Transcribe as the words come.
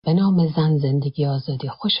به نام زن زندگی آزادی.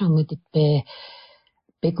 خوش آمدید به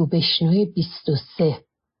بگو بشنو 23.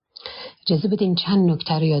 اجازه بدین چند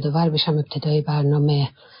نکته رو یادآور بشم ابتدای برنامه.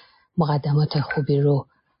 مقدمات خوبی رو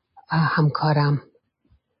همکارم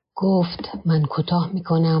گفت، من کوتاه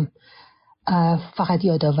میکنم. فقط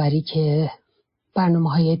یادآوری که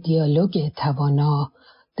برنامه‌های دیالوگ توانا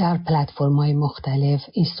در پلتفرم‌های مختلف،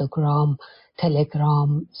 اینستاگرام،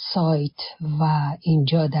 تلگرام، سایت و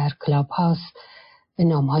اینجا در کلاب هاوس به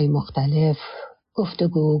نام‌های مختلف،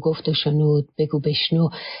 گفتگو، گفت و شنود، بگو بشنو،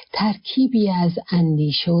 ترکیبی از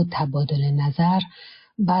اندیشه و تبادل نظر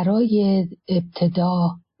برای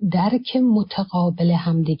ابتدا درک متقابل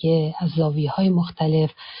همدیگه از زاویه‌های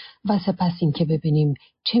مختلف و سپس این که ببینیم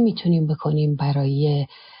چه میتونیم بکنیم برای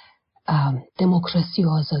دموکراسی و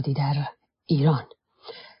آزادی در ایران.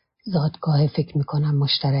 زادگاه فکر میکنم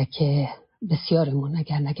مشترک بسیارمون،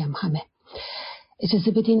 اگر نگم همه.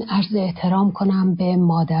 اجازه بدین عرض احترام کنم به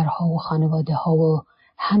مادرها و خانواده ها و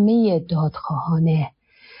همه دادخواهان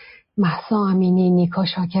مهسا امینی، نیکا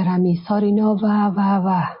شاکرمی، سارینا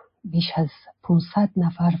و بیش از 500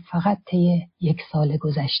 نفر فقط طی یک سال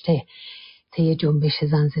گذشته طی جنبش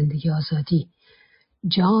زن زندگی آزادی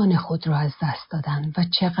جان خود را از دست دادن و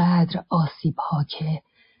چقدر آسیب ها که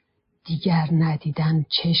دیگر ندیدن،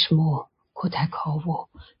 چشم و کتک ها و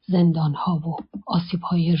زندان ها و آسیب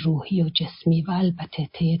های روحی و جسمی و البته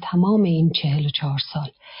طی تمام این 44 سال.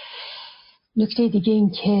 نکته دیگه این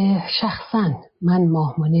که شخصا من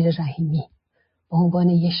ماه منیر رحیمی به عنوان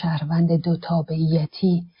یه شهروند دو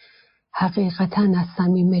تابعیتی حقیقتا از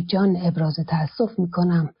صمیم جان ابراز تأسف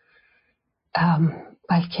میکنم،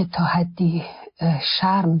 بلکه تا حدی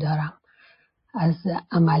شرم دارم از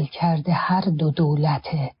عملکرد هر دو دولت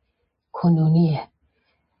کنونی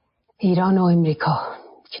ایران و امریکا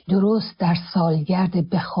که درست در سالگرد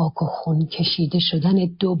به خاک و خون کشیده شدن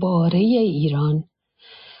دوباره ایران،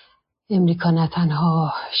 امریکا نه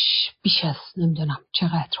تنها بیش از نمیدونم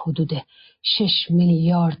چقدر حدود 6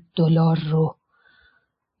 میلیارد دلار رو،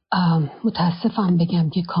 متاسفم بگم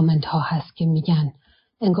که کامنت ها هست که میگن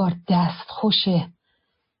انگار دست خوش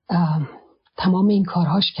تمام این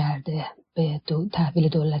کارهاش کرده، به تحویل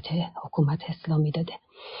دولت حکومت اسلامی داده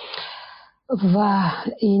و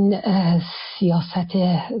این سیاست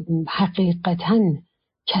حقیقتاً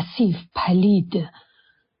کثیف، پلید،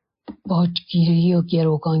 باجگیری و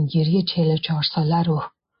گروگانگیری 44 ساله رو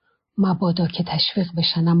مبادا که تشویق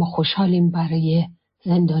بشن، اما خوشحالیم برای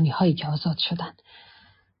زندانی هایی که آزاد شدن،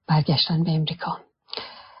 برگشتن به امریکا.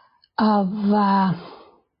 و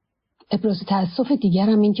ابراز تأسف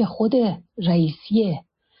دیگرم این که خود رئیسی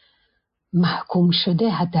محکوم شده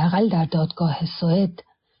حداقل در دادگاه سوئد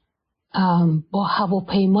با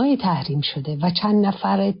هواپیمای تحریم شده و چند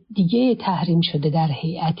نفر دیگه تحریم شده در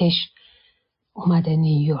هیئتش اومده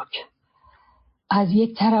نیویورک. از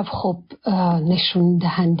یک طرف خب نشون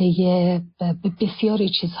دهنده بسیاری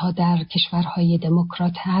چیزها در کشورهای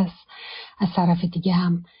دموکرات هست، از طرف دیگه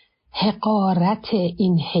هم حقارت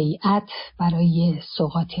این هیئت برای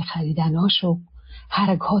سوغاتی خریدناش و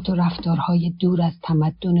حرکات و رفتارهای دور از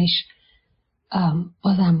تمدنش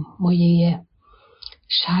بازم مایه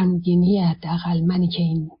شرمگینی، حداقل منی که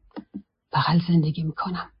این بغل زندگی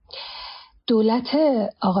میکنم. دولت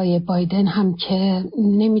آقای بایدن هم که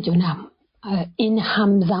نمیدونم این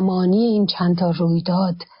همزمانی این چند تا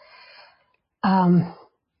رویداد،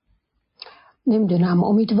 نمیدونم،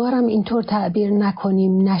 امیدوارم اینطور تعبیر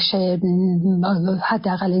نکنیم، نشه،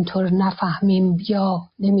 حداقل اینطور نفهمیم، یا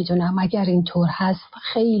نمیدونم اگر اینطور هست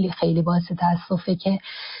خیلی خیلی باعث تأسفه که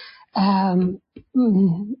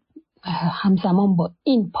همزمان با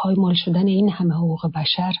این پایمال شدن این همه حقوق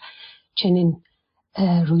بشر چنین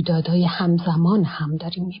رویدادهای همزمان هم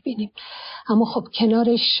داریم میبینیم. اما خب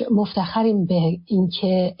کنارش مفتخریم به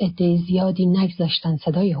اینکه عده زیادی نگذاشتن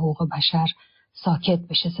صدای حقوق بشر ساکت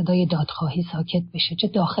بشه، صدای دادخواهی ساکت بشه، چه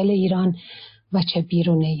داخل ایران و چه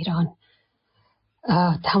بیرون ایران.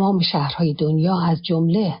 تمام شهرهای دنیا از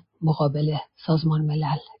جمله مقابل سازمان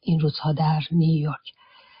ملل این روزها در نیویورک.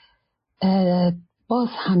 باز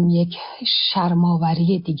هم یک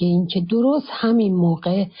شرماوری دیگه این که درست همین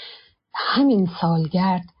موقع، همین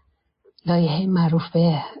سالگرد، لایحه معروف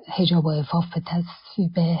به حجاب و عفاف به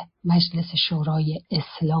تصویب مجلس شورای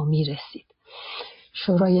اسلامی رسید.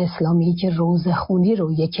 شورای اسلامی که روزخونی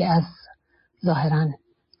رو یکی از ظاهراً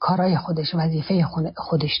کارهای خودش، وظیفه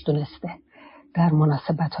خودش دونسته در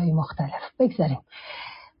مناسبت‌های مختلف. بگذاریم.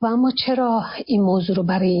 و اما چرا این موضوع رو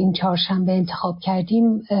برای این چهارشنبه انتخاب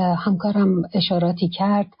کردیم؟ همکارم اشاراتی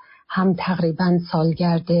کرد، هم تقریباً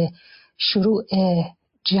سالگرد شروع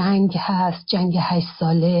جنگ هست، جنگ 8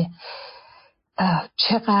 ساله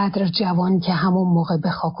چقدر جوان که همون موقع به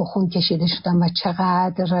خاک و خون کشیده شدن و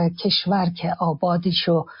چقدر کشور که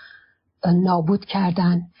آبادیشو نابود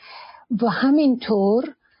کردن. و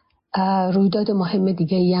همینطور رویداد مهم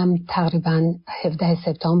دیگه هم تقریبا 17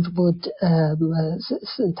 سپتامبر بود،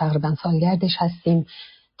 تقریبا سالگردش هستیم،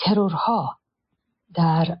 ترورها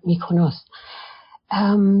در میکنوس.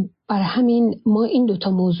 برای همین ما این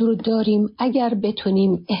دوتا موضوع رو داریم. اگر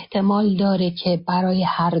بتونیم احتمال داره که برای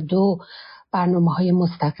هر دو برنامه‌های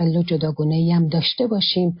مستقل و جداگانه‌ای هم داشته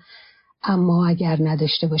باشیم، اما اگر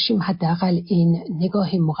نداشته باشیم حداقل این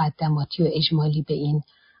نگاهی مقدماتی و اجمالی به این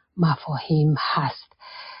مفاهیم هست.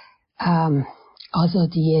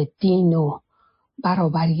 آزادی دین و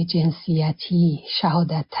برابری جنسیتی،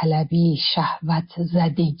 شهادت طلبی، شهوت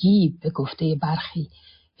زدگی به گفته برخی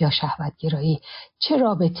یا شهوت گرایی، چه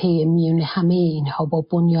رابطه میون همه اینها با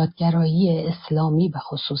بنیادگرایی اسلامی به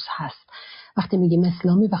خصوص هست؟ وقتی میگیم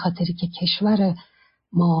اسلامی به خاطری که کشور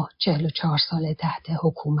ما 44 ساله تحت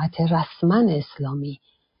حکومت رسما اسلامی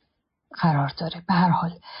قرار داره. به هر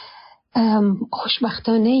حال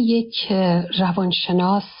خوشبختانه یک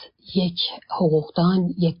روانشناس، یک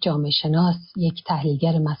حقوقدان، یک جامعه شناس، یک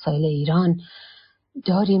تحلیلگر مسائل ایران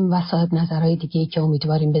داریم و صاحب نظرهای دیگه‌ای که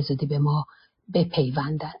امیدواریم به زودی به ما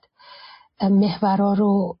بپیوندند. محورا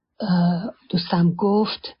رو دوستم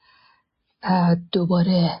گفت،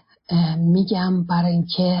 دوباره میگم برای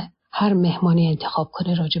اینکه هر مهمانی انتخاب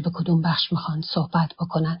کنه راجع به کدوم بخش میخوان صحبت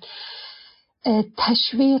بکنن.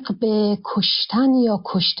 تشویق به کشتن یا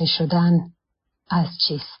کشته شدن از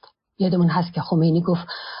چیست؟ یادمون هست که خمینی گفت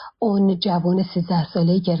اون جوان 13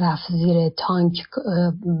 ساله‌ای که رفت زیر تانک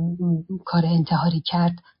کار انتحاری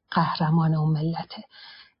کرد قهرمان اون ملته.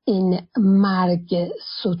 این مرگ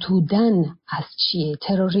ستودن از چیه؟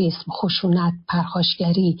 تروریسم، خشونت،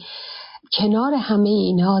 پرخاشگری، کنار همه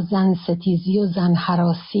اینا زن ستیزی و زن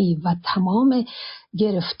هراسی و تمام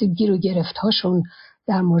گیر و گرفت‌هاشون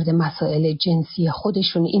در مورد مسائل جنسی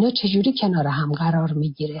خودشون، اینا چجوری کنار هم قرار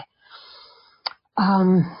میگیره؟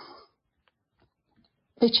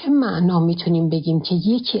 به چه معنا میتونیم بگیم که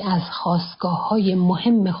یکی از خاستگاه‌های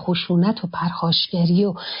مهم خشونت و پرخاشگری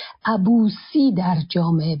و عبوسی در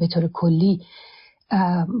جامعه به طور کلی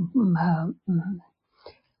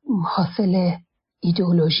حاصل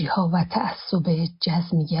ایدئولوژی ها و تعصب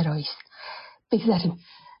جزمی‌گرایی است؟ بگذاریم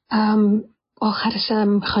آخرش هم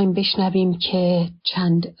میخوایم بشنویم که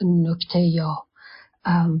چند نکته یا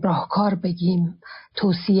راهکار بگیم،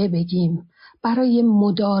 توصیه بگیم برای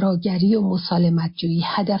مداراگری و مسالمت جویی.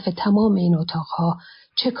 هدف تمام این اتاقها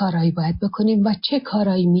چه کارایی باید بکنیم و چه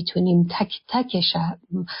کارایی میتونیم تک تک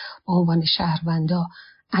با عنوان شهروندا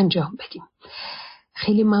انجام بدیم.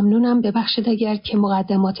 خیلی ممنونم. ببخشید اگر که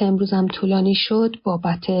مقدمات امروزم طولانی شد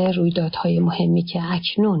بابت رویدادهای مهمی که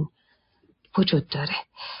اکنون وجود داره.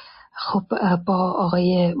 خب با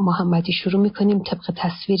آقای محمدی شروع میکنیم طبق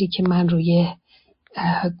تصویری که من روی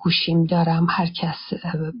گوشیم دارم. هر کس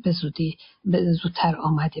به زودتر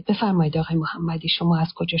آمده. بفرمایید آقای محمدی، شما از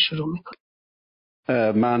کجا شروع میکنید؟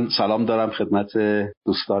 من سلام دارم خدمت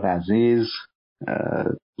دوستان عزیز،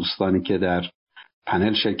 دوستانی که در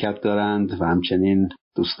پنل شرکت دارند و همچنین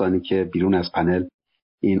دوستانی که بیرون از پنل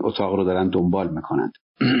این اتاق رو دارن دنبال میکنند.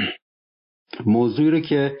 موضوعی رو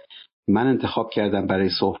که من انتخاب کردم برای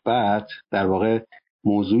صحبت در واقع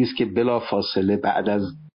موضوعی است که بلا فاصله بعد از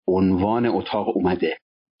عنوان اتاق اومده: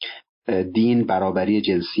 دین، برابری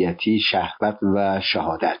جنسیتی، شهوت و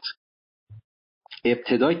شهادت.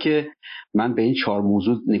 ابتدا که من به این 4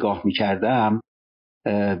 موضوع نگاه میکردم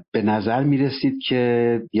به نظر میرسید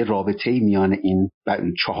که یه رابطه‌ای میان این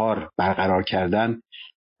 4 برقرار کردن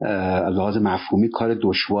از لحاظ مفهومی کار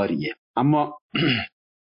دشواریه، اما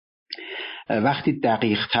وقتی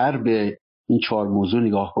دقیق‌تر به این 4 موضوع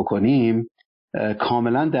نگاه بکنیم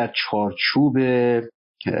کاملا در چارچوب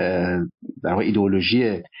در واقع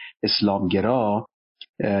ایدئولوژی اسلامگرا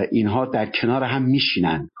اینها در کنار هم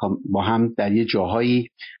میشینن، با هم در یه جاهایی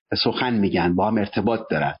سخن میگن، با هم ارتباط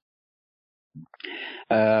دارن.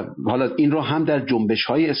 حالا این رو هم در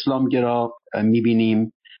جنبش‌های اسلامگرا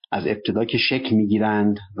میبینیم از ابتدا که شکل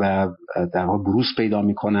میگیرند و در واقع بروز پیدا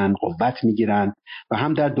میکنن، قوت میگیرن، و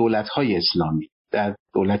هم در دولت‌های اسلامی، در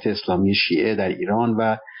دولت اسلامی شیعه در ایران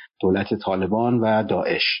و دولت طالبان و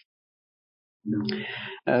داعش.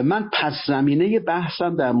 من پس زمینه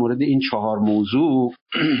بحثم در مورد این 4 موضوع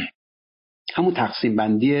همون تقسیم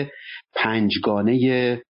بندی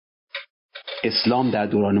 5گانه اسلام در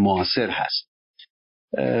دوران معاصر هست.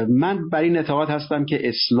 من بر این اعتقاد هستم که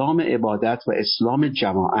اسلام عبادت و اسلام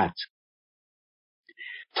جماعت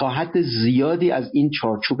تا حد زیادی از این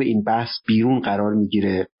چارچوب این بحث بیرون قرار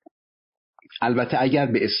میگیره. البته اگر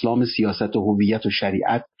به اسلام سیاست و هویت و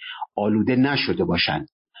شریعت آلوده نشده باشند.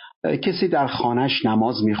 کسی در خانهش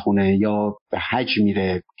نماز میخونه یا به حج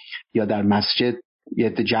میره یا در مسجد یه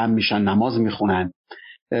جمع میشن نماز میخونن،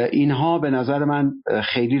 اینها به نظر من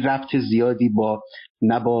خیلی ربط زیادی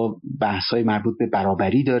نه با بحث‌های مربوط به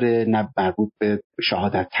برابری داره، نه مربوط به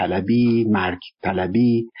شهادت طلبی، مرگ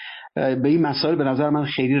طلبی. به این مسائل به نظر من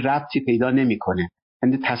خیلی ربطی پیدا نمی‌کنه.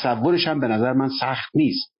 یعنی تصورش هم به نظر من سخت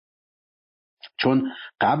نیست، چون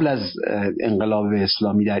قبل از انقلاب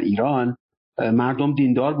اسلامی در ایران مردم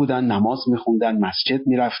دیندار بودن، نماز می‌خوندن، مسجد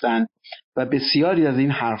می‌رفتن و بسیاری از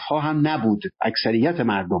این حرف‌ها هم نبود. اکثریت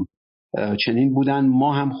مردم چنین بودن.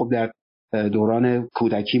 ما هم خب در دوران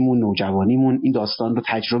کودکیمون، نوجوانیمون این داستان رو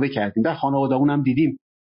تجربه کردیم. در خانواده‌مون هم دیدیم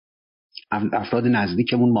افراد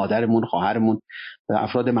نزدیکمون، مادرمون، خواهرمون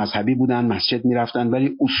افراد مذهبی بودن، مسجد میرفتن،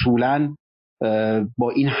 ولی اصولاً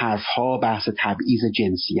با این حرفها، بحث تبعیض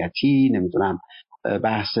جنسیتی، نمیدونم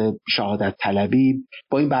بحث شهادت طلبی،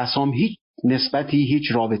 با این بحث هم هیچ نسبتی،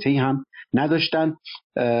 هیچ رابطه‌ای هم نداشتن.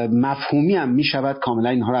 مفهومی هم میشود کاملا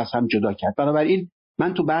اینها رو از هم جدا کرد. بنابراین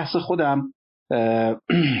من تو بحث خودم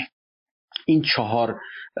این 4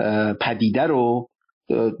 پدیده رو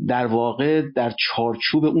در واقع در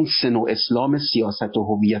چارچوب اون 3 نوع اسلام، سیاست و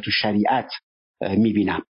هویت و شریعت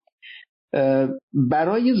میبینم.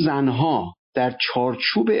 برای زنها در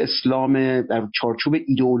چارچوب اسلام، در چارچوب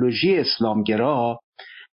ایدئولوژی اسلامگرا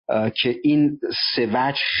که این 3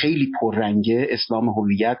 وجه خیلی پررنگه، اسلام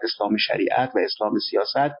هویت، اسلام شریعت و اسلام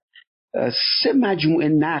سیاست، 3 مجموعه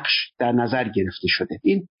نقش در نظر گرفته شده.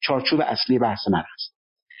 این چارچوب اصلی بحث من است.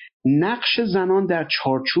 نقش زنان در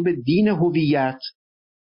چارچوب دین هویت،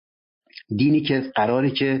 دینی که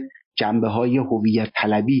قراره که جنبه‌های هویت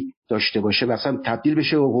طلبی داشته باشه و اصلا تبدیل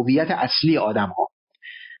بشه به هویت اصلی آدم‌ها،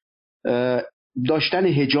 داشتن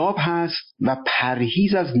حجاب هست و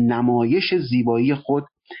پرهیز از نمایش زیبایی خود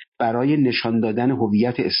برای نشان دادن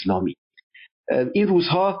هویت اسلامی. این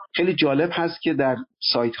روزها خیلی جالب هست که در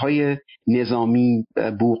سایت‌های نظامی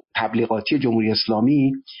تبلیغاتی جمهوری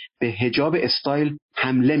اسلامی به حجاب استایل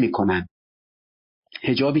حمله میکنن.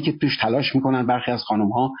 حجابی که توش تلاش میکنن برخی از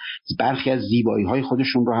خانم‌ها برخی از زیبایی‌های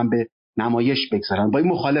خودشون رو هم به نمایش بگذارن. با این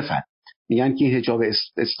مخالفن، میگن که حجاب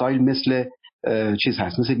استایل مثل چیز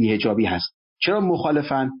هست، مثل بی‌حجابی هست. چرا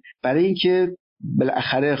مخالفن؟ برای اینکه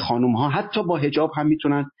بالاخره خانم‌ها حتی با حجاب هم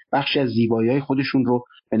میتونن بخشی از زیبایی‌های خودشون رو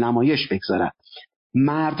به نمایش بگذارن.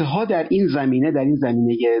 مردها در این زمینه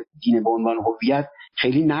دین به عنوان هویت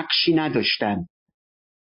خیلی نقشی نداشتن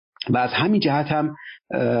و از همین جهت هم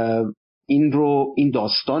این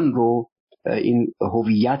داستان رو، این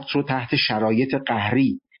هویت رو تحت شرایط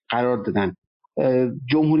قهری قرار دادن.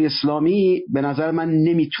 جمهوری اسلامی به نظر من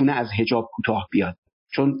نمیتونه از حجاب کوتاه بیاد،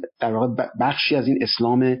 چون در واقع بخشی از این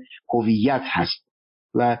اسلام هویت هست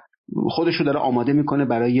و خودش رو داره آماده میکنه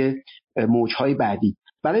برای موجهای بعدی.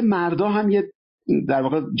 برای مردا هم یه در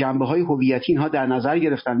واقع جنبه‌های هویتی اینها در نظر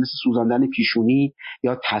گرفتن، مثل سوزاندن پیشونی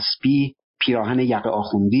یا تسبیح، پیراهن یقه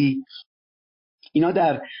آخوندی. اینا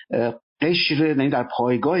در قشر، یعنی در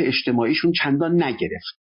پایگاه اجتماعیشون چندان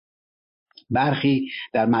نگرفت. برخی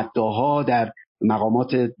در مداها، در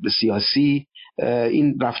مقامات سیاسی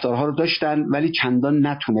این رفتارها رو داشتن ولی چندان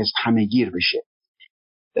نتونست همه‌گیر بشه.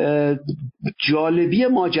 جالبی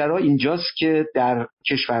ماجرا اینجاست که در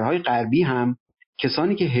کشورهای غربی هم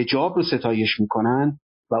کسانی که حجاب رو ستایش میکنن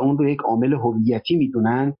و اون رو یک عامل هویتی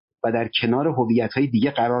میدونن و در کنار هویت‌های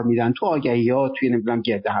دیگه قرار میدن، تو آگهی‌ها، توی نمیدونم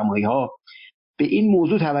گردهمایی‌ها، به این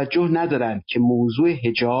موضوع توجه ندارن که موضوع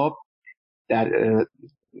حجاب در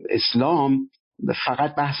اسلام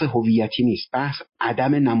فقط بحث هویتی نیست، بحث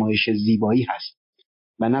عدم نمایش زیبایی هست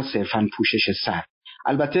و نه صرفاً پوشش سر.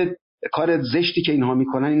 البته کار زشتی که اینها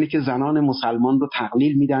میکنن اینه که زنان مسلمان رو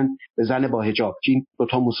تقلیل میدن به زن با حجاب، که این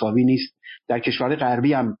دوتا مساوی نیست. در کشور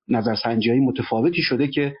غربی هم نظرسنجی‌های متفاوتی شده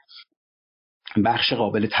که بخش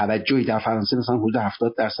قابل توجهی، در فرانسه مثلا حدود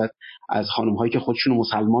 70% از خانم‌هایی که خودشون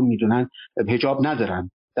مسلمان میدونن حجاب ندارن،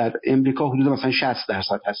 در امریکا حدود مثلا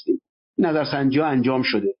 60% هستیم. نظرسنجی‌ها انجام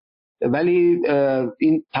شده، ولی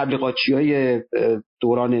این تبلیغاتچی‌های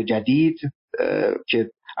دوران جدید که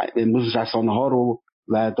امروز رسانه‌ها رو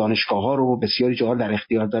و دانشگاه‌ها رو بسیاری جاها در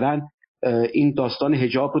اختیار دارن، این داستان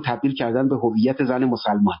حجاب رو تبدیل کردن به هویت زن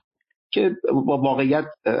مسلمان که با واقعیت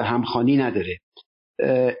همخوانی نداره.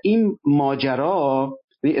 این ماجرا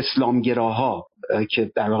به اسلامگراها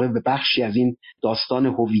که در واقع به بخشی از این داستان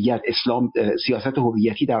هویت، اسلام، سیاست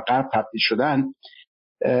هویتی در غرب تبدیل شدن،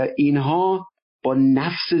 اینها با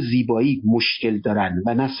نفس زیبایی مشکل دارن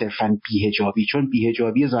و نه صرفاً بی‌حجابی. چون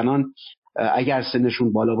بی‌حجابی زنان اگر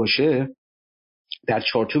سنشون بالا باشه در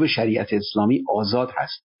چارچوب شریعت اسلامی آزاد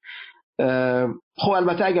هست خب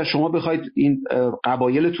البته اگر شما بخواید این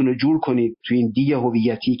قبایلتون رو جور کنید تو این دیگه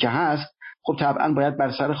هویتی که هست، خب طبعا باید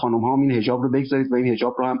بر سر خانم ها این حجاب رو بگذارید و این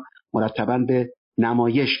حجاب رو هم مرتباً به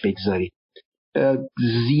نمایش بگذارید.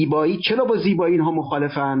 زیبایی، چرا با زیبایی اینها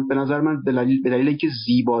مخالفن؟ به نظر من به دلیل اینکه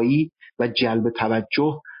زیبایی و جلب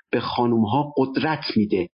توجه به خانم ها قدرت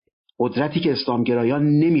میده، قدرتی که اسلامگرایان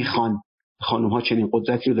نمیخوان خانم ها چنین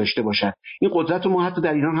قدرتی رو داشته باشن. این قدرت رو ما حتی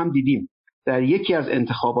در ایران هم دیدیم. در یکی از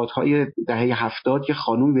انتخابات های دهه 70 که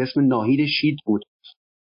خانم به اسم ناهید شید بود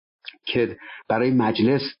که برای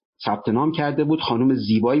مجلس ثبت نام کرده بود، خانم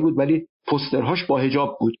زیبایی بود ولی پوسترهاش با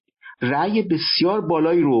حجاب بود، رأی بسیار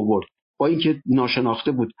بالایی رو آورد با اینکه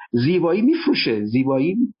ناشناخته بود. زیبایی میفروشه،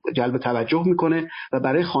 زیبایی جلب توجه میکنه و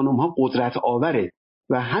برای خانم ها قدرت آوره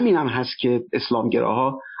و همین هم هست که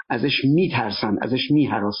اسلامگراها ازش میترسن، ازش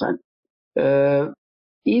میهراسن.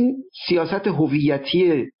 این سیاست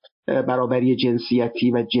هویتی برابری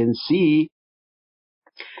جنسیتی و جنسی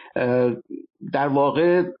در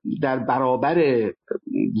واقع در برابر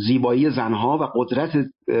زیبایی زنها و قدرت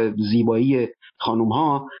زیبایی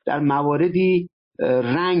خانمها در مواردی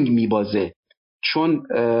رنگ میبازه، چون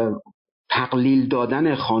تقلیل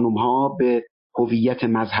دادن خانمها به هویت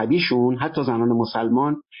مذهبیشون، حتی زنان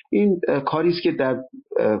مسلمان، این کاری است که در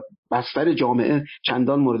بستر جامعه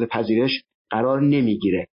چندان مورد پذیرش قرار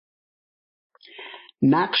نمیگیره.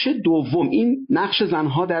 نقش دوم، این نقش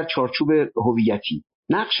زنها در چارچوب هویتی.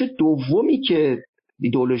 نقش دومی که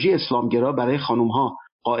ایدئولوژی اسلامگرا برای خانمها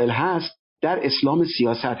قائل هست در اسلام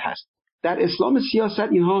سیاست هست. در اسلام سیاست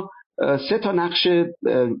اینها 3 تا نقش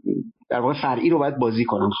در واقع فرعی رو باید بازی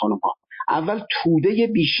کنن خانمها. اول توده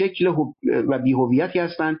بیشکل و بی‌هویتی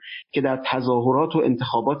هستند که در تظاهرات و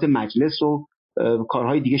انتخابات مجلس و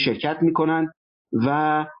کارهای دیگه شرکت میکنن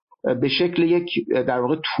و به شکل یک در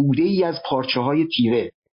واقع توده‌ای از پارچه‌های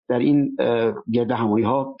تیره در این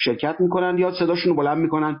گردهمایی‌ها شرکت میکنن یا صداشون رو بلند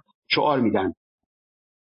میکنن، شعار میدن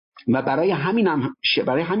و برای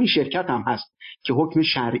همین شرکت هم هست که حکم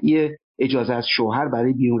شرعی اجازه از شوهر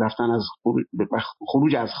برای بیرون رفتن از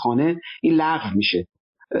خروج از خانه این لغو میشه.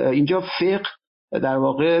 اینجا فقه در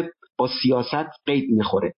واقع با سیاست قید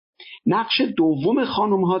میخوره. نقش دوم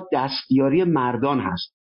خانم ها دستیاری مردان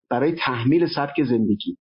هست برای تحمیل سبک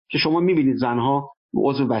زندگی که شما میبینید زنها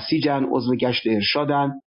عضو بسیجن، عضو گشت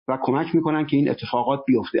ارشادن و کمک میکنن که این اتفاقات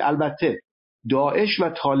بیفته. البته داعش و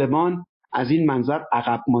طالبان از این منظر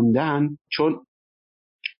عقب ماندن، چون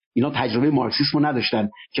اینا تجربه مارکسیسم رو نداشتن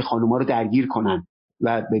که خانوما رو درگیر کنن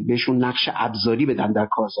و بهشون نقش ابزاری بدن در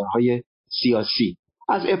کارزارهای سیاسی.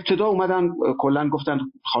 از ابتدا اومدن کلا گفتن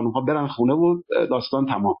خانوم‌ها برن خونه و داستان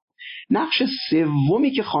تمام. نقش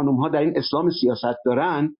سومی که خانوم‌ها در این اسلام سیاست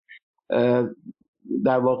دارن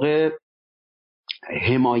در واقع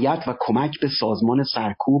حمایت و کمک به سازمان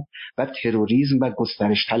سرکوب و تروریسم و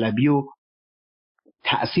گسترش طلبی و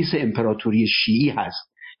تأسیس امپراتوری شیعی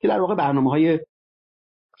هست که در واقع برنامه‌های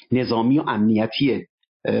نظامی و امنیتی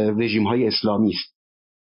رژیم‌های اسلامی است.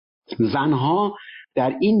 زنها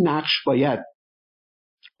در این نقش باید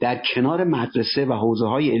در کنار مدرسه و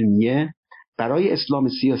حوزه‌های علمیه برای اسلام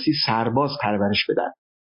سیاسی سرباز پرورش بدن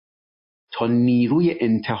تا نیروی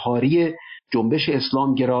انتحاری جنبش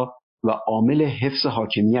اسلامگرا و عامل حفظ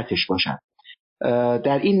حاکمیتش باشند.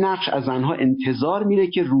 در این نقش از زنها انتظار میره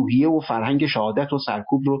که روحیه و فرهنگ شهادت و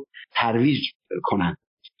سرکوب رو ترویج کنند.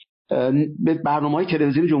 به برنامه‌های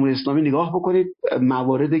تلویزیونی جمهوری اسلامی نگاه بکنید،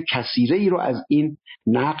 موارد کثیره‌ای رو از این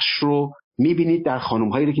نقش رو میبینید در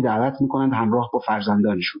خانم‌هایی که دعوت میکنند همراه با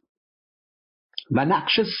فرزندانشون. و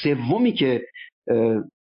نقش سومی که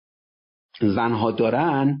زنها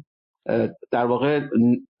دارن، در واقع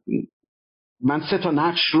من 3 تا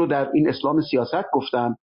نقش رو در این اسلام سیاست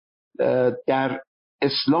گفتم، در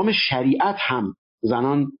اسلام شریعت هم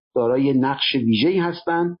زنان دارای نقش ویژه‌ای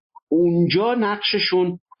هستند. اونجا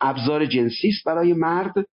نقششون ابزار جنسی است برای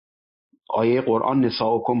مرد. آیه قرآن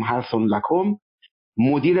نساؤکم حرث لکم،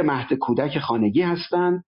 مدیر مهد کودک خانگی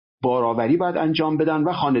هستند، بارآوری باید انجام بدن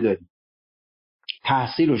و خانه‌داری.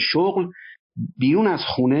 تحصیل و شغل بیرون از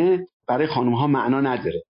خونه برای خانم‌ها معنا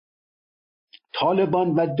نداره. طالبان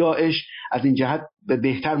و داعش از این جهت به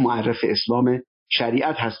بهتر معرف اسلام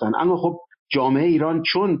شریعت هستند. اما خب جامعه ایران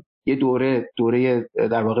چون یه دوره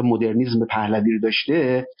در واقع مدرنیسم پهلوی رو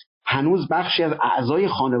داشته، هنوز بخشی از اعضای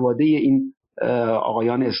خانواده این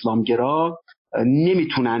آقایان اسلامگرا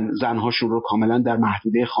نمیتونن زنهاشون رو کاملا در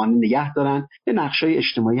محدوده خانه نگه دارن، یه نقشای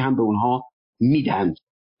اجتماعی هم به اونها میدن.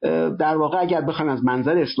 در واقع اگر بخوایم از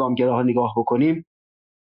منظر اسلامگراها نگاه بکنیم،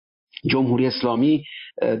 جمهوری اسلامی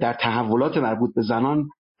در تحولات مربوط به زنان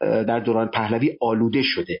در دوران پهلوی آلوده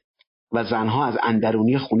شده و زنها از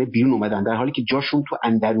اندرونی خونه بیرون اومدن، در حالی که جاشون تو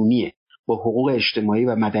اندرونیه. با حقوق اجتماعی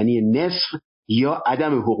و مدنی نصف یا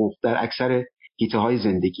عدم حقوق در اکثر حیطه‌های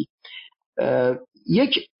زندگی.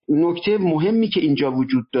 یک نکته مهمی که اینجا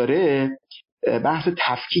وجود داره بحث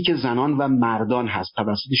تفکیک زنان و مردان هست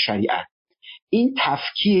توسط شریعت. این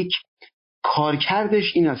تفکیک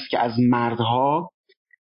کارکردش این است که از مردها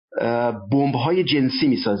بمب‌های جنسی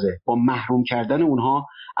میسازه با محروم کردن اونها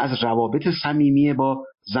از روابط صمیمی با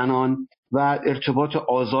زنان و ارتباط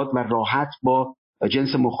آزاد و راحت با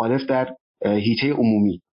جنس مخالف در حیطه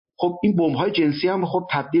عمومی. خب این بمب‌های جنسی هم خب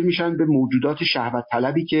تبدیل میشن به موجودات شهوت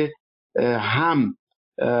طلبی که هم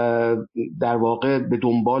در واقع به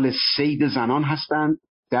دنبال صید زنان هستند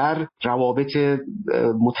در روابط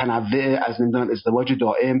متنوع از ازدواج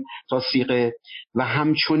دائم تا صیغه، و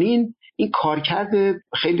همچنین این کارکرد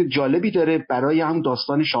خیلی جالبی داره برای هم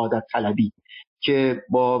داستان شهادت طلبی که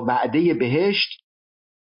با وعده بهشت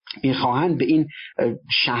میخواهند به این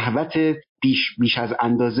شهوت بیش از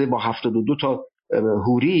اندازه با 72 تا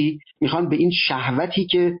حوری میخوان به این شهوتی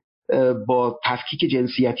که با تفکیک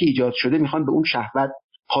جنسیتی ایجاد شده میخوان به اون شهوت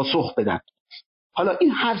پاسخ بدن. حالا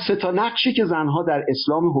این هر سه تا نقشی که زنها در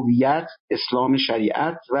اسلام هویت، اسلام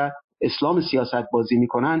شریعت و اسلام سیاست بازی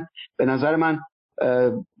میکنن، به نظر من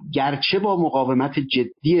گرچه با مقاومت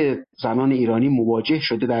جدی زنان ایرانی مواجه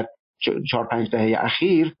شده در 4-5 دهه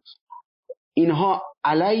اخیر، اینها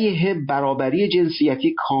علیه برابری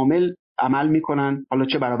جنسیتی کامل عمل میکنن، حالا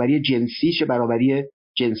چه برابری جنسی چه برابری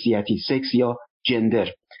جنسیتی، سکس یا جندر،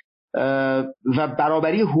 و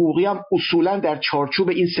برابری حقوقی هم اصولا در چارچوب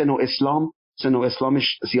این سه نوع اسلام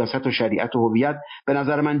سیاست و شریعت و هویت به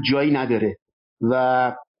نظر من جایی نداره.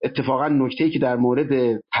 و اتفاقا نکته‌ای که در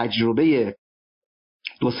مورد تجربه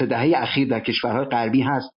 2-3 دهه اخیر در کشورهای غربی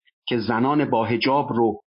هست که زنان با حجاب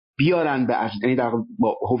رو بیارن یعنی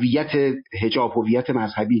با هویت حجاب، هویت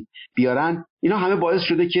مذهبی بیارن، اینا همه باعث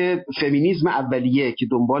شده که فمینیسم اولیه که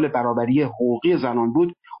دنبال برابری حقوقی زنان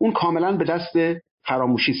بود اون کاملا به دست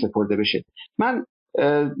فراموشی سپرده بشه. من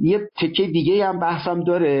یه تکه دیگه هم بحثم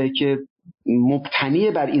داره که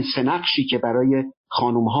مبتنی بر این سه نقشی که برای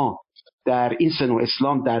خانم‌ها در این سه نوع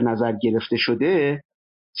اسلام در نظر گرفته شده،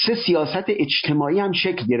 سه سیاست اجتماعی هم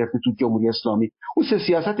شکل گرفته تو جمهوری اسلامی. اون سه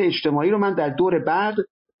سیاست اجتماعی رو من در دور بعد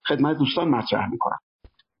خدمت دوستان مطرح میکنم.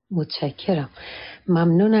 متشکرم.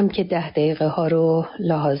 ممنونم که 10 دقیقه ها رو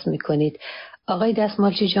لحاظ میکنید. آقای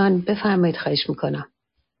دستمالچی جان بفرمایید، خواهش میکنم.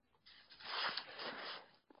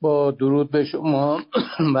 با درود به شما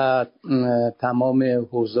و تمام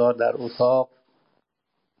حضار در اتاق.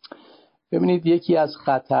 ببینید، یکی از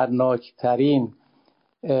خطرناکترین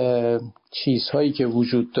چیزهایی که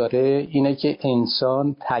وجود داره اینه که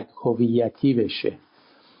انسان تک هویتی بشه،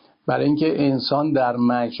 برای اینکه انسان در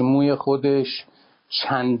مجموع خودش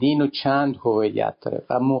چندین و چند هویت داره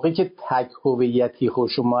و موقعی که تک هویتی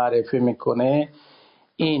خودشو معرفی میکنه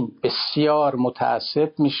این بسیار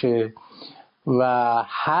متعصب میشه و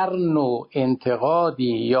هر نوع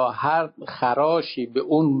انتقادی یا هر خراشی به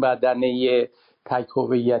اون بدنه تک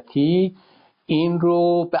هویتی این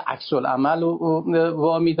رو به عکس العمل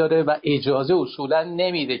وامی داره و اجازه اصولا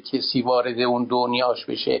نمیده کسی وارد اون دنیاش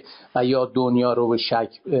بشه و یا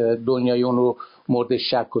دنیای اون رو مورد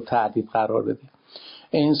شک و تردید قرار بده.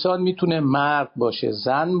 انسان میتونه مرد باشه،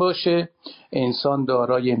 زن باشه، انسان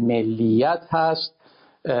دارای ملیت هست،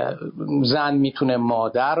 زن میتونه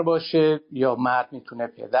مادر باشه یا مرد میتونه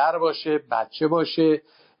پدر باشه، بچه باشه،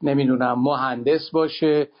 نمیدونم مهندس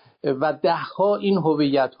باشه و دهها این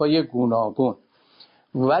هویت‌های گوناگون.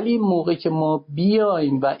 ولی موقعی که ما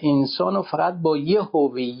بیایم و انسانو فقط با یه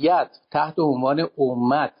هویت تحت عنوان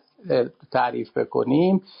امت تعریف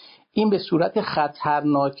بکنیم، این به صورت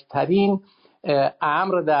خطرناکترین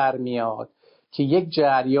امر در میاد که یک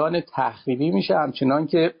جریان تخریبی میشه، همچنان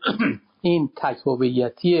که این تک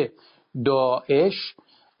هویتی داعش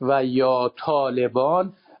و یا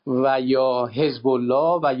طالبان و یا حزب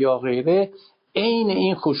الله و یا غیره عین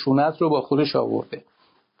این خشونت رو با خودش آورده.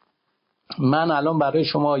 من الان برای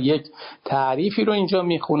شما یک تعریفی رو اینجا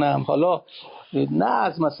میخونم، حالا نه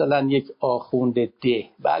از مثلا یک آخوند ده،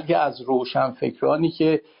 بلکه از روشنفکرانی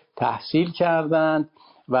که تحصیل کردند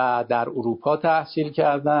و در اروپا تحصیل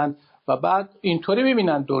کردند و بعد اینطوری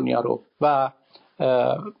میبینن دنیا رو. و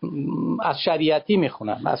از شریعتی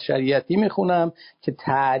میخونم که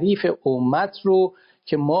تعریف امت رو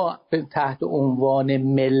که ما تحت عنوان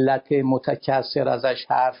ملت متکثر ازش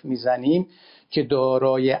حرف میزنیم که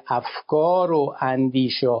دارای افکار و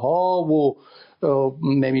اندیشه ها و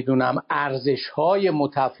نمیدونم ارزش های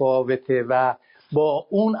متفاوته و با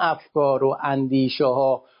اون افکار و اندیشه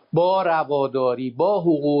ها با رواداری با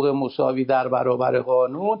حقوق مساوی در برابر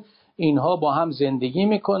قانون اینها با هم زندگی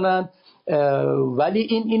میکنن، ولی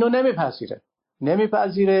اینو نمیپذیره.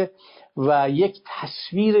 نمیپذیره و یک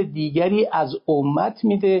تصویر دیگری از امت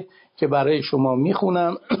میده که برای شما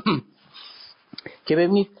میخونم که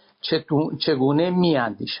ببینید چگونه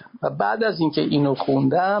میاندیشن. و بعد از اینکه اینو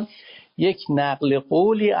خوندم یک نقل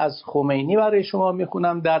قولی از خمینی برای شما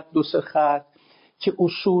میخونم در 2 خط که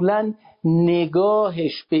اصولاً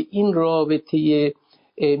نگاهش به این رابطه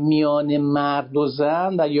میان مرد و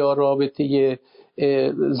زن و یا رابطه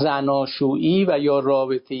زناشویی و یا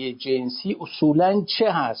رابطه جنسی اصولاً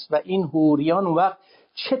چه هست و این حوریان اون وقت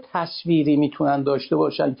چه تصویری میتونن داشته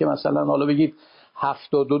باشن که مثلا حالا بگید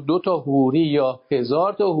 72 تا حوری یا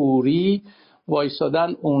 1000 تا حوری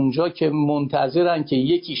وایسادن اونجا که منتظرن که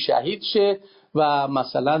یکی شهید شه و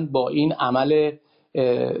مثلا با این عمل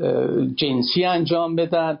جنسی انجام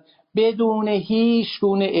بدن بدون هیچ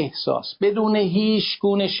گونه احساس، بدون هیچ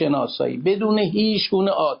گونه شناسایی، بدون هیچ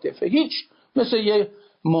گونه عاطفه، هیچ، مثل یه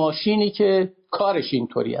ماشینی که کارش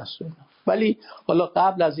اینطوری است. ولی حالا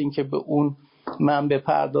قبل از اینکه به اون من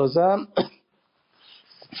بپردازم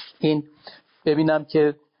این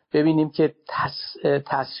ببینیم که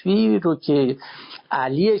تصویری رو که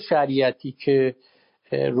علی شریعتی که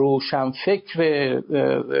روشنفکر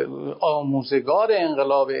آموزگار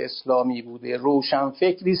انقلاب اسلامی بوده،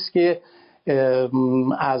 روشنفکری است که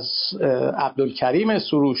از عبدالکریم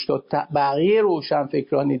سروش تا بقیه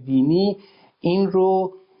روشنفکران دینی این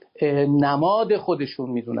رو نماد خودشون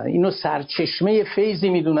میدونن، اینو سرچشمه فیضی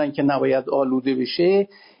میدونن که نباید آلوده بشه.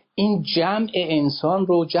 این جمع انسان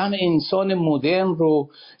رو، جمع انسان مدرن رو،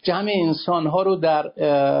 جمع انسانها رو در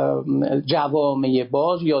جوامع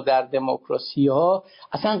باز یا در دموکراسی ها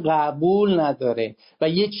اصلا قبول نداره و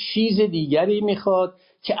یه چیز دیگری میخواد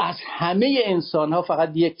که از همه انسانها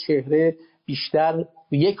فقط یک چهره بیشتر،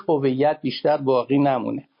 یک هویت بیشتر باقی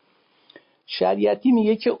نمونه. شریعتی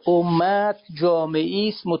میگه که امت جامعه‌ای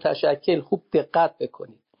است متشکل، خوب دقت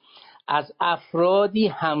بکنید، از افرادی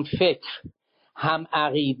هم فکر، هم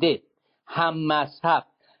عقیده، هم مذهب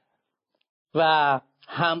و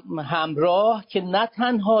همراه که نه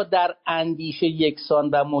تنها در اندیشه یکسان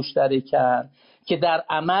و مشترکند که در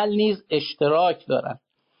عمل نیز اشتراک دارند.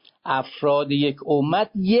 افراد یک امت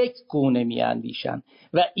یک گونه می اندیشند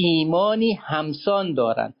و ایمانی همسان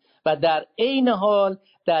دارند و در عین حال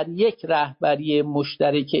در یک رهبری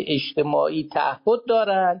مشترک اجتماعی تعهد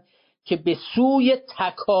دارند که به سوی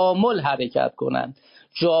تکامل حرکت کنند،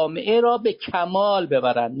 جامعه را به کمال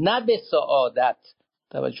ببرند نه به سعادت.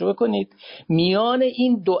 توجه بکنید، میان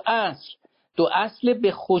این دو اصل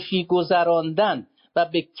به خوشی گذراندن و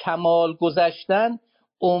به کمال گذشتن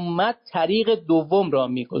امت طریق دوم را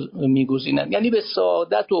میگزینند، یعنی به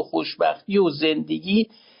سعادت و خوشبختی و زندگی،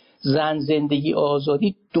 زندگی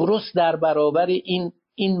آزادی، درست در برابر این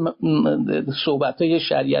صحبت‌های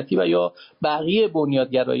شریعتی و یا بقیه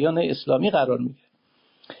بنیادگرایان اسلامی قرار میگیره.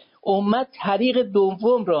 امت طریق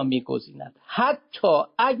دوم را میگزیند حتی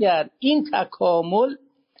اگر این تکامل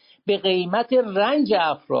به قیمت رنج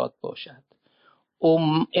افراد باشد.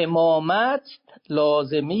 امامت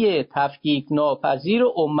لازمه تفکیک ناپذیر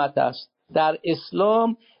امت است. در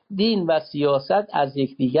اسلام دین و سیاست از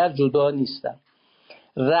یکدیگر جدا نیستند.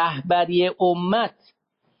 رهبری امت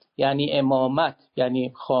یعنی امامت،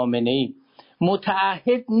 یعنی خامنه‌ای،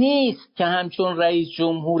 متعهد نیست که همچون رئیس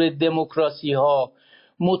جمهور دموکراسی ها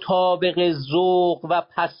مطابق ذوق و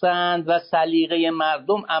پسند و سلیقه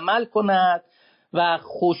مردم عمل کند و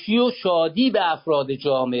خوشی و شادی به افراد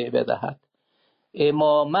جامعه بدهد.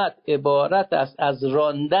 امامت عبارت است از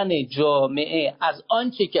راندن جامعه از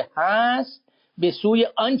آنچه که هست به سوی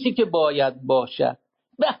آنچه که باید باشد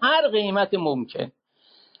به هر قیمت ممکن،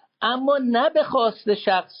 اما نه به خواست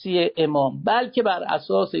شخصی امام، بلکه بر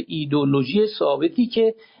اساس ایدئولوژی ثابتی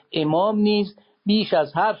که امام نیز بیش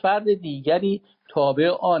از هر فرد دیگری تابع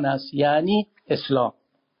آن است، یعنی اسلام.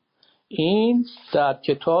 این در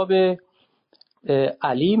کتاب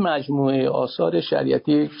علی مجموعه آثار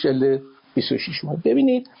شریعتی جلد 26 ما.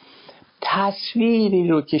 ببینید تصویری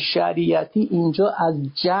رو که شریعتی اینجا از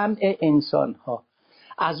جمع انسان‌ها،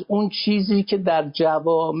 از اون چیزی که در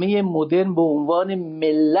جوامع مدرن به عنوان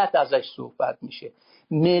ملت ازش صحبت میشه،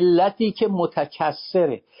 ملتی که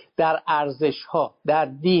متکثره در ارزش‌ها، در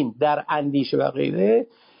دین، در اندیشه و غیره،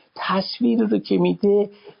 تصویری رو که میده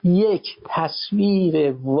یک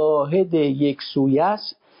تصویر واحد یکسویه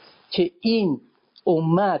است که این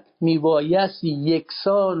امت میبایستی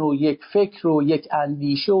یکسان و یک فکر و یک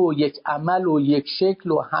اندیشه و یک عمل و یک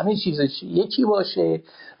شکل و همه چیزش یکی باشه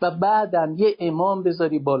و بعدم یه امام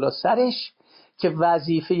بذاری بالا سرش که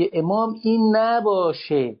وظیفه امام این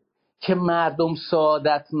نباشه که مردم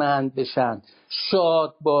سعادتمند بشن،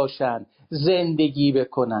 شاد باشن، زندگی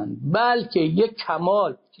بکنن، بلکه یک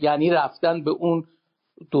کمال، یعنی رفتن به اون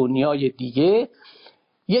دنیای دیگه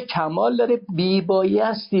یک کمال داره،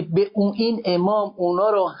 بیبایستی به این امام اونا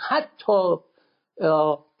رو حتی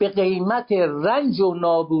به قیمت رنج و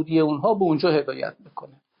نابودی اونها به اونجا هدایت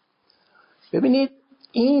بکنه. ببینید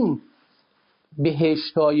این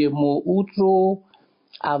بهشتای موعود رو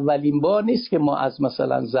اولین بار نیست که ما از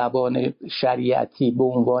مثلا زبان شریعتی به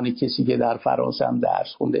عنوان کسی که در فرانسه هم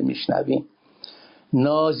درس خونده میشنویم.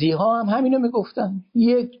 نازی ها هم همینو میگفتن،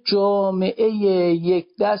 یک جامعه یک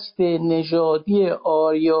دست نژادی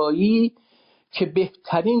آریایی که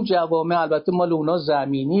بهترین جوامع، البته مال اونا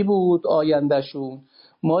زمینی بود آیندهشون،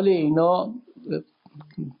 مال اینا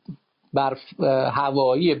بر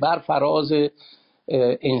هوایی، بر فراز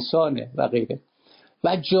انسانه و غیره،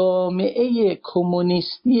 و جامعه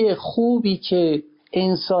کمونیستی خوبی که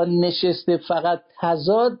انسان نشسته فقط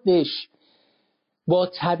تضادش با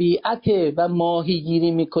طبیعت و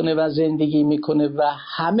ماهیگیری میکنه و زندگی میکنه و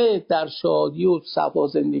همه در شادی و صفا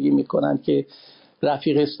زندگی میکنن که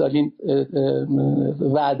رفیق استالین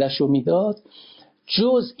وعدشو میداد،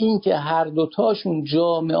 جز این که هر دوتاشون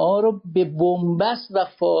جامعه ها رو به بنبست و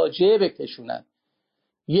فاجعه بکشونن.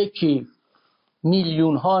 یکی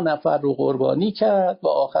میلیون ها نفر رو قربانی کرد و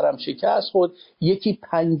آخرم شکست خورد، یکی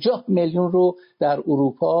 50 میلیون رو در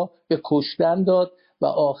اروپا به کشتن داد و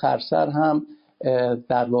آخر سر هم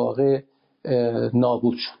در واقع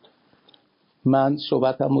نابود شد. من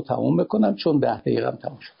صحبتم رو تموم بکنم چون 10 دقیقم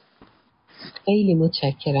تموم شد. خیلی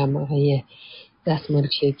متشکرم آقای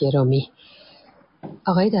دستمالچی گرامی.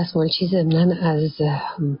 آقای دستمالچی، ضمناً از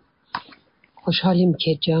خوشحالیم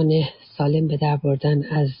که جان سالم به در بردن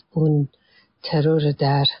از اون ترور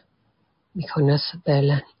در میکوناس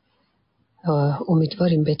برلن.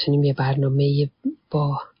 امیدواریم بتونیم یه برنامه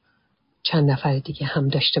با چند نفر دیگه هم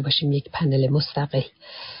داشته باشیم، یک پنل مستقل.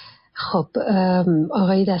 خب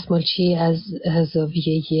آقای دستمالچی از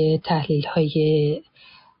زاویه تحلیل‌های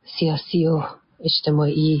سیاسی و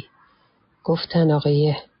اجتماعی گفتن،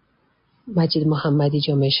 آقای مجید محمدی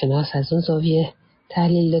جامعه شناس از اون زاویه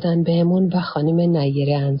تحلیل دادن بهمون، و خانم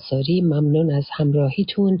نیره انصاری ممنون از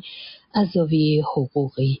همراهیتون از زاویه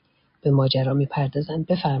حقوقی به ماجرا میپردازن.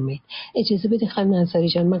 بفرمایید. اجازه بدید خانم انصاری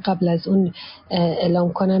جان، من قبل از اون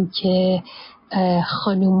اعلام کنم که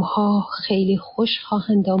خانوم ها خیلی خوش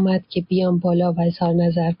خواهند آمد که بیان بالا و اظهار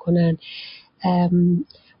نظر کنن.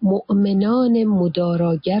 مؤمنان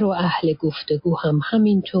مداراگر و اهل گفتگو هم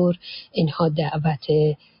همینطور، اینها دعوت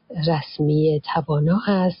رسمی توانا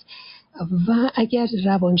هست. و اگر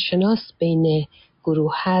روانشناس بین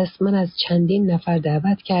گروه هست، من از چندین نفر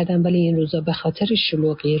دعوت کردم ولی این روزا به خاطر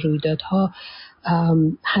شلوغی رویدادها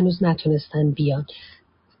هنوز نتونستن بیان.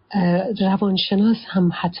 روانشناس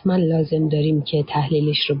هم حتما لازم داریم که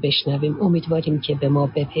تحلیلش رو بشنویم. امیدواریم که به ما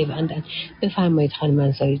بپیوندن. بفرمایید خانم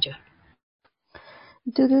انصاری جان.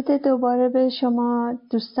 درود دوباره به شما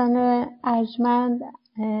دوستان ارجمند.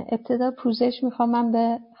 ابتدا پوزش میخوام، من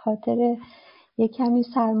به خاطر یک کمی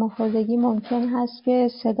سرماخوردگی ممکن هست که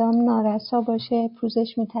صدام نارسا باشه،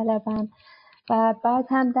 پوزش میطلبم. و بعد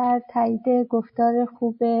هم در تایید گفتار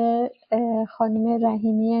خوب خانم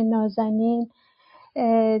رحیمی نازنین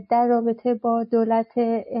در رابطه با دولت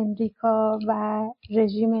امریکا و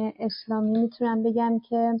رژیم اسلامی میتونم بگم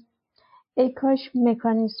که ای کاش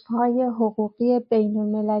مکانیزم‌های حقوقی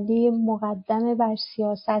بین‌المللی مقدم بر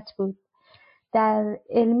سیاست بود. در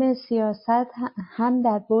علم سیاست هم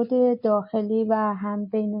در بعد داخلی و هم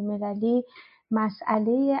بین‌المللی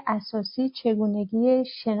مسئله اساسی چگونگی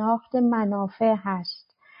شناخت منافع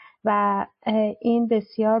هست و این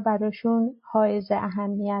بسیار براشون حائز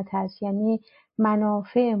اهمیت هست، یعنی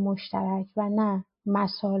منافع مشترک و نه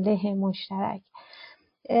مصالح مشترک.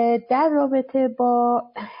 در رابطه با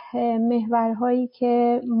محورهایی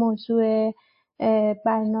که موضوع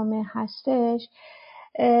برنامه هستش،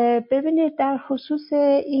 ببینید در خصوص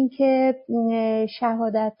اینکه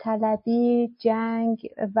شهادت طلبی، جنگ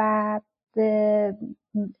و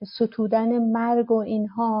ستودن مرگ و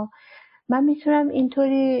اینها، من میتونم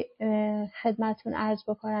اینطوری خدمتون عرض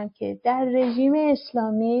بکنم که در رژیم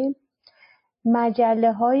اسلامی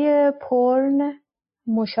مجله های پورن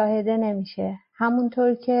مشاهده نمیشه،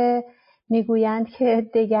 همونطور که میگویند که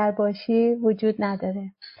دگرباشی وجود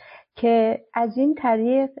نداره، که از این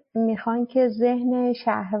طریق میخوان که ذهن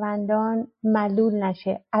شهروندان ملول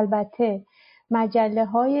نشه. البته مجله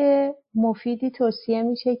های مفیدی توصیه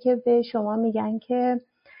میشه که به شما میگن که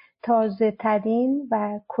تازه ترین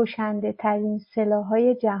و کشنده ترین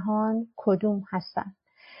سلاح‌های جهان کدوم هستن،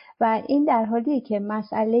 و این در حالیه که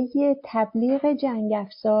مسئله تبلیغ جنگ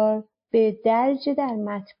افزار به درج در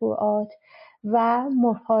مطبوعات و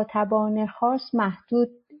مخاطبان خاص محدود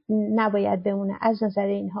نباید بمونه از نظر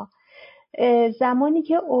اینها. زمانی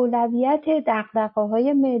که اولویت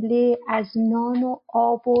دغدغه‌های ملی از نان و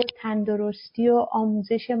آب و تندرستی و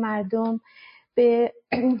آموزش مردم به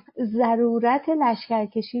ضرورت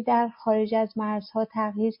لشکرکشی در خارج از مرزها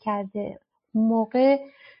تغییر کرده، موقع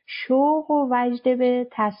شوق و وجد به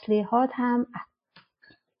تسلیحات هم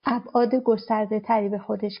ابعاد گسترده تری به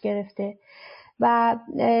خودش گرفته و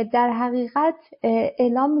در حقیقت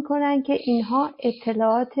اعلام میکنن که اینها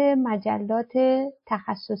اطلاعات مجلات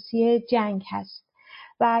تخصصی جنگ هست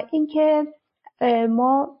و اینکه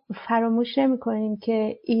ما فراموش نمی‌کنیم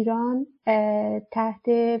که ایران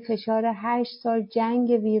تحت فشار 8 سال جنگ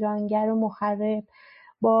ویرانگر و مخرب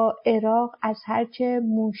با عراق از هرچه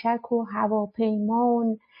موشک و هواپیما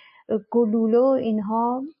و گلوله و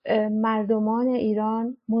اینها مردمان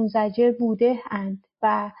ایران منزجر بوده اند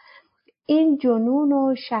و این جنون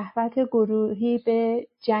و شهوت گروهی به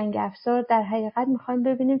جنگ افزار در حقیقت میخوایم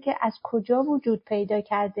ببینیم که از کجا وجود پیدا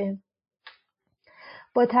کرده.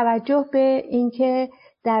 با توجه به اینکه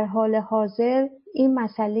در حال حاضر این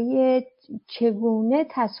مسئله چگونه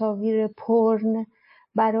تصاویر پورن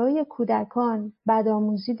برای کودکان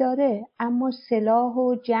بدآموزی داره اما سلاح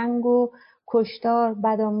و جنگ و کشتار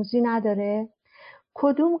بدآموزی نداره،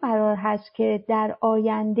 کدوم قرار هست که در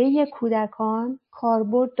آینده کودکان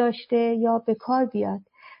کاربرد داشته یا به کار بیاد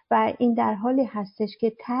و این در حالی هستش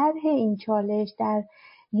که طرح این چالش در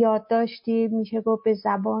یادداشتی میشه گفت به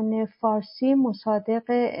زبان فارسی مصادق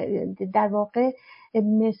در واقع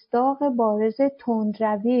مصداق بارز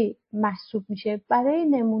تندروی محسوب میشه. برای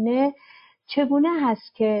نمونه چگونه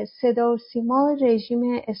هست که صدا و سیما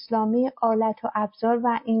رژیم اسلامی آلت و ابزار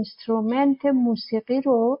و اینسترومنت موسیقی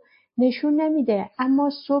رو نشون نمیده اما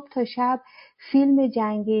صبح تا شب فیلم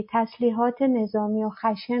جنگی، تسلیحات نظامی و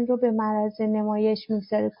خشن رو به معرض نمایش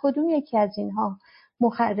میگذاره؟ کدوم یکی از اینها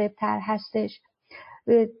مخرب‌تر هستش؟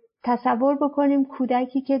 تصور بکنیم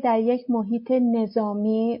کودکی که در یک محیط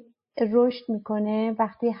نظامی رشد میکنه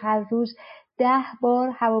وقتی هر روز 10 بار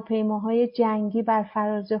هواپیماهای جنگی بر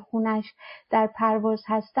فراز خونش در پرواز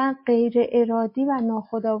هستند، غیر ارادی و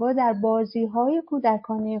ناخودآگاه در بازی‌های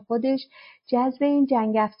کودکانه خودش جذب این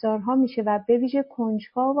جنگ افزارها میشه و به ویژه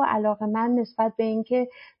کنجکاو و علاقه‌مند نسبت به اینکه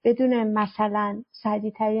بدون مثلا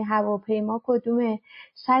سریع‌ترین هواپیما کدومه،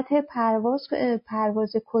 سطح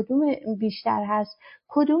پرواز کدوم بیشتر هست،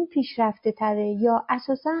 کدوم پیشرفته تره یا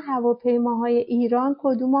اساسا هواپیماهای ایران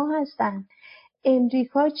کدوم هستن،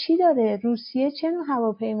 امریکا چی داره، روسیه چه نوع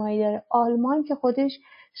هواپیمایی داره، آلمان که خودش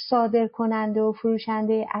صادر کننده و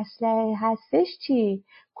فروشنده اسلحه هستش چی،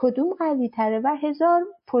 کدوم قوی تره و هزار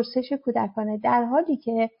پرسش کودکانه، در حالی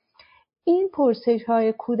که این پرسش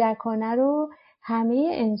های کودکانه رو همه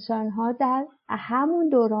انسان ها در همون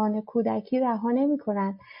دوران کودکی رها نمی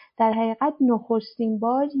کنن. در حقیقت نخستین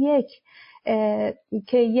بار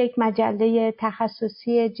یک مجله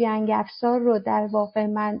تخصصی جنگ افزار رو در واقع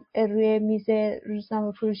من روی میز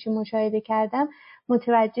روزنامه فروشی مشاهده کردم،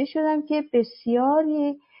 متوجه شدم که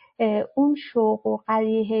بسیاری اون شوق و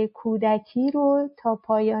قریحه کودکی رو تا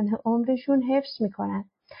پایان عمرشون حفظ میکنن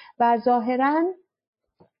و ظاهراً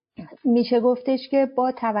میشه گفتش که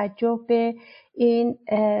با توجه به این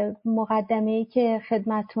مقدمه‌ای که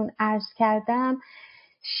خدمتون عرض کردم،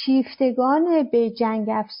 شیفتگان به جنگ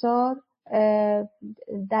افزار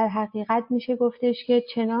در حقیقت میشه گفتش که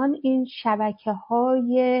چنان این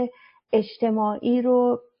شبکه‌های اجتماعی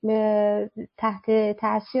رو تحت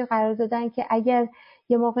تاثیر قرار دادن که اگر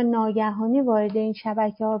یه موقع ناگهانی وارد این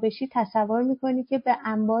شبکه‌ها بشی تصور میکنی که به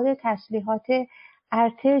انبار تسلیحات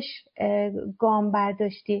ارتش گام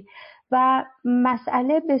برداشتی و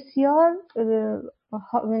مسئله بسیار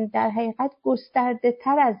در حقیقت گسترده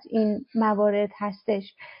تر از این موارد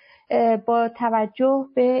هستش. با توجه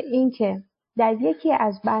به اینکه در یکی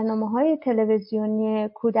از برنامه‌های تلویزیونی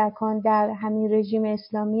کودکان در همین رژیم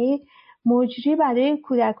اسلامی مجری برای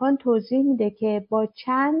کودکان توضیح میده که با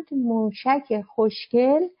چند موشک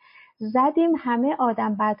خوشگل زدیم همه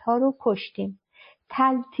آدم بدها رو کشتیم.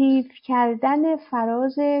 تلطیف کردن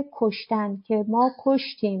فراز کشتن که ما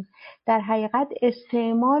کشتیم، در حقیقت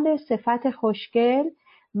استعمال صفت خوشگل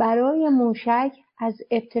برای موشک از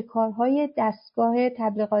ابتکارهای دستگاه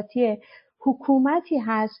تبلیغاتی حکومتی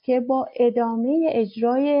هست که با ادامه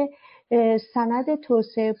اجرای سند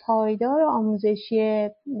توسعه پایدار آموزشی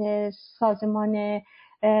سازمان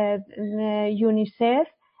یونیسف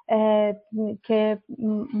که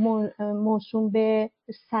موسوم به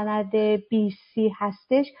سند BC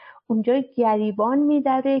هستش، اونجا گریبان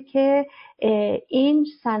می‌داره که این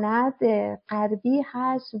سند غربی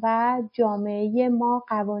هست و جامعه ما،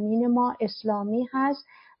 قوانین ما اسلامی هست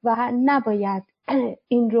و نباید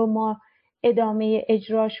این رو ما ادامه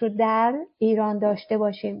اجراشو در ایران داشته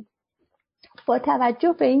باشیم. با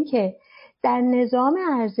توجه به اینکه در نظام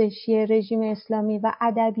ارزشی رژیم اسلامی و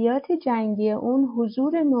ادبیات جنگی اون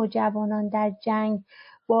حضور نوجوانان در جنگ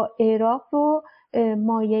با عراق رو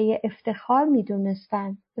مایه افتخار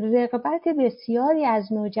می‌دونستند. رغبت بسیاری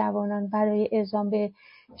از نوجوانان برای اعزام به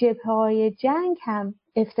جبهه‌های جنگ هم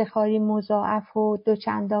افتخاری مضاعف و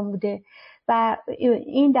دوچندان بوده و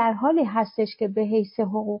این در حالی هستش که به حیث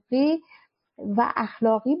حقوقی و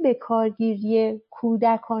اخلاقی به کارگیری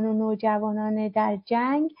کودکان و نوجوانان در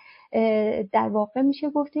جنگ در واقع میشه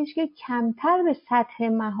گفتش که کمتر به سطح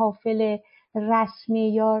محافل رسمی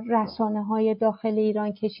یا رسانه‌های داخل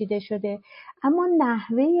ایران کشیده شده، اما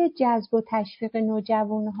نحوه جذب و تشویق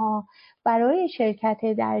نوجوانها برای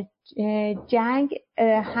شرکت در جنگ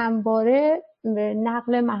همواره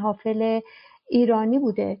نقل محافل ایرانی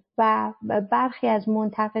بوده و برخی از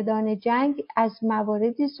منتقدان جنگ از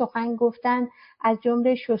مواردی سخن گفتند از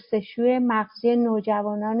جمله شستشوی مغزی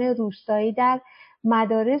نوجوانان روستایی در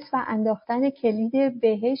مدارس و انداختن کلید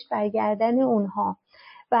بهشت بر گردن اونها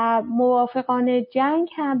و موافقان جنگ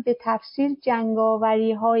هم به تفسیر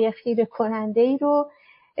جنگاوری‌های خیره کننده‌ای رو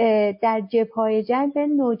در جبهه‌های جنگ به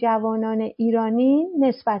نوجوانان ایرانی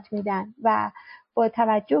نسبت میدن و با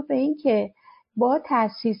توجه به اینکه با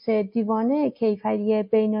تأسیس دیوان کیفری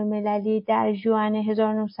بین‌المللی در ژوئن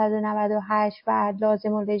 1998 و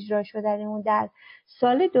لازم الاجرا شدن اون در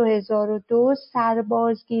سال 2002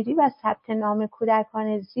 سربازگیری و ثبت نام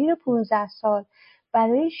کودکان زیر 15 سال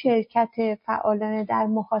برای شرکت فعالان در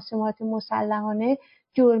مخاصمات مسلحانه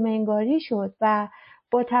جرم‌انگاری شد و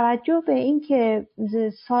با توجه به اینکه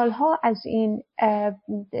سالها از این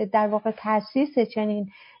در واقع تأسیس چنین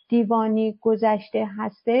دیوانی گذشته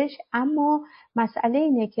هستش، اما مسئله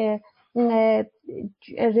اینه که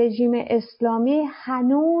رژیم اسلامی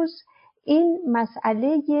هنوز این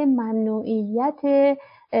مسئله ممنوعیت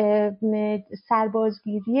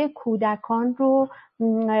سربازگیری کودکان رو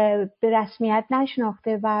به رسمیت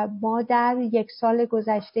نشناخته و ما در 1 سال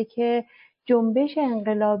گذشته که جنبش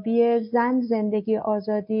انقلابی زن زندگی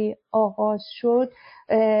آزادی آغاز شد،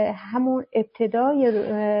 همون ابتدای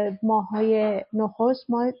ماه‌های نخست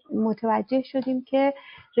ما متوجه شدیم که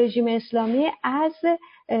رژیم اسلامی از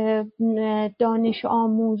دانش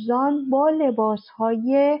آموزان با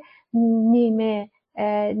لباس‌های نیمه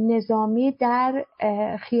نظامی در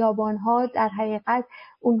خیابان‌ها در حقیقت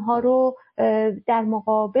اونها رو در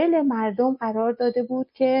مقابل مردم قرار داده بود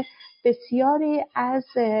که بسیاری از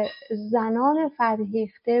زنان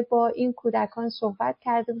فرهیخته با این کودکان صحبت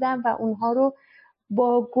کرده بودن و اونها رو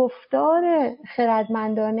با گفتار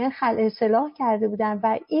خردمندانه خلع اصلاح کرده بودن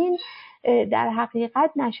و این در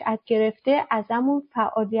حقیقت نشأت گرفته از همون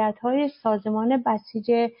فعالیت‌های سازمان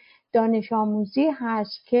بسیج دانش آموزی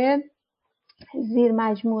هست که زیر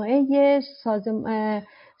مجموعه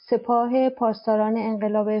سپاه پاسداران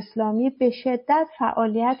انقلاب اسلامی به شدت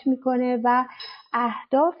فعالیت میکنه و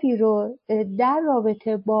اهدافی رو در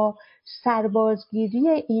رابطه با سربازگیری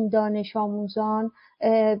این دانش آموزان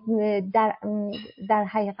در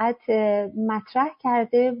حقیقت مطرح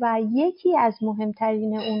کرده و یکی از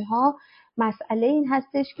مهمترین اونها مسئله این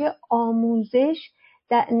هستش که آموزش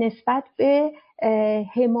نسبت به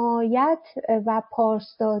حمایت و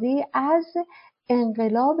پاسداری از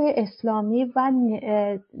انقلاب اسلامی و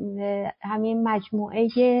همین مجموعه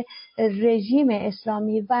رژیم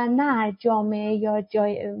اسلامی و نه جامعه یا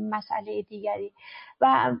جای مسئله دیگری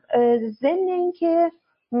و ضمن اینکه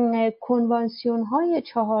کنوانسیون های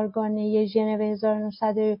 4گانه ژنو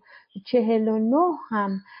 1949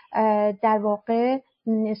 هم در واقع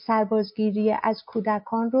سربازگیری از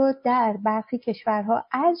کودکان رو در برخی کشورها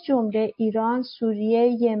از جمله ایران، سوریه،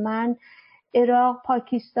 یمن، عراق،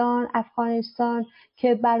 پاکستان، افغانستان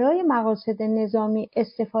که برای مقاصد نظامی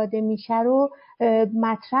استفاده میشه رو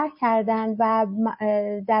مطرح کردن و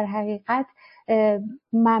در حقیقت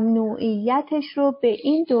ممنوعیتش رو به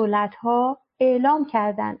این دولت‌ها اعلام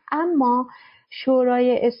کردن. اما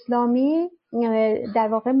شورای اسلامی در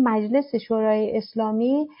واقع مجلس شورای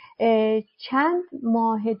اسلامی چند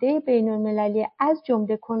معاهده بین‌المللی از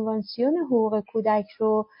جمله کنوانسیون حقوق کودک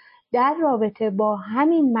رو در رابطه با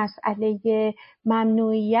همین مسئله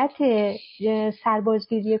ممنوعیت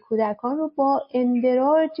سربازگیری کودکان رو با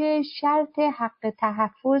اندراج شرط حق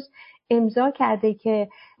تحفظ امضا کرده که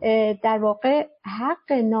در واقع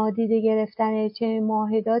حق نادیده گرفتن چنین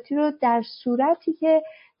معاهداتی رو در صورتی که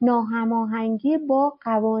ناهماهنگی با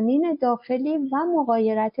قوانین داخلی و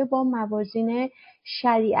مغایرت با موازین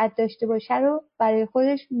شریعت داشته باشه رو برای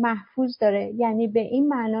خودش محفوظ داره. یعنی به این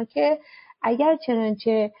معنا که اگر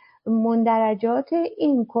چنانچه مندرجات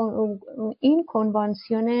این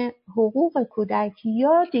کنوانسیون حقوق کودک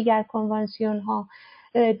یا دیگر کنوانسیون ها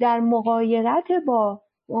در مغایرت با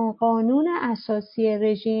قانون اساسی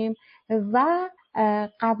رژیم و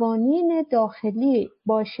قوانین داخلی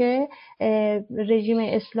باشه، رژیم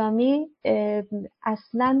اسلامی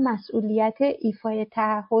اصلا مسئولیت ایفای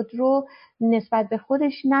تعهد رو نسبت به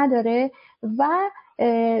خودش نداره و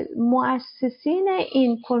مؤسسین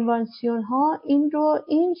این کنوانسیون ها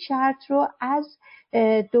این شرط رو از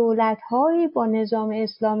دولت‌های با نظام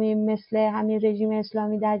اسلامی مثل همین رژیم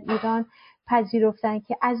اسلامی در ایران پذیرفتن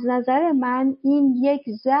که از نظر من این یک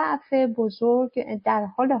ضعف بزرگ در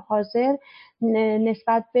حال حاضر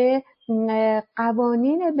نسبت به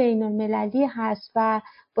قوانین بین المللی هست و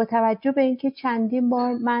با توجه به اینکه چندین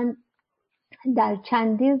بار من در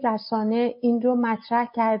چندین رسانه این رو مطرح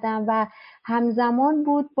کردم و همزمان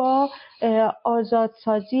بود با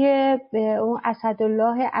آزادسازی اون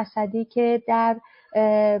اسدالله اسدی که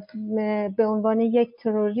به عنوان یک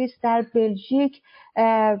تروریست در بلژیک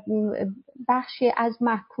بخشی از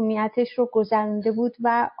محکومیتش رو گذرانده بود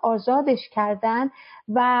و آزادش کردن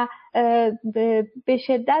و به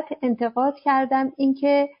شدت انتقاد کردم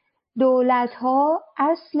اینکه دولت‌ها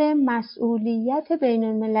اصل مسئولیت بین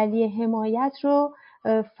المللی حمایت رو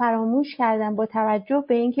فراموش کردن با توجه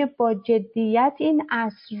به اینکه با جدیت این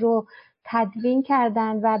اصل رو تدوین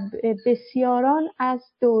کردن و بسیاران از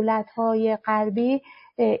دولت‌های غربی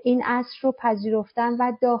این اصل رو پذیرفتن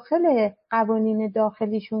و داخل قوانین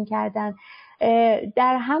داخلیشون کردن.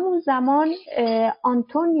 در همون زمان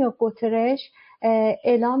آنتونیو گوترش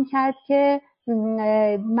اعلام کرد که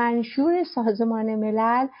منشور سازمان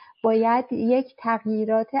ملل باید یک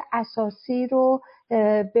تغییرات اساسی رو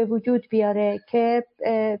به وجود بیاره که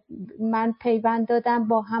من پیوند دادم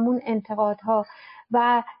با همون انتقادها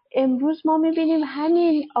و امروز ما میبینیم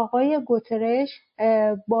همین آقای گوترش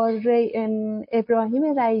با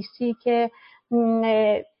ابراهیم رئیسی که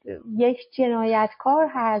یک جنایتکار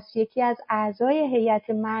هست، یکی از اعضای هیئت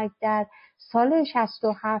مرگ در سال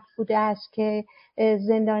 67 بوده است که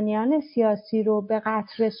زندانیان سیاسی رو به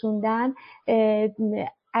قتل رسوندن،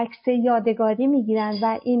 عکس یادگاری میگیرن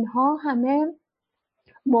و اینها همه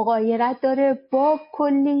مغایرت داره با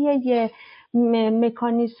کلیه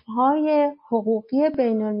مکانیسم های حقوقی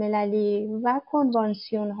بین المللی و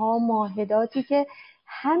کنوانسیون ها، معاهداتی که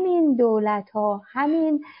همین دولت ها،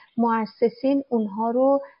 همین مؤسسین اونها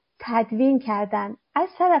رو تدوین کردن. از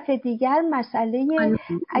طرف دیگر مسئله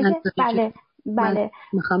بله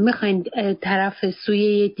میخواین طرف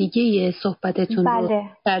سوی دیگه صحبتتون بله. رو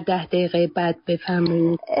در 10 دقیقه بعد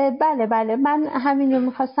بفرمایید. بله من همین رو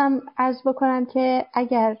میخواستم عرض بکنم که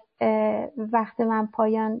اگر وقت من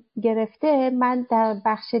پایان گرفته من در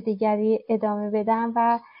بخش دیگری ادامه بدم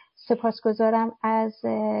و سپاسگزارم از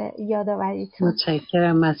یادآوریتون.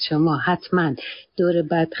 متشکرم از شما. حتما دور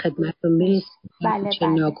بعد خدمت رو میرسیم. چه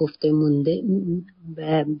ناگفته مونده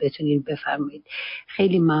بتونید بفرمایید.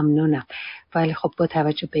 خیلی ممنونم. ولی خب با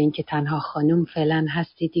توجه به اینکه تنها خانم فعلا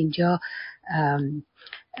هستید اینجا،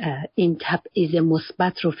 این تبعیض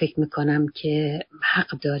مثبت رو فکر میکنم که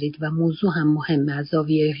حق دارید و موضوع هم مهمه. از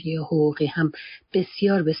زاویه حقوقی هم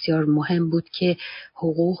بسیار بسیار مهم بود که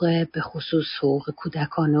حقوق به خصوص حقوق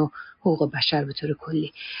کودکان و حقوق بشر به طور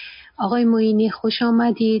کلی. آقای معینی خوش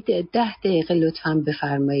آمدید. 10 دقیقه لطفاً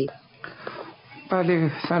بفرمایید.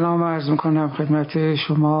 بله، سلام عرض میکنم خدمت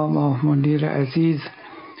شما ماه منیر عزیز،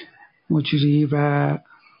 مجری و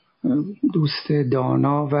دوست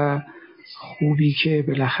دانا و خوبی که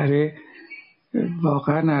بالاخره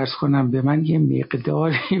واقعا عرض کنم به من یه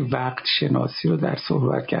مقداری وقت شناسی رو در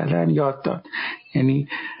صحبت کردن یاد داد. یعنی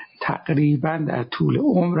تقریبا در طول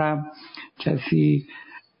عمرم کسی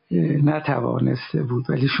نتوانسته بود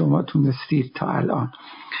ولی شما تونستید تا الان.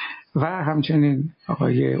 و همچنین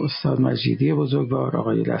آقای استاد مجیدی بزرگوار،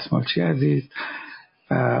 آقای دستمالچی عزیز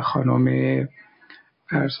و خانم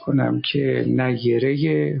عرض کنم که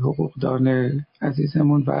نیره حقوقدان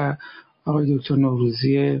عزیزمون و آقای دکتر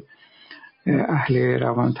نوروزی اهل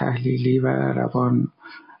روان تحلیلی و روان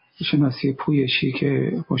شناسی پویشی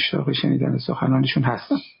که مشتاق شنیدن سخنانشون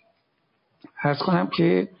هستم. عرض کنم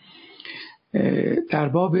که در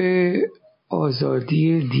باب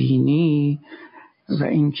آزادی دینی و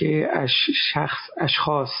اینکه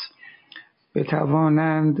اشخاص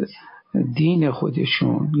بتوانند دین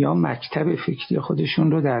خودشون یا مکتب فکری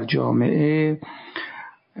خودشون رو در جامعه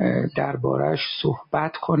دربارش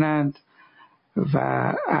صحبت کنند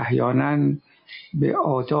و احیانا به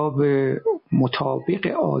آداب مطابق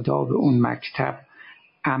آداب اون مکتب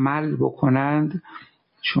عمل بکنند،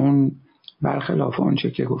 چون برخلاف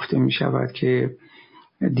آنچه که گفته می شود که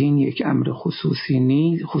دین یک امر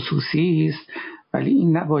خصوصی است، ولی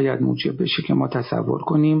این نباید موجب بشه که ما تصور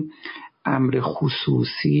کنیم امر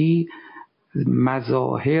خصوصی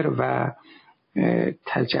مظاهر و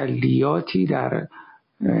تجلیاتی در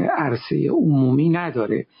عرصه عمومی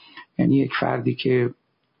نداره. یعنی یک فردی که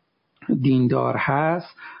دیندار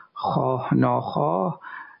هست خواه ناخواه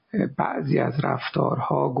بعضی از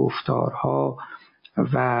رفتارها، گفتارها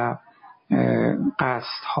و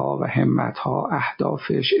قصدها و همتها،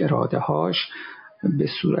 اهدافش، اراده‌هاش به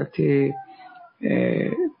صورت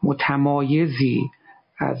متمایزی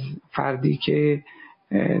از فردی که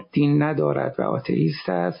دین ندارد و آتئیست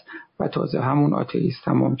است و تازه همون آتئیست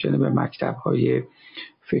هم ممکنه به مکتب‌های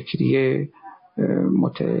فکری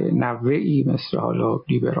متنوعی مثل حالا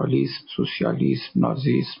لیبرالیسم، سوسیالیسم،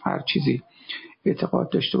 نازیسم، هر چیزی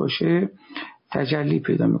اعتقاد داشته باشه تجلی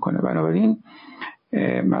پیدا میکنه. بنابراین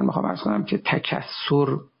من میخوام عرض کنم که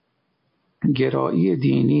تکثر گرایی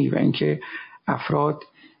دینی و اینکه افراد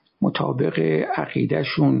مطابق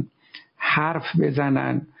عقیدهشون حرف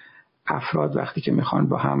بزنن، افراد وقتی که میخوان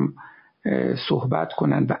با هم صحبت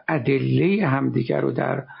کنن و ادله همدیگر رو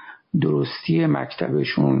در درستی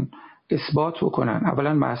مکتبشون اثبات بکنن،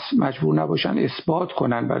 اولا مجبور نباشن اثبات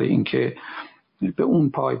کنن برای اینکه به اون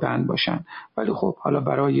پایبند باشن، ولی خب حالا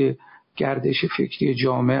برای گردش فکری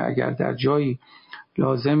جامعه اگر در جایی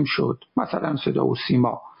لازم شد مثلا صدا و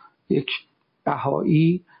سیما یک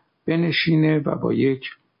بهایی بنشینه و با یک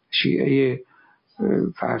شیعه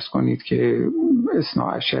فرض کنید که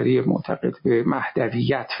اثناعشری معتقد به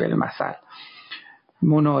مهدویت فی‌المثل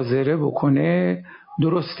مناظره بکنه،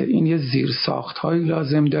 درسته این یه زیرساخت‌هایی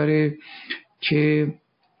لازم داره که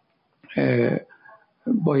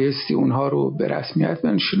بایستی اونها رو به رسمیت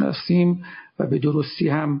بنشناسیم و به درستی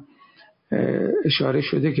هم اشاره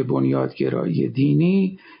شده که بنیادگرایی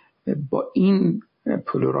دینی با این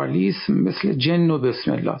پلورالیسم مثل جن و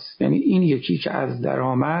بسم الله است. یعنی این یکی که از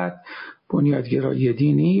درآمد بنیادگرایی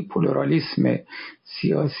دینی، پلورالیسم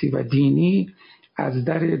سیاسی و دینی از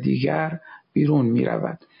در دیگر بیرون می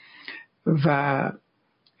رود و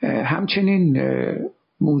همچنین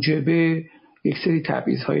موجب یک سری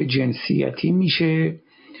تبعیض‌های جنسیتی میشه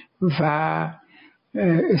و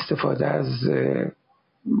استفاده از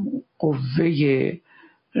قوه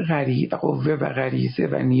و غریزه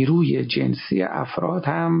و نیروی جنسی افراد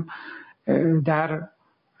هم در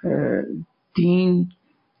دین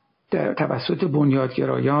در توسط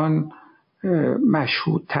بنیادگرایان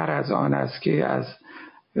مشهودتر از آن است که از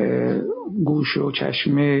گوش و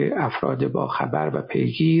چشم افراد با خبر و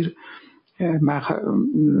پیگیر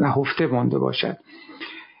نهفته مانده باشد.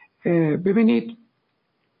 ببینید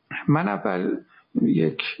من اول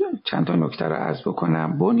چند تا نکته رو عرض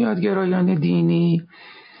بکنم. بنیادگرایان دینی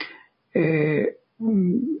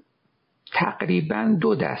تقریبا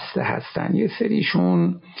دو دسته هستن. یه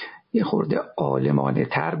سریشون یه خورده عالمانه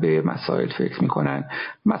تر به مسائل فکر میکنن.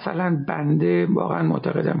 مثلا بنده واقعا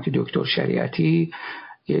معتقدم که دکتر شریعتی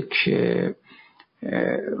یک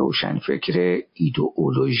روشنفکر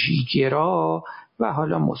ایدئولوژی گرا و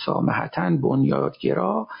حالا مسامحتاً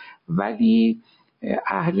بنیادگرا، ولی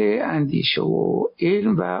اهل اندیشه و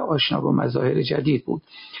علم و آشنا با مظاهر جدید بود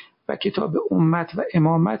و کتاب امت و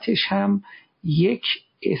امامتش هم یک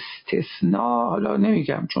استثناء، حالا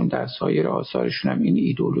نمیگم چون در سایر آثارشون هم این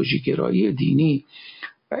ایدئولوژی گرایی دینی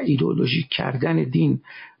و ایدئولوژی کردن دین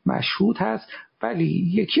مشهود هست،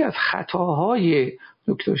 ولی یکی از خطاهای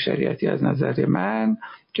دکتر شریعتی از نظر من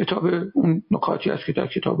کتاب اون نکاتی است که در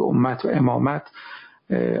کتاب امت و امامت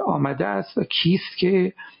آمده است و کیست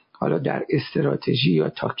که حالا در استراتژی یا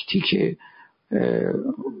تاکتیک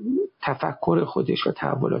تفکر خودش و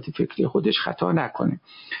تحولات فکری خودش خطا نکنه.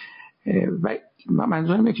 و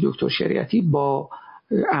منظورم اینه که دکتر شریعتی با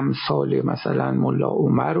امثال مثلا ملا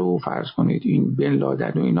عمر رو فرض کنید این بن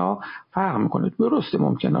لادن و اینا فرق میکنه. درسته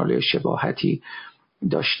ممکن حالا شباهتی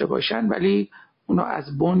داشته باشن ولی اونا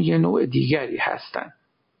از بن یه نوع دیگری هستن.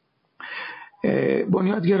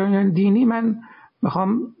 بنیادگرایان دینی من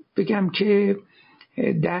میخوام بگم که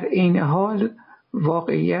در این حال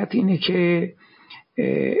واقعیت اینه که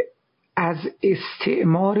از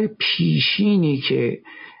استعمار پیشینی که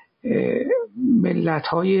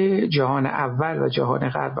ملت‌های جهان اول و جهان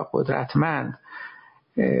غرب و قدرتمند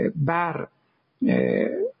بر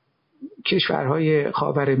کشورهای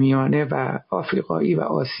خاورمیانه و آفریقایی و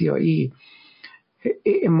آسیایی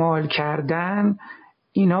اعمال کردن،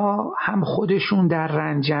 اینا هم خودشون در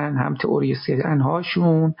رنجن، هم تئوریسین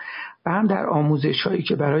هاشون و هم در آموزش هایی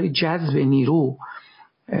که برای جذب نیرو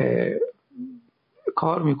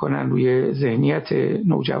کار میکنن روی ذهنیت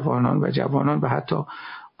نوجوانان و جوانان و حتی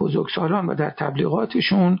بزرگسالان و در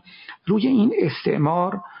تبلیغاتشون روی این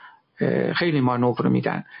استعمار خیلی مانور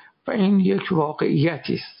میدن و این یک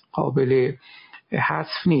واقعیتی است، قابل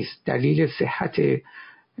حذف نیست. دلیل صحت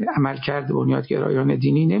عملکرد بنیادگرایان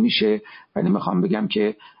دینی نمیشه، ولی میخوام بگم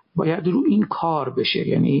که باید رو این کار بشه،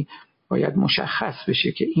 یعنی باید مشخص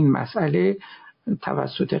بشه که این مسئله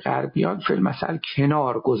توسط غربیان فی‌المثل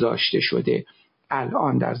کنار گذاشته شده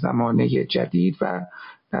الان در زمانه جدید و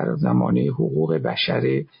در زمانه حقوق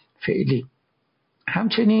بشر فعلی.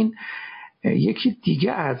 همچنین یکی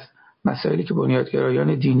دیگه از مسائلی که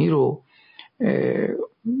بنیادگرایان دینی رو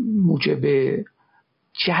موجب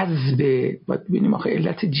جذب، باید ببینیم آخه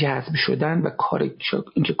علت جذب شدن و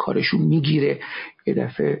اینکه کارشون میگیره یه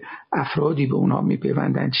دفعه افرادی به اونها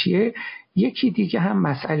میپیوندن چیه، یکی دیگه هم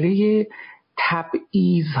مسئله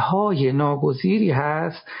تبعیض‌های ناگزیری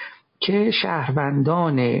هست که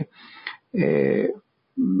شهروندان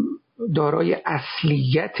دارای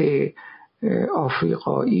اصلیت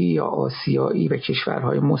آفریقایی یا آسیایی و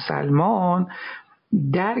کشورهای مسلمان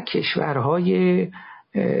در کشورهای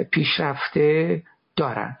پیشرفته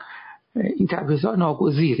دارن. این تبعیض‌ها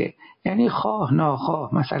ناگزیره، یعنی خواه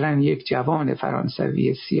ناخواه مثلا یک جوان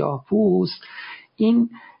فرانسوی سیاه پوست این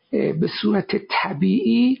به صورت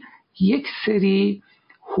طبیعی یک سری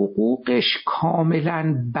حقوقش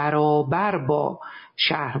کاملا برابر با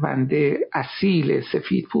شهروند اصیل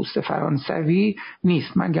سفید پوست فرانسوی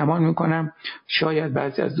نیست. من گمان میکنم شاید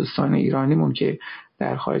بعضی از دوستان ایرانیمون که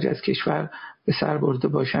در خارج از کشور به سر برده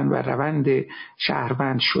باشن و روند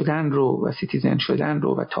شهروند شدن رو و سیتیزن شدن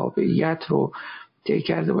رو و تابعیت رو طی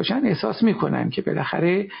کرده باشن احساس میکنن که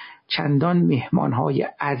بالاخره چندان مهمانهای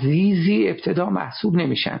عزیزی ابتدا محسوب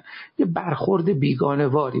نمیشن، یه برخورد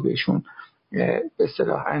بیگانه‌واری بهشون به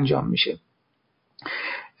اصطلاح انجام میشه.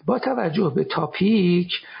 با توجه به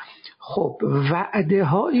تاپیک، خب وعده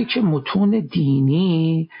هایی که متون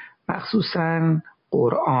دینی مخصوصاً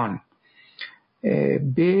قرآن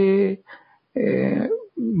به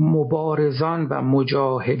مبارزان و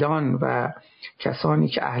مجاهدان و کسانی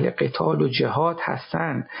که اهل قتال و جهاد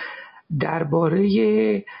هستند درباره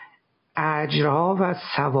اجرها و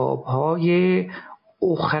ثوابهای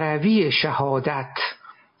اخروی شهادت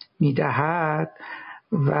میدهد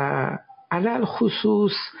و علل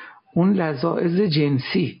خصوص اون لذائذ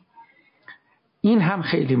جنسی، این هم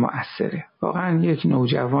خیلی مؤثره. واقعا یک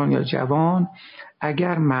نوجوان یا جوان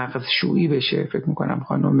اگر مغزشویی بشه، فکر میکنم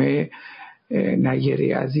خانم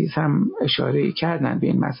نیری عزیز هم اشاره کردن به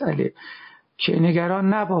این مسئله که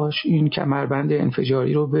نگران نباش، این کمربند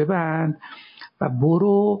انفجاری رو ببند و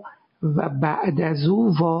برو و بعد از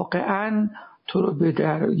او واقعا تو رو به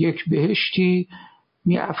در یک بهشتی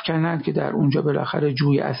می افکنند که در اونجا بالاخره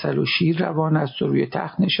جوی عسل و شیر روان است، تو روی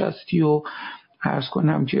تخت نشستی و عرض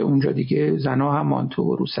کنم که اونجا دیگه زنها هم مانتو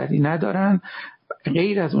و روسری ندارن،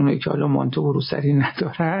 غیر از اونایی که حالا مانتو و روسری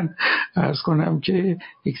ندارن عرض کنم که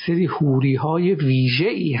یک سری حوری های ویژه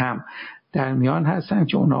ای هم در میان هستن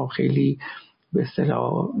که اونا خیلی به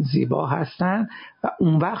اصطلاح زیبا هستن و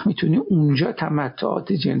اون وقت میتونی اونجا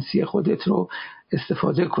تمتعات جنسی خودت رو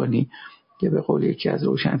استفاده کنی که به قول یکی از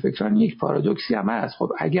روشنفکران یک پارادوکسی هم هست.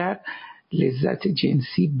 خب اگر لذت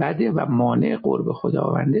جنسی بده و مانع قرب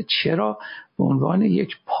خداونده، چرا به عنوان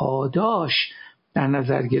یک پاداش در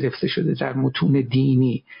نظر گرفته شده در متون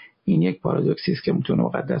دینی؟ این یک پارادوکسی است که متون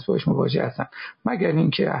مقدس باش مواجه هستن، مگر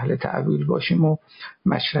اینکه اهل تأویل باشیم و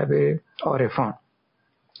مشرب عارفان.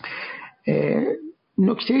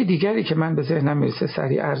 نکته دیگری که من به ذهنم میرسه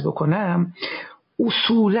سریع عرض بکنم،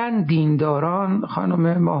 اصولاً دینداران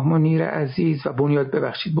خانم ماه منیر عزیز و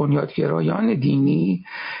بنیادگرایان دینی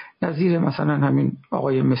نظیر مثلا همین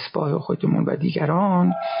آقای مصباح خودمون و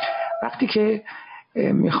دیگران وقتی که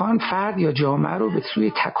میخوان فرد یا جامعه رو به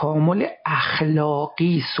سوی تکامل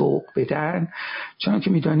اخلاقی سوق بدن، چون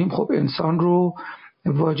که میدانیم خب انسان رو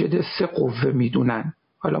واجد 3 قوه میدونن،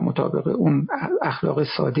 حالا مطابق اون اخلاق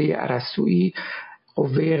ساده ارسطویی،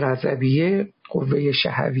 قوه غضبیه، قوه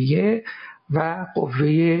شهویه و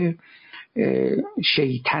قوه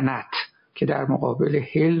شیطنت که در مقابل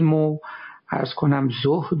حلم و عرض کنم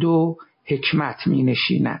زهد و حکمت می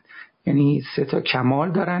نشیند. یعنی 3 تا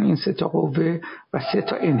کمال دارن این 3 تا قوه و 3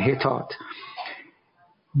 تا انحطاط.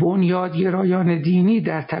 بنیادگرایان دینی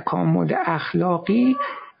در تکامل اخلاقی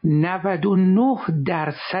 99%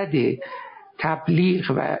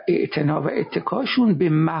 تبلیغ و اعتنا و اتکاشون به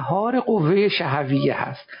مهار قوه شهویه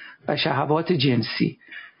هست و شهوات جنسی،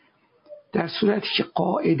 در صورتی که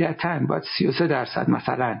قاعدتاً باید 33%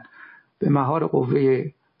 مثلا به مهار قوه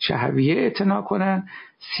شهویه اعتنا کنن،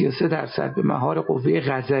 33% به مهار قوه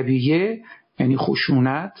غضبیه یعنی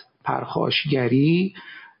خشونت، پرخاشگری،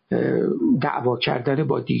 دعوا کردن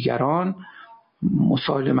با دیگران،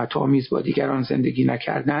 مسالمت آمیز با دیگران زندگی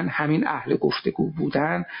نکردن، همین اهل گفتگو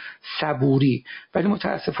بودن، صبوری. ولی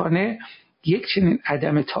متاسفانه یک چنین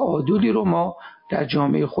عدم تعادلی رو ما در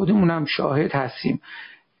جامعه خودمون هم شاهد هستیم.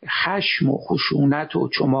 خشم و خشونت و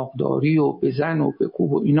چماقداری و بزن و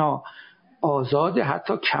بکوب و اینا آزاده،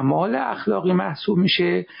 حتی کمال اخلاقی محسوب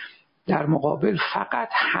میشه، در مقابل فقط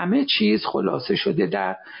همه چیز خلاصه شده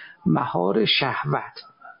در مهار شهوت.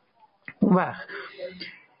 اون وقت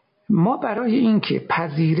ما برای اینکه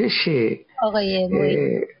پذیرش آقای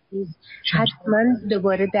حتما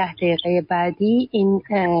دوباره 10 دقیقه بعدی این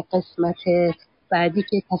قسمت بعدی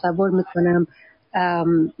که تصور میکنم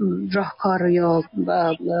راهکار یا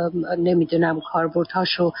نمیدونم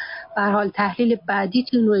کاربردهاشو به هر حال تحلیل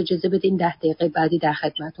بعدیتون رو اجازه بدین 10 دقیقه بعدی در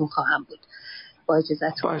خدمتون خواهم بود با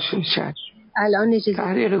اجازهتون. باشه شد. الان اجازه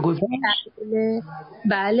 10 دقیقه گذشت.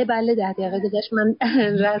 بله 10 دقیقه گذشت. من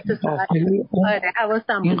رأس ساعت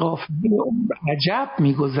حواسم این قافله عجب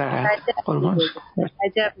میگذرد.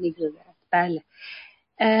 عجب میگذرد. بله.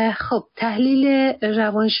 خب تحلیل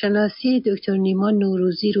روانشناسی دکتر نیما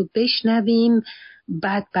نوروزی رو بشنویم،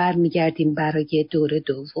 بعد برمیگردیم برای دور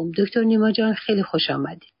دوم. دکتر نیما جان خیلی خوش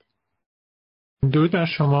آمدید. درود بر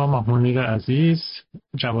شما ماهمونیر عزیز،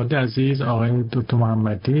 جواد عزیز، آقای دکتر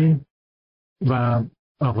محمدی و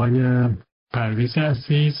آقای پرویز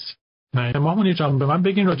عزیز. ماهمونیر جان به من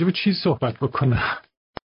بگین راجع به چی صحبت بکنم؟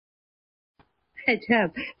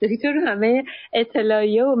 عجب، دکتر همه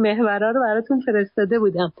اطلاعیه و محورها رو براتون فرستاده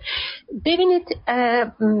بودم. ببینید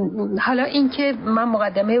حالا اینکه من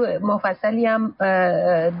مقدمه مفصلی هم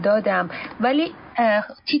دادم، ولی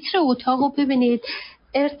تیتر اتاق رو ببینید.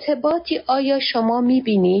 ارتباطی آیا شما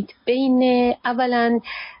میبینید بین اولا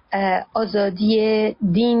آزادی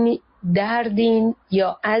دین در دین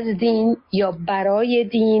یا از دین یا برای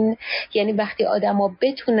دین؟ یعنی وقتی آدم ها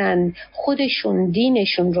بتونن خودشون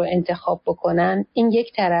دینشون رو انتخاب بکنن، این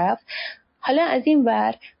یک طرف. حالا از این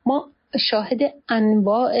ور ما شاهد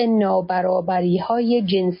انواع نابرابری های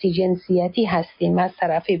جنسیتی هستیم، از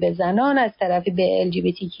طرفی به زنان، از طرفی به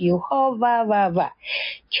LGBTQ ها و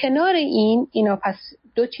کنار اینا پس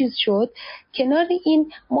دو چیز شد. کنار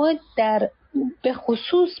این ما در به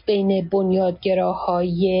خصوص بین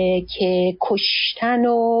بنیادگراهای که کشتن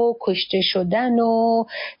و کشته شدن و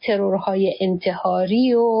ترورهای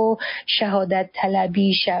انتحاری و شهادت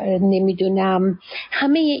طلبی نمیدونم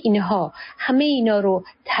همه اینا رو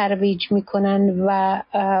ترویج میکنن و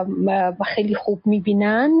خیلی خوب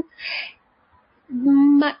میبینن.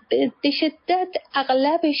 به شدت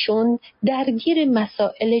اغلبشون درگیر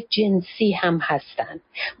مسائل جنسی هم هستن.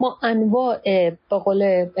 ما انواع به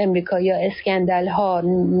قول امریکایی‌ها اسکندل ها،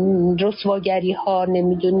 رسواگری ها،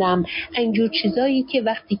 نمیدونم اینجور چیزایی که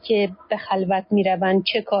وقتی که به خلوت میروند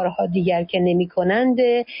چه کارها دیگر که نمی کنند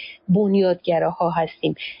بنیادگراها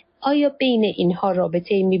هستیم. آیا بین اینها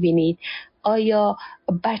رابطه‌ای میبینید؟ آیا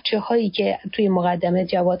بچه هایی که توی مقدمه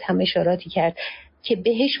جواد هم اشاراتی کرد که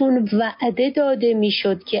بهشون وعده داده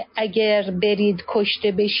میشد که اگر برید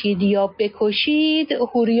کشته بشید یا بکشید،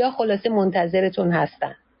 حوریا خلاصه منتظرتون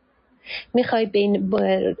هستن، میخوای بین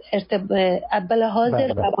اول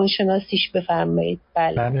حاضر روانشناسیش بفرمایید؟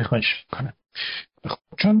 بله خواهش میکنم.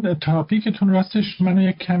 چون تاپیکتون راستش منو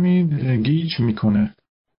یک کمی گیج میکنه،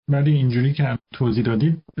 ولی اینجوری که توضیح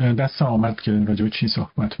دادید دست آمد که راجع به چی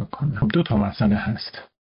صحبت بکنم. 2 تا مسئله هست.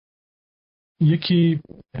 یکی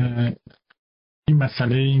این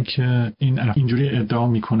مسئله این که اینجوری ادعا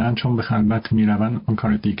میکنن چون به خلوت میرون اون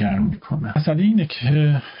کار دیگر میکنن. مسئله اینه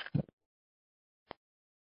که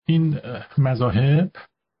این مذاهب،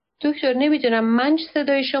 دکتر نمیدونم من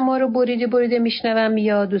صدای شما رو بریده میشنوم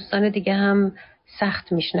یا دوستان دیگه هم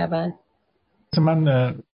سخت میشنون.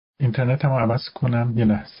 من اینترنتمو عوض کنم یه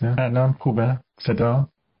لحظه. الان خوبه صدا؟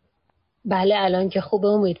 بله الان که خوبه،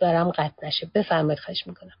 امیدوارم قطع نشه. بفرمایید خواهش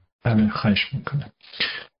میکنم. بله خواهش میکنم.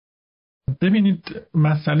 ببینید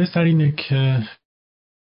مسئله سر اینه که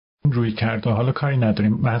روی کرده، حالا کاری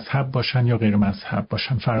نداریم مذهب باشن یا غیر مذهب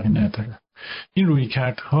باشن فرقی نداره، این روی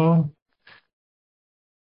کردها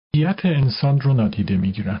هویت انسان رو نادیده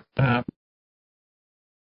میگیرن.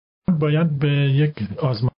 باید به یک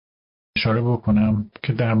آزمایش اشاره بکنم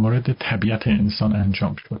که در مورد طبیعت انسان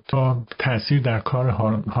انجام شد تا تأثیر در کار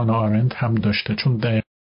هانا آرنت هم داشته، چون دقیقا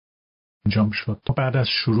انجام شد بعد از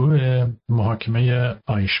شروع محاکمه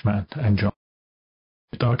آیشمند انجام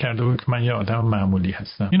ادعا کرده بود که من یه آدم معمولی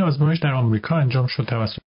هستم. این آزمایش در آمریکا انجام شد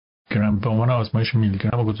توسط گرام به عنوان آزمایش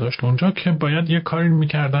میلیگرام و گذاشت اونجا که باید یه کاری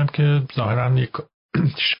میکردن که ظاهرا یک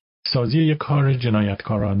سازی یک کار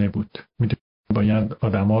جنایتکارانه بود. باید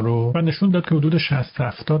آدما رو و نشون داد که حدود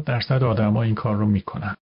 60-70% آدما این کار رو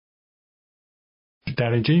میکنن.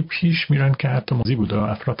 درجه پیش میرن که حتی موزی بود و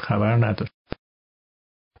افراد خبر نداشت.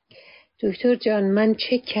 دکتر جان من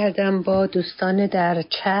چک کردم با دوستان در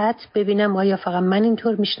چت ببینم آیا فقط من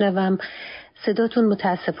اینطور میشنوم. صداتون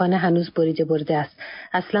متاسفانه هنوز بریده است.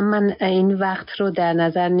 اصلا من این وقت رو در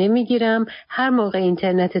نظر نمیگیرم. هر موقع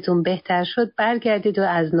اینترنتتون بهتر شد برگردید و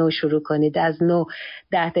از نو شروع کنید. از نو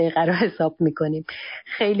 10 دقیقه رو حساب میکنیم.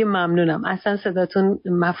 خیلی ممنونم. اصلا صداتون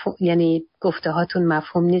یعنی گفته هاتون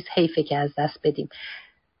مفهوم نیست. حیفه که از دست بدیم.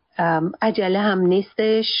 عجله هم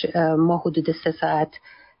نیستش. ما حدود 3 ساعت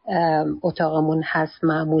اتاقمون هست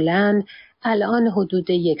معمولاً. الان حدود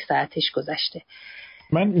 1 ساعتش گذشته.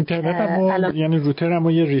 من اینترنتم یعنی روترم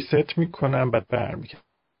رو یه ریست میکنم بعد برمیگردم.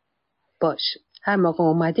 باش، هر موقع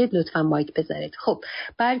اومدید لطفا مایک بذارید. خب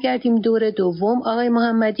برگردیم دور دوم. آقای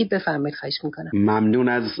محمدی بفرمایید، خواهش میکنم. ممنون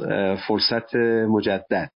از فرصت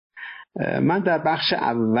مجدد. من در بخش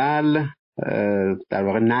اول در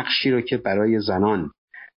واقع نقشی رو که برای زنان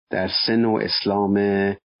در سه نوع اسلام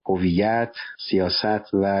هویت،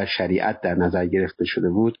 سیاست و شریعت در نظر گرفته شده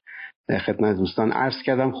بود خدمت دوستان عرض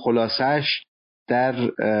کردم. خلاصش در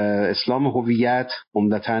اسلام هویت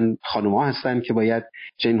عمدتاً خانم‌ها هستن که باید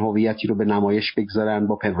چنین هویتی رو به نمایش بگذارن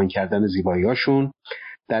با پنهان کردن زیبایی‌هاشون.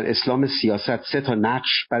 در اسلام سیاست 3 تا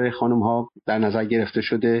نقش برای خانم‌ها در نظر گرفته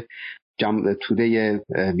شده: توده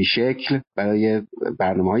بیشکل برای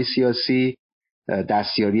برنامه‌های سیاسی،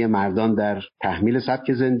 دستیاری مردان در تحمیل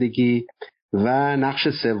سبک زندگی و نقش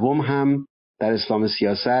سوم هم در اسلام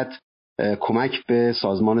سیاست کمک به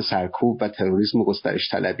سازمان سرکوب و تروریسم و گسترش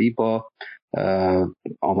طلبی با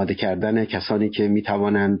آماده کردن کسانی که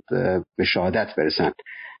میتوانند به شهادت برسند.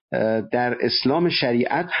 در اسلام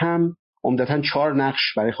شریعت هم عمدتاً 4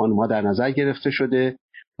 نقش برای خانم‌ها در نظر گرفته شده: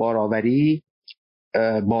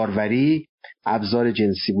 باروری، ابزار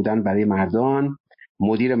جنسی بودن برای مردان،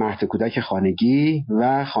 مدیر مهد کودک خانگی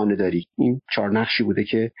و خانه‌داری. این 4 نقشی بوده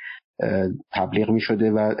که تبلیغ می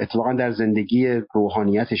شده و اتفاقا در زندگی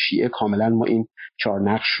روحانیت شیعه کاملا ما این 4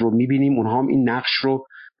 نقش رو می بینیم. اونها هم این نقش رو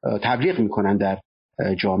تبلیغ می کنن در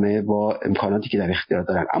جامعه با امکاناتی که در اختیار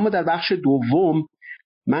دارن. اما در بخش دوم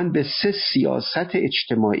من به 3 سیاست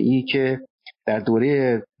اجتماعی که در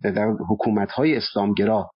دوره حکومت‌های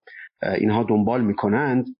اسلامگرا اینها دنبال می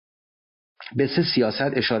کنند به 3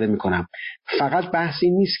 سیاست اشاره می کنم. فقط بحث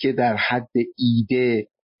این نیست که در حد ایده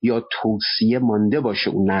یا توصیه مانده باشه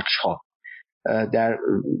اون نقش ها. در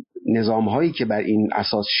نظام هایی که بر این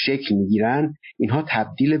اساس شکل میگیرن اینها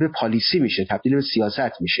تبدیل به پالیسی میشه، تبدیل به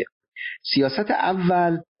سیاست میشه. سیاست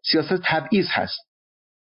اول سیاست تبعیض هست.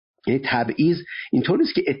 یعنی تبعیض اینطور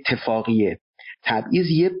نیست که اتفاقیه. تبعیض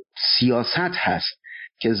یه سیاست هست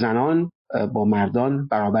که زنان با مردان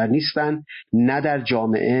برابر نیستن، نه در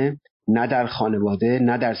جامعه، نه در خانواده،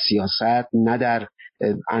 نه در سیاست، نه در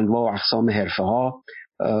انواع و اقسام حرفه ها.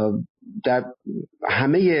 در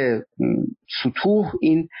همه سطوح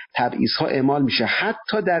این تبعیض‌ها اعمال میشه.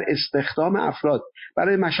 حتی در استخدام افراد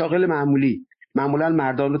برای مشاغل معمولا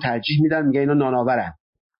مردان رو ترجیح میدن، میگن اینا نانآورن،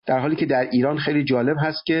 در حالی که در ایران خیلی جالب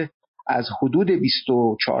هست که از حدود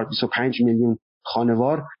 24-25 میلیون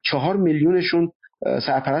خانوار 4 میلیونشون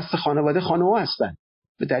سرپرست خانواده خانم‌ها هستن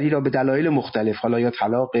به دلایل مختلف، حالا یا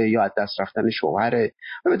طلاق یا از دست رفتن شوهر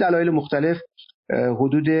و به دلایل مختلف.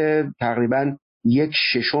 حدود تقریباً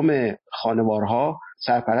 1/6 خانوارها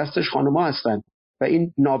سرپرستش خانم‌ها هستند و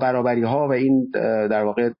این نابرابری‌ها و این در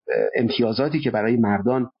واقع امتیازاتی که برای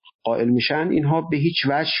مردان قائل میشن اینها به هیچ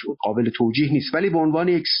وجه قابل توجیه نیست، ولی به عنوان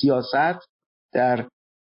یک سیاست در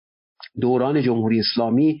دوران جمهوری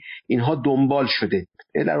اسلامی اینها دنبال شده.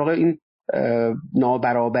 در واقع این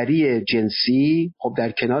نابرابری جنسی، خب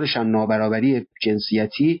در کنارش هم نابرابری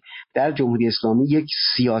جنسیتی در جمهوری اسلامی یک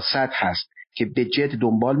سیاست هست که به جد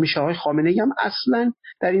دنبال میشه. آقای خامنه‌ای هم اصلا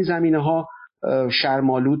در این زمینه‌ها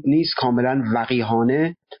شرم‌آلود نیست، کاملا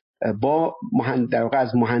وقیحانه با در واقع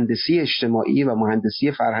از مهندسی اجتماعی و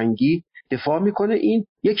مهندسی فرهنگی دفاع میکنه. این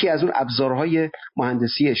یکی از اون ابزارهای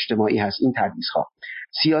مهندسی اجتماعی هست، این تبعیض‌ها.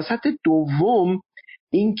 سیاست دوم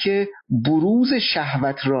این که بروز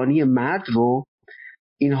شهوترانی مرد رو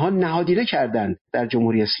اینها نهادینه کردن در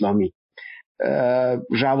جمهوری اسلامی.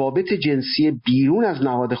 روابط جنسی بیرون از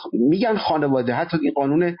نهاد میگن خانواده، حتی این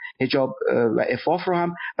قانون حجاب و عفاف رو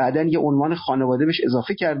هم بعدن یه عنوان خانواده بهش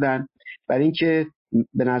اضافه کردن برای اینکه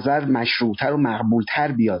به نظر مشروع‌تر و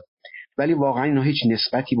مقبول‌تر بیاد، ولی واقعا اینا هیچ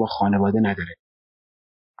نسبتی با خانواده نداره.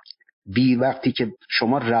 وقتی که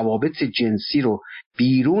شما روابط جنسی رو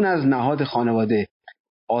بیرون از نهاد خانواده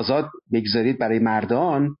آزاد بگذارید برای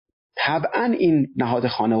مردان، طبعا این نهاد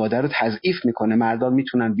خانواده رو تضعیف میکنه. مردان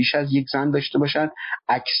میتونن بیش از یک زن داشته باشن.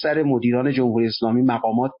 اکثر مدیران جمهوری اسلامی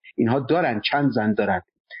مقامات اینها دارن، چند زن دارن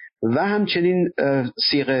و همچنین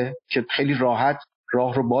صیغه که خیلی راحت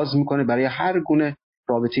راه رو باز میکنه برای هر گونه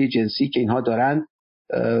رابطه جنسی که اینها دارن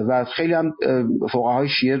و خیلی هم فقهای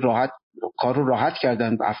شیعه راحت کار رو راحت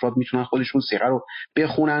کردن. افراد میتونن خودشون صیغه رو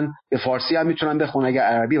بخونن، به فارسی هم میتونن بخونن اگر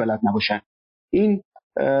عربی بلد نباشن. این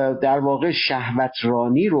در واقع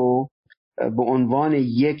شهوترانی رو به عنوان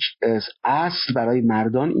یک اصل برای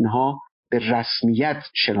مردان اینها به رسمیت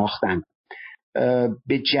شناختن.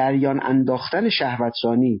 به جریان انداختن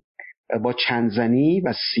شهوترانی با چندزنی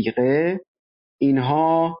و صیغه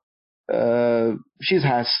اینها چیز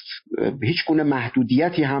هست، هیچ گونه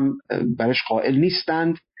محدودیتی هم برش قائل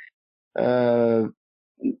نیستند.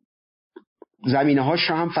 زمینه هاش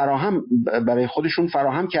رو هم برای خودشون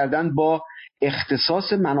فراهم کردن با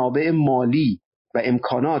اختصاص منابع مالی و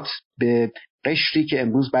امکانات به قشری که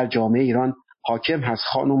امروز بر جامعه ایران حاکم هست.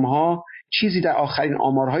 خانم ها چیزی در آخرین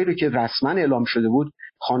آمارهایی رو که رسما اعلام شده بود،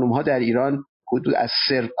 خانم ها در ایران حدود از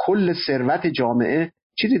کل ثروت جامعه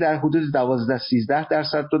چیزی در حدود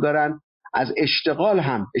 12-13% رو دارن. از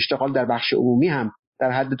اشتغال در بخش عمومی هم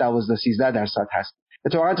در حد 12-13% هست.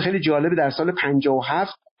 اتفاقا خیلی جالبه در سال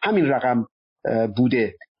 57 همین رقم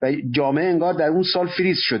بوده و جامعه انگار در اون سال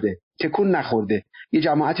فریز شده، تکون نخورده. یه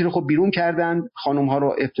جماعتی رو خب بیرون کردن، خانم ها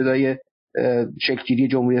رو ابتدای شکلگیری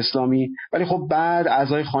جمهوری اسلامی، ولی خب بعد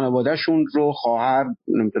اعضای خانوادهشون رو، خواهر،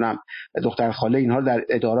 نمیدونم دختر خاله، اینها رو در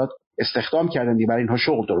ادارات استخدام کردن، برای اینها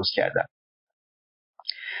شغل درست کردن.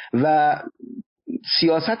 و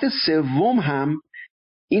سیاست سوم هم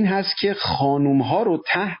این هست که خانم ها رو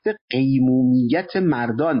تحت قیمومت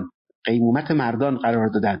مردان قرار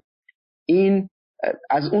دادن. این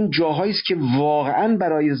از اون جاهایی است که واقعا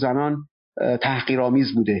برای زنان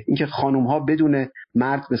تحقیرآمیز بوده، اینکه خانم ها بدون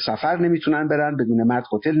مرد به سفر نمیتونن برن، بدون مرد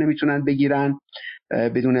هتل نمیتونن بگیرن،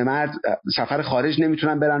 بدون مرد سفر خارج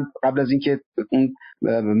نمیتونن برن قبل از اینکه اون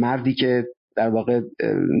مردی که در واقع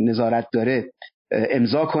نظارت داره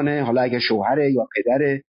امضا کنه، حالا اگه شوهره یا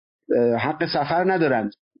پدره، حق سفر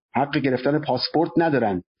ندارند، حق گرفتن پاسپورت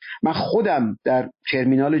ندارند. من خودم در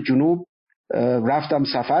ترمینال جنوب رفتم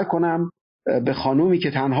سفر کنم، به خانومی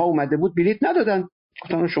که تنها اومده بود بلیط ندادن،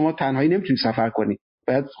 گفتن شما تنهایی نمیتونی سفر کنی،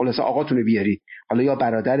 باید خلاصه آقاتونو بیاری، حالا یا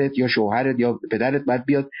برادرت یا شوهرت یا پدرت باید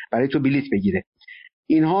بیاد برای تو بلیط بگیره.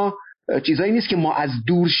 اینها چیزایی نیست که ما از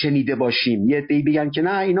دور شنیده باشیم. یه عده‌ای بگن که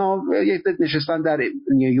نه اینا یه نشستن در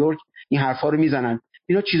نیویورک این حرفا رو میزنن.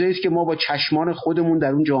 اینا چیزایی است که ما با چشمان خودمون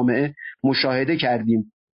در اون جامعه مشاهده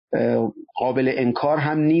کردیم، قابل انکار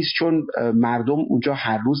هم نیست، چون مردم اونجا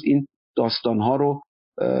هر روز این داستانها رو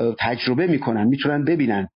تجربه میکنن، میتونن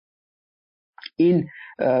ببینن. این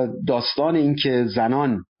داستان این که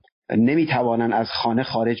زنان نمیتوانن از خانه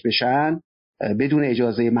خارج بشن بدون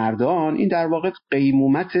اجازه مردان، این در واقع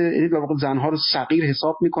قیمومت، در واقع زنها رو صغیر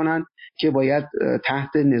حساب میکنن که باید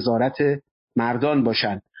تحت نظارت مردان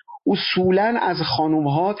باشن. اصولا از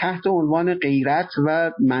خانومها تحت عنوان غیرت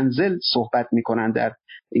و منزل صحبت میکنن در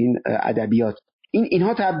این ادبیات.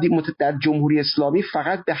 اینها در جمهوری اسلامی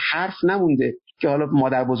فقط به حرف نمونده که حالا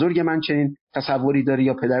مادر بزرگ من چنین تصوری داره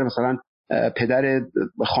یا پدر، مثلا پدر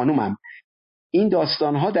خانومم. این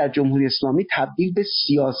داستانها در جمهوری اسلامی تبدیل به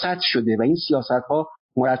سیاست شده و این سیاستها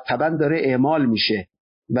مرتباً داره اعمال میشه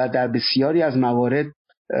و در بسیاری از موارد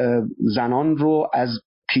زنان رو از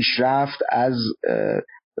پیشرفت، از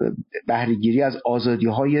بهره‌گیری از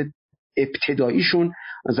آزادی‌های ابتداییشون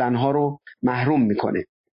زنها رو محروم میکنه.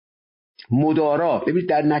 مدارا، ببینید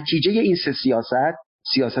در نتیجه این سه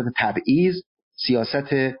سیاست تبعیض،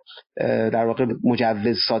 سیاست در واقع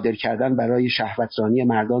مجوز صادر کردن برای شهوترانی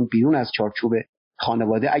مردان بیرون از چارچوب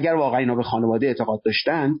خانواده، اگر واقعا اینا به خانواده اعتقاد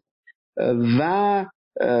داشتند، و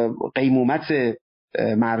قیمومت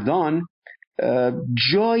مردان،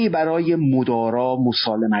 جایی برای مدارا،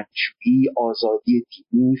 مسالمت‌جویی، آزادی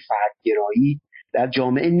دینی، فردگرایی در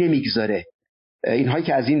جامعه نمیگذاره. اینهایی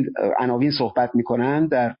که از این عناوین صحبت میکنن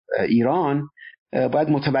در ایران باید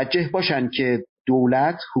متوجه باشن که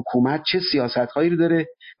دولت، حکومت چه سیاست‌هایی رو داره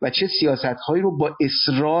و چه سیاست‌هایی رو با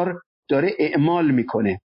اصرار داره اعمال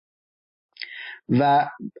میکنه. و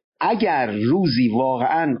اگر روزی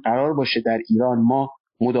واقعا قرار باشه در ایران ما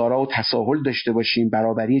مدارا و تساهل داشته باشیم،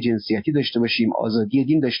 برابری جنسیتی داشته باشیم، آزادی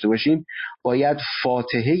دین داشته باشیم، باید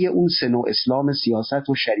فاتحه اون سه نوع اسلام، سیاست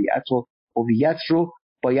و شریعت و هویت رو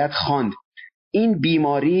باید خواند. این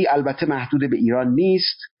بیماری البته محدود به ایران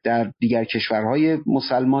نیست، در دیگر کشورهای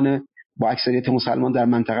مسلمان با اکثریت مسلمان در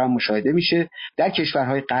منطقه هم مشاهده میشه، در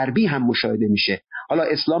کشورهای غربی هم مشاهده میشه. حالا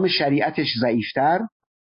اسلام شریعتش ضعیفتر،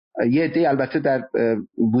 یه عده البته در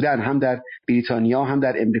بودن، هم در بریتانیا هم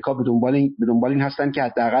در امریکا به دنبال این هستن که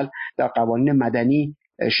حداقل در قوانین مدنی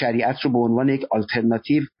شریعت رو به عنوان یک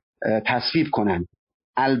آلترناتیو تصویب کنن.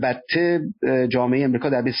 البته جامعه امریکا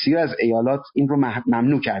در بسیاری از ایالات این رو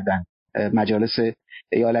ممنوع کردن، مجالس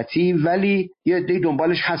ایالتی، ولی یه عده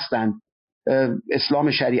دنبالش هستن،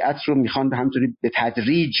 اسلام شریعت رو میخوان همونطوری به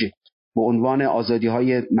تدریج به عنوان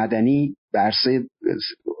آزادی‌های مدنی در عرصه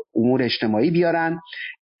امور اجتماعی بیارن.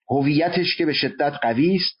 هویتش که به شدت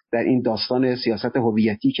قوی است در این داستان سیاست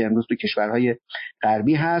هویتی که امروز تو کشورهای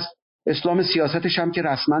غربی هست. اسلام سیاستش هم که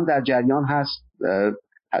رسما در جریان هست،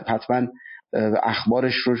 حتما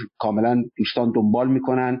اخبارش رو کاملا دوستان دنبال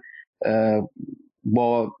میکنن.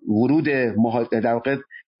 با ورود در واقع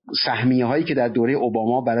سهمیه هایی که در دوره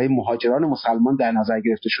اوباما برای مهاجران مسلمان در نظر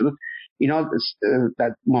گرفته شد، اینا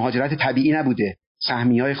در مهاجرت طبیعی نبوده،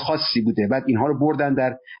 سهمیه های خاصی بوده. بعد اینها رو بردن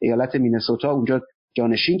در ایالت مینسوتا، اونجا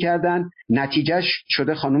جانشین کردن. نتیجهش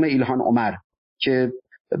شده خانم ایلهان عمر که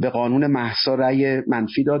به قانون مهسا رأی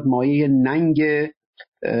منفی داد. مایه ننگ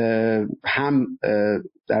هم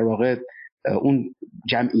در واقع اون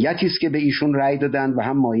جمعیتی است که به ایشون رأی دادن و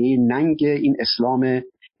هم مایه ننگ این اسلام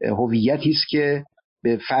هویتی است که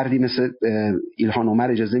به فردی مثل ایلهان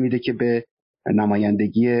عمر اجازه میده که به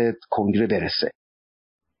نمایندگی کنگره برسه.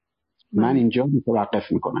 من اینجا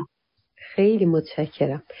متوقف میکنم. خیلی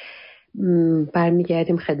متشکرم.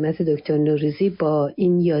 برمیگردیم خدمت دکتر نوروزی با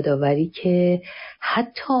این یادآوری که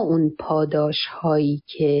حتی اون پاداش هایی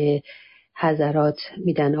که حضرات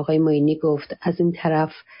میدن، آقای معینی گفت از این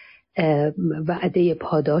طرف وعده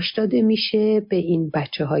پاداش داده میشه به این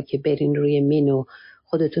بچه ها که برین روی مینو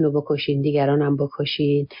خودتونو بکشین، دیگران هم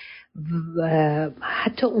بکشین، و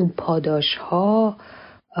حتی اون پاداش ها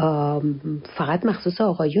فقط مخصوص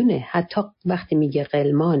آقایونه. حتی وقتی میگه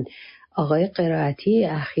غلمان، آقای قرائتی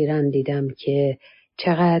اخیراً دیدم که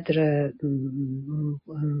چقدر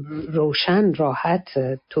روشن راحت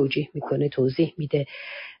توجیه میکنه، توضیح میده.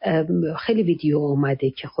 خیلی ویدیو اومده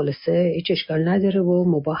که خلاصه هیچ اشکال نداره و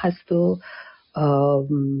مباح هست و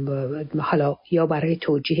حالا یا برای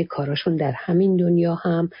توجیه کاراشون در همین دنیا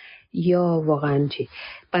هم یا واقعا چی.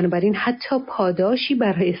 بنابراین حتی پاداشی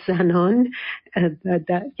برای زنان،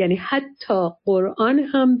 یعنی حتی قرآن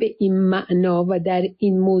هم به این معنا و در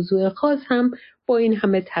این موضوع خاص هم با این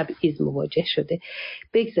همه تبعیض مواجه شده.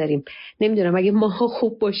 بگذاریم، نمیدونم اگه ما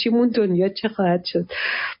خوب باشیم اون دنیا چه خواهد شد،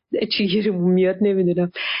 چی گیرمون میاد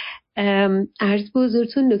نمیدونم. عرض به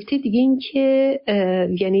حضورتون نکته دیگه این که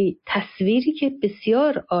یعنی تصویری که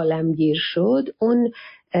بسیار عالمگیر شد اون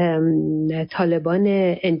طالبان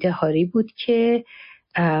انتحاری بود که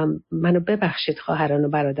منو ببخشید خواهران و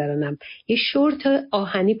برادرانم، یه شورت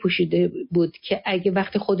آهنی پوشیده بود که اگه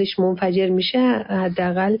وقتی خودش منفجر میشه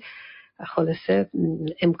حداقل خلاصه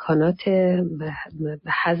امکانات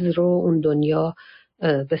حظ رو اون دنیا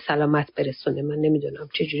به سلامت برسونه. من نمیدونم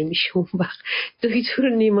چجوری میشه اون وقت. دکتر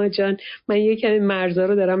نیما جان، من یه کمی مرزا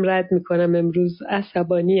رو دارم رد میکنم امروز،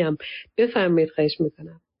 عصبانیم، بفرمایید خواهش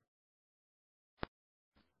میکنم.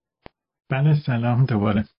 بله سلام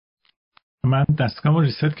دوباره. من دستگاهمو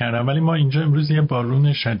ریست کردم ولی ما اینجا امروز یه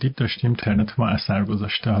بارون شدید داشتیم، اینترنت ما اثر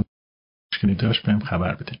گذاشته، مشکلی داشت بهم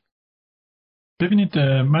خبر بدین. ببینید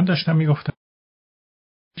من داشتم میگفتم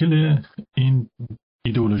که این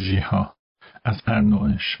ایدئولوژی ها از هر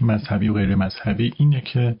نوعش، مذهبی و غیر مذهبی، اینه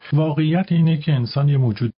که واقعیت اینه که انسان یه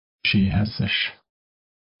موجود چی هستش.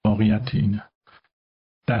 واقعیت اینه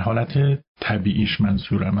در حالت طبیعیش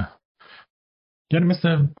منظورمه، یعنی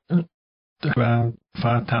مثل و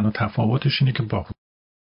فقط تنها تفاوتش اینه که با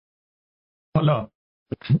حالا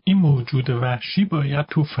این موجود وحشی باید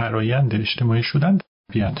تو فرایند اجتماعی شدن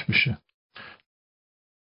تربیت بشه.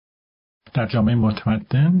 در جامعه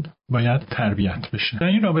متمدن باید تربیت بشه. در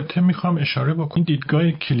این رابطه میخوام اشاره بکنم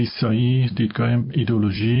دیدگاه کلیسایی، دیدگاه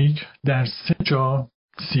ایدئولوژیک در 3 جا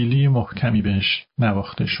سیلی محکمی بهش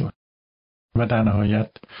نواخته شد و در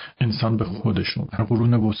نهایت انسان به خودشون در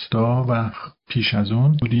قرون وسطا و پیش از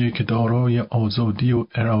اون بودیه که دارای آزادی و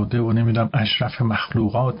اراده و نمیدونم اشرف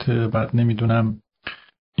مخلوقات، بعد نمیدونم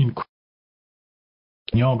این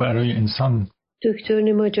دنیا برای انسان. دکتر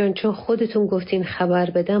نیما جان چون خودتون گفتین خبر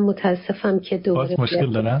بدم، متاسفم که دوباره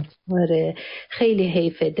مشکل دارن. آره خیلی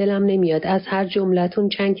حیفه، دلم نمیاد از هر جملتون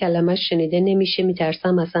چند کلمه شنیده نمیشه،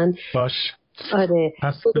 میترسم اصلا. باش. آره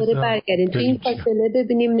دوباره برگردیم تو این فاصله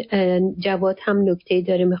ببینیم جواد هم نکته‌ای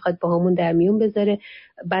داره میخواد با همون در میون بذاره.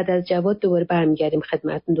 بعد از جواد دوباره برمیگردیم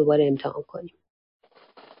خدمتتون، دوباره امتحان کنیم.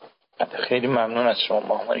 خیلی ممنون از شما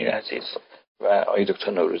ماهوانی عزیز و آقای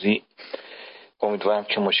دکتر نوروزی. امیدوارم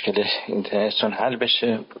که مشکل اینترنتتون حل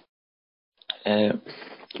بشه.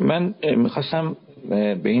 من میخواستم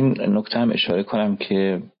به این نکته هم اشاره کنم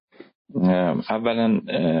که اولا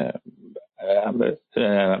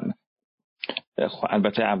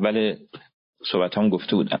البته اول صحبت هم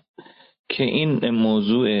گفته بودم که این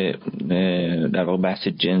موضوع در واقع بحث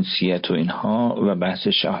جنسیت و اینها و بحث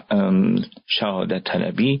شهادت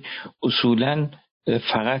طلبی اصولاً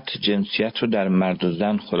فقط جنسیت رو در مرد و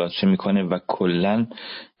زن خلاصه میکنه و کلاً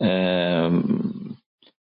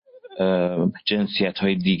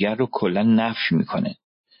جنسیت‌های دیگر رو کلا نفی میکنه.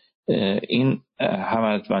 این هم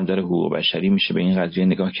از منظر حقوق بشری میشه به این قضیه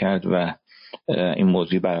نگاه کرد و این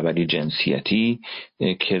موضوع برابری جنسیتی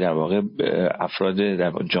که در واقع افراد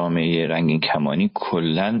در جامعه رنگین کمانی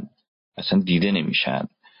کلا اصلا دیده نمیشن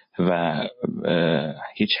و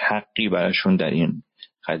هیچ حقی براشون در این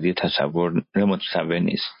قضیه متصور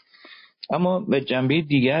نیست. اما به جنبه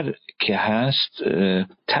دیگر که هست،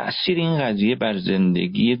 تأثیر این قضیه بر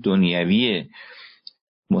زندگی دنیوی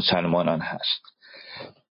مسلمانان هست.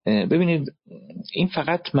 ببینید این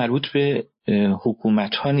فقط مربوط به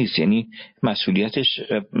حکومت ها نیست، یعنی مسئولیتش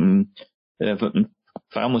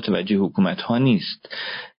فقط متوجه حکومت ها نیست.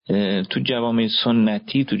 تو جوامع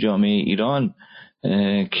سنتی، تو جامعه ایران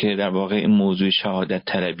که در واقع این موضوع شهادت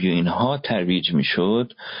طلبی و اینها ترویج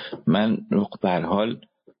میشد، من به هر حال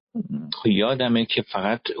یادمه که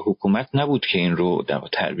فقط حکومت نبود که این رو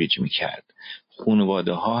ترویج میکرد،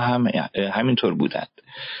 خانواده ها هم همینطور بودند.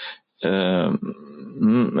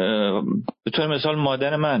 به طور مثال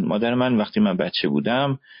مادر من وقتی من بچه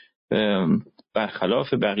بودم،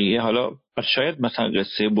 برخلاف بقیه، حالا شاید مثلا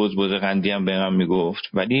قصه بزبز قندی هم به من میگفت،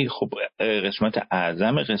 ولی خب قسمت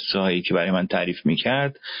اعظم قصه هایی که برای من تعریف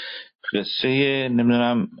میکرد قصه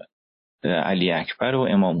نمیدونم علی اکبر و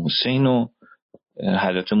امام حسین و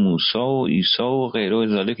حضرت موسی و عیسی و غیره و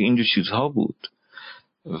ذالک اینجور چیزها بود.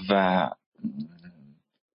 و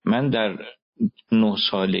من در 9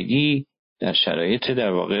 سالگی در شرایط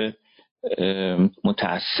در واقع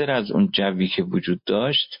متأثر از اون جوی که وجود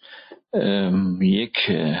داشت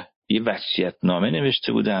یه وصیت‌نامه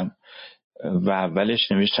نوشته بودم و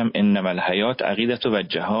اولش نوشتم انما الحیات عقیدة و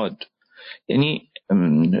جهاد، یعنی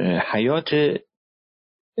حیات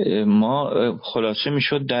ما خلاصه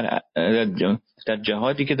میشد در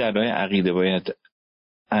جهادی که در راه عقیده باید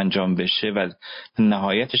انجام بشه و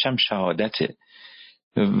نهایتش هم شهادته.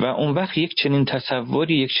 و اون وقت یک چنین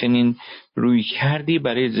تصوری، یک چنین روی کردی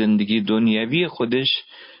برای زندگی دنیوی خودش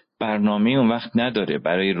برنامه اون وقت نداره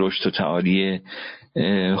برای رشد و تعالی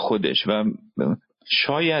خودش. و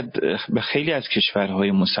شاید به خیلی از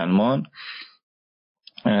کشورهای مسلمان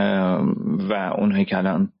و اونهایی که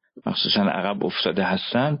الان مخصوصا عقب افتاده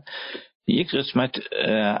هستند، یک قسمت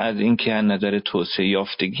از این که از نظر توسعه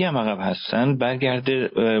یافتگی هم عقب هستند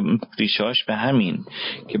برگرده ریشه‌اش به همین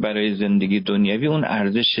که برای زندگی دنیوی اون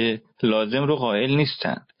ارزش لازم رو قائل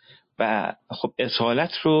نیستند و خب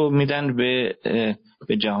اصالت رو میدن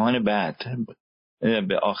به جهان بعد،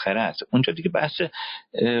 به آخرت. اونجا دیگه بحث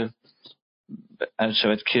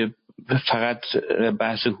شاید که فقط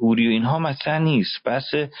بحث حوری و اینها مطرح نیست،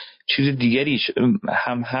 بحث چیز دیگری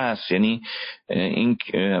هم هست، یعنی این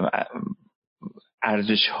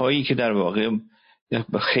ارزش هایی که در واقع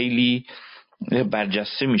خیلی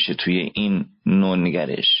برجسته میشه توی این نوع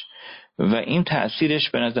نگرش و این تأثیرش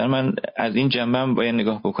به نظر من از این جنبه هم باید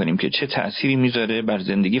نگاه بکنیم که چه تأثیری میذاره بر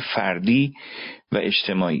زندگی فردی و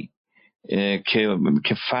اجتماعی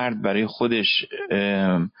که فرد برای خودش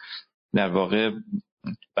در واقع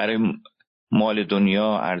برای مال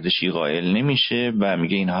دنیا ارزشی قائل نمیشه و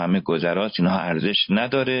میگه اینها همه گذراست، اینها ارزش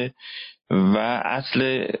نداره و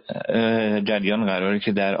اصل جریان قراره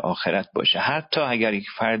که در آخرت باشه. حتی اگر یک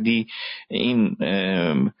فردی این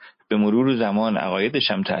به مرور زمان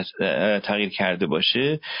عقایدش هم تغییر کرده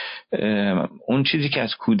باشه، اون چیزی که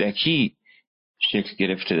از کودکی شکل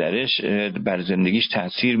گرفته درش بر زندگیش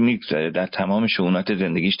تأثیر میگذاره، در تمام شؤونات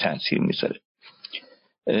زندگیش تأثیر میذاره.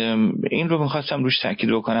 این رو میخواستم روش تاکید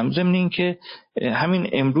بکنم. ضمن این که همین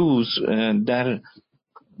امروز در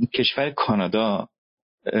کشور کانادا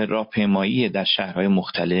راهپیمایی در شهرهای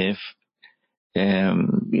مختلف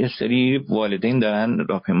یه سری والدین دارن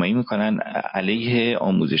راهپیمایی میکنن علیه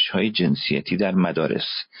آموزش‌های جنسیتی در مدارس.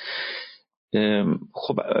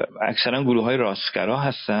 خب اکثرا گروه‌های راستگرا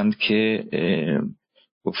هستند که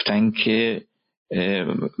گفتن که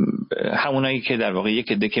همونایی که در واقع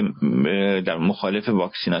یک عده که در مخالف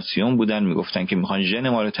واکسیناسیون بودن میگفتن که میخوان ژن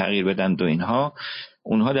ما رو تغییر بدن و اینها،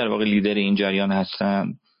 اونها در واقع لیدر این جریان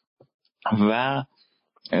هستن. و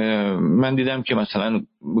من دیدم که مثلا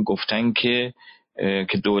گفتن که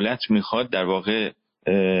دولت میخواد در واقع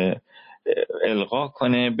القا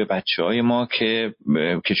کنه به بچه‌های ما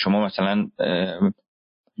که شما مثلا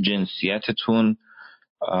جنسیتتون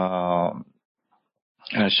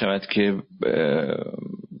هر شود که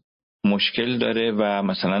مشکل داره و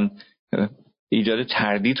مثلا ایجاد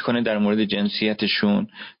تردید کنه در مورد جنسیتشون.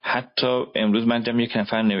 حتی امروز من دیدم یک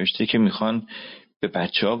نفر نوشته که میخوان به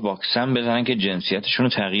بچه‌ها واکسن بزنن که جنسیتشون رو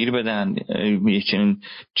تغییر بدن. یک چنین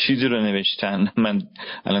چیزی رو نوشتن. من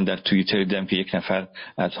الان در توییتر دیدم که یک نفر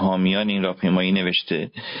از حامیان این راهپیمایی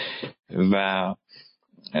نوشته. و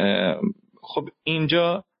خب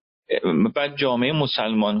اینجا بعد جامعه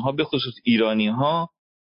مسلمان ها به خصوص ایرانی ها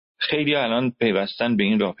خیلی الان پیوستن به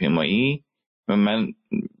این راهپیمایی و من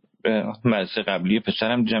مدرسه قبلی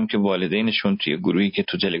پسرم دیدم که والدینشون توی گروهی که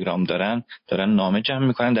تو تلگرام دارن نامه جمع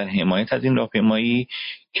میکنن در حمایت از این راهپیمایی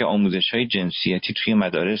که آموزش‌های جنسیتی توی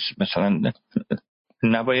مدارس مثلا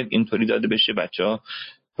نباید اینطوری داده بشه. بچه‌ها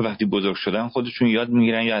وقتی بزرگ شدن خودشون یاد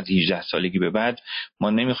میگیرن یا از 18 سالگی به بعد ما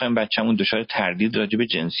نمیخوایم بچه‌مون دچار تردید راجع به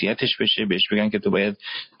جنسیتش بشه، بهش بگن که تو باید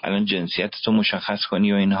الان جنسیتتو مشخص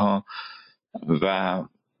کنی و اینها و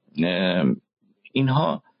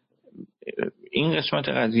اینها. این قسمت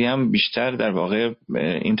قضیه هم بیشتر در واقع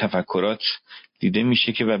این تفکرات دیده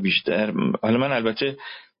میشه که و بیشتر، حالا من البته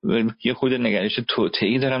یه خود نگرش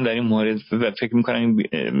توطئه‌ای دارم در این مورد و فکر میکنم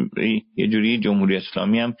یه جوری جمهوری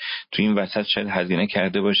اسلامی هم تو این وسط شاید هزینه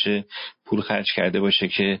کرده باشه، پول خرج کرده باشه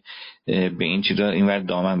که به این چیزا اینور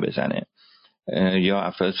دامن بزنه، یا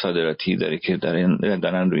افراد صادراتی داره که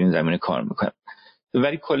دارن روی این زمینه کار میکنن.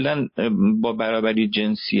 ولی کلا با برابری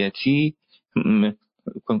جنسیتی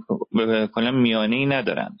کلا میانه‌ای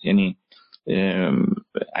ندارن، یعنی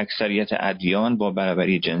اکثریت ادیان با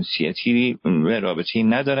برابری جنسیتی رابطه‌ای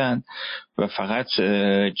ندارن و فقط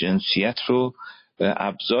جنسیت رو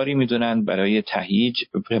ابزاری میدونن برای تهییج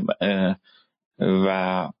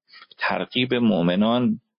و ترغیب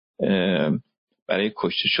مؤمنان برای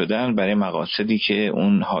کشته شدن برای مقاصدی که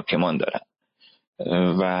اون حاکمان دارن.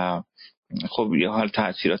 و خب یه حال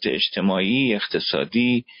تأثیرات اجتماعی،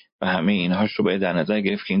 اقتصادی و همه اینهاش رو باید در نظر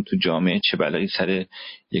گرفت که این تو جامعه چه بلایی سر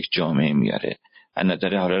یک جامعه میاره. از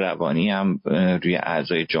نظر حالا روانی هم روی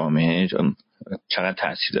اعضای جامعه چقدر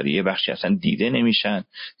تأثیر داره. یه بخشی اصلا دیده نمیشن.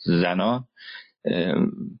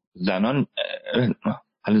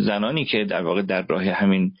 زنانی که در واقع در راه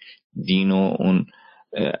همین دین و اون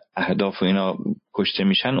اهداف و اینا کشته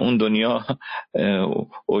میشن، اون دنیا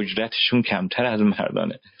اجرتشون کمتر از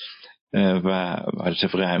مردانه و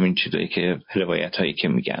طبق همین چیزایی که روایت هایی که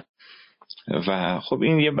میگن. و خب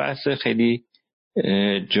این یه بحث خیلی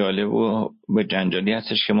جالب و جنجالی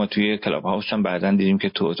هستش که ما توی کلاب هاوس هم بعداً دیدیم که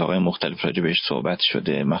تو اتاقای مختلف راجع بهش صحبت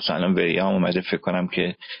شده. مثلا وریا هم اومده، فکر کنم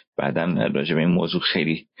که بعداً راجع به این موضوع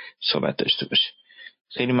خیلی صحبت داشته باشه.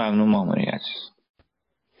 خیلی ممنون مامانی عزیز.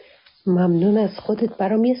 ممنون از خودت.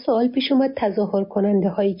 برام یه سوال پیش اومد. تظاهر کننده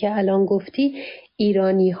هایی که الان گفتی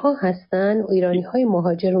ایرانی ها هستن؟ ایرانی های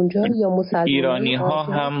مهاجر اونجا یا مسلمان؟ ایرانی ها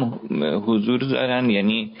هم حضور دارن،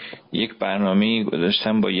 یعنی یک برنامه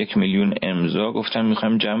گذاشتن با 1 میلیون امضا، گفتن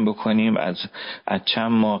میخوایم جمع بکنیم. از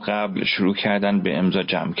چند ماه قبل شروع کردن به امضا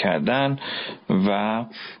جمع کردن و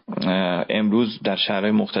امروز در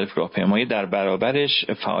شهرهای مختلف راهپیمایی در برابرش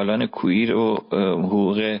فعالان کویر و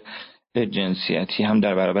حقوق جنسیتی هم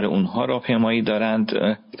در برابر اونها راهپیمایی دارند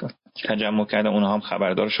تجمع کردن. اونها هم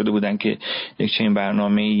خبردار شده بودن که یک چنین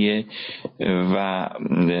برنامه‌ایه و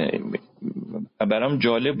برام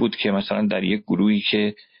جالب بود که مثلا در یک گروهی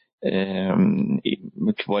که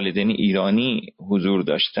والدین ایرانی حضور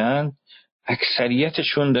داشتن،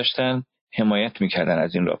 اکثریتشون داشتن حمایت میکردن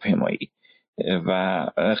از این راهپیمایی و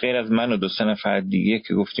غیر از من و 2 نفر دیگه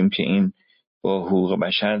که گفتیم که این با حقوق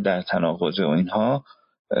بشر در تناقض و اینها،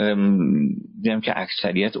 دیدم که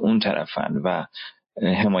اکثریت اون طرفن و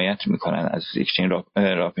حمایت میکنن از یک چنین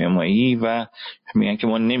راهپیمایی و میگن که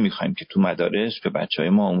ما نمیخوایم که تو مدارس به بچهای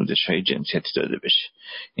ما آموزش‌های جنسیتی داده بشه.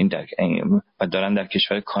 و دارن در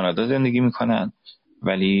کشور کانادا زندگی میکنن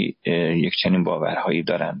ولی یک چنین باورهایی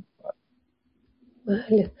دارن.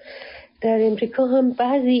 بله. در امریکا هم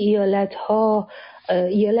بعضی ایالت‌ها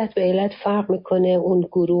ایالت به ایالت فرق میکنه، اون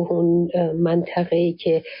گروه، اون منطقه‌ای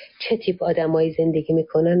که چه تیپ آدمایی زندگی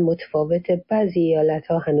میکنن متفاوته. بعضی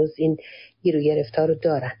ایالت‌ها هنوز این گیر و گرفتار رو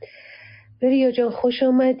دارن. بریا جان خوش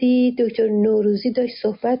آمدی. دکتر نوروزی داشت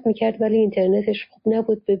صحبت میکرد ولی اینترنتش خوب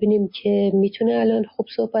نبود، ببینیم که میتونه الان خوب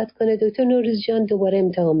صحبت کنه. دکتر نوروزی جان دوباره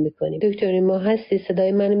امتحان میکنیم. دکتر ما هستی؟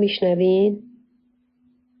 صدای منو میشنوین؟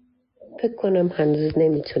 فکر کنم هنوز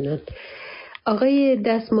نمیتونن. آقای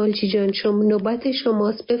دستمالچی جان شما نوبت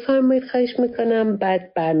شماست، بفرمایید خواهش میکنم.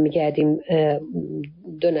 بعد برمیگردیم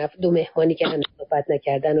دو مهمانی که هنوز صحبت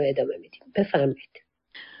نکردن رو ادامه میدیم. بفرمایید.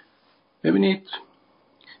 ببینید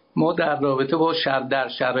ما در رابطه با در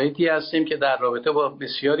شرایطی هستیم که در رابطه با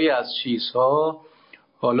بسیاری از چیزها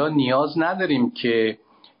حالا نیاز نداریم که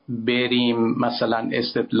بریم مثلا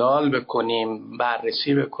استدلال بکنیم،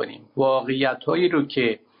 بررسی بکنیم. واقعیت‌هایی رو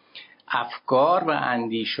که افکار و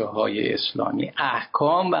اندیشه های اسلامی،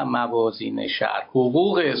 احکام و موازین شرع،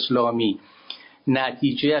 حقوق اسلامی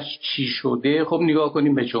نتیجهش چی شده، خب نگاه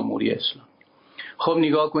کنیم به جمهوری اسلامی، خب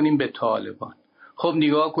نگاه کنیم به طالبان، خب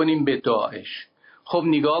نگاه کنیم به داعش، خب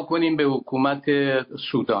نگاه کنیم به حکومت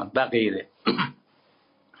سودان و غیره.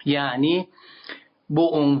 یعنی به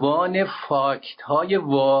عنوان فاکت های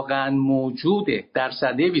واقعا موجوده در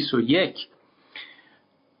سده 21.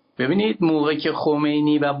 ببینید موقع که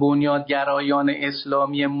خمینی و بنیادگرایان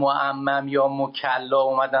اسلامی معمم یا مکلا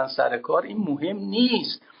اومدن سر کار، این مهم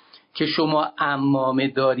نیست که شما عمامه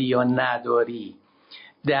داری یا نداری،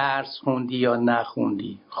 درس خوندی یا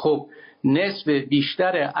نخوندی. خب نصف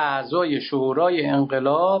بیشتر اعضای شورای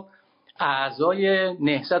انقلاب اعضای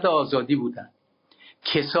نهضت آزادی بودن،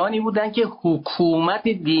 کسانی بودن که حکومت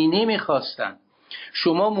دینی میخواستن.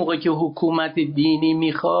 شما موقع که حکومت دینی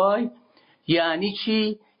میخوای یعنی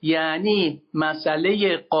چی؟ یعنی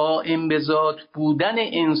مسئله قائم به ذات بودن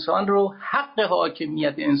انسان رو، حق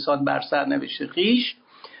حاکمیت انسان بر سرنوشت خویش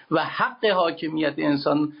و حق حاکمیت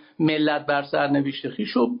انسان ملت بر سرنوشت خویش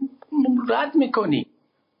رو رد میکنی.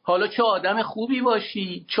 حالا چه آدم خوبی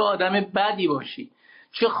باشی، چه آدم بدی باشی،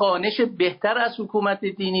 چه خوانش بهتر از حکومت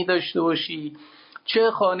دینی داشته باشی،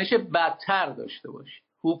 چه خوانش بدتر داشته باشی،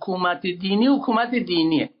 حکومت دینی حکومت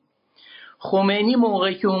دینیه. خمینی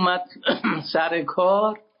موقعی که اومد سر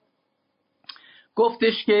کار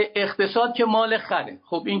گفتش که اقتصاد که مال خره.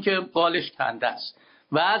 خب این که بالش کنده است.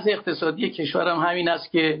 وضع اقتصادی کشورم همین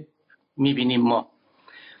است که میبینیم ما.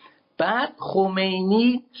 بعد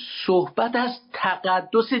خمینی صحبت از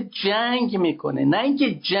تقدس جنگ میکنه، نه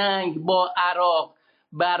اینکه جنگ با عراق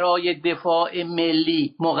برای دفاع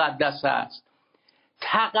ملی مقدس است.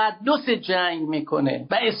 تقدس جنگ میکنه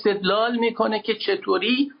و استدلال میکنه که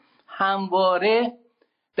چطوری همواره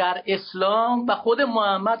در اسلام و خود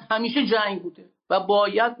محمد همیشه جنگ بوده و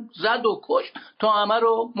باید زد و کش تا همه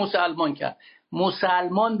رو مسلمان کرد.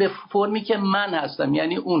 مسلمان به فرمی که من هستم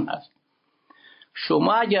یعنی اون هست.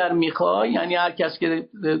 شما اگر میخوای، یعنی هر کس که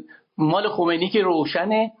مال خمینی که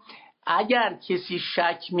روشنه، اگر کسی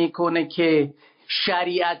شک میکنه که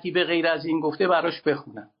شریعتی به غیر از این گفته براش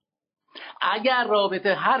بخونم. اگر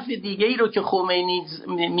رابطه حرف دیگه ای رو که خمینی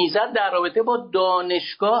میزد در رابطه با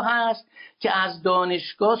دانشگاه هست که از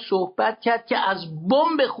دانشگاه صحبت کرد که از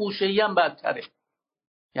بمب خوشه‌ای هم بدتره.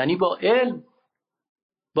 یعنی با علم،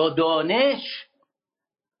 با دانش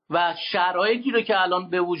و شرایطی رو که الان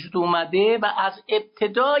به وجود اومده و از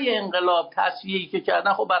ابتدای انقلاب تصویری که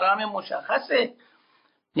کردن، خب برای همه مشخصه.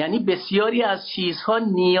 یعنی بسیاری از چیزها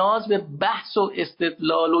نیاز به بحث و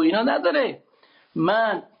استدلال و اینا نداره.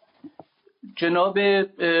 من جناب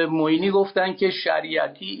معینی گفتن که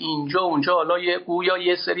شریعتی اینجا اونجا، حالا گویا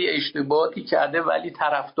یه سری اشتباهاتی کرده ولی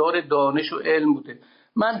طرفدار دانش و علم بوده.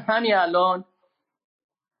 من همین الان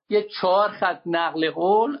یه 4 خط نقل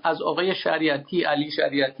قول از آقای شریعتی، علی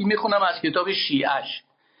شریعتی میخونم از کتاب شیعش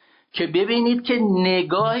که ببینید که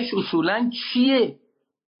نگاهش اصولاً چیه.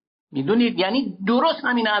 میدونید یعنی درست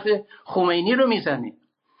همین حرف خمینی رو میزنه.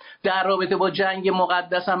 در رابطه با جنگ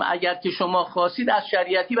مقدس هم اگر که شما خواستید از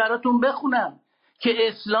شریعتی براتون بخونم که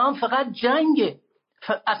اسلام فقط جنگه،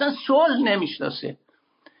 اصلا صلح نمیشناسه.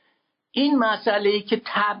 این مسئله‌ای که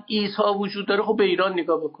تبعیض‌ها وجود داره، خب به ایران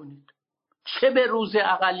نگاه بکنید، چه به روز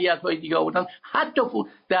اقلیت‌های دیگه آوردن، حتی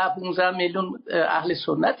 10-15 میلیون اهل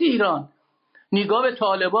سنت ایران. نگاه به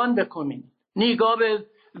طالبان بکنید، نگاه به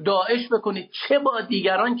داعش بکنید، چه با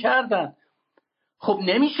دیگران کردن. خب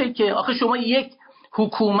نمیشه که آخه شما یک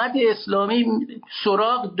حکومت اسلامی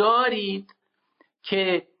سراغ دارید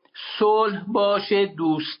که صلح باشه،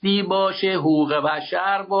 دوستی باشه، حقوق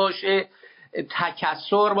بشر باشه،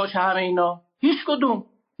 تکثر باشه، همه اینا هیچ کدوم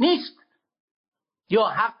نیست. یا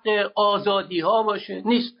حق آزادی ها باشه،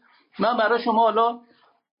 نیست. من برای شما حالا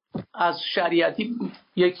از شریعتی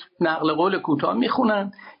یک نقل قول کوتاه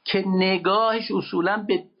میخونم که نگاهش اصولا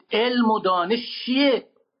به علم و دانش چیه.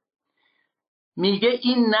 میگه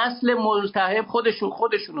این نسل ملتهب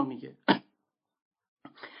خودشونو میگه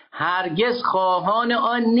هرگز خواهان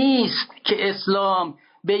آن نیست که اسلام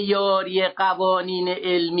به یاری قوانین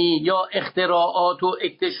علمی یا اختراعات و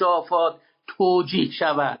اکتشافات توجیه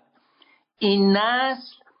شود. این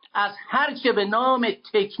نسل از هر چه به نام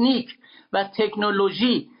تکنیک و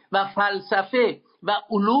تکنولوژی و فلسفه و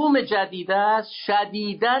علوم جدید است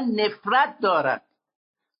شدیداً نفرت دارد.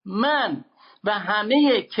 من و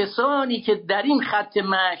همه کسانی که در این خط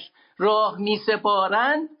مشی راه می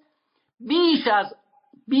سپارند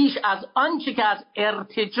بیش از آنچه که از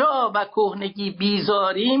ارتجاع و کهنگی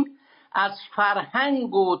بیزاریم، از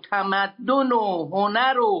فرهنگ و تمدن و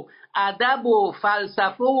هنر و ادب و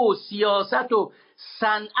فلسفه و سیاست و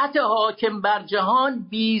صنعت حاکم بر جهان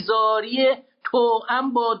بیزاری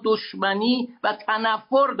توأم با دشمنی و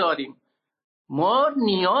تنفر داریم. ما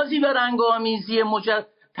نیازی به رنگامیزی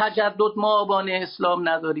تجدد مآبان اسلام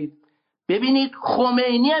ندارید. ببینید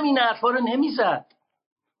خمینی هم این حرفا رو نمیزد.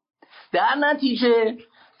 در نتیجه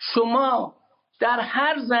شما در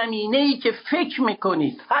هر زمینه‌ای که فکر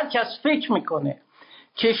میکنید، هر کس فکر میکنه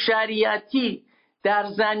که شریعتی در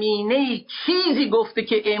زمینه چیزی گفته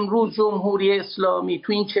که امروز جمهوری اسلامی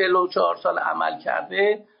تو این 44 سال عمل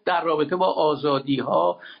کرده در رابطه با آزادی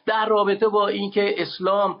ها، در رابطه با اینکه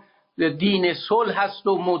اسلام دین صلح هست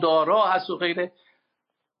و مدارا هست و غیره.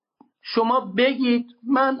 شما بگید،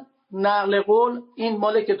 من نقل قول این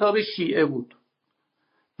مال کتاب شیعه بود،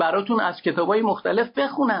 براتون از کتابای مختلف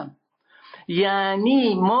بخونم.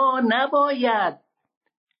 یعنی ما نباید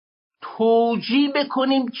توجیه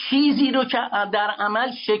بکنیم چیزی رو که در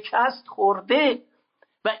عمل شکست خورده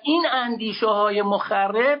و این اندیشه های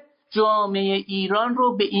مخرب جامعه ایران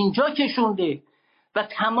رو به اینجا کشونده و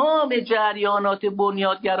تمام جریانات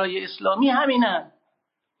بنیادگرای اسلامی همینن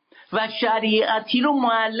و شریعتی رو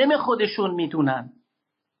معلم خودشون میدونن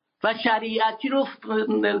و شریعتی رو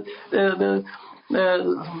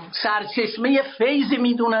سرچشمه فیض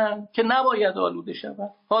میدونن که نباید آلوده شود.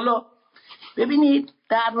 حالا ببینید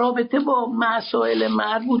در رابطه با مسائل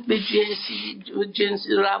مربوط به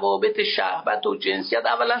روابط شهوت و جنسیت،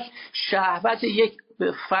 اولا شهوت یک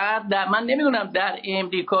فرد در، من نمیدونم در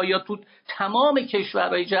امریکا یا تو تمام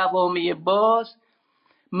کشورهای جوامع باز،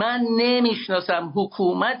 من نمیشناسم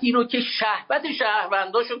حکومتی رو که شهوت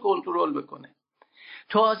شهرونداشو کنترل بکنه.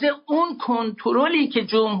 تازه اون کنترلی که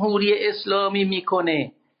جمهوری اسلامی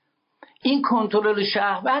میکنه این کنترل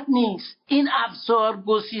شهوت نیست، این افسار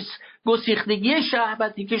گسیختگی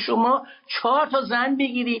شهوتی که شما 4 تا زن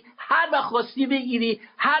بگیری، هر وقت خواستی بگیری،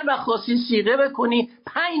 هر وقت خواستی صیغه بکنی،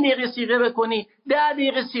 5 دقیقه صیغه بکنی، 10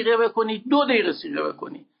 دقیقه صیغه بکنی، 2 دقیقه صیغه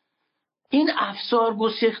بکنی. این افسار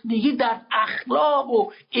گسیختگی در اخلاق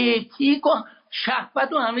و اتیک و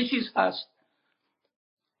شهوت و همه چیز هست.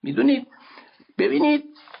 میدونید، ببینید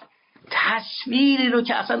تصویری رو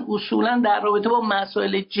که اصلا اصولا در رابطه با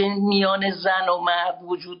مسائل میان زن و مرد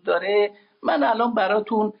وجود داره، من الان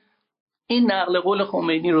براتون این نقل قول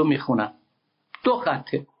خمینی رو میخونم، 2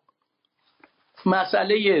 خطه.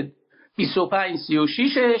 مسئله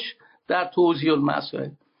 2536ش در توضیح المسائل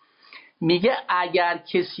میگه اگر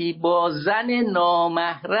کسی با زن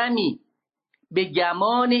نامحرمی به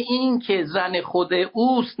گمان این که زن خود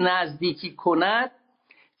اوست نزدیکی کند،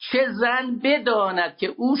 چه زن بداند که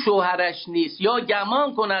او شوهرش نیست یا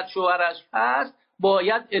گمان کند شوهرش هست،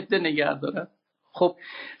 باید عده نگه دارد. خب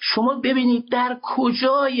شما ببینید در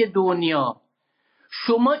کجای دنیا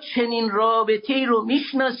شما چنین رابطه‌ای رو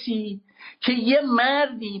میشناسی که یه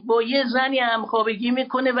مردی با یه زنی همخوابگی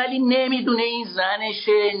میکنه ولی نمیدونه این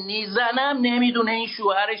زنشه، زنم نمیدونه این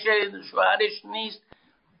شوهرشه، شوهرش نیست.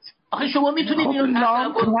 آخه شما میتونید اینو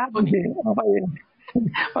تصور کنید؟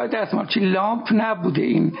 آقای دستمال چی لامپ نبوده،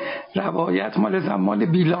 این روایت مال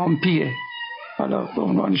زمان بیلامپیه. حالا به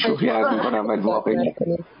عنوان شوخی عرض میکنم ولی واقعی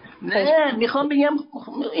نه، میخوام بگم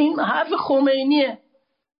این حرف خمینیه.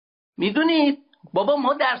 میدونید بابا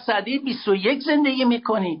ما در سده 21 زندگی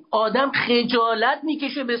میکنیم، آدم خجالت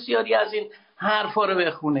میکشه بسیاری از این حرفا رو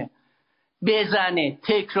بخونه، بزنه،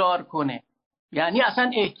 تکرار کنه. یعنی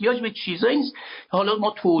اصلا احتیاج به چیزایی نیست حالا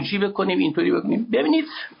ما توجیه بکنیم اینطوری بکنیم. ببینید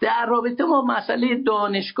در رابطه ما مسئله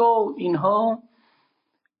دانشگاه و اینها،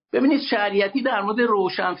 ببینید شریعتی در مورد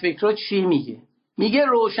روشنفکرها چی میگه؟ میگه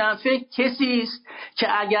روشنفکر کسی است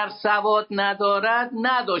که اگر سواد ندارد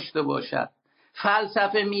نداشته باشد،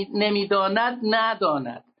 فلسفه نمیداند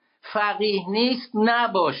نداند، فقیه نیست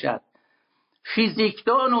نباشد،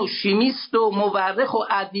 فیزیکدان و شیمیست و مورخ و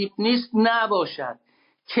ادیب نیست نباشد،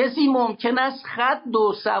 کسی ممکن است خط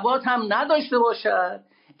و سواد هم نداشته باشد،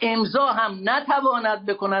 امضا هم نتواند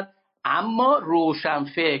بکند، اما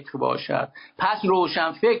روشنفکر باشد. پس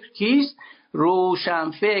روشنفکر کیست؟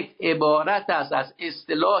 روشنفکر عبارت است از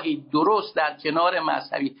اصطلاحی درست در کنار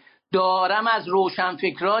مذهبی. دارم از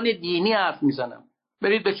روشنفکران دینی حرف میزنم،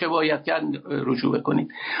 برید به چه باید کرد رجوع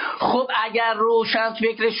بکنید. خب اگر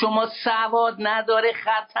روشنفکر شما سواد نداره،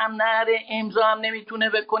 خط هم نداره، امضا هم نمیتونه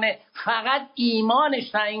بکنه، فقط ایمانش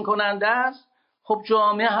تعیین کننده است، خب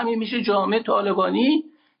جامعه همین میشه جامعه طالبانی،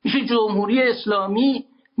 میشه جمهوری اسلامی،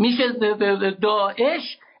 میشه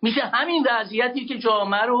داعش، میشه همین وضعیتی که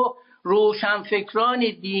جامعه رو روشنفکران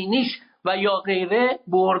دینیش و یا غیره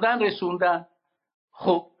بردن رسوندن.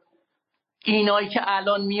 خب اینایی که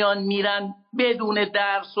الان میرن بدون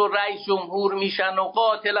درس و رئیس جمهور میشن و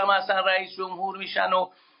قاتل هم اصلا رئیس جمهور میشن و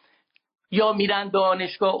یا میرن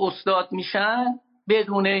دانشگاه استاد میشن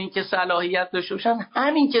بدون اینکه صلاحیت داشته باشن،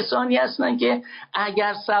 همین کسانی هستن که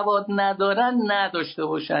اگر سواد ندارن نداشته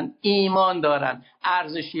باشن، ایمان دارن،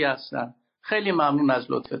 ارزشی هستن. خیلی ممنون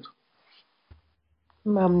از لطفتون.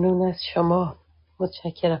 ممنون از شما،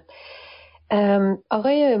 متشکرم.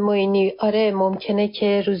 آقای معینی، آره ممکنه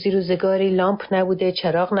که روزگاری لامپ نبوده،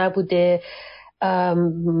 چراغ نبوده،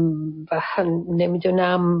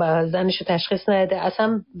 نمیدونم زنشو تشخیص نداده،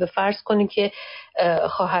 اصلا به فرض کنی که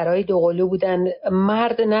خواهرای دوقلو بودن،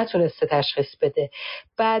 مرد نتونسته تشخیص بده،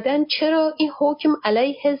 بعدن چرا این حکم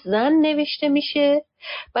علیه زن نوشته میشه؟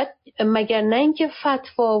 بعد مگر نه اینکه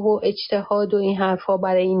فتوا و اجتهاد و این حرفا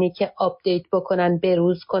برای اینه که آپدیت بکنن،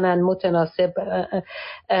 بروز کنن، متناسب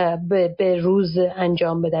به روز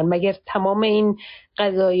انجام بدن؟ مگر تمام این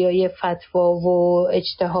قضایای فتوا و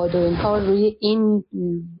اجتهاد و اینها روی این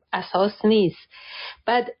اساس نیست؟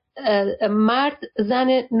 بعد مرد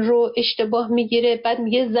زن رو اشتباه میگیره، بعد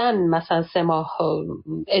میگه زن مثلا 3 ماه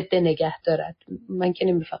عده نگه دارد. من که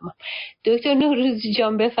نمیفهمم. دکتر نوروزی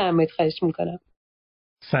جان بفرمایید، خواهش میکنم.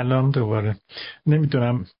 سلام دوباره.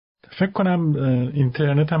 نمیدونم، فکر کنم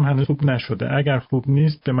اینترنت هم هنوز خوب نشده. اگر خوب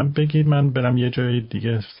نیست به من بگید، من برم یه جای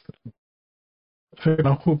دیگه. فکر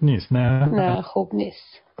کنم خوب نیست. نه خوب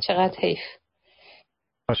نیست. چقدر حیف.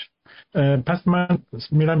 باشه. پس من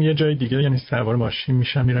میرم یه جای دیگه، یعنی سوار ماشین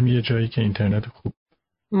میشم میرم یه جایی که اینترنت خوب.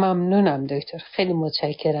 ممنونم دکتر، خیلی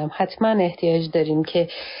متشکرم. حتما احتیاج داریم که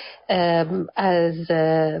از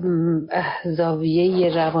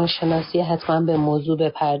زاویه روانشناسی حتما به موضوع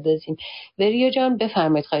بپردازیم. وریو جان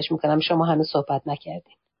بفرمایید، خواهش میکنم، شما هنوز صحبت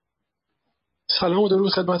نکردید. سلام و درود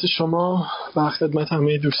خدمت شما و خدمت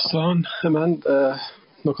همه دوستان. من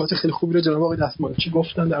نکات خیلی خوبی رو جناب آقای دستمالچی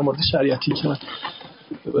گفتن در مورد شریعتی که من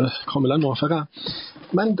کاملا موافقم.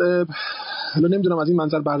 من حالا نمیدونم از این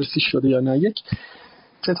منظر بررسی شده یا نه. یک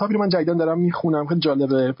کتابی رو من جدیداً دارم میخونم، خیلی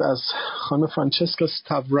جالبه، از خانم فرانچسکا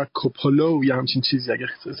ستاوراکوپولو یا همچین چیزی، اگه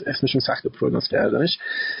اسمشون سخت پرونانس کردنش.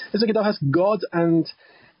 اسم کتاب هست God and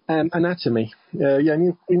Anatomy،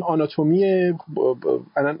 یعنی این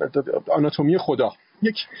آناتومی خدا.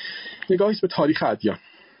 یک نگاهی به تاریخ ادیان.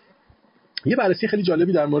 یه بررسی خیلی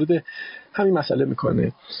جالبی در مورد همین مسئله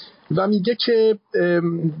میکنه و میگه که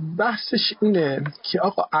بحثش اینه که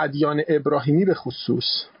آقا ادیان ابراهیمی به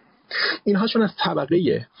خصوص اینها چون از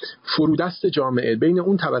طبقه فرودست جامعه بین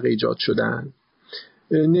اون طبقه ایجاد شدن،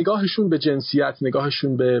 نگاهشون به جنسیت،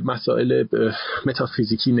 نگاهشون به مسائل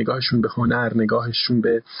متافیزیکی، نگاهشون به هنر، نگاهشون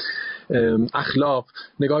به اخلاق،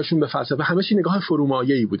 نگاهشون به فلسفه، همه چی نگاه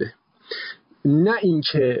فرومایه‌ای بوده. نه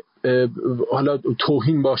اینکه حالا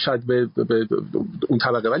توهین باشد به اون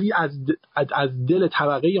طبقه، ولی از دل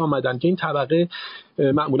طبقه آمدن که این طبقه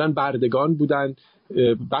معمولاً بردگان بودن،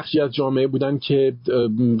 بخشی از جامعه بودن که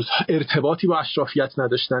ارتباطی با اشرافیت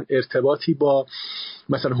نداشتن، ارتباطی با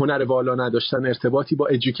مثلا هنر والا نداشتن، ارتباطی با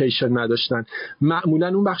ادویکیشن نداشتن. معمولا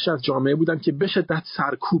اون بخش از جامعه بودن که به شدت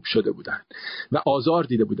سرکوب شده بودن و آزار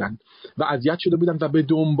دیده بودن و اذیت شده بودن و به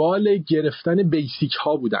دنبال گرفتن بیسیک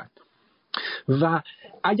ها بودن و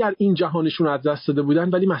اگر این جهانشون از دست داده بودن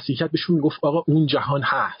ولی مسیحیت بهشون میگفت آقا اون جهان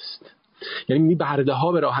هست، یعنی برده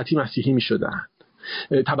ها به راحتی مسیحی میشدن.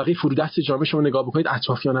 طبقه فرودست جامعه شما نگاه بکنید،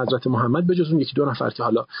 اطرافیان حضرت محمد به جز اون 1-2 نفر که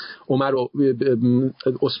حالا عمر و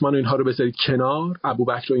عثمان و اینها رو بذارید کنار،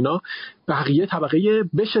 ابوبکر و اینا، بقیه طبقه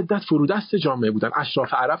به شدت فرودست جامعه بودن،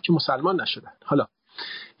 اشراف عرب که مسلمان نشدن. حالا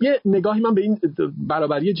یه نگاهی من به این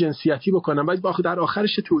برابری جنسیتی بکنم و در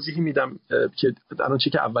آخرش توضیحی میدم که الان چه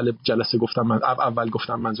که اول جلسه گفتم، من اول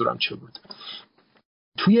گفتم منظورم چه بود.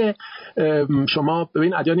 توی شما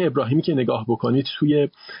ببین ادیان ابراهیمی که نگاه بکنید، توی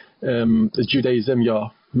جودائیسم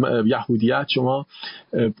یا یهودیت، شما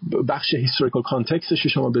بخش هیستوریکال کانتکستش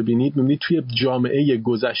شما ببینید، میبینید توی جامعه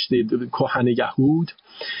گذشته کهن یهود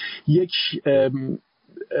یک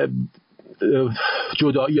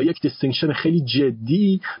جدایی یا یک دیستینکشن خیلی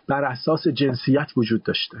جدی بر اساس جنسیت وجود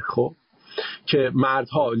داشته. خب که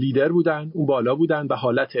مردها لیدر بودن، اون بالا بودن و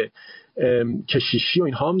حالت کشیشی و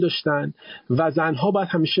اینها هم داشتن و زنها باید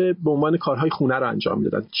همیشه به عنوان کارهای خونه رو انجام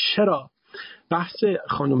میدادن. چرا؟ بحث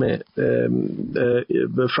خانم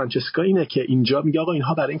فرانچسکا اینه که اینجا میگه آقا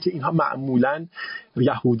اینها برای اینکه اینها معمولاً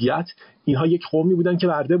یهودیت، اینها یک قومی بودن که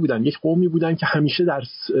برده بودن، یک قومی بودن که همیشه در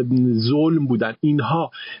ظلم بودن.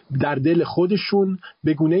 اینها در دل خودشون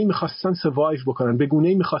به گونه‌ای می‌خواستن سروایو بکنن، به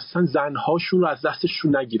گونه‌ای می‌خواستن زن‌هاشون رو از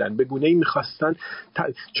دستشون نگیرن، به گونه‌ای می‌خواستن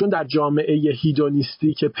چون در جامعه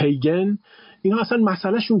هیدونیستی که پیگن، اینها اصلا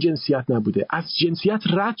مسئلهشون جنسیت نبوده، از جنسیت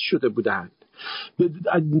رد شده بودن.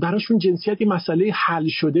 براشون جنسیت یه مسئله حل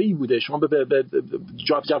شده ای بوده. شما به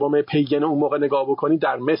جوامع پیگن اون موقع نگاه بکنید،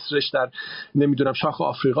 در مصرش، در نمیدونم شاخ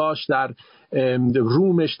آفریقاش، در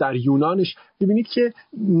رومش، در یونانش، ببینید که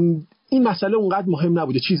این مسئله اونقدر مهم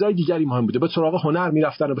نبوده، چیزهای دیگری مهم بوده. به سراغ هنر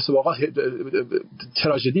میرفتن و به سراغ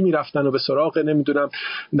تراژدی میرفتن و به سراغ نمیدونم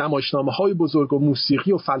نمایشنامه‌های بزرگ و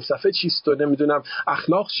موسیقی و فلسفه چیست و نمیدونم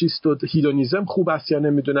اخلاق چیست و هیدونیسم خوب است یا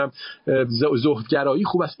نمیدونم زهدگرایی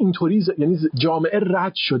خوب است. اینطوری یعنی جامعه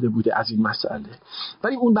رد شده بوده از این مسئله.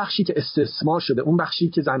 ولی اون بخشی که استثمار شده، اون بخشی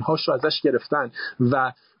که زنهاش رو ازش گرفتن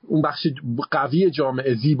و اون بخش قوی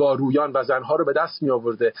جامعه زیبارویان و زنها رو به دست می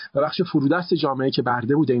آورده و بخش فرودست جامعه که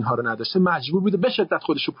برده بوده اینها رو نداشته، مجبور بوده به شدت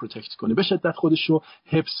خودش رو پروتکت کنه، به شدت خودش رو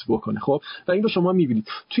حفظ بکنه. خب و این رو شما می‌بینید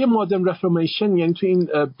توی مادرن رفورمیشن، یعنی توی این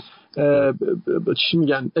چی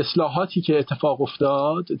میگن اصلاحاتی که اتفاق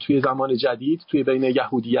افتاد توی زمان جدید توی بین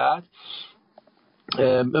یهودیت،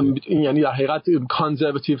 یعنی در حقیقت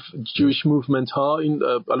کانزرواتیو جویش موومنت ها، این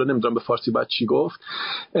حالا نمیدونم به فارسی باید چی گفت،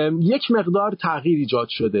 یک مقدار تغییر ایجاد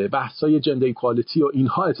شده، بحثای جندر ایکوالیتی و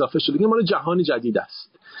اینها اضافه شده که مال جهان جدید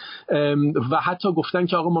است و حتی گفتن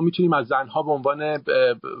که آقا ما میتونیم از زنها به عنوان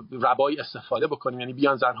ربای استفاده بکنیم، یعنی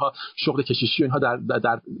بیان زنها شغل کشیشی و اینها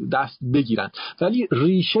در دست بگیرن. ولی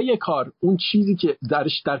ریشه کار، اون چیزی که در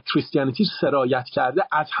کریستیانیتی سرایت کرده،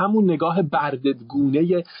 از همون نگاه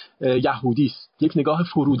بردگونه یهودی است. یک نگاه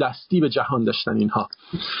فرودستی به جهان داشتن اینها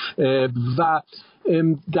و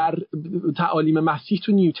در تعالیم مسیح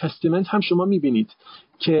تو نیو تستمنت هم شما میبینید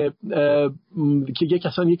که یک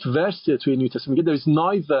اصلا یک ورس توی نیو تستمنت میگه there is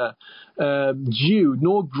neither Jew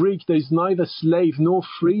nor Greek, there is neither slave nor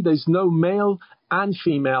free, there is no male and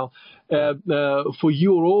female, for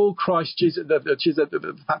you are all Christ Jesus.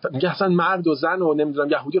 میگه اصلا مرد و زن و نمیدونم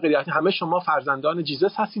یهودی و غیره همه شما فرزندان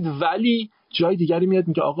جیزس هستید. ولی جای دیگری میاد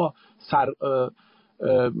میگه آقا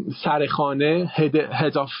سر خانه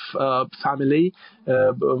head of family,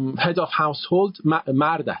 head of household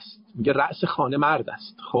مرد است، میگه رأس خانه مرد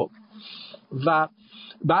است. خب و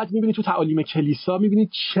بعد میبینید تو تعالیم کلیسا میبینید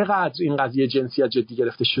چقدر این قضیه جنسیت جدی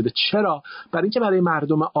گرفته شده. چرا؟ برای اینکه برای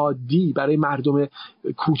مردم عادی، برای مردم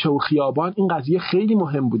کوچه و خیابان این قضیه خیلی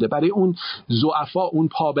مهم بوده. برای اون ضعفا، اون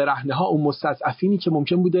پابرهنه ها، اون مستضعفینی که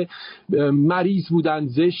ممکن بوده مریض بودن،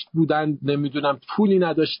 زشت بودن، نمیدونم پولی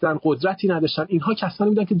نداشتن، قدرتی نداشتن، اینها کسانی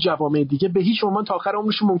بودن که جوامع دیگه به هیچ عنوان تا آخر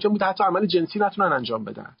عمرشون ممکن بود حتی عمل جنسی نتونن انجام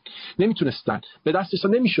بدن، نمیتونستن، به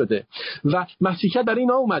دستشون نمیشده. و مسیحیت برای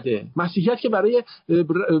اینا اومده. مسیحیت که برای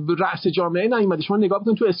رأس جامعه نیومده. شما نگاه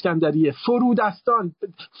بکنید تو اسکندریه فرودستان،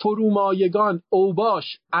 فرومایگان،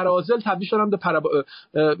 اوباش، اراذل تبدیل شدن به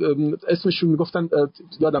اسمشون میگفتن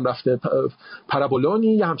یادم رفته،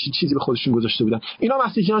 پارابولونی یا همچین چیزی به خودشون گذاشته بودن. اینا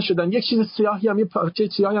مسیحیان شدن. یک چیز سیاهی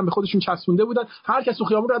هم به خودشون چسبونده بودن، هر کس تو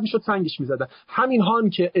خیابون رد میشد سنگش میزدن. همین هان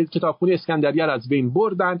که کتابخونه اسکندریه رو از بین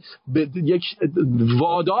بردن، به یک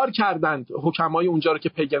وادار کردند حکمای اونجا رو که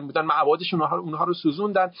پیگن بودن، معابدشون اونها رو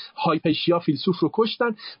سوزوندن، هایپشیا فیلسوف رو کشتن.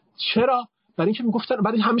 چرا؟ برای اینکه میگفتن،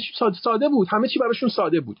 برای همه چی ساده بود، همه چی براشون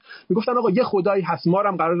ساده بود. میگفتن آقا یه خدایی هست، ما رو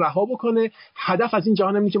هم قرار رها بکنه، هدف از این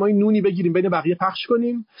جهان اینه که ما این نونی بگیریم بین بقیه پخش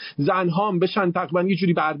کنیم، زنها هم بشن تقریبا یه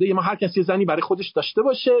جوری برده، ما هر کسی یه زنی برای خودش داشته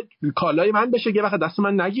باشه، کالای من بشه، یه وقت دست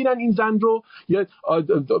من نگیرن این زن رو، یه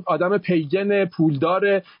آدم پیگن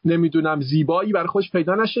پولدار نمیدونم زیبایی برای خودش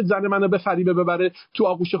پیدا نشه، زن منو بفریبه ببره تو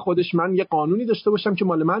آغوش خودش، من یه قانونی داشته باشم که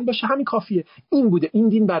مال من باشه، همین کافیه. این بوده، این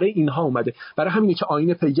دین برای اینها اومده. برای همینه که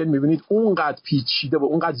آیین پیگن میبینید اونقدر پیچیده و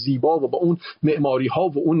اونقدر زیبا و با اون معماری ها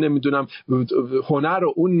و اون نمیدونم هنر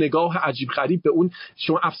و اون نگاه عجیب غریب به اون،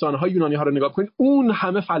 شما افسانه های یونانی ها رو نگاه کنید، اون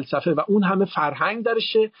همه فلسفه و اون همه فرهنگ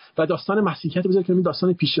درشه. و داستان مسیحیت بذارید که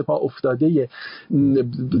داستان پیش پا افتاده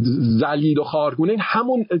ذلیل و خارگونه،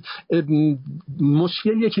 همون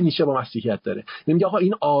مشکلیه که نیشه با مسیحیت داره. نمیگه آقا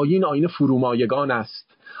این آیین فرومایگان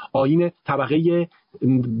است، آیین طبقه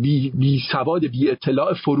بی سواد، بی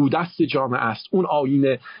اطلاع، فرودست جامعه است. اون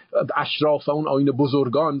آیین اشراف و اون آیین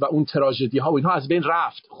بزرگان و اون تراژدی ها و اینها از بین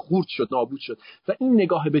رفت، خورد شد، نابود شد. و این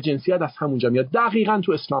نگاه به جنسیت از همونجا میاد. دقیقاً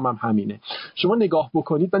تو اسلام هم همینه. شما نگاه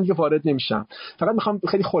بکنید، من دیگه وارد نمیشم، فقط میخوام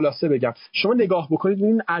خیلی خلاصه بگم. شما نگاه بکنید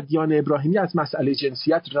این ادیان ابراهیمی از مسئله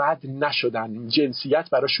جنسیت رد نشدن. جنسیت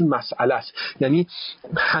براشون مسئله است. یعنی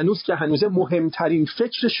هنوز که هنوزه مهمترین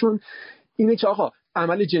فکرشون اینه که آقا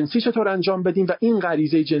عمل جنسی چطور انجام بدیم و این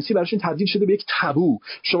غریزه جنسی براشون تبدیل شده به یک تابو.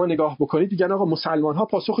 شما نگاه بکنید میگن آقا مسلمان ها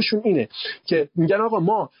پاسخشون اینه که میگن آقا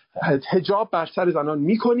ما حجاب بر سر زنان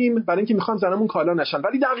میکنیم برای اینکه میخوان زنامون کالا نشن،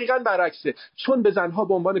 ولی دقیقاً برعکسه. چون به زنها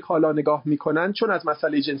به عنوان کالا نگاه میکنن، چون از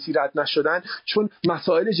مسئله جنسی رد نشدن، چون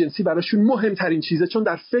مسائل جنسی براشون مهمترین چیزه، چون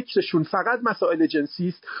در فکرشون فقط مسائل جنسی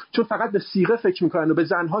است، چون فقط به صیغه فکر میکنن و به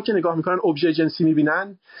زنها که نگاه میکنن ابژه جنسی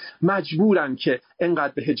میبینن، مجبورن که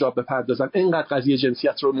انقدر به حجاب بپردازن، انقدر قضیه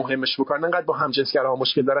جنسیت رو مهمش بکنن، انقدر با همجنسگراها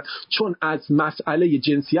مشکل دارن، چون از مسئله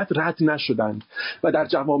جنسیت رد نشدن و در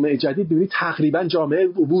جوامع جدید ببینید تقریبا جامعه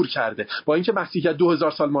عبور کرده. با اینکه مسیحیت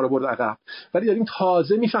 2000 سال ما رو برد عقب، ولی داریم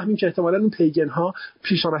تازه میفهمیم که احتمالاً اون پیگن‌ها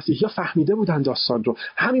پیشا مسیحی‌ها فهمیده بودن داستان رو.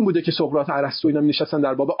 همین بوده که سقراط و ارسطو اینا می‌نشستن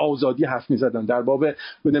در باب آزادی حرف می‌زدن، در باب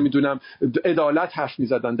نمیدونم عدالت حرف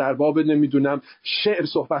می‌زدن، در باب نمیدونم شعر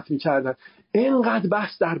صحبت می‌کردن. اینقدر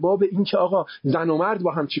بحث در باب این که آقا زن و مرد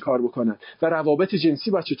با هم چی کار بکنن و روابط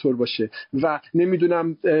جنسی باید چطور باشه و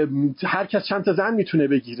نمیدونم هر کس چند تا زن میتونه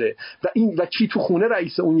بگیره و این و کی تو خونه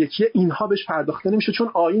رئیس اون یکیه، اینها بهش پرداخته نمیشه، چون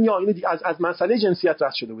آیین یا آیین از مسئله جنسیت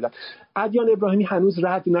رد شده بودن. ادیان ابراهیمی هنوز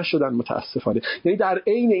رد نشدن متاسفانه. یعنی در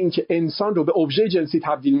عین اینکه انسان رو به ابژه جنسی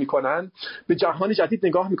تبدیل میکنن، به جهان جدید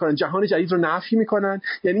نگاه میکنن، جهان جدید رو نفی میکنن.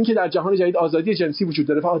 یعنی اینکه در جهان جدید آزادی جنسی وجود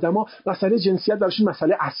داره و آدما مسئله جنسیت براشون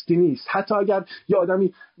مسئله اصلی نیست. حتی اگر یه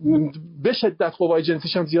آدمی به شدت قوای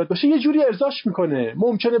جنسیش هم زیاد باشه، یه جوری ارضاش میکنه،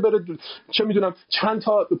 ممکنه بره چه میدونم چند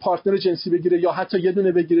تا پارتنر جنسی بگیره یا حتی یه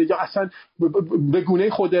دونه بگیره یا اصلا به گونه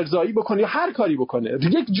خود ارضایی بکنه یا هر کاری بکنه،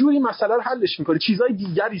 یک جوری مسئله رو حلش میکنه. چیزای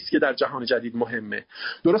دیگری است که در جهان جدید مهمه.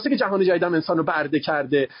 درسته که جهان جدید هم انسانو برده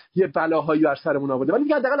کرده، یه بلاهایی بر سرمون آورده، ولی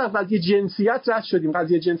دیگه حداقل از قضیه جنسیت رد شدیم.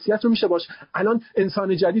 قضیه جنسیت رو میشه باش. الان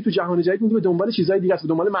انسان جدید تو جهان جدید میگه به دنبال چیزای دیگه است، به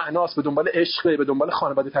دنبال معناست، به دنبال عشق، به دنبال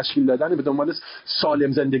خانواده تشکیل دادن، به دنبال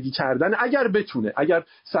سالم زندگی کردن، اگر بتونه، اگر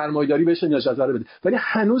سرمایه‌داری بشه اجازه رو بده. ولی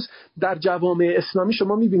هنوز در جوامع اسلامی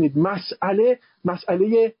شما میبینید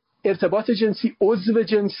مسئله ارتباط جنسی، عضو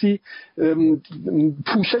جنسی،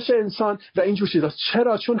 پوشش انسان و اینجور چیزاست.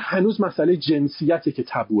 چرا؟ چون هنوز مسئله جنسیته که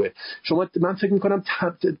تابوه. من فکر میکنم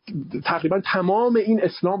تقریبا تمام این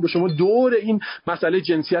اسلام رو شما دور این مسئله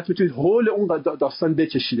جنسیت میتونید حول اون داستان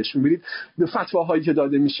بکشیدش. میبینید فتواهایی که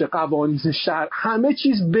داده میشه، قوانین شرع، همه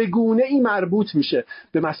چیز به گونه ای مربوط میشه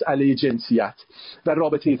به مسئله جنسیت و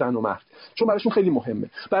رابطه زن و مرد، چون براشون خیلی مهمه.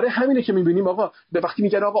 برای همینه که میبینیم آقا به وقتی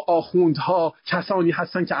میگن آقا آخوندها کسانی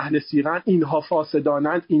هستن که اهل سیغن، اینها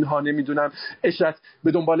فاسدانند، اینها نمیدونم اشرت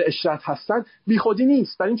به دنبال اشرت هستن، بی خودی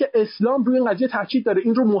نیست. برای اینکه اسلام روی این قضیه تاکید داره،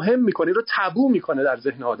 این رو مهم میکنه، این رو تابو میکنه در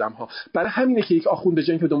ذهن آدم‌ها. برای همینه که یک آخوند به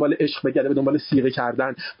جای اینکه به دنبال عشق بگرده، به دنبال صیغه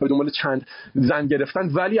کردن، به دنبال چند زن گرفتن،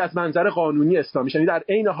 ولی از منظر قانونی اسلامی، یعنی در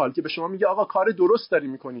عین حال که به شما میگه آقا کار درست داری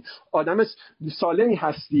میکنی، آدم سالمی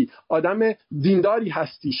هستی، آدم دینداری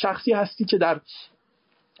هستی، شخصی هستی که در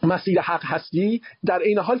مسیر حق هستی، در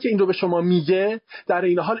این حال که این رو به شما میگه، در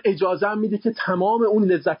این حال اجازه هم میده که تمام اون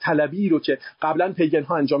لذت طلبی رو که قبلا پیگن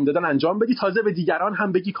ها انجام دادن انجام بدی، تازه به دیگران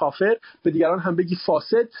هم بگی کافر، به دیگران هم بگی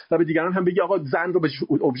فاسد و به دیگران هم بگی آقا زن رو به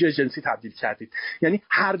ابژه جنسی تبدیل کردید. یعنی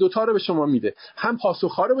هر دوتا رو به شما میده، هم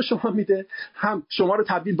پاسخ‌ها رو به شما میده، هم شما رو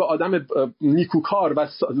تبدیل به آدم نیکوکار و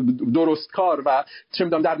درستکار و چه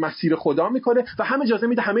میدونم در مسیر خدا میکنه و هم اجازه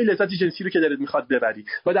میده همه لذت جنسی رو که دلت میخواد ببری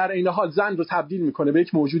و در این حال زن رو تبدیل میکنه به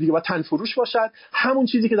یک موجودی که باید تن فروش باشد، همون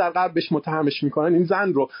چیزی که در غرب بهش متهمش میکنن. این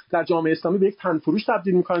زن رو در جامعه اسلامی به یک تن فروش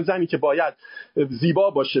تبدیل میکنن، زنی که باید زیبا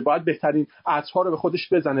باشه، باید بهترین عطرها رو به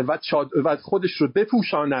خودش بزنه و خودش رو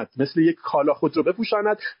بپوشاند، مثل یک کالا خود رو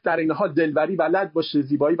بپوشاند، در این حال دلبری بلد باشه،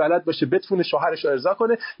 زیبایی بلد باشه، بتونه شوهرش رو ارضا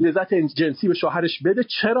کنه، لذت جنسی به شوهرش بده.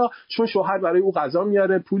 چرا؟ چون شوهر برای او غذا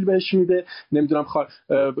میاره، پول بهش میده، نمیدونم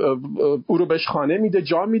او رو بهش خانه میده،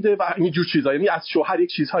 جا میده و این جور چیزا. یعنی از شوهر یک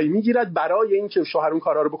چیزهایی میگیرد برای اینکه شوهر اون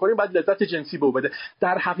کارا رو بکنه، بعد لذت جنسی به او بده.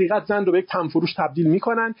 در حقیقت زن رو به یک تنفروش تبدیل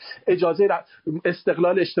میکنن، اجازه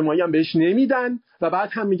استقلال اجتماعی هم بهش نمیدن و بعد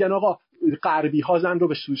هم میگن آقا غربی ها زن رو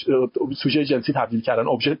به سوژه جنسی تبدیل کردن.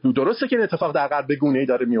 درسته که این اتفاق در غرب به گونه‌ای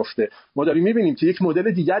داره میفته. ما داریم میبینیم که یک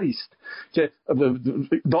مدل دیگری است که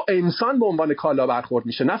با انسان به عنوان کالا برخورد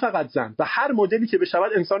میشه، نه فقط زن، و هر مدلی که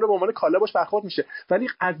بشود انسان رو به عنوان کالا باش برخورد میشه، ولی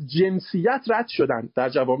از جنسیت رد شدن در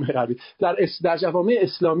جوامع غربی. در جوامع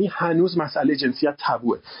اسلامی هنوز مسئله جنسیت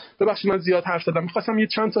تابوئه. ببخشید من زیاد حرف زدم، می‌خواستم یه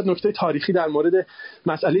چند تا نکته تاریخی در مورد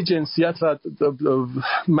مسئله جنسیت و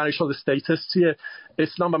مریشال استیتس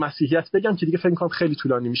اسلام و مسیحیت بگم که دیگه فکر می‌کنم خیلی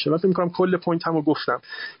طولانی میشه. من فکر می‌کنم کل پوینتمو گفتم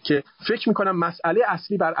که فکر می‌کنم مسئله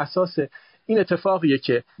اصلی بر اساس این اتفاقیه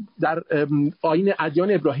که در آیین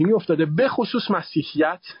ادیان ابراهیمی افتاده، به خصوص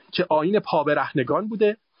مسیحیت که آیین پابرهنگان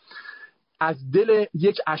بوده، از دل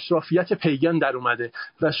یک اشرافیت پیگن در اومده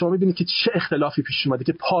و شما می‌بینید که چه اختلافی پیش اومده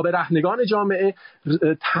که پابرهنگان جامعه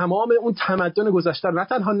تمام اون تمدن گذشته نه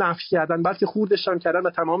تنها نفی کردن بلکه خوردش هم کردن و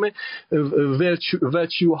تمام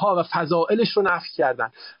ورچیوها و فضائلش رو نفی کردن.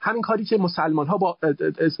 همین کاری که مسلمان‌ها با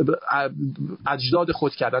اجداد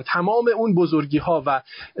خود کردن، تمام اون بزرگی‌ها و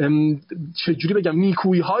چجوری بگم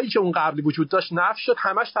نیکویی‌هایی که اون قبل وجود داشت نفی شد،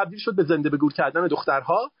 همش تبدیل شد به زنده به گور کردن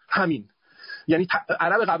دخترها. همین یعنی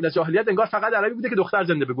عرب قبل از جاهلیت انگار فقط عربی بوده که دختر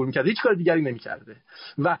زنده به گور می‌کرد، هیچ کار دیگری نمی‌کرده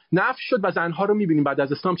و نفی شد. و زنها رو می‌بینیم بعد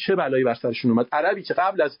از اسلام چه بلایی بر سرشون اومد. عربی که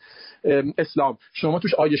قبل از اسلام شما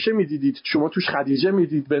توش عایشه می‌دیدید، شما توش خدیجه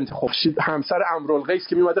می‌دید بنت خورشید همسر امرالقیس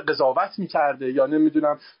که میومده قضاوت می‌کرده، یا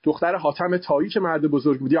نمیدونم دختر حاتم طایی که مرد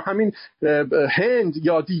بزرگ بود، یا همین هند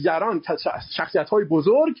یا دیگران شخصیت‌های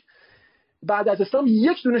بزرگ، بعد از اسلام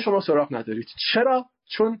یک دونه شما سراغ ندارید. چرا؟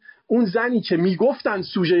 چون اون زنی که میگفتن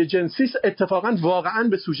سوژه جنسی اتفاقا واقعا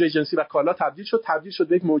به سوژه جنسی و کالا تبدیل شد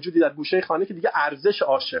به یک موجودی در گوشه خانه که دیگه ارزش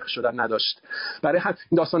عاشق شدن نداشت. برای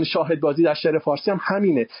این داستان شاهد بازی در شعر فارسی هم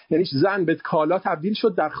همینه، یعنی زن به کالا تبدیل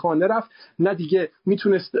شد، در خانه رفت، نه دیگه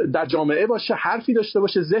میتونست در جامعه باشه، حرفی داشته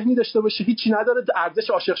باشه، ذهنی داشته باشه، هیچی نداره، ارزش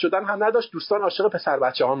عاشق شدن هم نداشت. دوستان عاشق پسر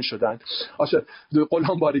بچه‌ها میشدن. عاشق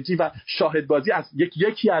غلامبارگی و شاهد بازی از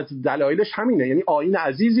یکی از دلایلش همینه، یعنی آیین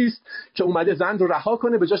عزیزی است که اومده زن رو رها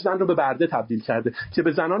کنه، به جاش زن رو به برده تبدیل کرده که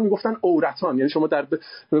به زنان میگفتن عورتان. یعنی شما در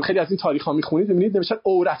خیلی از این تاریخ‌ها میخونید میبینید نوشتن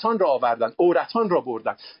عورتان را آوردن، عورتان را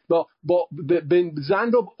بردن، به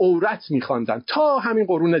زن رو عورت میخواندن تا همین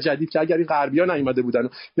قرون جدید که اگر این غربی‌ها نیومده بودن و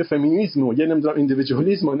یه فمینیسم و یه نمیدونم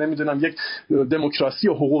ایندیویدوالیسم و نمیدونم یک دموکراسی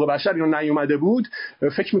و حقوق بشر اینو نیومده بود،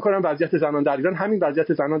 فکر میکنم وضعیت زنان در ایران همین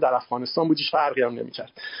وضعیت زنان در افغانستان بود، هیچ فرقی هم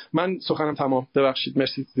نمیکرد. من سخنم تمام، ببخشید،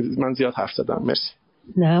 مرسی، من زیاد حرف زدم، مرسی.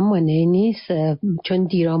 نه مانعی نیست، چون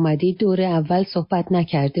دیر آمدی دور اول صحبت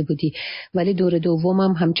نکرده بودی ولی دور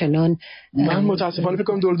دومم همچنان. من متاسفانه فکر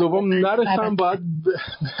کنم دور دوم نرسم، باید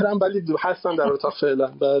برم، ولی هستم در اتاق فعلا.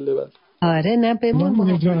 بله. آره نه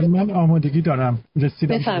بمون. من آمادگی دارم،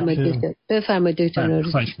 رسیدم. بفرمایید دکتر.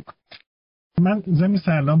 من ضمن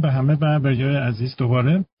سلام به همه و بریای عزیز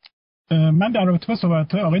دوباره. من در رابطه با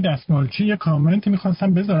صحبت‌های آقای دستمالچی یک کامنتی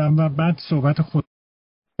می‌خواستم بذارم و بعد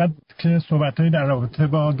که صحبت‌های در رابطه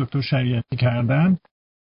با دکتر شریعتی کردن.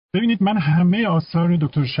 ببینید من همه آثار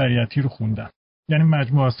دکتر شریعتی رو خوندم، یعنی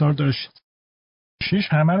مجموع آثار داشت 6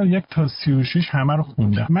 همه رو 1 تا 36 همه رو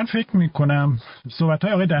خوندم. من فکر می‌کنم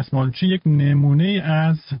صحبت‌های آقای دستمالچی یک نمونه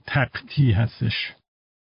از تقطیع هستش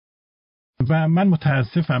و من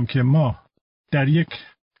متاسفم که ما در یک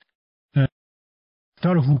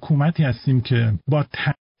دار حکومتی هستیم که با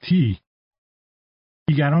تقطیع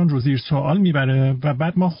دیگران رو زیر سوال میبره و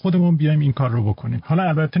بعد ما خودمون بیایم این کار رو بکنیم. حالا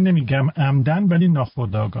البته نمیگم عمدن ولی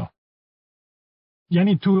ناخودآگاه.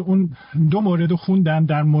 یعنی تو اون 2 مورد خوندن،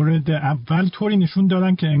 در مورد اول طوری نشون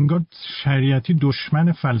دادن که انگار شریعتی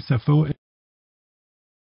دشمن فلسفه و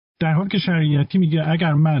در حالی که شریعتی میگه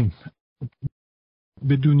اگر من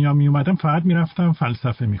به دنیا می اومدم فقط میرفتم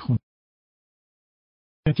فلسفه میخوندم.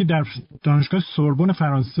 شریعتی در دانشگاه سوربن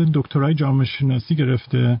فرانسه دکترای جامعه شناسی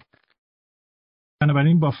گرفته،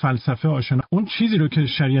 بنابراین با فلسفه آشنا. اون چیزی رو که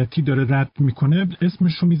شریعتی داره رد میکنه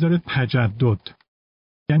اسمش رو میذاره تجدد،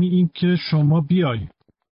 یعنی این که شما بیای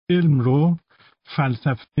علم رو،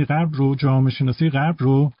 فلسفه غرب رو، جامعه شناسی غرب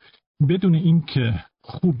رو بدون این که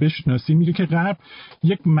خوب بشناسی. میگه که غرب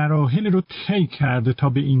یک مراحل رو طی کرده تا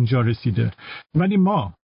به اینجا رسیده، ولی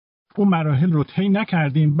ما اون مراحل رو طی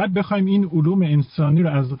نکردیم، بعد بخوایم این علوم انسانی رو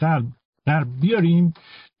از غرب بیاریم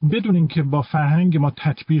بدون اینکه با فرهنگ ما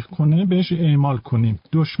تطبیق کنه بهش اعمال کنیم.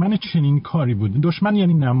 دشمن چنین کاری بود. دشمن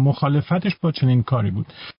یعنی نه، مخالفتش با چنین کاری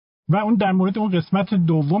بود. و اون در مورد اون قسمت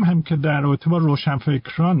دوم هم که در رابطه با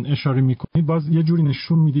روشنفکران اشاره میکنید، باز یه جوری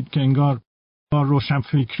نشون میدید که انگار با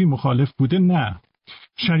روشنفکری مخالف بوده. نه،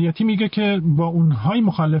 شریعتی میگه که با اونهای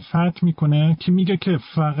مخالفت میکنه که میگه که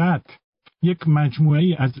فقط یک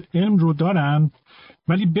مجموعه‌ای از علم رو دارن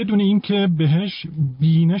ولی بدون اینکه بهش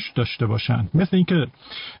بینش داشته باشن. مثل اینکه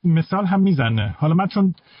مثال هم میزنه، حالا من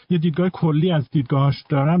چون یه دیدگاه کلی از دیدگاهاش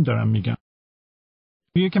دارم میگم.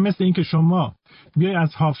 میگه که مثل اینکه شما بیای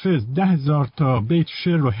از حافظ 10,000 تا بیت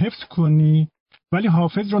شعر رو حفظ کنی ولی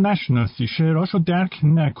حافظ رو نشناسی، شعرهاشو درک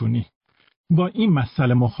نکنی. با این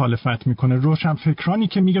مسئله مخالفت میکنه. روشنفکرانی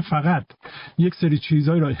که میگه فقط یک سری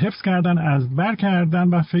چیزایی رو حفظ کردن، از بر کردن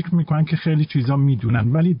و فکر میکنن که خیلی چیزا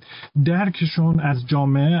میدونن ولی درکشون از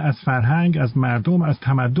جامعه، از فرهنگ، از مردم، از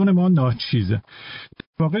تمدن ما ناچیزه.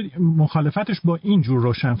 واقعا مخالفتش با این جور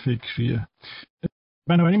روشنفکریه.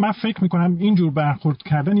 بنابراین من فکر میکنم این جور برخورد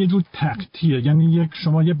کردن یه جور تقطیعه، یعنی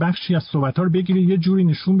شما یه بخشی از صحبت‌ها رو بگیری یه جوری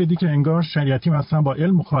نشون بدی که انگار شریعتی مثلا با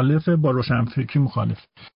علم مخالفه، با روشنفکری مخالف.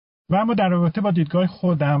 و اما در رابطه با دیدگاه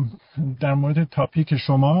خودم در مورد تاپیک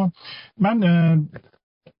شما، من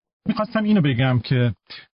میخواستم اینو بگم که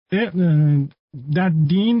در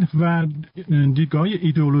دین و دیدگاه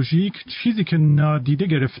ایدئولوژیک چیزی که نادیده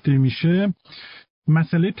گرفته میشه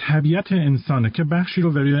مسئله طبیعت انسانه که بخشی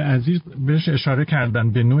رو وریای عزیز بهش اشاره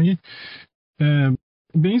کردن به نوعی،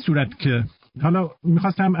 به این صورت که حالا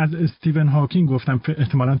میخواستم از استیون هاکینگ گفتم،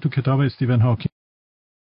 احتمالاً تو کتاب استیون هاکینگ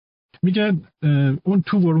میگه اون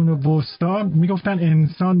تو قرون وسطا میگفتن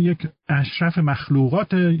انسان یک اشرف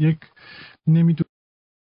مخلوقات، یک نمیدونم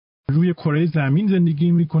روی کره زمین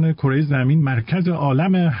زندگی میکنه، کره زمین مرکز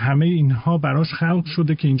عالم، همه اینها براش خلق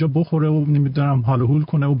شده که اینجا بخوره و نمیدونم حال و هول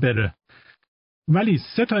کنه و بره. ولی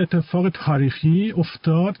 3 اتفاق تاریخی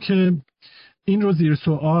افتاد که این رو زیر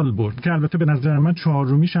سوال برد، که البته به نظر من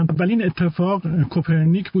 4میشن. ولی این اتفاق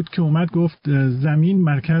کوپرنیک بود که اومد گفت زمین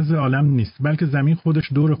مرکز عالم نیست، بلکه زمین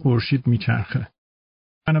خودش دور خورشید میچرخه.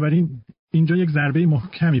 بنابراین اینجا یک ضربه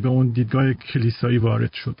محکمی به اون دیدگاه کلیسایی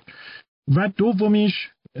وارد شد. و دومیش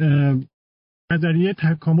نظریه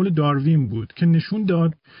تکامل داروین بود که نشون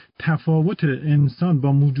داد تفاوت انسان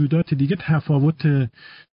با موجودات دیگه تفاوت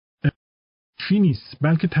فی نیست،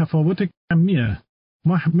 بلکه تفاوت کمیه.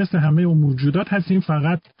 ما مثل همه اون موجودات هستیم،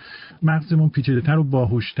 فقط مغزمون پیچیده‌تر و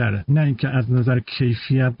باهوش‌تره، نه اینکه از نظر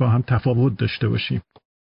کیفیت با هم تفاوت داشته باشیم.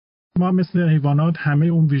 ما مثل حیوانات همه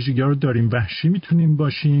اون ویژگی‌ها رو داریم، وحشی میتونیم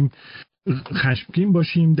باشیم، خشمگین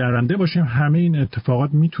باشیم، درنده باشیم، همه این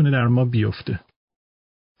اتفاقات میتونه در ما بیفته.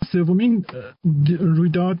 سومین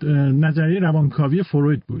رویداد نظریه روانکاوی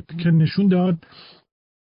فروید بود که نشون داد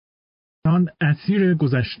آن اسیر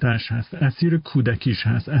گذشته‌اش هست، اسیر کودکیش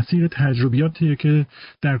هست، اسیر تجربیاتیه که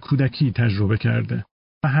در کودکی تجربه کرده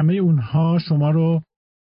و همه اونها شما رو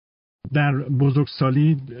در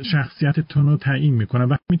بزرگسالی شخصیتتون رو تعیین میکنه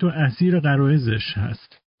و همینطور اسیر غرایزش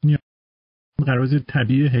هست، غرایز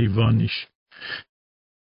طبیعی حیوانیش.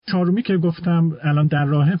 4 که گفتم الان در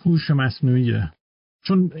راه هوش مصنوعیه،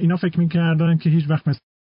 چون اینا فکر میکردن که هیچ وقت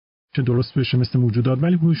چه درست بشه مثل موجودات،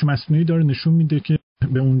 ولی هوش مصنوعی داره نشون میده که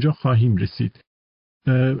به اونجا خواهیم رسید.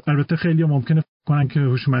 البته خیلی ممکنه فکر کنن که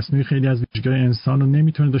هوش مصنوعی خیلی از ویژگی‌های انسان رو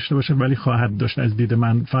نمیتونه داشته باشه، ولی خواهد داشت از دید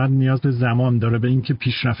من. فقط نیاز به زمان داره به اینکه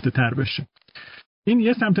پیشرفته تر بشه. این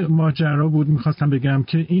یه سمت ماجرا بود. میخواستم بگم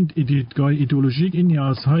که این دیدگاه ایدئولوژیک این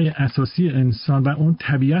نیازهای اساسی انسان و اون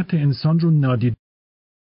طبیعت انسان رو نادیده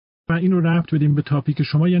و اینو ربط بدیم به تاپیک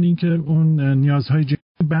شما، یعنی اینکه اون نیازهای جنسی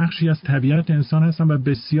بخشی از طبیعت انسان هستن و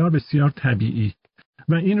بسیار بسیار طبیعی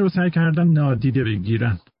و این رو سعی کردن نادیده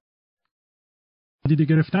بگیرن. نادیده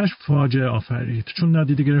گرفتنش فاجعه آفرید، چون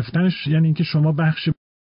نادیده گرفتنش یعنی اینکه شما بخشی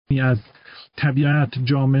از طبیعت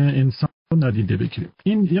جامعه انسان رو نادیده بگیرید.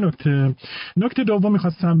 این یه نکته دوم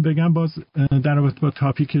میخواستم بگم باز در رابطه با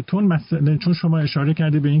تاپیکتون، مثلا چون شما اشاره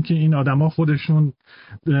کردی به اینکه این آدما خودشون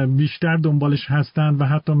بیشتر دنبالش هستن و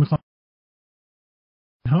حتی میخوان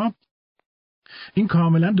این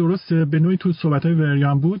کاملا درسته، به نوعی تو صحبت‌های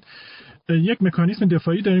وریان بود. یک مکانیزم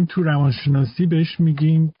دفاعی داریم تو روانشناسی بهش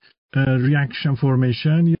میگیم ریاکشن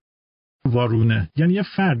فورمیشن یا وارونه. یعنی یه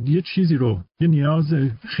فرد یه چیزی رو، یه نیاز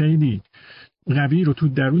خیلی قوی رو تو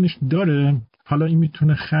درونش داره، حالا این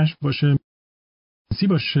میتونه خشم باشه،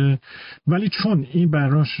 باشه، ولی چون این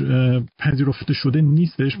براش پذیرفته شده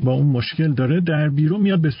نیستش، با اون مشکل داره، در بیرون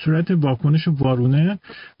میاد به صورت واکنش وارونه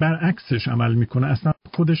برعکسش عمل میکنه. اصلا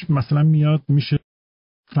خودش مثلا میاد میشه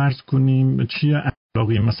فرض کنیم چیه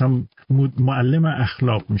اخلاقی، مثلا معلم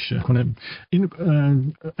اخلاق میشه کنه. این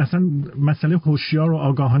اصلا مسئله هوشیار و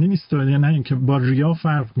آگاهانه نیست، یا نه اینکه با ریا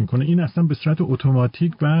فرق میکنه. این اصلا به صورت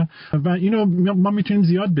اتوماتیک و اینو ما میتونیم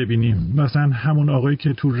زیاد ببینیم. مثلا همون آقایی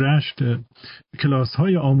که تو رشت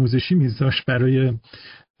کلاس‌های آموزشی میذاشت برای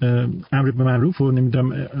امر به معروف و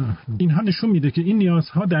نمیدونم، اینها نشون میده که این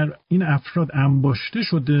نیازها در این افراد انباشته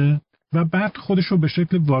شده و بعد خودش رو به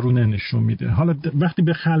شکل وارونه نشون میده. حالا وقتی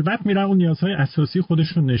به خلوت میره اون نیازهای اساسی خودش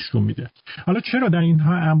رو نشون میده. حالا چرا در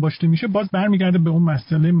اینها انباشته میشه؟ باز برمیگرده به اون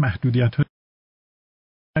مسئله محدودیت‌ها.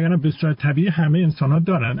 اگر به صورت طبیعی همه انسان‌ها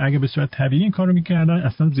دارن، اگه به صورت طبیعی این کارو میکردن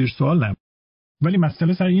اصلا زیر سوال نمیره. ولی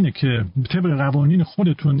مسئله سر اینه که طبق قوانین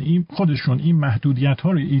خودشون این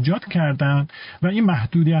محدودیت‌ها رو ایجاد کردن و این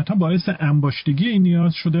محدودیت‌ها باعث انباشتگی این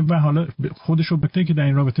نیاز شده. و حالا خودشو بگه که در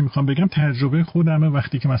این رابطه میخوام بگم تجربه خودمه.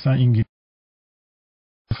 وقتی که مثلا انگلیسی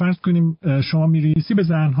فرض کنیم شما میریسی به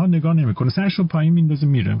زنها نگاه نمیکنه، سرشو پایین میندازه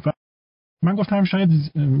میره و من گفتم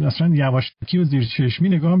شاید مثلا یواشکی و زیر چشمی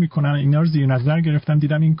نگاه میکنن، اینا رو زیر نظر گرفتم،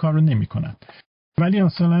 دیدم این کارو نمیکنن. ولی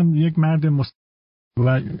مثلا یک مرد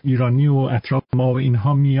و ایرانی و اطراف ما و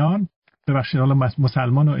اینها میان، ببخشید حالا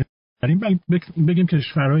مسلمان و بگیم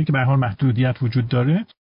کشورهایی که به هر حال محدودیت وجود داره،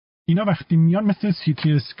 اینا وقتی میان مثل سی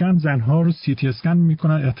تی اسکن زنها رو سی تی اسکن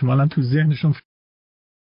میکنن، احتمالاً تو ذهنشون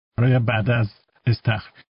برای بعد از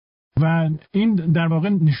استخر. و این در واقع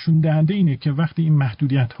نشون دهنده اینه که وقتی این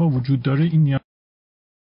محدودیت ها وجود داره، این نیاز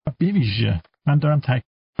بویژه، من دارم تاکید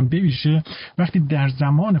بویژه وقتی در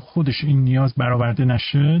زمان خودش این نیاز برآورده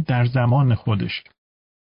نشه، در زمان خودش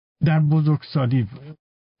در بزرگسالی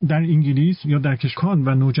در انگلیس یا در کشکان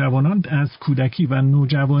و نوجوانان از کودکی و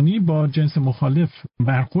نوجوانی با جنس مخالف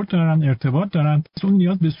برخورد دارن، ارتباط دارن، اون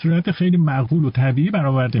نیاز به صورت خیلی معقول و طبیعی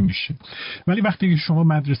برآورده میشه. ولی وقتی که شما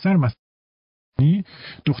مدرسه رو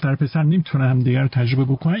دختر پسر نمیتونه هم دیگر رو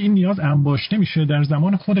تجربه بکنن، این نیاز انباشته میشه، در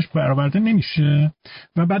زمان خودش برآورده نمیشه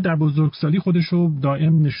و بعد در بزرگسالی خودش رو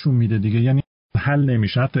دائم نشون میده دیگه. یعنی حل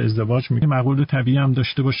نمیشه، حتی ازدواج میگه معقول طبیعی هم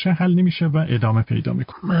داشته باشه حل نمیشه و ادامه پیدا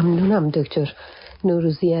میکنه. ممنونم دکتر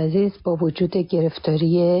نوروزی عزیز. با وجود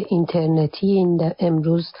گرفتاری اینترنتی این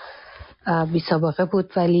امروز بی سابقه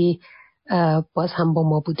بود ولی باز هم با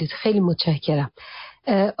ما بودید، خیلی متشکرم.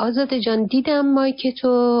 آزاده جان دیدم مایک تو،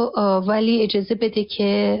 ولی اجازه بده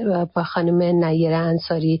که با خانم نیره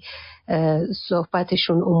انصاری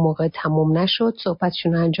صحبتشون اون موقع تموم نشد،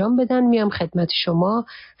 صحبتشون انجام بدن. میام خدمت شما.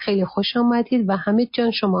 خیلی خوش آمدید و حمید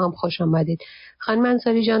جان شما هم خوش آمدید. خانم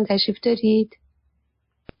انصاری جان تشریف دارید؟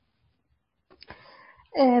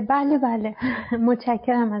 بله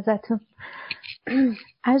متشکرم ازتون.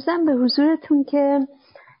 عرضم به حضورتون که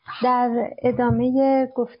در ادامه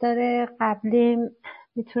گفتار قبلی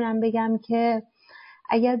میتونم بگم که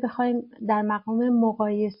اگر بخوایم در مقام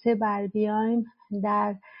مقایسه بر بیایم،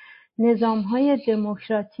 در نظام‌های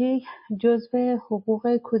دموکراتیک جزو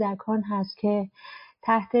حقوق کودکان هست که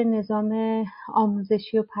تحت نظام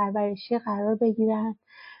آموزشی و پرورشی قرار بگیرند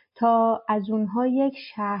تا از اونها یک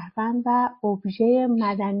شهروند و ابژه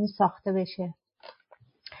مدنی ساخته بشه.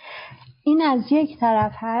 این از یک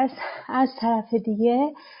طرف هست. از طرف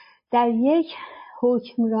دیگه در یک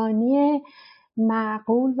حکمرانی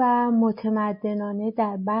معقول و متمدنانه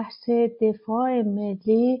در بحث دفاع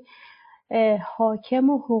ملی، حاکم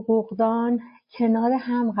و حقوقدان کنار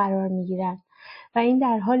هم قرار میگیرند و این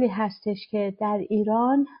در حالی هستش که در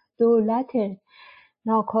ایران دولت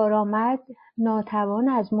ناکارآمد ناتوان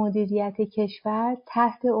از مدیریت کشور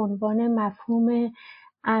تحت عنوان مفهوم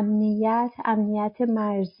امنیت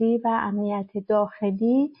مرزی و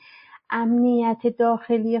امنیت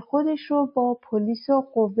داخلی خودش رو با پلیس و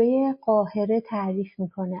قوه قاهره تعریف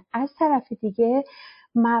میکنه. از طرف دیگه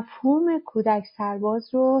مفهوم کودک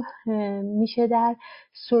سرباز رو میشه در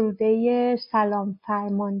سروده سلام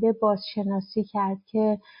فرمانده بازشناسی کرد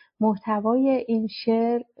که محتوای این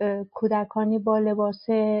شعر کودکانی با لباس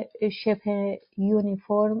شبه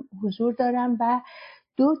یونیفرم حضور دارن و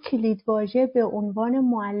دو کلیدواژه به عنوان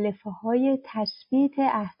مؤلفه‌های تثبیت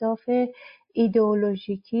اهداف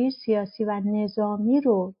ایدئولوژیکی، سیاسی و نظامی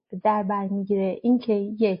رو در بر میگیره. اینکه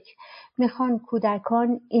یک، میخوان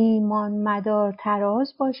کودکان ایمان مدار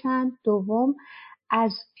تراز باشن. دوم،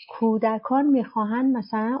 از کودکان میخواهن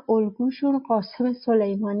مثلا الگوشون قاسم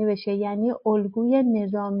سلیمانی بشه، یعنی الگوی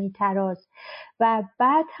نظامی تراز. و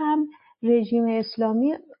بعد هم رژیم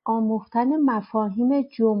اسلامی آموختن مفاهیم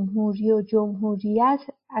جمهوری و جمهوریت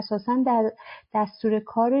اساساً در دستور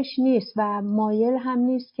کارش نیست و مایل هم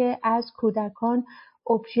نیست که از کودکان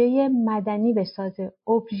ابژه مدنی بسازه.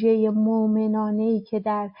 ابژه مومنانه‌ای که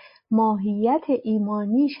در ماهیت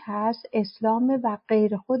ایمانیش هست اسلام و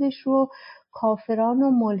غیر خودش رو کافران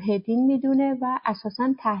و ملحدین میدونه و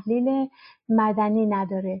اساساً تحلیل مدنی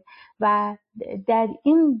نداره و در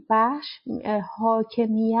این بخش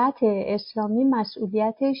حاکمیت اسلامی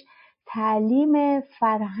مسئولیتش تعلیم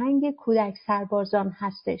فرهنگ کودک سربازان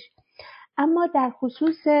هستش. اما در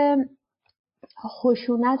خصوص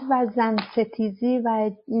خشونت و زن ستیزی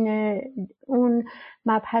و اون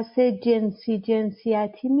مبحث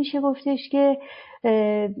جنسیتی میشه گفتش که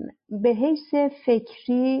به حیث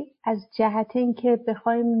فکری از جهت اینکه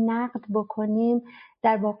بخوایم نقد بکنیم،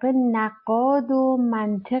 در واقع نقاد و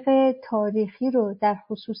منطق تاریخی رو در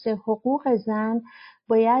خصوص حقوق زن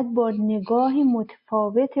باید با نگاهی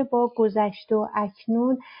متفاوت با گذشته و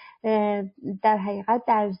اکنون در حقیقت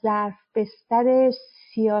در ظرف بستر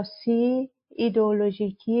سیاسی،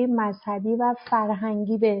 ایدئولوژیکی، مذهبی و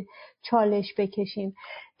فرهنگی به چالش بکشیم.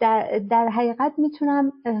 در حقیقت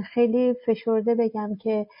میتونم خیلی فشرده بگم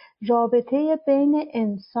که رابطه بین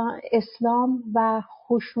اسلام و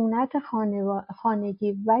خشونت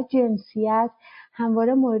خانگی و جنسیت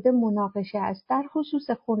همواره مورد مناقشه است. در خصوص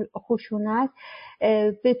خشونت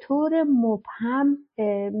به طور مبهم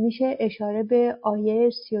میشه اشاره به آیه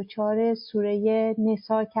 34 سوره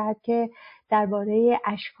نساء کرد که درباره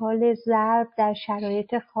اشکال ضرب در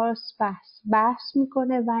شرایط خاص بحث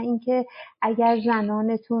میکنه و اینکه اگر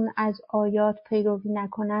زنانتون از آیات پیروی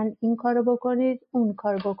نکنن این کارو بکنید، اون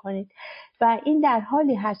کارو بکنید. و این در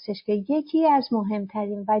حالی هستش که یکی از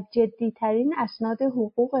مهمترین و جدیترین اسناد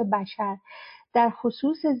حقوق بشر در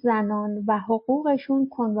خصوص زنان و حقوقشون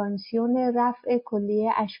کنوانسیون رفع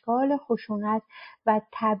کلیه اشکال خشونت و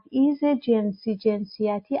تبعیض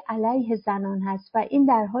جنسیتی علیه زنان هست و این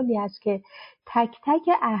در حالی است که تک تک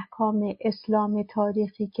احکام اسلام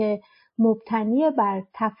تاریخی که مبتنی بر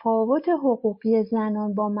تفاوت حقوقی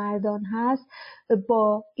زنان با مردان هست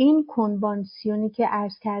با این کنوانسیونی که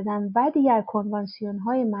عرض کردم و دیگر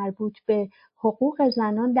کنوانسیون‌های مربوط به حقوق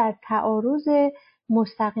زنان در تعارض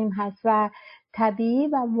مستقیم هست و طبیعی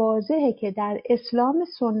و واضحه که در اسلام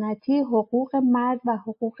سنتی حقوق مرد و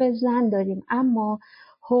حقوق زن داریم اما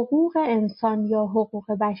حقوق انسان یا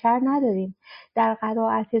حقوق بشر نداریم. در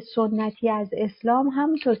قرائت سنتی از اسلام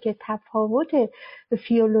همونطور که تفاوت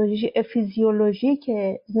فیزیولوژیک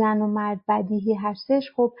زن و مرد بدیهی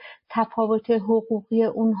هستش، خب تفاوت حقوقی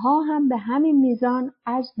اونها هم به همین میزان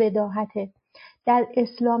از بداهته. در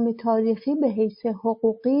اسلام تاریخی به حیث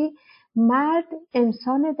حقوقی مرد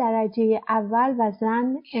انسان درجه اول و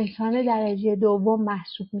زن انسان درجه دوم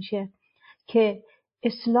محسوب میشه که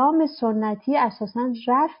اسلام سنتی اساساً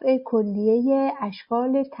رفع کلیه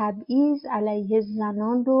اشکال تبعیض علیه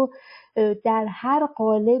زنان رو در هر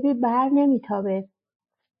قالبی بر نمیتابه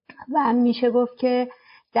و میشه گفت که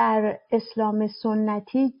در اسلام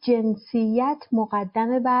سنتی جنسیت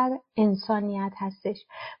مقدم بر انسانیت هستش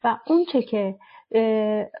و اون چه که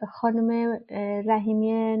خانم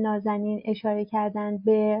رحیمی نازنین اشاره کردن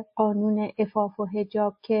به قانون عفاف و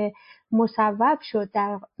حجاب که مصوب شد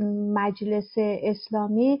در مجلس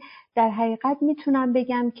اسلامی، در حقیقت میتونم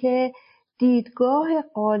بگم که دیدگاه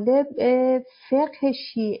غالب فقه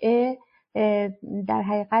شیعه در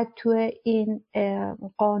حقیقت تو این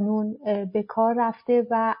قانون به کار رفته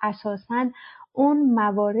و اساساً اون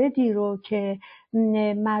مواردی رو که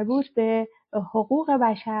مربوط به حقوق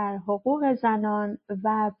بشر، حقوق زنان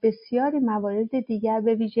و بسیاری موارد دیگر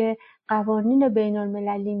به ویژه قوانین بین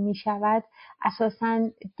المللی می شود اساساً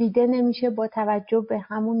دیده نمیشه با توجه به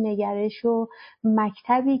همون نگرش و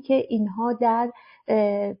مکتبی که اینها در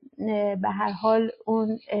به هر حال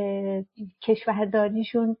اون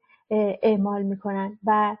کشورداریشون اعمال میکنن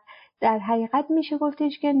و در حقیقت میشه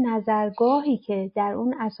گفتش که نظرگاهی که در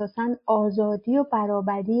اون اساساً آزادی و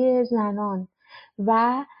برابری زنان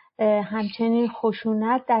و همچنین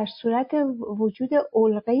خشونت در صورت وجود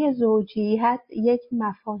علقه زوجیت یک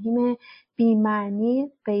مفاهیم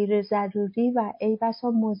بی‌معنی، غیر ضروری و ای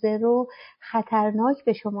بسا مضر و خطرناک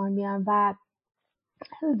به شما میان و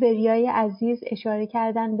وریای عزیز اشاره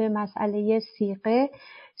کردن به مسئله صیغه.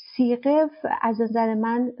 صیغه از نظر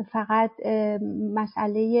من فقط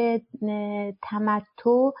مسئله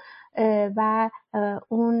تمتع و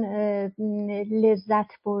اون لذت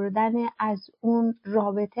بردن از اون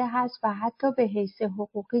رابطه هست و حتی به حیث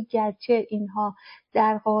حقوقی گرچه اینها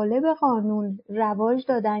در قالب قانون رواج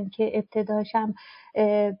دادن که ابتداشم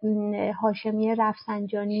هاشمی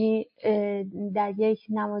رفسنجانی در یک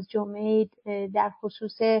نماز جمعه در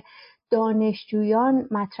خصوص دانشجویان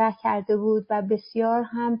مطرح کرده بود و بسیار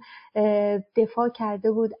هم دفاع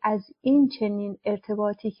کرده بود از این چنین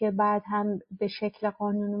ارتباطی که بعد هم به شکل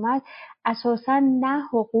قانون اومد، اساساً نه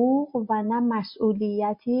حقوق و نه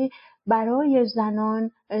مسئولیتی برای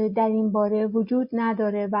زنان در این باره وجود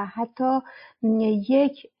نداره و حتی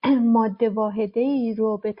یک ماده واحده‌ای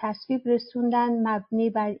رو به تصویب رسوندن مبنی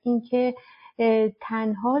بر اینکه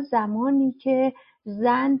تنها زمانی که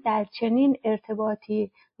زن در چنین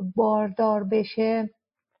ارتباطی باردار بشه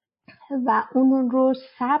و اون رو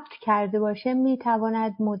ثبت کرده باشه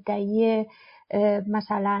میتواند مدعی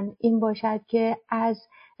مثلا این باشد که از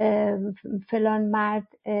فلان مرد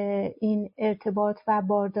این ارتباط و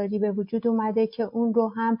بارداری به وجود اومده که اون رو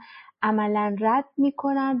هم عملا رد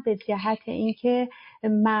میکنن به جهت اینکه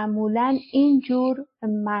معمولا اینجور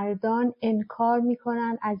مردان انکار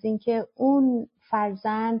میکنن از اینکه اون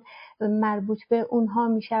فرزند مربوط به اونها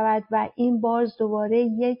می شود و این باز دوباره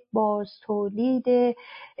یک باز تولید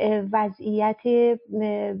وضعیت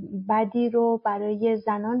بدی رو برای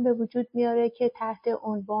زنان به وجود میاره که تحت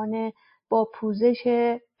عنوان با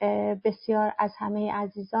پوزش بسیار از همه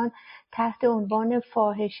عزیزان تحت عنوان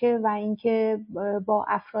فاحشه و اینکه با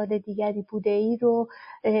افراد دیگری بوده‌ای رو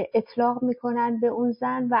اطلاق میکنن به اون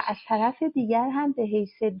زن و از طرف دیگر هم به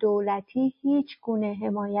حیث دولتی هیچ گونه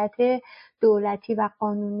حمایت دولتی و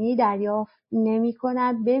قانونی دریافت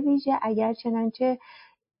نمیکنن، به ویژه اگر چنانچه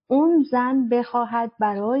اون زن بخواهد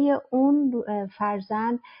برای اون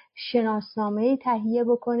فرزند شناسنامه تهیه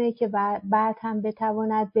بکنه که بعد هم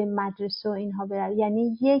بتواند به مدرسه و اینها بره.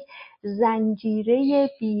 یعنی یک زنجیره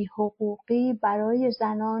بی حقوقی برای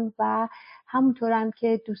زنان و همونطور هم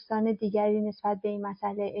که دوستان دیگری نسبت به این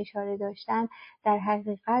مسئله اشاره داشتن، در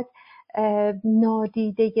حقیقت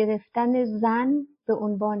نادیده گرفتن زن به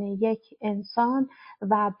عنوان یک انسان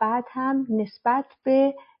و بعد هم نسبت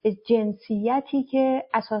به جنسیتی که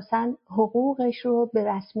اساساً حقوقش رو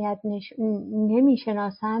به رسمیت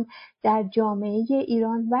نمیشناسند در جامعه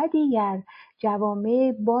ایران و دیگر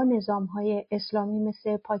جوامع با نظام‌های اسلامی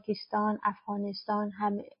مثل پاکستان، افغانستان،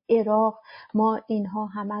 هم عراق، ما اینها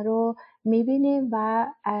همه رو می‌بینیم و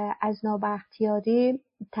از نابختیاری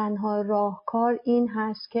تنها راهکار این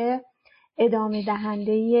هست که ادامه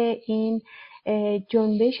دهنده این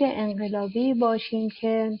جنبش انقلابی باشیم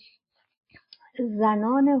که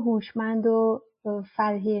زنان هوشمند و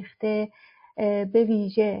فرهیخته به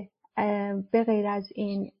ویژه به غیر از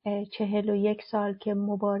این 41 سال که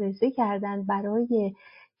مبارزه کردند برای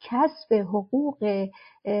کسب حقوق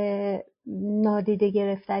نادیده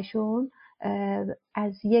گرفتشون،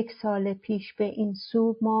 از 1 سال پیش به این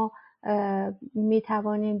سو ما می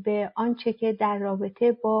توانیم به آنچه که در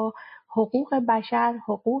رابطه با حقوق بشر،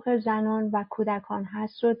 حقوق زنان و کودکان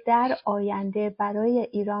هست رو در آینده برای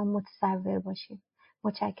ایران متصور باشیم.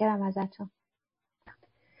 متشکرم ازتون.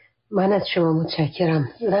 من از شما متشکرم.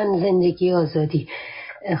 زن، زندگی، آزادی.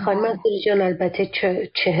 خانم آزادی جان، البته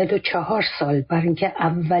 44 سال برای اینکه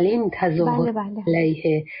اولین تظاهر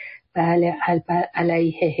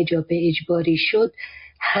علیه حجاب اجباری شد،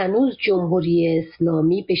 هنوز جمهوری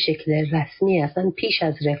اسلامی به شکل رسمی اصلا پیش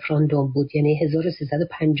از رفراندوم بود، یعنی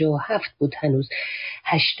 1357 بود، هنوز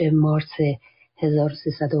 8 مارس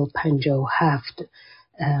 1357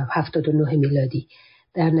 79 میلادی.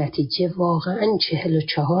 در نتیجه واقعا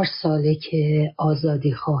 44 ساله که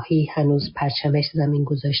آزادی خواهی هنوز پرچمش زمین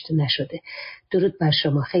گذاشته نشده. درود بر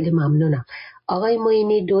شما، خیلی ممنونم. آقای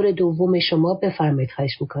معینی، دور دوم شما، بفرمایید،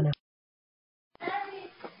 خواهش میکنم.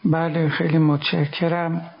 بله، خیلی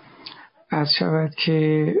متشکرم. از شود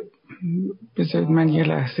که بذارید من یه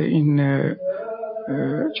لحظه این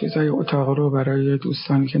چیزای اتاق رو برای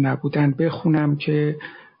دوستانی که نبودن بخونم که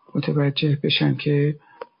متوجه بشن که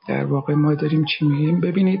در واقع ما داریم چی میگیم.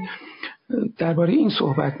 ببینید، درباره این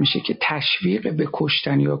صحبت میشه که تشویق به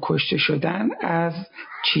کشتن یا کشته شدن از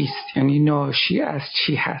چیست، یعنی ناشی از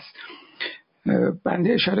چی هست.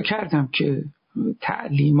 بنده اشاره کردم که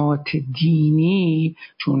تعلیمات دینی،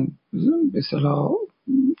 چون به اصطلاح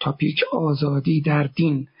تاپیک آزادی در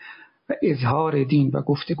دین و اظهار دین و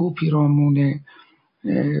گفتگو پیرامون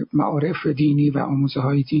معارف دینی و آموزه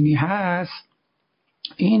های دینی هست،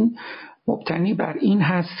 این مبتنی بر این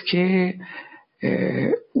هست که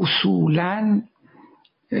اصولاً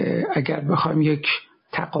اگر بخوایم یک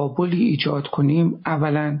تقابلی ایجاد کنیم،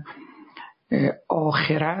 اولاً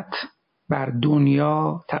آخرت بر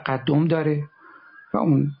دنیا تقدم داره و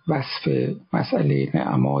اون وصف مسئله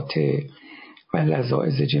نعمات و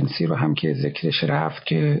لذاذ جنسی رو هم که ذکرش رفت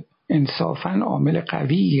که انصافاً عامل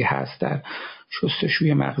قوی هست در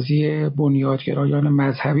شستشوی مغزی بنیادگرایان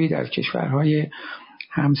مذهبی در کشورهای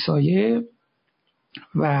همسایه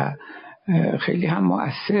و خیلی هم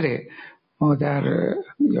مؤثره. ما در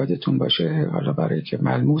یادتون باشه، حالا برای که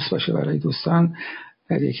ملموس باشه برای دوستان،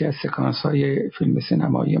 در یکی از سکانس های فیلم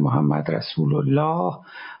سینمایی محمد رسول الله،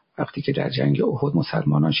 وقتی که در جنگ احد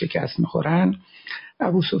مسلمانان شکست میخورن،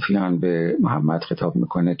 ابو سفیان به محمد خطاب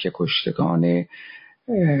میکنه که کشتگان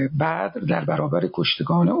بدر در برابر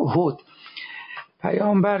کشتگان احد.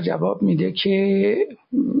 پیامبر جواب میده که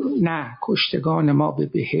نه، کشتگان ما به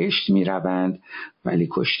بهشت میروند ولی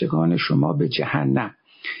کشتگان شما به جهنم.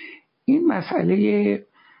 این مسئله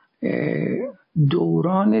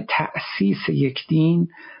دوران تأسیس یک دین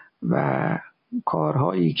و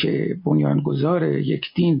کارهایی که بنیانگذار یک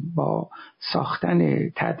دین با ساختن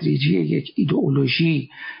تدریجی یک ایدئولوژی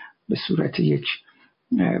به صورت یک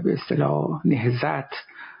به اصطلاح نهضت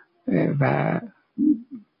و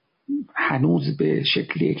هنوز به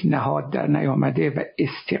شکل یک نهاد در نیامده و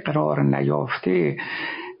استقرار نیافته،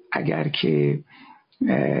 اگر که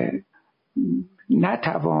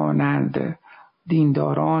نتوانند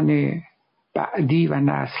دینداران بعدی و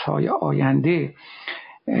نسل‌های آینده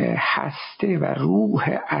هسته و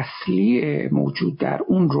روح اصلی موجود در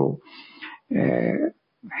اون رو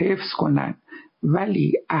حفظ کنن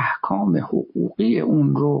ولی احکام حقوقی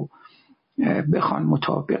اون رو بخوان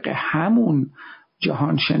مطابق همون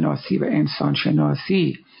جهانشناسی و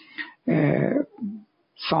انسانشناسی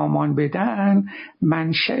سامان بدن،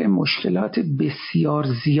 منشأ مشکلات بسیار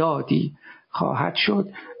زیادی خواهد شد.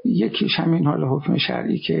 یکیش همین حال حکم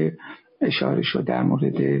شرعی که اشاره شد در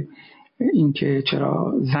مورد اینکه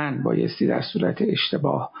چرا زن بایستی در صورت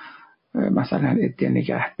اشتباه مثلا عده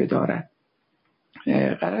نگه بدارد.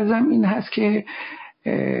 غرضم این هست که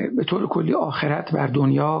به طور کلی آخرت بر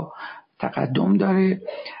دنیا تقدم داره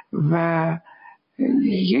و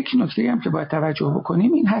یک نکته هم که باید توجه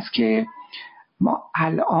بکنیم این هست که ما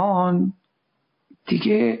الان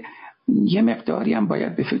دیگه یه مقداری هم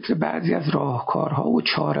باید به فکر بعضی از راهکارها و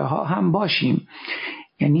چاره ها هم باشیم.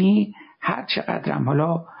 یعنی هر چقدر هم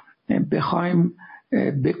حالا بخوایم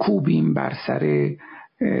بکوبیم بر سر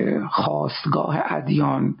خاستگاه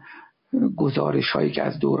ادیان گزارش هایی که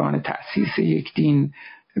از دوران تأسیس یک دین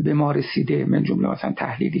به ما رسیده، من جمله مثلا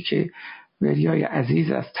تحلیلی که وریای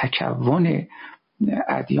عزیز از تکون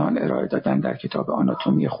ادیان ارائه دادن در کتاب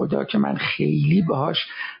آناتومی خدا که من خیلی باهاش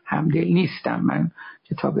همدل نیستم. من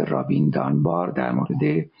کتاب رابین دانبار در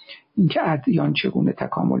مورد اینکه ادیان چگونه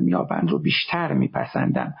تکامل می‌یابند رو بیشتر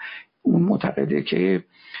میپسندم. اون معتقده که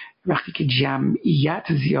وقتی که جمعیت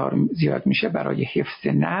زیاد میشه برای حفظ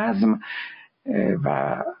نظم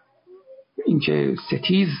و اینکه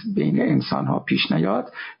ستیز بین انسان‌ها پیش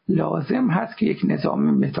نیاد، لازم هست که یک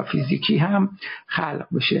نظام متافیزیکی هم خلق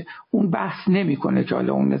بشه. اون بحث نمی‌کنه که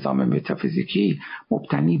حالا اون نظام متافیزیکی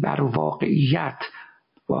مبتنی بر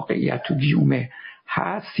واقعیت تو گیومه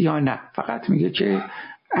هست یا نه، فقط میگه که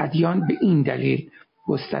ادیان به این دلیل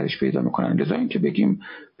گسترش پیدا میکنن. لذا این که بگیم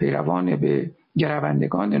پیروان به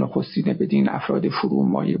گروندگان نخستین بدین افراد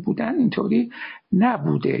فرومایه بودن، اینطوری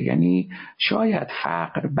نبوده. یعنی شاید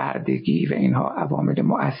فقر، بردگی و اینها عوامل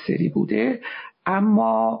مؤثری بوده،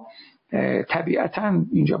 اما طبیعتاً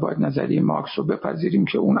اینجا باید نظریه مارکس رو بپذیریم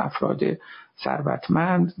که اون افراد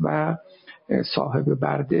ثروتمند و صاحب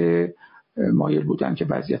برده مایل بودن که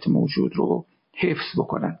وضعیت موجود رو حفظ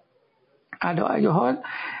بکنن. علی ای حال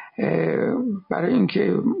برای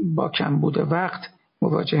اینکه با کم بوده وقت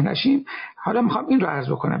مواجه نشیم، حالا میخوام این رو عرض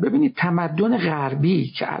بکنم. ببینید تمدن غربی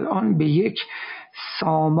که الان به یک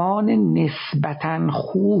سامان نسبتاً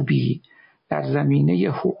خوبی در زمینه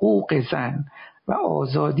حقوق زن و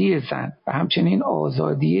آزادی زن و همچنین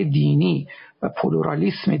آزادی دینی و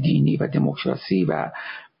پلورالیسم دینی و دموکراسی و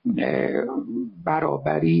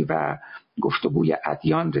برابری و گفتگوی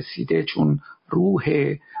ادیان رسیده، چون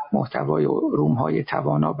روح محتوای روم‌های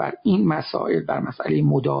توانا بر این مسائل، بر مسئله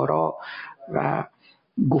مدارا و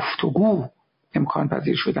گفتگو، امکان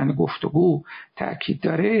پذیر شدن گفتگو تأکید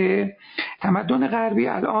داره، تمدن غربی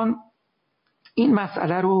الان این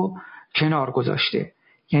مسئله رو کنار گذاشته.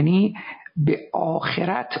 یعنی به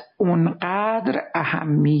آخرت اونقدر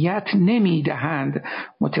اهمیت نمیدهند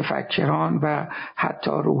متفکران و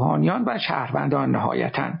حتی روحانیان و شهروندان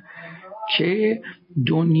نهایتاً که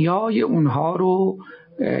دنیای اونها رو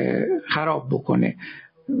خراب بکنه.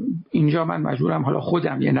 اینجا من مجبورم حالا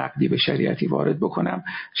خودم یه نقدی به شریعتی وارد بکنم.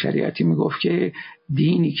 شریعتی میگفت که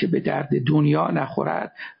دینی که به درد دنیا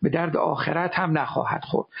نخورد به درد آخرت هم نخواهد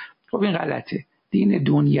خورد. خب این غلطه. دین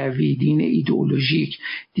دنیوی، دین ایدئولوژیک،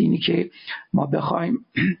 دینی که ما بخوایم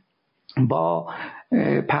با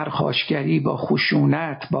پرخاشگری، با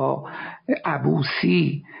خشونت، با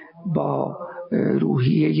عبوسی، با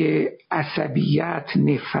روحیه عصبیت،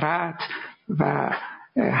 نفرت و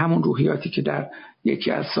همون روحیاتی که در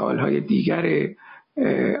یکی از سالهای دیگر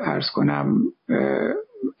عرض کنم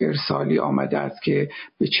ارسالی آمده است که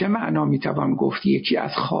به چه معنا میتوان گفت یکی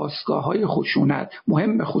از خاستگاه‌های خشونت،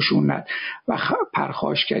 مهم خشونت و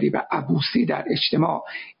پرخاشگری و عبوسی در اجتماع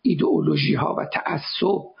ایدئولوژی‌ها و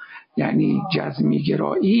تعصب یعنی جزمی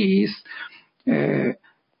گرایی است.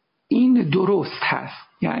 این درست هست.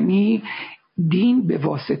 یعنی دین به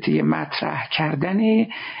واسطه مطرح کردن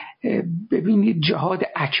ببینید جهاد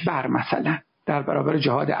اکبر مثلا در برابر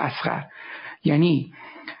جهاد اصغر، یعنی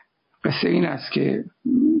قصه این است که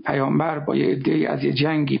پیامبر با یه عده‌ای از یه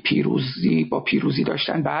جنگی پیروزی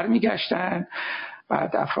داشتن برمیگشتن،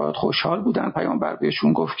 بعد افراد خوشحال بودن. پیامبر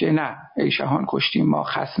بهشون گفت که نه ای شهان کشتیم ما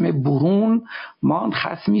خصم برون، ما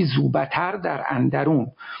خصمی زوبتر در اندرون.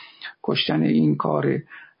 کشتن این کار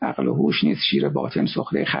عقل و هوش نیست، شیر باطن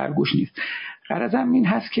سخره خرگوش نیست. غرضم این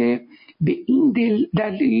هست که به این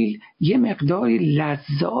دلیل یه مقداری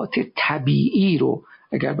لذات طبیعی رو،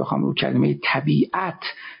 اگر بخوام رو کلمه طبیعت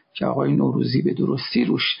که آقای نوروزی به درستی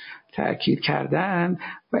روش تأکید کردن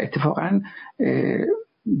و اتفاقاً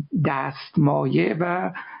دستمایه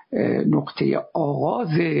و نقطه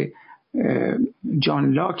آغاز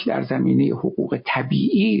جان لاک در زمینه حقوق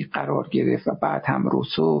طبیعی قرار گرفت و بعد هم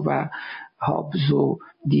روسو و هابز و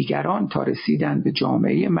دیگران تا رسیدن به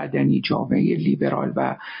جامعه مدنی، جامعه لیبرال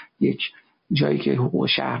و یک جایی که حقوق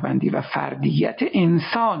شهروندی و فردیت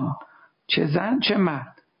انسان چه زن چه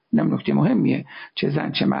مرد، این نکته مهمیه، چه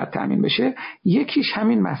زن چه مرد تامین بشه. یکیش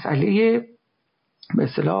همین مسئله به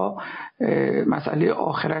اصطلاح مسئله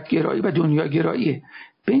آخرت گرایی و دنیا گراییه.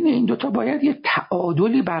 بین این دوتا باید یه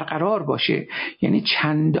تعادلی برقرار باشه، یعنی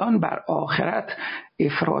چندان بر آخرت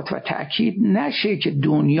افراط و تأکید نشه که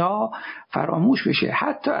دنیا فراموش بشه.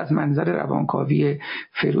 حتی از منظر روانکاوی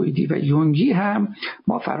فرویدی و یونگی هم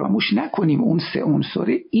ما فراموش نکنیم اون سه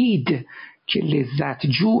عنصر اید که لذت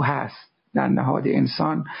جو هست در نهاد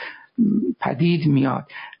انسان پدید میاد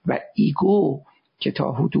و ایگو که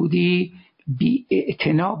تا حدودی بی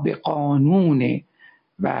اعتنا به قانونه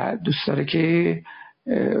و دوست داره که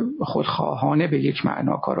خودخواهانه به یک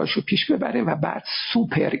معنا کاراشو پیش ببره، و بعد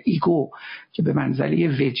سوپر ایگو که به منزله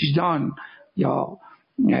وجدان یا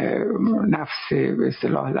نفس به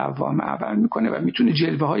اصطلاح لوامه عمل میکنه و میتونه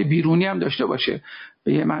جلوه های بیرونی هم داشته باشه،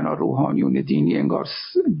 به یه معنا روحانیون دینی انگار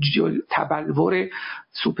تبلور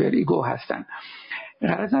سوپر ایگو هستن.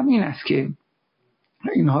 غرضم این است که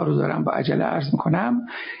اینها رو دارم با عجله عرض میکنم.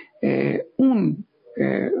 اون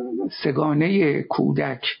سگانه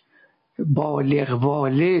کودک بالغ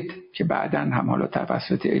والد که بعداً هم حالا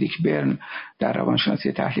توسط اریک برن در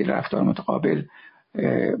روانشناسی تحلیل رفتار متقابل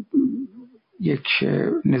یک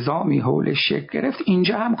نظامی حولش شکل گرفت،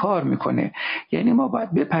 اینجا هم کار میکنه. یعنی ما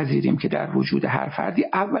باید بپذیریم که در وجود هر فردی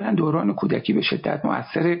اولا دوران کودکی به شدت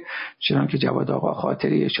مؤثره، چنان که جواد آقا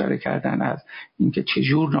خاطری اشاره کردن از اینکه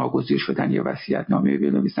چجور ناگزیر شدن یه وصیت‌نامه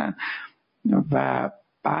بنویسن، و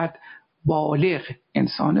بعد بالغ،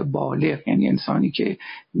 انسان بالغ یعنی انسانی که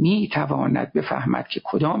میتواند بفهمد که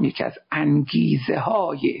کدام یک از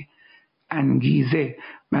انگیزه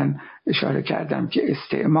من اشاره کردم که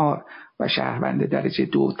استعمار و شهروند درجه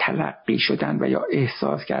 2 تلقی شدن و یا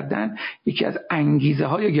احساس کردن، یکی از انگیزه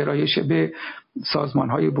های گرایش به سازمان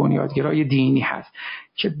های بنیادگرای دینی هست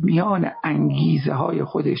که میان انگیزه های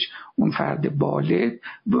خودش اون فرد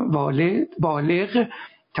بالغ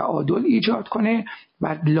تعادل ایجاد کنه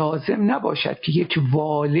و لازم نباشد که یک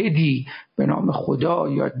والدی به نام خدا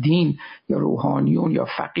یا دین یا روحانیون یا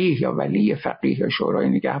فقیه یا ولی فقیه یا شورای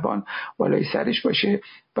نگهبان بالای سرش باشه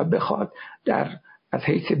و بخواد از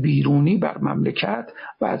حیث بیرونی بر مملکت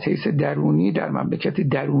و از حیث درونی در مملکت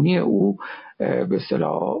درونی او به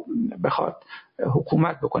اصطلاح بخواد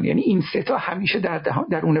حکومت بکنه. یعنی این سه تا همیشه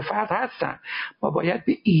درون فرد هستن. ما باید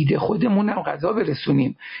به ایده خودمون هم غذا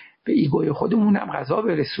برسونیم، به ایگوی خودمون هم غذا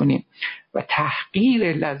برسونیم و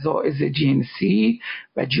تحقیر لذاذ جنسی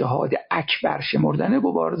و جهاد اکبر شمردن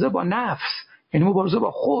مبارزه با نفس، یعنی مبارزه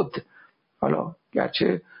با خود. حالا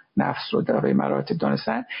گرچه نفس رو در مراتب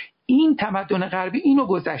دانستن، این تمدن غربی اینو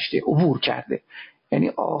گذشته، عبور کرده، یعنی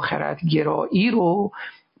آخرت گرایی رو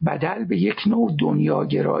بدل به یک نوع دنیا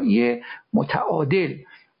گرایی متعادل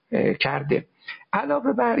کرده.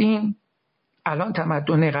 علاوه بر این الان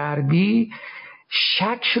تمدن غربی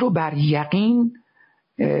شک رو بر یقین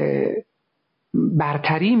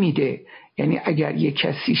برتری میده. یعنی اگر یک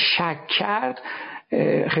کسی شک کرد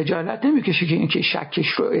خجالت نمیکشه که اینکه شکش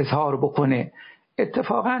رو اظهار بکنه.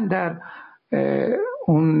 اتفاقا در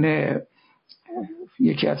اون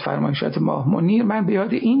یکی از فرمایشات ماه منیر من به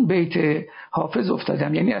یاد این بیت حافظ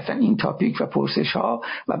افتادم. یعنی اصلا این تاپیک و پرسش ها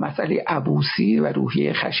و مسئله عبوسی و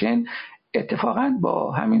روحیه خشن اتفاقا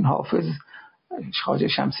با همین حافظ خواجه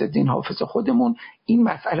شمس الدین حافظ خودمون این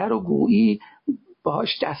مسئله رو گویی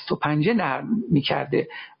باهاش دست و پنجه نرم میکرده.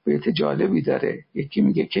 بیت جالبی داره، یکی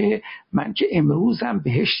میگه که من که امروزم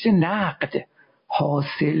بهشت نقد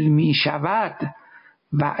حاصل میشود،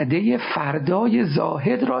 وعده فردای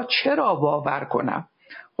زاهد را چرا باور کنم؟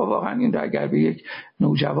 و واقعا این را اگر به یک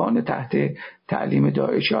نوجوان تحت تعلیم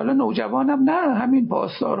داعشی، حالا نوجوانم نه، همین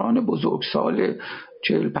پاسداران بزرگسال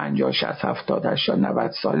 40 50 60 70 80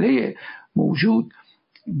 90 ساله موجود،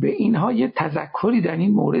 به اینها یه تذکری در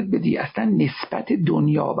این مورد بدی اصلا نسبت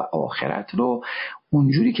دنیا و آخرت رو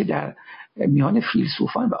اونجوری که در میان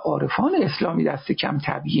فیلسوفان و عارفان اسلامی دست کم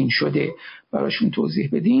تبیین شده براشون توضیح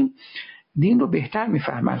بدیم، دین رو بهتر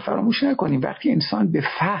میفهمن. فراموش نکنیم وقتی انسان به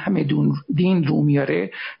فهم دین رو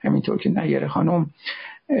میاره، همینطور که نیره خانم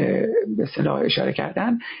به اصطلاح اشاره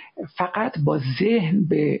کردن، فقط با ذهن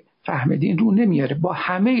به فهم دین رو نمیاره، با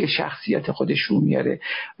همه شخصیت خودش رو میاره.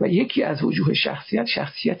 و یکی از وجوه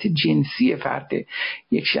شخصیت جنسی فرده،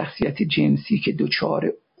 یک شخصیت جنسی که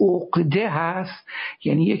دچار عقده هست،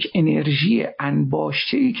 یعنی یک انرژی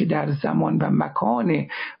انباشته‌ای که در زمان و مکان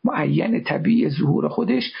معین طبیعی ظهور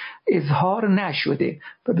خودش اظهار نشده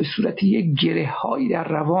و به صورت یک گره‌هایی در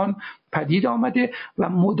روان پدید آمده و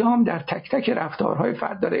مدام در تک تک رفتارهای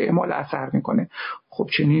فرد داره اعمال اثر میکنه. خب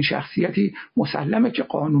چنین شخصیتی مسلمه که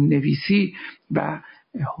قانون نویسی و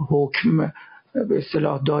حکم به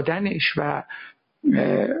اصطلاح دادنش و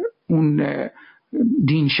اون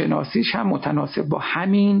دین شناسیش هم متناسب با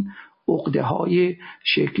همین عقده های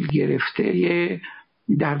شکل گرفته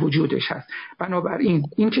در وجودش هست. بنابراین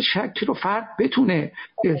این که شک رو فرد بتونه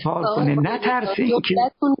اظهار کنه، نه ترسه اینکه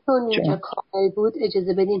اینجا کامل بود.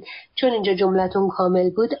 اجازه بدین چون اینجا جملتون کامل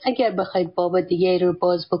بود، اگر بخواید باب دیگه رو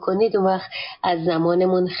باز بکنید اون وقت از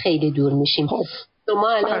زمانمون خیلی دور میشیم. خب شما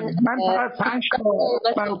الان من فقط 5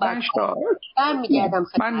 تا برمیگردم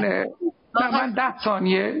خدمت. من 10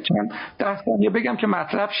 ثانیه بگم که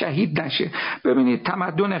مطلب شهید نشه. ببینید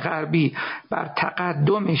تمدن غربی بر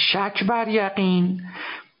تقدم شک بر یقین،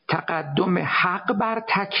 تقدم حق بر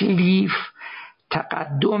تکلیف،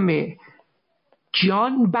 تقدم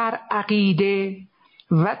جان بر عقیده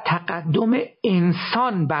و تقدم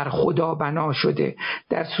انسان بر خدا بنا شده،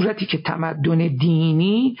 در صورتی که تمدن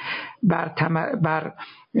دینی بر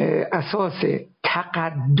اساس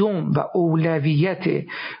تقدم و اولویت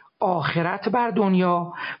آخرت بر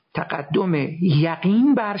دنیا، تقدم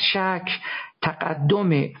یقین بر شک،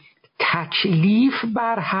 تقدم تکلیف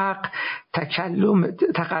بر حق،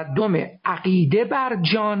 تقدم عقیده بر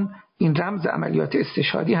جان، این رمز عملیات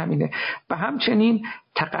استشهادی همینه، و همچنین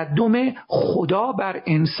تقدم خدا بر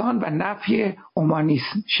انسان و نفی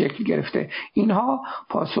اومانیسم شکل گرفته. اینها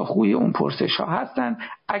پاسخگوی اون پرسش ها هستن.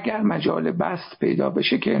 اگر مجال بحث پیدا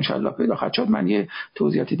بشه که انشالله پیدا خواهد شد، من یه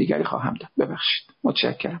توضیحات دیگری خواهم داد. ببخشید.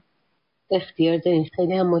 متشکرم. اختیار دارین.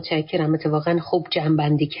 خیلی هم متشکرم. اتفاقا خوب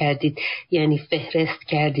جمع‌بندی کردید، یعنی فهرست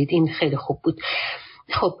کردید. این خیلی خوب بود.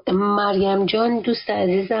 خب مریم جان دوست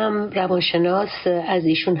عزیزم روانشناس، از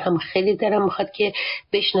ایشون هم خیلی دارم میخواد که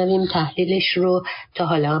بشنویم تحلیلش رو، تا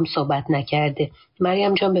حالا هم صحبت نکرده.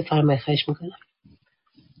 مریم جان بفرمایید، خواهش میکنم.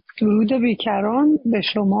 درود بیکران به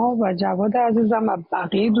شما و جواد عزیزم و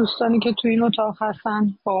بقیه دوستانی که تو این اتاق هستن.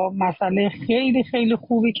 با مسئله خیلی خیلی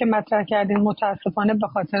خوبی که مطرح کردین. متاسفانه به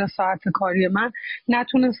خاطر ساعت کاری من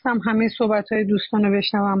نتونستم همه صحبت‌های دوستان رو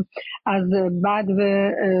بشنوم. از بعد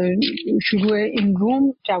و شروع این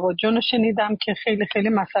روم جواد جان رو شنیدم که خیلی خیلی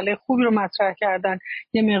مسئله خوبی رو مطرح کردن.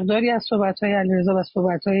 یه مقداری از صحبت‌های علیرضا و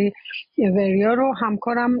صحبت‌های وریا رو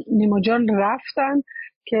همکارم نیما جان رفتن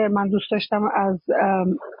که من دوست داشتم از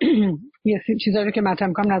یه چیزایی رو که مطرح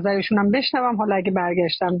می‌کنم نظرشون هم بشنوم. حالا اگه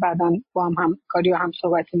برگشتن بعداً با هم کاری و هم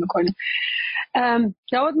صحبتی می‌کنیم.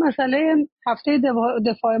 جواد مسئله هفته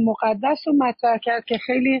دفاع مقدس رو مطرح کرد که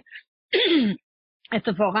خیلی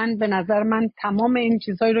اتفاقاً به نظر من تمام این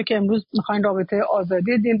چیزایی رو که امروز می‌خواین رابطه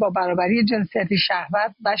آزادی دین با برابری جنسیتی،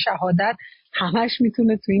 شهوت و شهادت، همش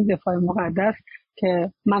میتونه تو این دفاع مقدس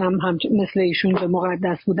که منم هم مثل ایشون به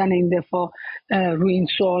مقدس بودن این دفاع روی این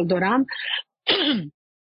سوال دارم.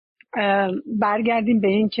 برگردیم به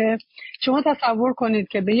این که شما تصور کنید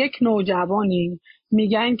که به یک نوجوانی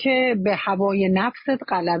میگن که به هوای نفست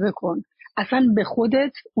غلبه کن، اصلا به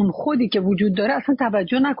خودت، اون خودی که وجود داره اصلا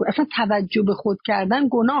توجه نکن. اصلا توجه به خود کردن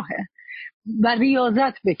گناهه. و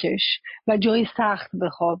ریاضت بکش و جای سخت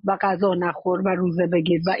بخواب و غذا نخور و روزه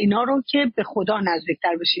بگیر و اینا رو که به خدا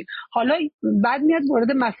نزدیکتر بشین. حالا بعد میاد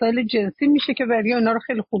وارد مسائل جنسی میشه که وریا اینا رو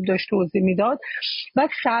خیلی خوب داشت توضیح میداد. و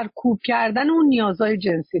سرکوب کردن اون نیازهای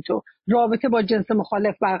جنسی تو، رابطه با جنس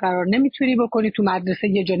مخالف برقرار نمیتونی بکنی، تو مدرسه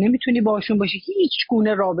یه جا نمیتونی باشون باشی، هیچ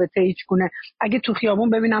گونه رابطه، هیچ گونه. اگه تو خیابون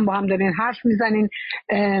ببینن با هم دارین حرف میزنین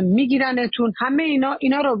میگیرنتون، همه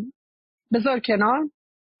اینا رو بذار کنار.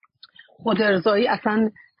 خود ارضایی اصلا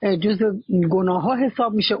جزء گناه ها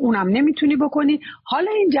حساب میشه، اونم نمیتونی بکنی.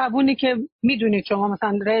 حالا این جوونی که میدونید شما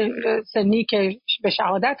مثلا سنی که به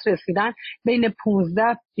شهادت رسیدن بین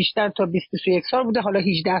 15 بیشتر تا 21 سال بوده، حالا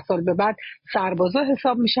 18 سال به بعد سربازا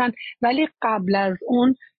حساب میشن، ولی قبل از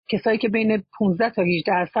اون کسایی که بین 15 تا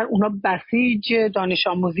 18 سال اونا بسیج دانش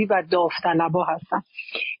آموزی و داوطلبا هستن.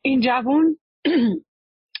 این جوون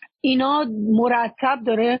اینا مرتب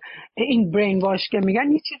داره این برین واش که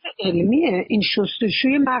میگن یه چیز علمیه، این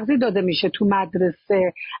شستشوی مغزی داده میشه تو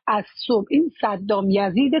مدرسه از صبح. این صدام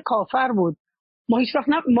یزید کافر بود. ما هیچ وقت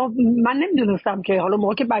من نمیدونستم که، حالا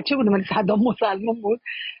ما که بچه بودم ولی صدام مسلمان بود.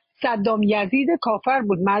 صدام یزید کافر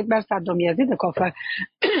بود، مرگ بر صدام یزید کافر.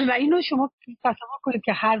 و اینو شما تصور کنید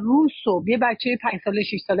که هر روز صبح یه بچه 5 ساله،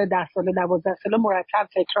 6 ساله، 10 ساله، 12 ساله مرتب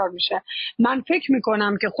تکرار میشه. من فکر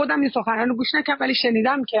میکنم که خودم این سخنرانی رو گوش نکردم ولی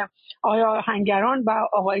شنیدم که آقای هنگران و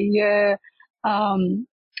آقای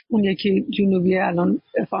اون یکی جنوبی، الان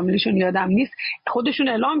فامیلیشون یادم نیست، خودشون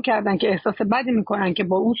اعلام کردن که احساس بدی میکنن که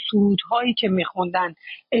با اون سرودهایی که میخوندن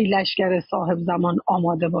ای لشکر صاحب زمان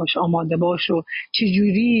آماده باش آماده باش و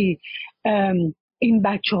چجوری این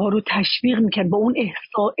بچه ها رو تشویق میکرد با اون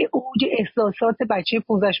اوج احساسات بچه 15-16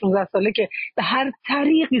 ساله که به هر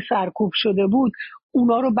طریقی سرکوب شده بود،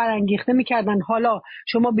 اونا رو برانگیخته میکردن. حالا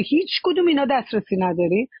شما به هیچ کدوم اینا دسترسی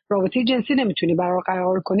نداری، رابطه جنسی نمیتونی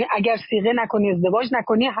برقرار کنی، اگر صیغه نکنی، ازدواج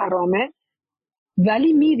نکنی، حرامه،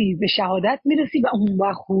 ولی میری به شهادت میرسی و اون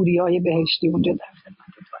وقت خوریای بهشتی اونجا در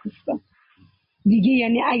خدمتت هستن دیگه.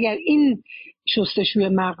 یعنی اگر این شستشوی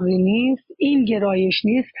مغزی نیست، این گرایش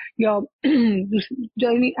نیست، یا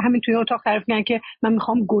همین توی اتاق طرف میگن که من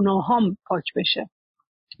میخوام گناهام پاک بشه،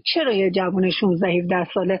 چرا یه جوان 16-17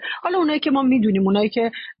 ساله، حالا اونایی که ما میدونیم اونایی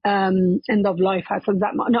که end of life هستن،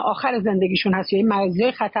 زمان آخر زندگیشون هست یا این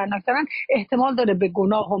مریضی‌های خطرناک دارن، احتمال داره به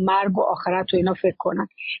گناه و مرگ و آخرت و اینا فکر کنن.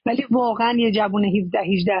 ولی واقعا یه جوان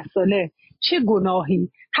 17-18 ساله چه گناهی،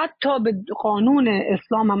 حتی به قانون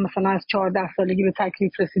اسلام هم مثلا از 14 سالگی به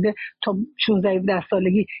تکلیف رسیده تا 16-17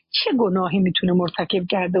 سالگی چه گناهی میتونه مرتکب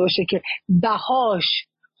کرده باشه که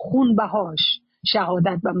خون بهاش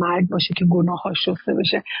شهادت و مرگ باشه که گناهاش شسته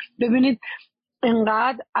بشه. ببینید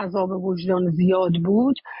انقدر عذاب وجدان زیاد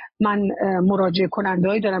بود. من مراجعه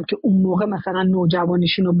کننده‌ای دارم که اون موقع مثلا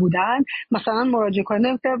نوجوانیشونو بودن، مثلا مراجعه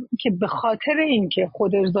کننده که به خاطر اینکه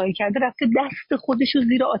خود ارضایی کرده رفته دست خودشو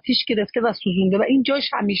زیر آتیش گرفته و سوزونده و این جاش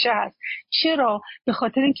همیشه هست. چرا؟ به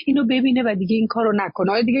خاطر اینکه اینو ببینه و دیگه این کارو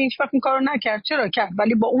نکنه. آیا دیگه هیچ وقت این کارو نکرد؟ چرا کرد؟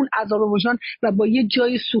 ولی با اون عذاب وجدان و با یه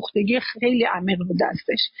جای سوختگی خیلی عمیق رو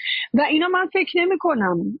دستش. و اینا من فکر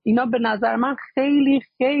نمی‌کنم، اینا به نظر من خیلی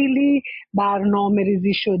خیلی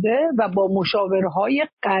برنامه‌ریزی شده و با مشاورهای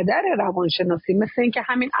قدر روانشناسی، مثل اینکه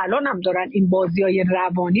همین الان هم دارن این بازی‌های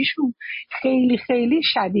روانیشون خیلی خیلی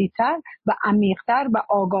شدیدتر و عمیق‌تر و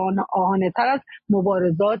آگاهانه‌تر از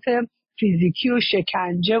مبارزات فیزیکی و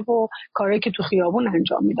شکنجه و کارهایی که تو خیابون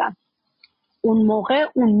انجام میدن. اون موقع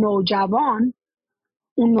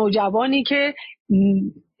اون نوجوانی که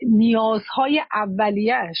نیازهای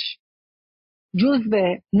اولیه‌اش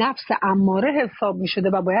جزء نفس اماره حساب می شده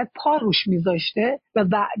و باید پا روش می ذاشته و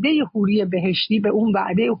وعده حوری بهشتی، به اون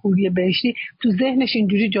وعده حوری بهشتی تو ذهنش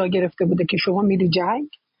اینجوری جا گرفته بوده که شما میری جنگ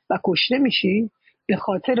و کشته میشی به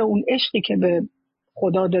خاطر اون عشقی که به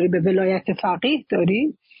خدا داری، به ولایت فقیه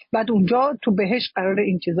داری، بعد اونجا تو بهشت قرار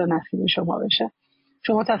این چیزا نصیب شما بشه.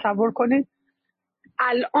 شما تصور کنید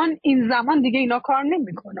الان این زمان دیگه اینا کار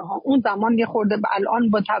نمیکنه ها. اون زمان یه خورده الان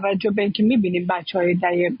با توجه به اینکه میبینیم بچهای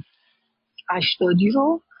دهه 80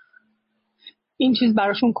 رو این چیز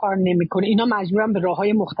براشون کار نمیکنه، اینا مجبورن به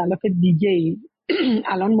راههای مختلف دیگه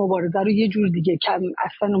الان مبارزه رو یه جور دیگه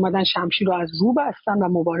اصلا اومدن شمشیر رو از رو بستن و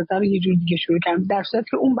مبارزه رو یه جور دیگه شروع کردن، در صورتی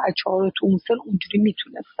که اون بچه‌ها رو تو اون سن اونجوری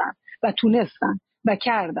میتونستن و تونستن و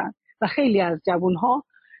کردن. و خیلی از جوانها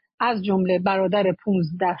از جمله برادر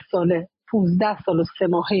 15 سال و 3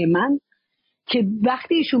 ماهه من که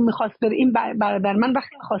وقتی ایشون میخواست بره، این برادر من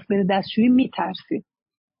وقتی میخواست بره دستشویی میترسید.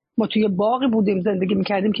 ما توی باغی بودیم زندگی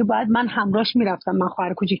میکردیم که باید من همراهش میرفتم، من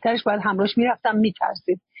خواهر کوچیکترش باید همراهش میرفتم،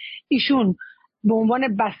 میترسید. ایشون به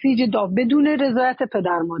عنوان بسیج بدون رضایت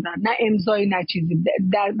پدر مادر، نه امضایی نه چیزی،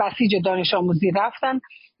 در بسیج دانش آموزی رفتن.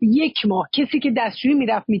 1 ماه کسی که دستشویی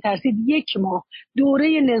میرفت میترسید. 1 ماه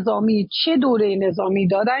دوره نظامی، چه دوره نظامی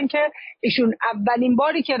دادن که ایشون اولین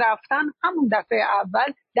باری که رفتن همون دفعه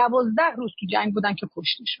اول 12 روز تو جنگ بودن که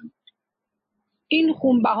کشتشون. این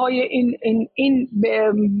خونبهای این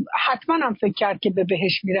حتما هم فکر کرد که به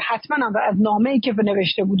بهشت میره، حتما هم از نامه‌ای که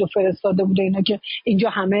نوشته بود و فرستاده بود اینا که اینجا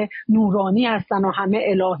همه نورانی هستن و همه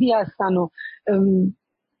الهی هستن و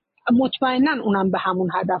مطمئنا اونم به همون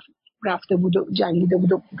هدف رفته بود و جنگیده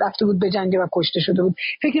بود و رفته بود به جنگ و کشته شده بود.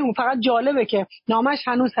 فکر کنم فقط جالبه که نامش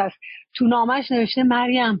هنوز هست. تو نامش نوشته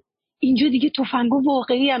مریم اینجا دیگه تفنگو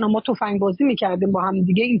واقعی انا، ما تفنگ بازی میکردیم با هم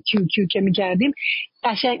دیگه، این کیو کیو که میکردیم.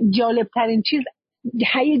 قشنگ جالب ترین چیز،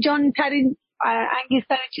 هیجان ترین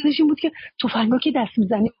انگیزترین چیزش این بود که تفنگا که دست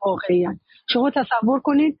میزنیم واقعی ان. شما تصور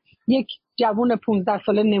کنید یک جوون 15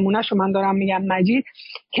 ساله نمونهشو من دارم میگم، مجید،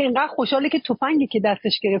 که اینقدر خوشحاله که تفنگی که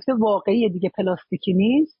دستش گرفته واقعیه دیگه، پلاستیکی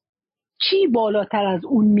نیست. چی بالاتر از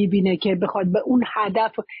اون میبینه که بخواد به اون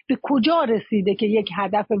هدف، به کجا رسیده که یک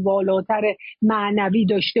هدف بالاتر معنوی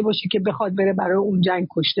داشته باشه که بخواد بره برای اون جنگ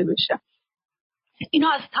کشته بشه.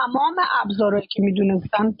 اینا از تمام ابزارهایی که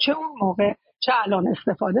میدونستن چه اون موقع چه الان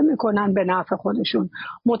استفاده میکنن به نفع خودشون.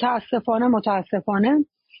 متاسفانه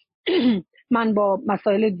من با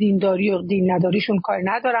مسائل دینداری و دین نداریشون کار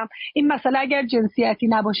ندارم. این مسئله اگر جنسیتی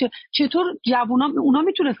نباشه چطور جوونا اونا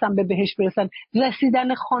میتونستن به بهشت برسن؟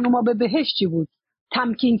 رسیدن خانوما به بهشت چی بود؟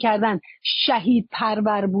 تمکین کردن، شهید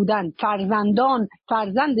پرور بودن،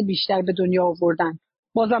 فرزند بیشتر به دنیا آوردن.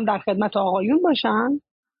 بازم در خدمت آقایون باشن،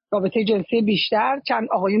 رابطه جنسی بیشتر، چند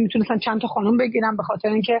آقایون میتونستن چند تا خانم بگیرن به خاطر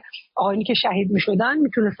اینکه آقایونی که شهید میشدن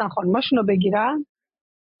میتونستن خانماشون رو بگیرن.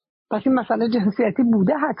 پس این مسئله جنسیتی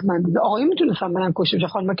بوده، حتما بوده. آقایون میتونستن برن کشته بشن،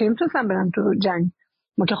 خانم‌ها که نمیتونستن برن تو جنگ.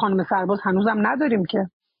 ما که خانم سرباز هنوزم نداریم، که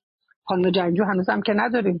خانم جنگجو هنوزم که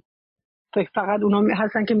نداریم. فقط اونا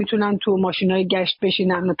هستن که میتونن تو ماشینای گشت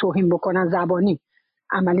بشینن و توهین بکنن زبانی،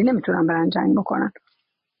 عملی نمیتونن برن جنگ بکنن.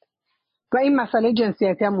 و این مسئله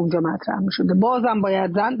جنسیتی هم اونجا مطرح می‌شده. بازم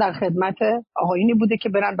باید زن در خدمت آقایونی بوده که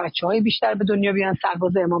برن بچه‌های بیشتر به دنیا بیان،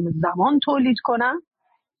 سرباز امام زمان تولید کنن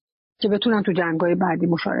که بتونن تو جنگ‌های بعدی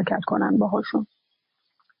مشارکت کنن باهاشون.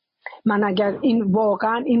 من اگر این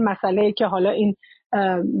واقعا این مسئله که حالا این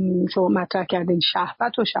شما مطرح کردین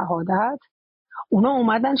شهوت و شهادت، اونا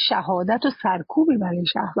اومدن شهادت و سرکوبی برای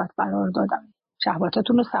شهوت قرار دادن.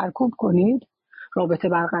 شهوتتون رو سرکوب کنید، رابطه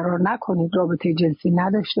برقرار نکنید، رابطه جنسی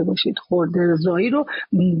نداشته باشید. خورده رضایی رو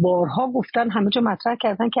بارها گفتن، همه جا مطرح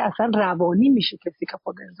کردن که اصلا روانی میشه کسی که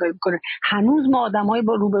خورده رضایی میکنه. هنوز ما آدمای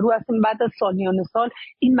با روبرو هستیم بعد از سالیان سال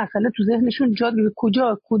این مسئله تو ذهنشون جا گرفته.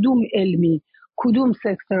 کجا کدوم علمی، کدوم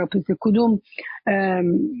سکس تراپیست، کدوم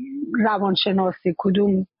روانشناسی،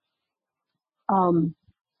 کدوم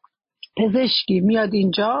پزشکی میاد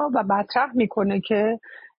اینجا و مطرح میکنه که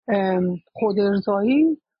خودارضایی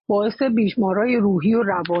باعث بیماری‌های روحی و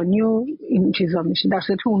روانی و این چیزا میشه؟ در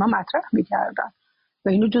صورتی اونا مطرح میکردن و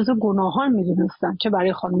اینو جزء گناهان میدونستن، چه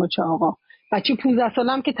برای خانم چه آقا. بچه 15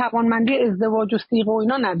 ساله هم که توانمندی ازدواج و سیغه و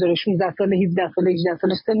اینا نداره، 16 ساله 17 ساله 18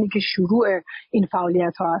 ساله سنی که شروع این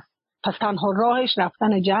فعالیت ها هست. پس تنها راهش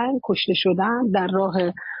رفتن جنگ، کشته شدن در راه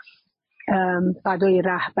فدای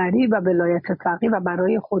رهبری و ولایت فقیه و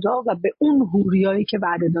برای خدا و به اون حوریایی که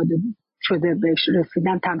وعده داده شده بهش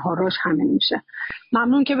رسیدن، تنها راهش همین میشه.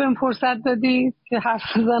 ممنون که بهم فرصت دادی که حرف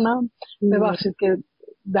بزنم. ببخشید که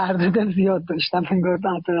درد دل زیاد داشتم، انگار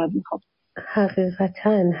معذرت میخوام.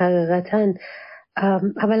 حقیقتاً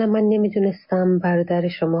اولا من نمیدونستم برادر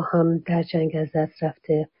شما هم در جنگ از دست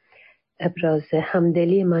رفته. ابراز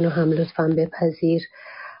همدلی منو هم لطفاً بپذیر.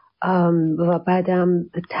 و بعدم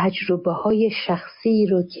تجربه های شخصی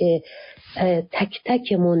رو که تک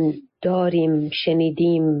تکمون داریم،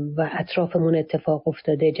 شنیدیم و اطرافمون اتفاق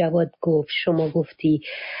افتاده. جواد گفت، شما گفتی،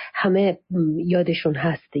 همه یادشون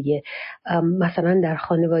هست دیگه. مثلا در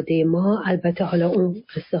خانواده ما، البته حالا اون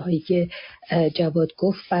قصه هایی که جواد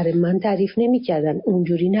گفت برای من تعریف نمی کردن،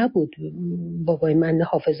 اونجوری نبود. بابای من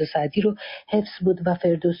حافظ سعدی رو حفظ بود و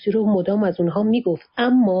فردوسی رو مدام از اونها می گفت.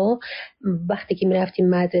 اما وقتی که می رفتیم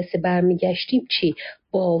مدرسه برمیگشتیم چی؟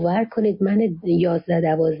 باور کنید من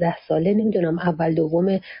 11-12 ساله، نمیدونم اول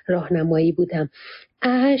دوم راهنمایی بودم،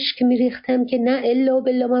 اشک میریختم که نه الا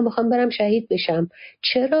بالله من میخوام برم شهید بشم.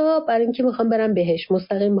 چرا؟ برای اینکه میخوام برم بهش،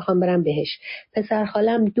 مستقیم میخوام برم بهش. پسر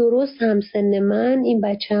خالم درست هم سن من، این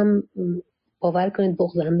بچم باور کنید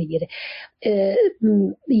بغضم میگیره.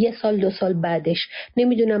 1 سال 2 سال بعدش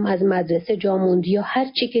نمیدونم از مدرسه جا موند یا هر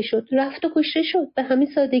چی که شد، رفت و کشته شد.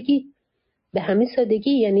 به همین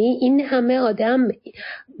سادگی. یعنی این همه آدم،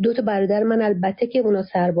 2 تا برادر من البته که اونا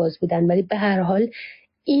سرباز بودن، ولی به هر حال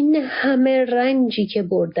این همه رنجی که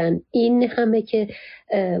بردن، این همه که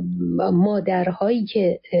مادرهایی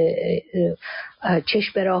که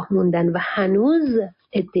چشم به راه موندن و هنوز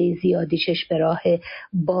عده زیادی چشم به راه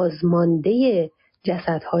بازمانده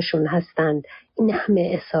جسدهاشون هستند، این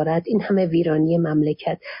همه اسارت، این همه ویرانی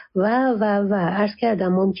مملکت و عرض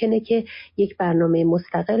کردم ممکنه که یک برنامه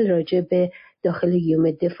مستقل راجع به داخل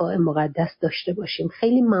گیوم دفاع مقدس داشته باشیم.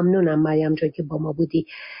 خیلی ممنونم مریم جان که با ما بودی.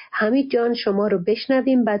 حمید جان شما رو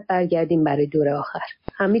بشنویم بعد برگردیم برای دور آخر.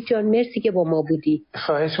 حمید جان مرسی که با ما بودی.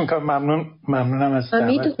 خواهش میکنم. ممنونم از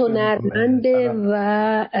حمید هنرمنده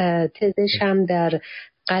و تزش هم در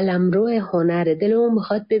قلمرو هنره. دلمون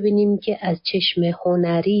میخواد ببینیم که از چشم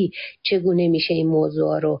هنری چگونه میشه این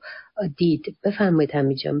موضوع رو دید. بفرمایید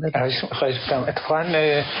حمید جان. خواهش میکنم.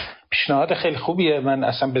 اتفاقا پیشنهاد خیلی خوبیه. من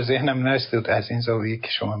اصلا به ذهنم نرسید از این زاویه که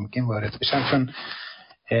شما میگین وارد بشم، چون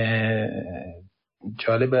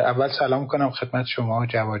جالبه. اول سلام کنم خدمت شما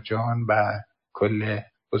جواد جان و کل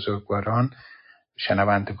بزرگواران،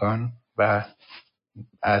 شنوندگان و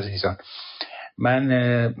عزیزان.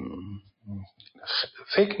 من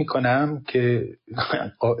فکر میکنم که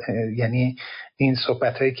یعنی این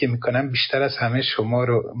صحبتایی که میکنم بیشتر از همه شما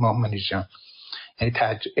رو مامونی جان، یعنی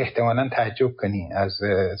احتمالاً تعجب کنی از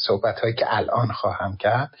صحبت‌هایی که الان خواهم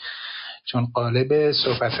کرد، چون قالب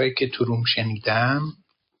صحبت‌هایی که تو روم شنیدم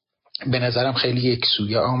به نظرم خیلی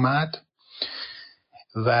یکسویه آمد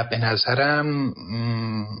و به نظرم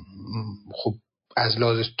خب از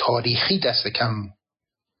لحاظ تاریخی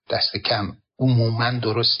دست کم عموماً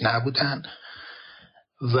درست نبودن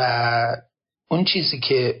و اون چیزی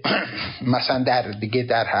که مثلا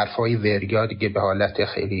در حرفای وریا دیگه به حالت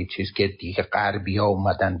خیلی چیز که دیگه غربی‌ها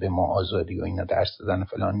اومدن به ما آزادی و اینا درس دادن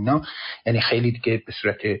فلان اینا، یعنی خیلی دیگه به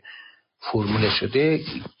صورت فرموله شده،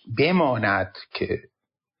 بماند که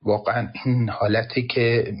واقعا این حالتی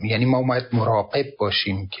که یعنی ما باید مراقب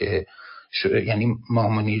باشیم که یعنی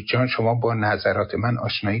مامونی جان شما با نظرات من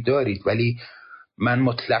آشنایی دارید، ولی من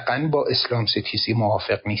مطلقاً با اسلام ستیزی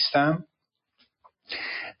موافق نیستم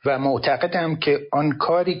و معتقدم که آن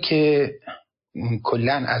کاری که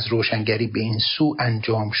کلاً از روشنگری به این سو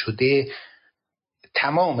انجام شده،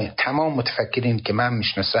 تمام متفکرین که من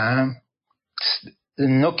میشناسم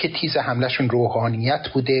نوک تیز حملهشون روحانیت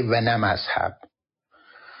بوده و نه مذهب.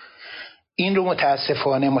 این رو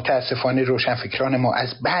متاسفانه روشنفکران ما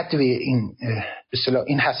از بعد این به اصطلاح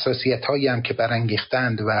این حساسیت هایی هم که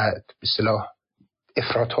برانگیختند و به اصطلاح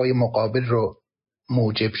افراط‌های مقابل رو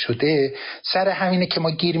موجب شده، سر همینه که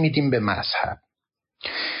ما گیر میدیم به مذهب.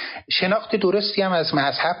 شناخت درستی هم از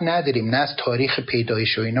مذهب نداریم، نه از تاریخ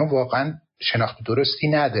پیدایش و اینا واقعا شناخت درستی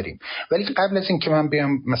نداریم. ولی قبل از این که من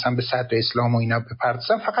بیام مثلا به صدر اسلام و اینا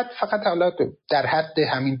بپردازم، فقط حالا در حد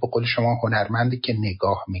همین به قول شما هنرمندی که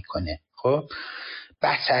نگاه میکنه، خب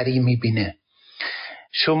بصری میبینه.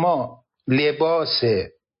 شما لباس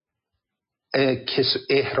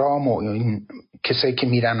احرام و این کسایی که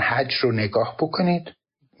میرن حج رو نگاه بکنید،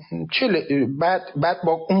 بعد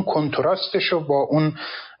با اون کنتراستش و با اون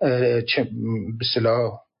چه به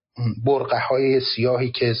اصطلاح برقه های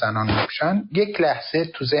سیاهی که زنان میپوشن، یک لحظه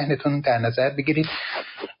تو ذهنتون در نظر بگیرید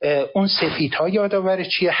اون سفیدها یادآور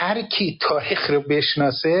چیه؟ هر کی تاریخ رو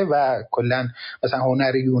بشناسه و کلا مثلا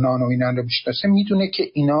هنر یونان و اینا رو بشناسه میدونه که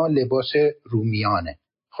اینا لباس رومیانه.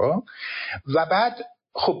 خب و بعد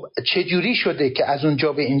خب چجوری شده که از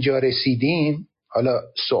اونجا به اینجا رسیدیم؟ حالا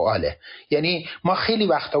سواله. یعنی ما خیلی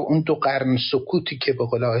وقتا اون 2 قرن سکوتی که به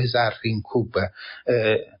قول زرین کوب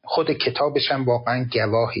خود کتابش هم واقعا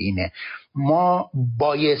گواه اینه، ما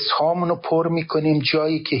بایس هامونو پر میکنیم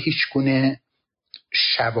جایی که هیچ گونه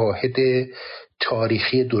شواهد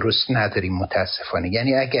تاریخی درست نداریم متاسفانه.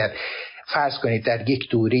 یعنی اگر فرض کنید در یک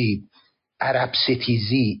دوری عرب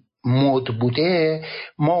ستیزی مد بوده،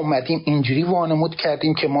 ما اومدیم اینجوری وانمود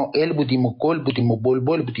کردیم که ما ال بودیم و گل بودیم و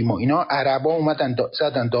بلبل بودیم و اینا، عربا اومدن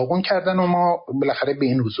زدن داغون کردن و ما بالاخره به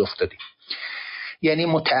این روز افتادیم. یعنی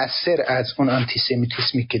متأثر از اون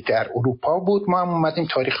آنتیسمیتیسمی که در اروپا بود، ما هم اومدیم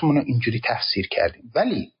تاریخمون رو اینجوری تفسیر کردیم.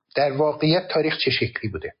 ولی در واقعیت تاریخ چه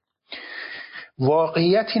شکلی بوده؟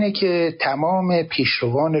 واقعیت اینه که تمام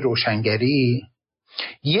پیشروان روشنگری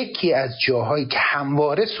یکی از جاهایی که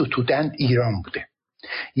همواره ستودند ایران بوده.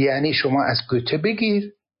 یعنی شما از گوته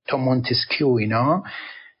بگیر تا مونتسکیو اینا،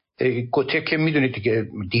 گوته که میدونید دیگه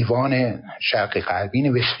دیوان شرقی غربی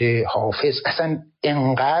نوشته، حافظ، اصلا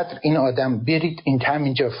انقدر این آدم، برید این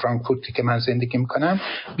همینجا فرانکفورتی که من زندگی میکنم،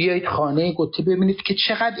 بیایید خانه گوته ببینید که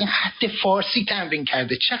چقدر این خط فارسی تمرین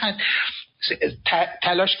کرده، چقدر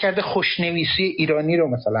تلاش کرده خوشنویسی ایرانی رو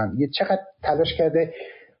مثلا، چقدر تلاش کرده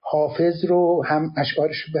حافظ رو هم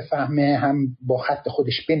اشعارش رو بفهمه هم با خط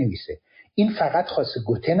خودش بنویسه. این فقط خاص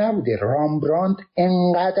گوته نبوده، رامبراند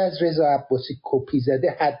انقدر از رضا عباسی کپی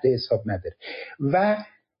زده حد حساب نداره. و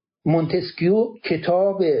مونتسکیو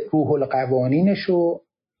کتاب روح القوانینش و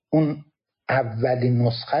اون اولین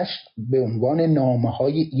نسخش به عنوان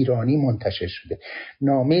نامه‌های ایرانی منتشر شده.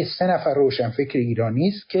 نامه 3 نفر روشنفکر ایرانی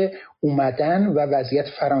است که اومدن و وضعیت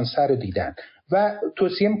فرانسه رو دیدن. و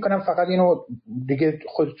توصیه میکنم فقط اینو دیگه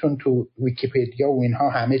خودتون تو ویکی‌پدیا و اینها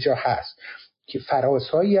همه جا هست که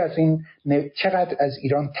فرازهایی از این چقدر از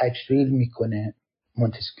ایران تجلیل میکنه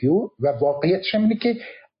مونتسکیو. و واقعیتش اینه که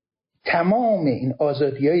تمام این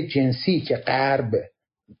آزادی‌های جنسی که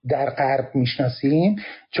در غرب میشناسیم،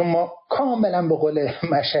 چون ما کاملا به قول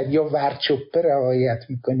مشهدی‌ها ورچوپه رعایت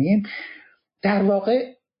میکنیم، در واقع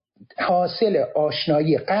حاصل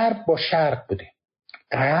آشنایی غرب با شرق بوده.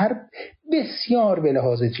 غرب بسیار به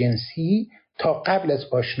لحاظ جنسی تا قبل از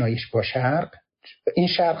آشناییش با شرق، این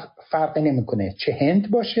شرق فرق نمیکنه چه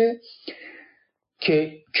هند باشه،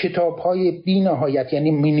 که کتاب‌های بی‌نهایت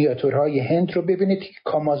یعنی مینیاتورهای هند رو ببینید که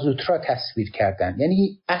کامازوترا تصویر کردن.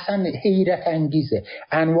 یعنی اصلا حیرت انگیزه،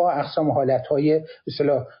 انواع اقسام حالت‌های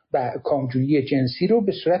مثلا کامجویی جنسی رو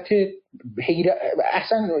به صورت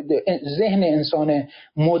اصلا ذهن انسان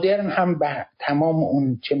مدرن هم به تمام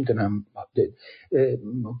اون چه میدونم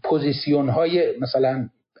پوزیسیون‌های مثلا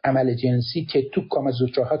عمل جنسی که تو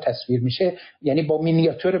کامازوتراها تصویر میشه، یعنی با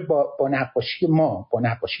مینیاتور با نقاشی ما، با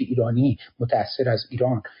نقاشی ایرانی متأثر از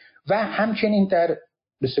ایران. و همچنین در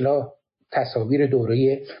به اصطلاح تصاویر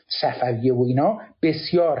دوره صفویه و اینا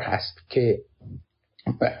بسیار هست که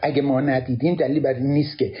اگه ما ندیدیم دلیل بر این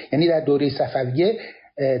نیست که، یعنی در دوره صفویه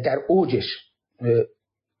در اوجش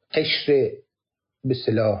قشر به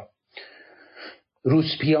اصطلاح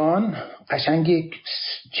روسپیان قشنگ یک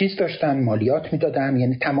چیز داشتن، مالیات میدادن.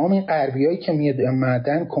 یعنی تمام این غربیایی که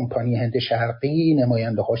میومدن، کمپانی هند شرقی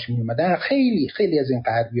نماینده هاش میومدن، خیلی از این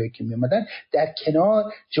غربیایی که میومدن در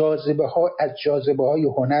کنار جاذبه های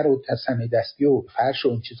هنر و صنایع دستی و فرش و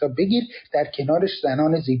این چیزا بگیر، در کنارش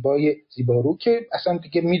زنان زیبارو که اصلا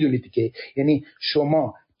دیگه میدونید که یعنی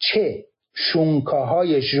شما چه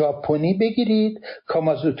شونکاهای ژاپنی بگیرید،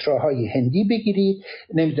 کامازوتراهای هندی بگیرید،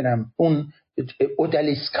 نمیدونم اون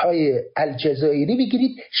اودالیسک های الجزایری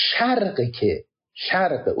بگیرید، شرقی که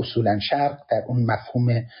شرق، اصولا شرق در اون مفهوم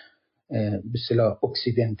به اصطلاح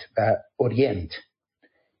اکسیدنت و اورینت،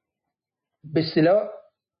 به اصطلاح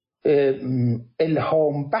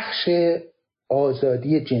الهام بخش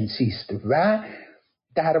آزادی جنسی است. و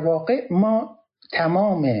در واقع ما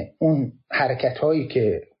تمام اون حرکت هایی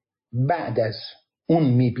که بعد از اون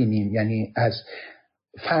میبینیم، یعنی از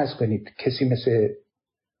فرض کنید کسی مثل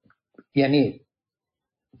یعنی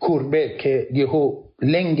کوربه که یهو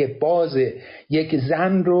لنگ باز یک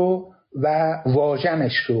زن رو و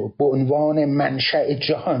واژنش رو به عنوان منشأ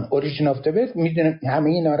جهان اوریجین آف دی ورلد میدونید، همه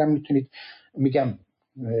اینا رو میتونید میگم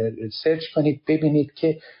سرچ کنید ببینید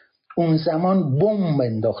که اون زمان بمب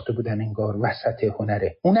انداخته بودن انگار وسط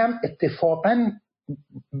هنره. اونم اتفاقا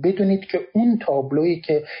بدونید که اون تابلویی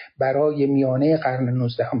که برای میانه قرن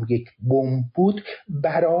 19 هم یک بمب بود،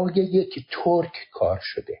 برای یک ترک کار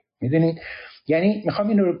شده. میدونید، یعنی میخوام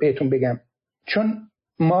اینو رو بهتون بگم، چون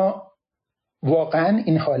ما واقعا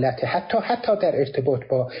این حالت حتی در ارتباط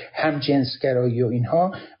با همجنسگرایی و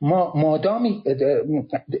اینها، ما مادامی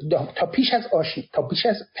تا پیش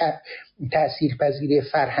از تأثیرپذیری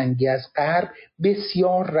فرهنگی از غرب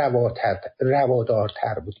بسیار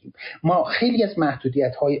روادارتر بودیم. ما خیلی از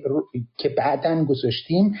محدودیت‌های که بعداً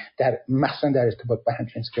گذاشتیم مخصوصا در ارتباط با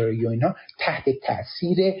همجنسگرایی و اینها تحت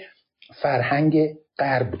تأثیر فرهنگ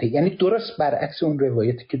غرب بوده، یعنی درست برعکس اون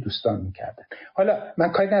روایتی که دوستان میکردن. حالا من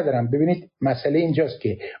کاری ندارم، ببینید مسئله اینجاست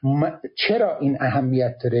که چرا این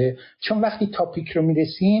اهمیت داره، چون وقتی تاپیک رو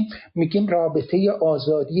میرسیم میگیم رابطه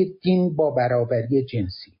آزادی دین با برابری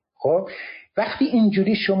جنسی. خب وقتی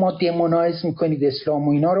اینجوری شما دمونایز میکنید اسلام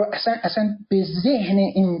و اینا رو، اصلا به ذهن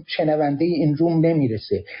این شنونده این روم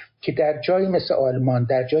نمیرسه که در جایی مثل آلمان،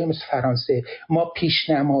 در جایی مثل فرانسه ما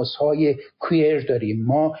پیشنمازهای کویر داریم،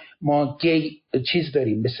 ما گی چیز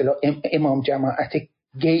داریم، مثلا امام جماعت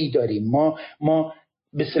گی داریم، ما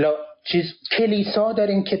مثلا کلیسا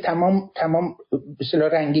داریم که تمام مثلا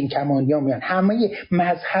رنگین کمانیا میان. همه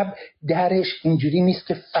مذهب درش اینجوری نیست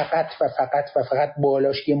که فقط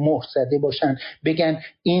بالاش یه مهر زده باشن بگن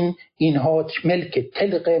اینها ملک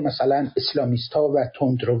طلق مثلا اسلامیستا و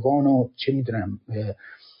تندروان و چه میدونم.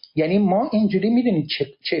 یعنی ما اینجوری میدونید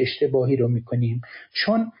چه اشتباهی رو میکنیم،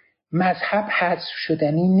 چون مذهب حذف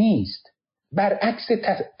شدنی نیست. برعکس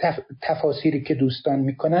تفاسیری که دوستان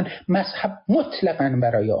میکنن، مذهب مطلقاً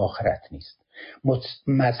برای آخرت نیست.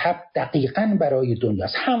 مذهب دقیقاً برای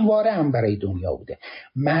دنیاست، همواره هم برای دنیا بوده.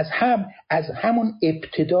 مذهب از همون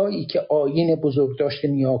ابتدایی که آیین بزرگداشت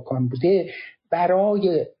نیاکان بوده،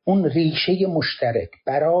 برای اون ریشه مشترک،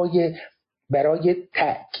 برای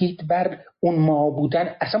تأکید بر اون ما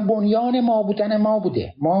بودن، اصلا بنیان ما بودن ما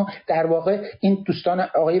بوده. ما در واقع این دوستان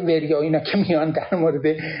آقای وریایی اینا که میان در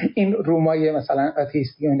مورد این رومای مثلا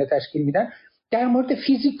آتئیستی اینا تشکیل میدن، در مورد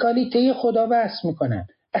فیزیکالیته خدا بحث میکنن.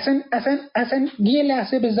 اصلا یه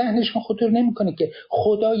لحظه به ذهنشون خطور نمیکنه که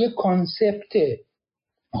خدا یه کانسپته،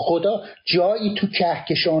 خدا جایی تو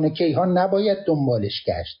کهکشان کیهان نباید دنبالش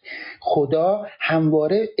گشت. خدا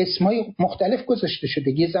همواره اسمای مختلف گذاشته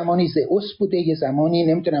شده، یه زمانی زئوس بوده، یه زمانی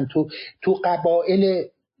نمیدونم تو قبایل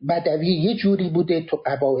بدوی یه جوری بوده، تو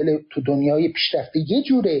قبایل تو دنیای پیشرفته یه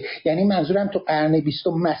جوره. یعنی منظورم تو قرن 20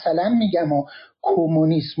 مثلا میگم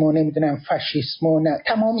کمونیسم و نمیدونم فاشیسم و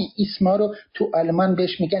تمام اسما رو تو آلمان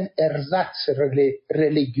بهش میگن ارزاتس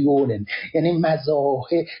ریلیگیونن، یعنی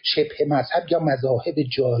مذاهب شبه مذهب یا مذاهب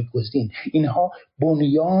جایگزین. اینها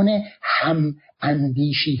بنیان هم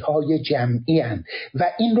اندیشی های جمعی هستند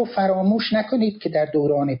و این رو فراموش نکنید که در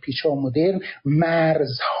دوران پیشا مدرن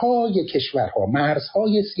مرزهای کشورها،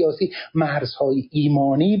 مرزهای سیاسی، مرزهای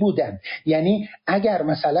ایمانی بودند. یعنی اگر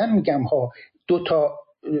مثلا میگم دو تا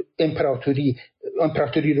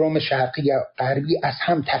امپراتوری روم شرقی یا غربی از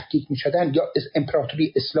هم تفکیک می شدن یا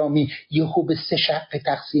امپراتوری اسلامی یهو به 3 شق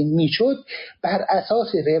تقسیم می شد، بر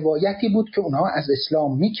اساس روایتی بود که اونها از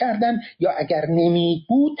اسلام می کردن، یا اگر نمی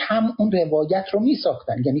بود هم اون روایت رو می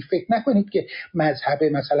ساختن. یعنی فکر نکنید که مذهب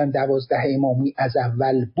مثلا 12 امامی از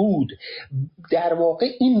اول بود. در واقع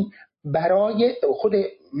این برای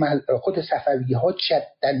خود صفوی ها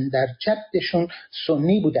جدن در جدشون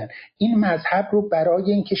سنی بودن. این مذهب رو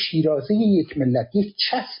برای اینکه شیرازه یک ملت، یک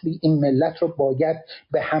چسبی این ملت رو باید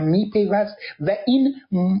به هم میپیوست و این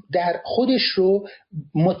در خودش رو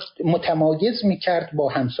متمایز میکرد با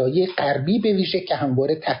همسایه غربی به ویژه که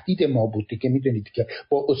همواره تهدید ما بود دیگه. میدونید که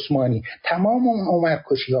با عثمانی تمام اون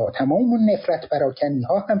عمرکشی ها، تمام اون نفرت پراکنی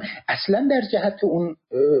ها هم اصلا در جهت اون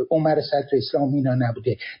عمر صدر اسلام اینا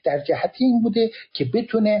نبوده، در جهت این بوده که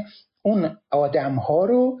بتونه اون آدم ها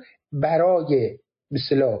رو برای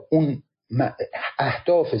مثلا اون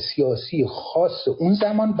اهداف سیاسی خاص اون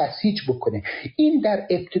زمان بسیج بکنه. این در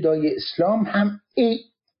ابتدای اسلام هم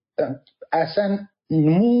اصلا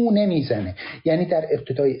مو نمیزنه. یعنی در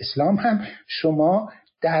ابتدای اسلام هم شما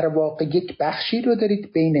در واقع یک بخشی رو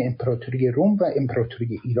دارید بین امپراتوری روم و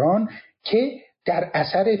امپراتوری ایران که در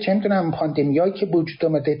اثر چه میدونم پاندمیایی که وجود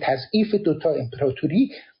آمده، تضعیف دوتا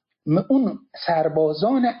امپراتوری، اون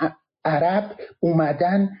سربازان عرب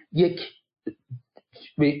اومدن، یک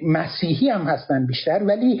مسیحی هم هستن بیشتر،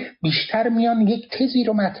 ولی بیشتر میان یک تزی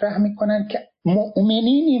رو مطرح میکنن که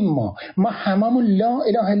مؤمنینیم ما هممون لا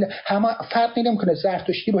اله الا، همه فرقی نمیکنه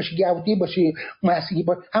زرتشتی باشی، یهودی باشی، مسیحی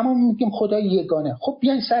باشی، هممون میگیم خدای یگانه. خب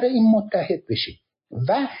بیاین سر این متحد بشیم.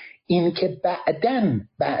 و این که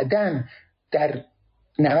بعدن در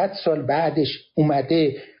 90 سال بعدش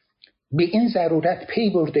اومده به این ضرورت پی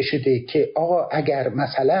برده شده که آقا اگر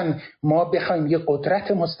مثلا ما بخوایم یه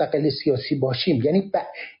قدرت مستقل سیاسی باشیم،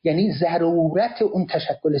 یعنی ضرورت اون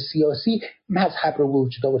تشکل سیاسی مذهب رو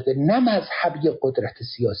وجود آورده، نه مذهب یه قدرت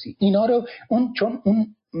سیاسی. اینا رو چون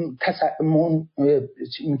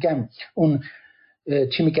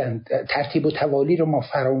ترتیب و توالی رو ما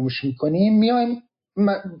فراموش میکنیم، میایم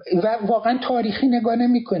و واقعا تاریخی نگاه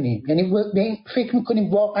نمی کنیم. یعنی فکر میکنیم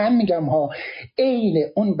واقعا میگم عین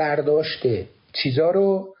اون برداشت چیزا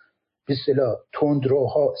رو به اصطلاح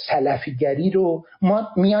تندروها سلفیگری رو ما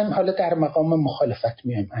میایم حالا در مقام مخالفت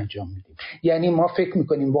میایم انجام میدیم. یعنی ما فکر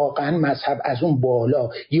میکنیم واقعا مذهب از اون بالا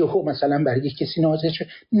یهو مثلا برای کسی نازل شد.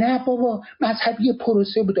 نه بابا، مذهب یه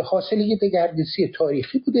پروسه بوده، حاصل یه دگردیسی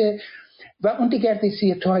تاریخی بوده و اون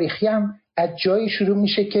دگردیسی تاریخی هم از جایی شروع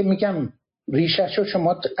میشه که میگم ریشش رو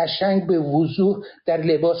شما قشنگ به وضوح در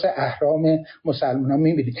لباس احرام مسلمان ها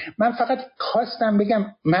میبینید. من فقط خواستم بگم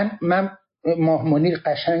من ماه منیر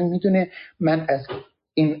قشنگ میدونه من از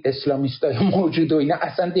این اسلامیستای موجود و اینا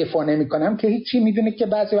اصلا دفاع نمی کنم که هیچی، میدونه که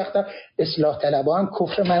بعضی وقتا اصلاح طلبا هم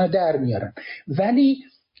کفر منو در میارن، ولی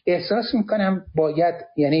احساس میکنم باید،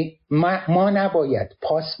 یعنی ما نباید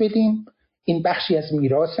پاس بدیم. این بخشی از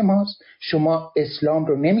میراث ماست. شما اسلام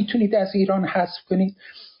رو نمیتونید از ایران حذف کنید.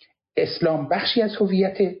 اسلام بخشی از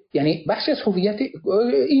هویت، یعنی بخشی از هویت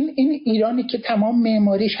این ایرانی که تمام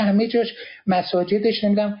معماریش همه جاش مساجدش،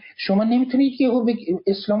 نمیدونم شما نمیتونید یهو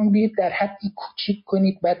اسلام بیاد در حدی کوچیک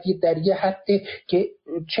کنید بعد در یه حد که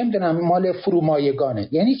چه میدونم مال فرومایگانه.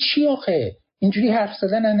 یعنی چی آخه اینجوری حرف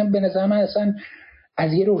زدن به نظر من اصلا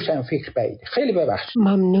از یه روشن فکر بعیده. خیلی ببخشید.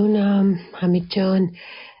 ممنونم حمید جان.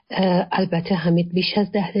 البته حمید بیش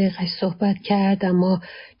از 10 دقیقه صحبت کرد، اما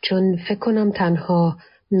چون فکر کنم تنها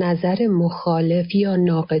نظر مخالف یا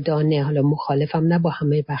ناقدانه، حالا مخالفم نه با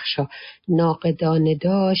همه بخشا، ناقدانه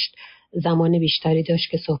داشت، زمان بیشتری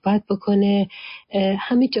داشت که صحبت بکنه.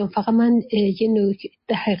 حمید جان فقط من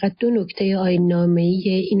در حقیقت 2 نکته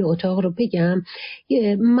آیین‌نامه‌ای این اتاق رو بگم.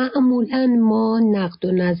 معمولا ما نقد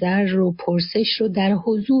و نظر رو، پرسش رو در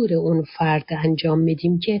حضور اون فرد انجام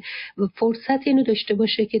میدیم که فرصت اینو داشته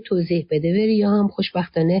باشه که توضیح بده. یا هم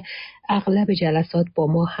خوشبختانه اغلب جلسات با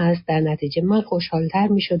ما هست. در نتیجه من خوشحالتر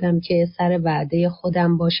می شدم که سر وعده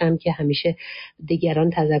خودم باشم که همیشه دیگران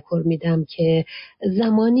تذکر میدم که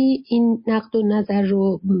زمانی این نقد و نظر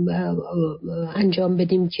رو انجام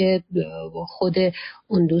بدیم که خود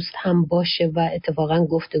اون دوست هم باشه و اتفاقا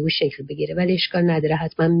گفتگو شکل بگیره. ولی اشکال نداره،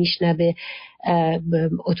 حتما میشنوه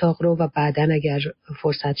اتاق رو و بعداً اگر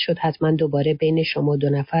فرصت شد حتما دوباره بین شما 2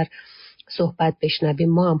 نفر صحبت بشنویم،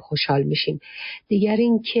 ما هم خوشحال میشیم. دیگر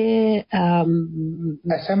این که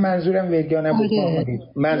اصلا منظورم ویدیو نبود.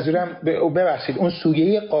 منظورم ببخشید اون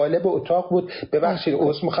سویه قالب اتاق بود. ببخشید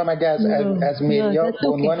عذر میخوام اگه از میدیا به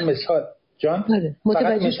عنوان مثال جان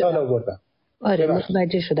فقط مثال آوردم.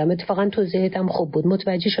 متوجه شدم. اتفاقا توضیحاتم خوب بود.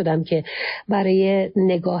 متوجه شدم که برای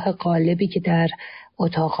نگاه قالبی که در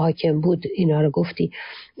اتاق حاکم بود اینا رو گفتی.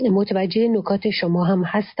 متوجه نکات شما هم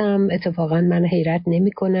هستم. اتفاقا من حیرت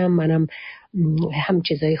نمی کنم. منم هم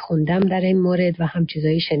چیزایی خوندم در این مورد و هم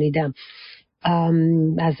چیزایی شنیدم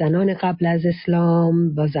از زنان قبل از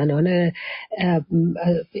اسلام و زنان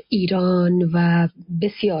ایران و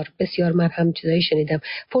بسیار من هم چیزایی شنیدم.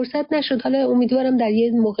 فرصت نشد. حالا امیدوارم در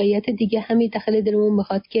یه موقعیت دیگه همین داخل دلمون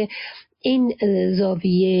بخواد که این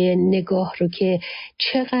زاویه نگاه رو که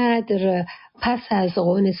چقدر پس از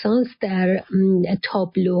رنسانس در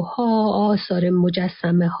تابلوها، آثار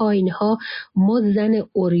مجسمه ها، اینها ما زن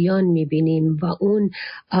عریان میبینیم و اون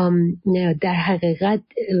در حقیقت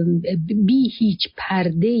بی هیچ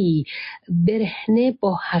پرده‌ای برهنه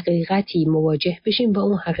با حقیقتی مواجه بشیم و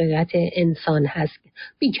اون حقیقت انسان هست،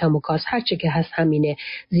 بی کم و کاس، هرچی که هست همینه،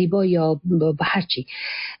 زیبا یا هرچی.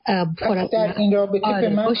 در این رابطه به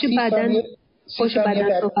من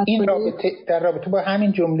این رابطه در رابطه با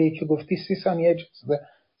همین جمله‌ای که گفتی 30 ثانیه اجازه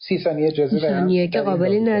 30 ثانیه اجازه 30 ثانیه که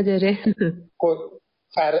قابلی نداره.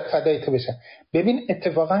 فدای تو بشم. ببین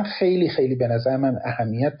اتفاقا خیلی خیلی به نظر من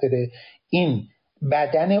اهمیت داره این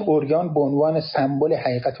بدن عریان به عنوان سمبل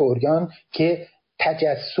حقیقت عریان که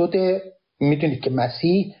تجسد، میدونید که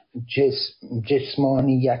مسیح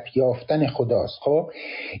جسمانیت یافتن خداست. خب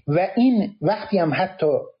و این وقتی هم حتی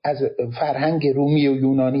از فرهنگ رومی و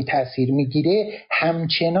یونانی تأثیر میگیره،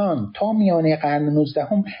 همچنان تا میانه قرن 19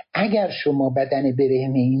 اگر شما بدن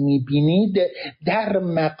برهنه‌ای میبینید در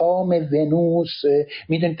مقام ونوس،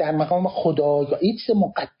 میدونید در مقام خدایی چیز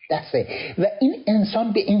مقدسه و این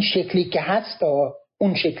انسان به این شکلی که هست،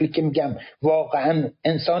 اون شکلی که میگم واقعا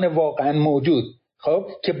انسان واقعا موجود، خب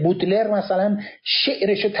که بودلر مثلا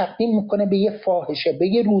شعرشو تقدیم میکنه به یه فاحشه، به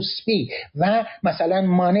یه روسپی، و مثلا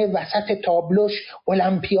مانه وسط تابلوش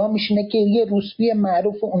المپیا میشینه که یه روسپی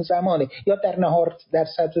معروف اون زمانه، یا در نهار در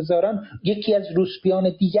صدرزاران یکی از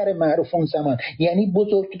روسپیان دیگر معروف اون زمان. یعنی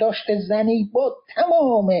بزرگداشت زنی با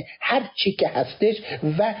تمام هر چی که هستش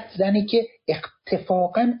و زنی که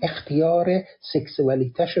اتفاقا اختیار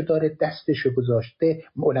سکسوالیته‌شو داره، دستشو گذاشته،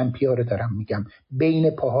 المپیا رو دارم میگم بین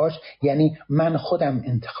پاهاش، یعنی من خودم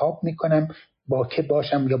انتخاب میکنم با که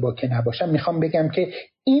باشم یا با که نباشم. میخوام بگم که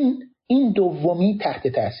این دومی تحت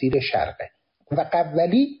تاثیر شرقه و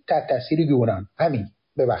قولی تحت تاثیر یونان. همین.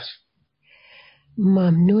 ببخش.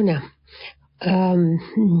 ممنونم.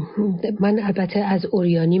 من البته از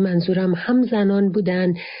عریانی منظورم هم زنان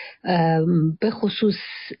بودن، به خصوص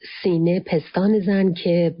سینه پستان زن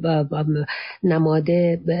که نماد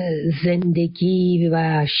زندگی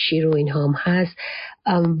و شیر و اینها هم هست،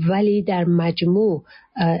 ولی در مجموع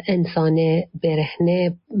انسان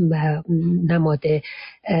برهنه نماد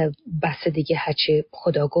بس دیگه هرچه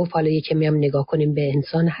خدا گفت. حالا یکی میم نگاه کنیم به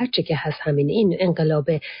انسان هرچه که هست همین. این انقلاب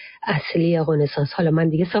اصلی رنسانس. حالا من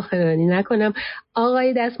دیگه سخنرانی نکنم.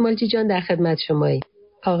 آقای دستمالچی جان در خدمت شمایی.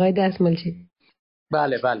 آقای دستمالچی.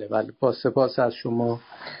 بله با سپاس از شما.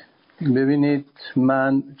 ببینید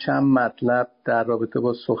من چند مطلب در رابطه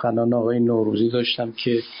با سخنان آقای نوروزی داشتم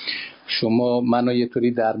که شما منو یه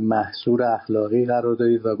طوری در محصور اخلاقی قرار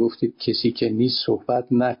دادید و گفتید کسی که نیست صحبت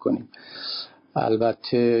نکنیم.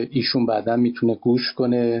 البته ایشون بعدا میتونه گوش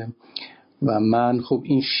کنه و من خب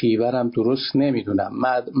این شیورم درست نمیدونم،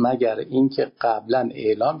 مگر اینکه قبلا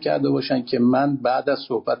اعلام کرده باشن که من بعد از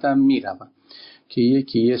صحبتم میروم، که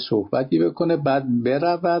یکی یه صحبتی بکنه بعد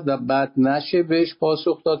برود و بعد نشه بهش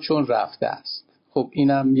پاسخ داد چون رفته است. خب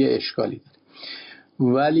اینم یه اشکالی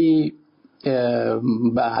داره. ولی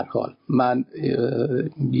به هر حال من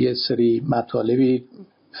یه سری مطالبی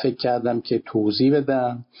فکر کردم که توضیح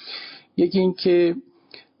بدم. یکی این که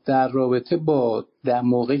در رابطه با در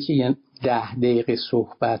موقعی که 10 دقیقه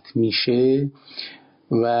صحبت میشه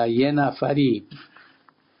و یه نفری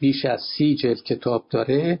بیش از 30 جلد کتاب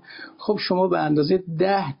داره، خب شما به اندازه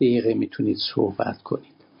 10 دقیقه میتونید صحبت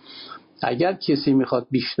کنید. اگر کسی میخواد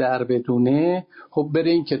بیشتر بدونه، خب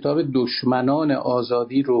بره این کتاب دشمنان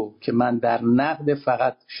آزادی رو که من در نقد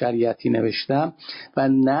فقط شریعتی نوشتم و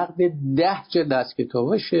نقد 10 جلد از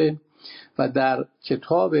کتابشه، و در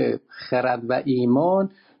کتاب خرد و ایمان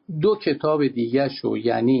 2 کتاب دیگه شو،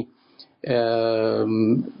 یعنی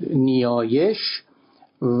نیایش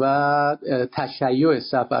و تشیع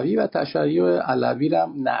صفوی و تشیع علوی رو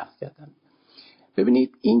هم نقد کردم.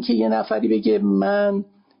 ببینید این که یه نفری بگه من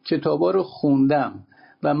کتابا رو خوندم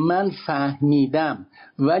و من فهمیدم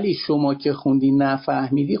ولی شما که خوندی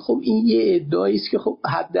نفهمیدی، خب این یه ادعایی است که خب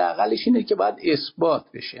حداقلش اینه که باید اثبات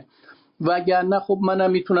بشه، وگرنه خب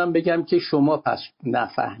منم میتونم بگم که شما پس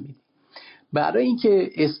نفهمیدی. برای اینکه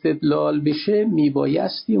استدلال بشه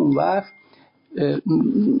میبایستی اون وقت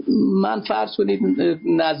من فرض کنید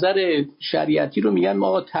نظر شریعتی رو میگن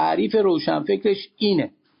آقا تعریف روشنفکرش اینه،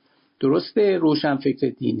 درسته، روشنفکر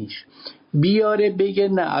دینیش بیاره بگه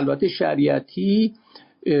نه البته شریعتی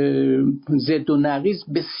ضد و نقیض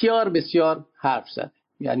بسیار بسیار حرف زده،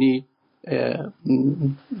 یعنی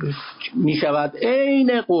میشود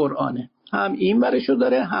عین قرآنه، هم این ورشو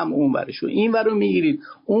داره هم اون ورشو، این ورو میگیرید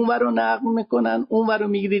اون ورو نقل میکنن، اون ورو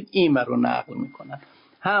میگیرید این ورو نقل میکنن،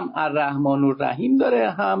 هم الرحمن الرحیم داره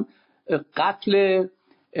هم قتل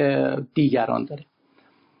دیگران داره.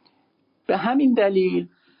 به همین دلیل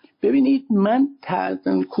ببینید من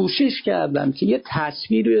کوشش کردم که یه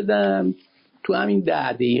تصویر بدم تو همین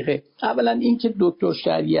 10 دقیقه. اولا این که دکتر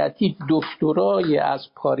شریعتی دکترای از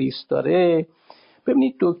پاریس داره.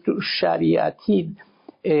 ببینید دکتر شریعتی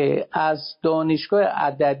از دانشگاه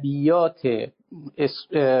ادبیات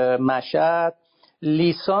مشهد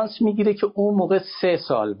لیسانس میگیره که اون موقع 3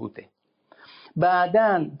 سال بوده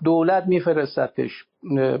بعداً دولت میفرستتش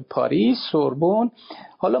پاریس سوربن.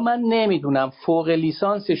 حالا من نمیدونم فوق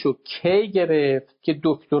لیسانسشو کی گرفت که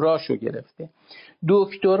دکتراشو گرفته.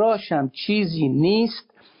 دکتراش هم چیزی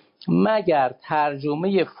نیست مگر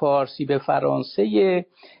ترجمه فارسی به فرانسه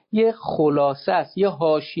یه خلاصه است، یه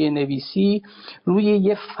حاشیه نویسی روی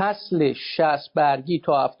یه فصل 60 برگی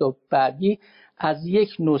تا 70 برگی از یک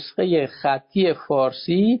نسخه خطی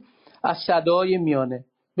فارسی از صدای میانه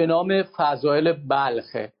به نام فضائل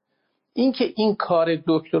بلخه. این که این کار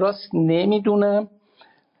دکتراست نمیدونم،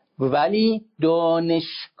 ولی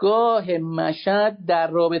دانشگاه مشهد در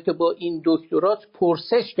رابطه با این دکترات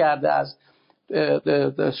پرسش کرده از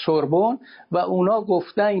سوربن و اونا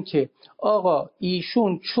گفتن که آقا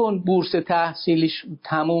ایشون چون بورس تحصیلیش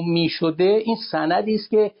تموم می شده، این سندی است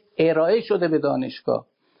که ارائه شده به دانشگاه،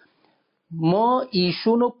 ما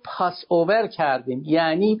ایشونو پاس اوور کردیم.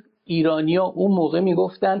 یعنی ایرانیا اون موقع می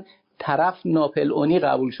گفتن طرف ناپلئونی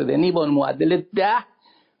قبول شده، یعنی با معدل 10،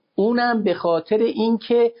 اونم به خاطر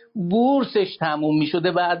اینکه بورسش تموم می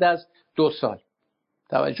شده بعد از 2 سال.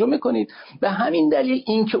 توجه میکنید؟ به همین دلیل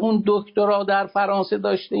اینکه اون دکترا در فرانسه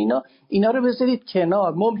داشته اینا رو بذارید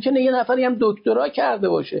کنار. ممکنه یه نفری هم دکترا کرده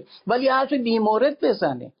باشه ولی حرف بیمورد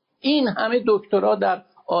بزنه. این همه دکترا در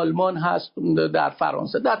آلمان هست، در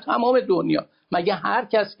فرانسه، در تمام دنیا. مگه هر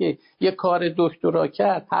کس که یه کار دکترا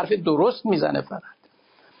کرد حرف درست میزنه فقط؟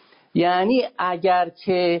 یعنی اگر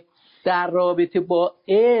که در رابطه با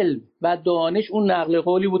علم و دانش، اون نقل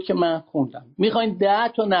قولی بود که من خوندم، میخواین 10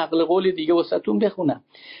 تا نقل قول دیگه واسهتون بخونم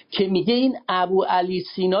که میگه این ابو علی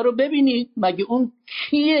سینا رو ببینید، مگه اون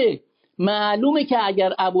کیه؟ معلومه که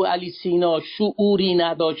اگر ابو علی سینا شعوری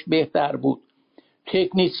نداشت بهتر بود.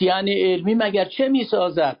 تکنیسیان علمی مگر چه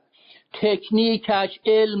میسازد؟ تکنیکش،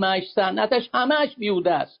 علمش، صنعتش همش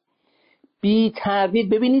بیهوده است. بی تردید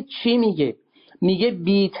ببینید چی میگه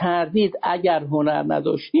بی تردید اگر هنر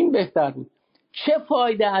نداشتیم بهتر بود. چه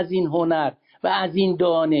فایده از این هنر و از این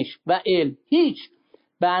دانش و علم؟ هیچ.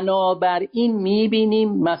 بنابراین میبینیم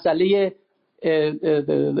مسئله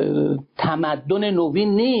تمدن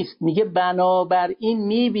نوین نیست. میگه بنابراین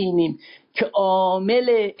میبینیم که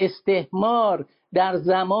عامل استعمار در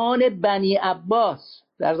زمان بنی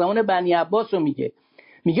عباس رو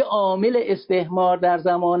میگه عامل استعمار در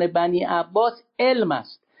زمان بنی عباس علم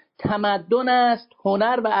است، تمدن است،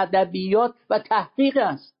 هنر و ادبیات و تحقیق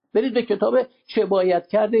است. برید به کتاب چه باید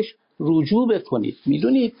کردش رجوع بکنید.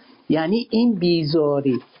 میدونید یعنی این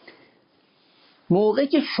بیزاری. موقعی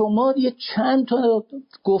که شما یه چند تا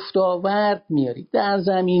گفتاورد میارید در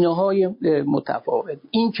زمینه‌های متفاوت،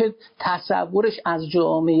 این که تصورش از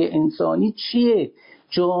جامعه انسانی چیه؟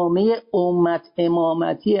 جامعه امت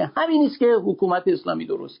امامتی همین است که حکومت اسلامی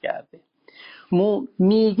درست کرده.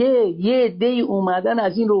 میگه یه عده‌ای اومدن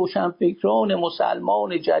از این روشنفکران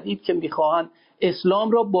مسلمان جدید که میخواهن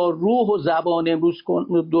اسلام را با روح و زبان امروز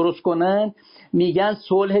درست کنن، میگن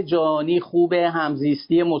صلح جهانی خوبه،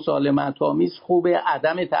 همزیستی مسالمت‌آمیز خوبه،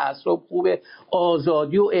 عدم تعصب خوبه،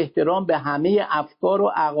 آزادی و احترام به همه افکار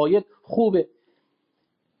و عقاید خوبه.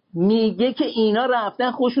 میگه که اینا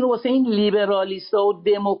رفتن خودشون رو واسه این لیبرالیستا و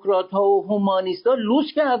دموکرات‌ها و هومانیستا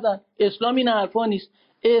لوس کردن. اسلام این حرفا نیست.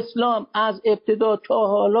 اسلام از ابتدا تا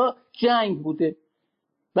حالا جنگ بوده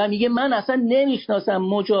و میگه من اصلا نمیشناسم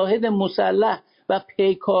مجاهد مسلح و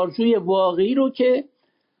پیکارجوی واقعی رو که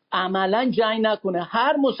عملا جنگ نکنه.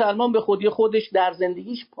 هر مسلمان به خودی خودش در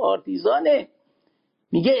زندگیش پارتیزانه.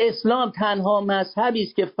 میگه اسلام تنها مذهبی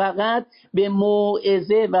است که فقط به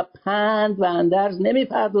موعظه و پند و اندرز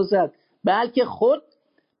نمیپردازد، بلکه خود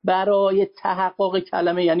برای تحقق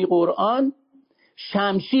کلمه یعنی قرآن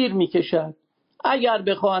شمشیر میکشد. اگر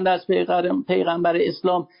بخواهند از پیغمبر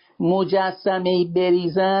اسلام مجسمه‌ای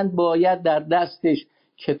بریزند، باید در دستش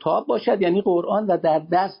کتاب باشد یعنی قرآن و در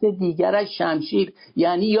دست دیگرش شمشیر،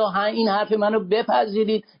 یعنی یا این حرف منو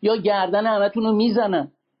بپذیرید یا گردن همتون رو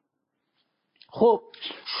میزنن. خب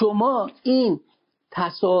شما این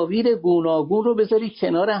تصاویر گوناگون رو بذارید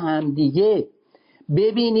کنار همدیگه،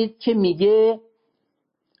 ببینید که میگه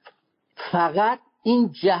فقط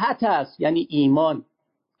این جهت است، یعنی ایمان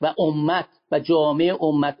و امت و جامعه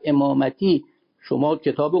امت امامتی. شما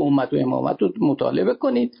کتاب امت و امامت رو مطالعه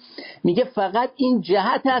کنید، میگه فقط این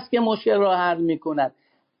جهت است که مشکل را حل میکند.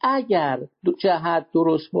 اگر جهت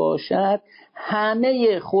درست باشد،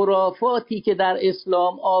 همه خرافاتی که در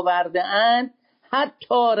اسلام آورده اند،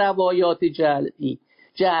 حتی روایات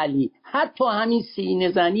جعلی، حتی همین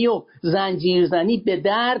سینه زنی و زنجیر زنی به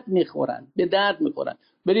درد میخورن.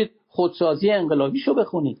 برید خودسازی انقلابیشو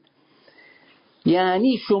بخونید.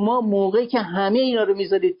 یعنی شما موقعی که همه اینا رو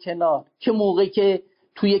میذارید کنار، که موقعی که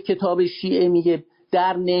توی کتاب شیعه میگه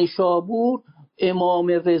در نیشابور امام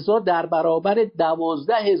رضا در برابر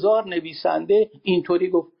 12,000 نویسنده اینطوری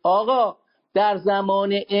گفت آقا در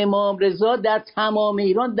زمان امام رضا در تمام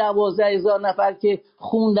ایران 12,000 نفر که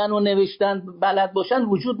خوندن و نوشتن بلد باشن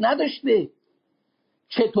وجود نداشته.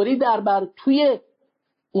 چطوری توی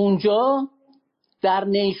اونجا در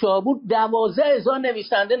نیشابور 12,000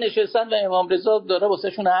 نویسنده نشستن و امام رضا داره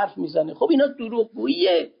واسهشون حرف میزنه؟ خب اینا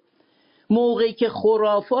دروغگوییه. موقعی که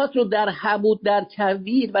خرافات رو در حبود در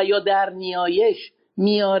کویر و یا در نیایش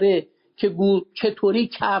میاره که چطوری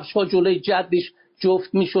کفش ها جلوی جدش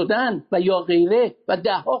جفت میشدن و یا غیره و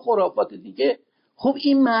 10 خرافات دیگه، خب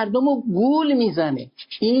این مردم رو گول میزنه.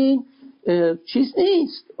 این چیز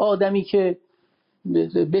نیست آدمی که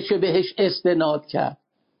بشه بهش استناد کرد.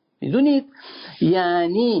 میدونید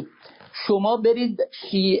یعنی شما برید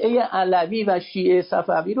شیعه علوی و شیعه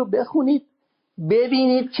صفوی رو بخونید،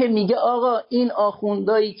 ببینید که میگه آقا این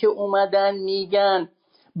آخوندایی که اومدن میگن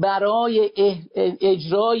برای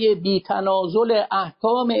اجرای بی‌تنازل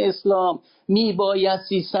احکام اسلام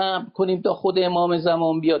میبایستی صبر کنیم تا خود امام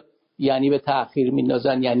زمان بیاد، یعنی به تأخیر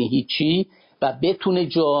میندازن، یعنی هیچی، و بتونه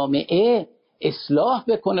جامعه اصلاح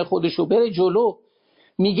بکنه خودشو بره جلو.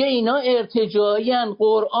 میگه اینا ارتجاعی ان،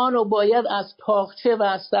 قرآن رو باید از تاقچه و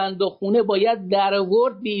از صندوقخونه باید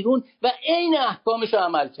درآورد بیرون و عین احکامش رو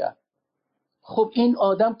عمل کرد. خب این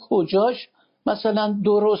آدم کجاش مثلا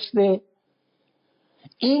درسته؟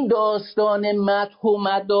 این داستان مدح و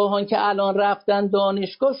مداحان که الان رفتن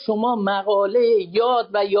دانشگاه، شما مقاله یاد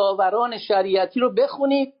و یاوران شریعتی رو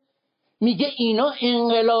بخونید، میگه اینا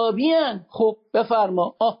انقلابی ان. خب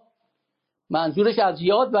بفرما، منظورش از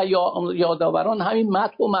یاد و یادآوران همین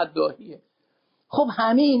مدح و مداحیه. خب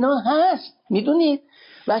همه اینا هست، میدونید.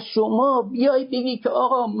 و شما بیای بگی که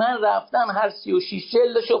آقا من رفتم هر 36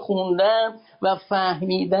 جلدشو خوندم و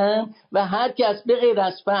فهمیدم و هر کس به غیر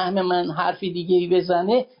از فهم من حرفی دیگه‌ای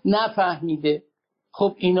بزنه نفهمیده.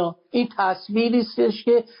 خب این تصویری استش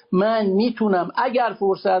که من میتونم اگر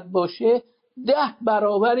فرصت باشه 10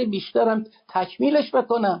 برابر بیشترم تکمیلش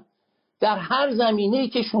بکنم در هر زمینه‌ای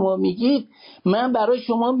که شما میگید. من برای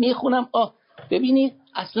شما میخونم. ببینید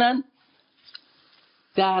اصلا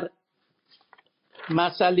در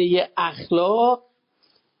مسئله اخلاق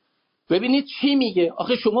ببینید چی میگه.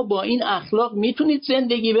 آخه شما با این اخلاق میتونید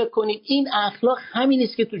زندگی بکنید؟ این اخلاق همین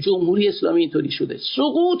است که تو جمهوری اسلامی اینطوری شده،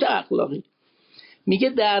 سقوط اخلاقی. میگه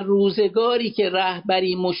در روزگاری که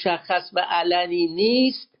رهبری مشخص و علنی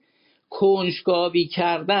نیست، کنجکاوی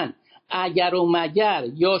کردن، اگر و مگر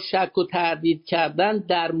یا شک و تردید کردن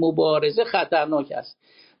در مبارزه خطرناک است.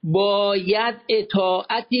 باید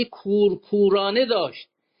اطاعتی کورکورانه داشت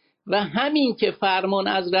و همین که فرمان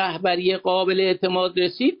از رهبری قابل اعتماد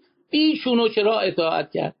رسید بیشون و چرا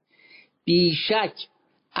اطاعت کرد. بیشک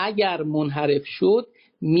اگر منحرف شد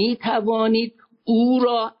می توانید او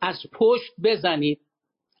را از پشت بزنید،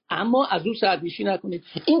 اما از او سرپیشی نکنید.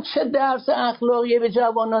 این چه درس اخلاقیه به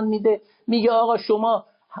جوانان میده؟ میگه آقا شما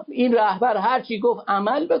این رهبر هر چی گفت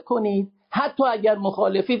عمل بکنید، حتی اگر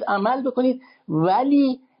مخالفید عمل بکنید،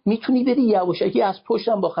 ولی میتونی بری یواشکی از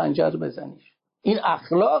پشتم با خنجر بزنیش. این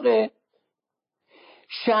اخلاق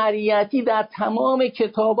شریعتی در تمام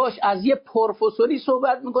کتاباش از یه پروفسوری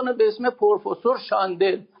صحبت میکنه به اسم پروفسور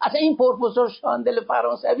شاندل. اصلا این پروفسور شاندل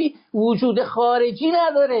فرانسوی وجود خارجی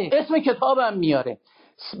نداره، اسم کتابم میاره،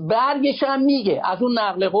 برگش هم میگه، از اون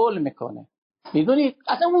نقل قول میکنه. میدونید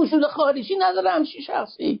اصلا وجود خارجی نداره همچین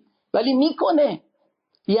شخصی، ولی میکنه.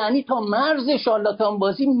 یعنی تا مرز شارلاتان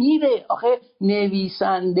بازی میره. آخه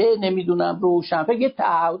نویسنده نمیدونم روشنفکر یه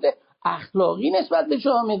تعهد اخلاقی نسبت به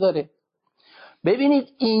جامعه داره. ببینید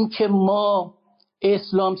این که ما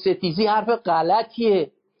اسلام ستیزی حرف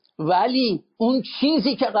غلطیه، ولی اون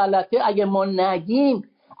چیزی که غلطه اگه ما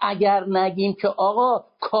اگر نگیم که آقا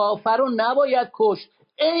کافر رو نباید کشت،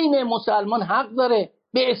 عین مسلمان حق داره،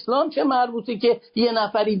 به اسلام چه مربوطه که یه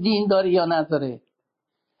نفری دین داره یا نداره؟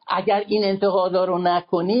 اگر این انتقادا رو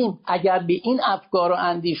نکنیم، اگر به این افکار و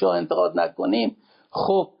اندیشه ها انتقاد نکنیم،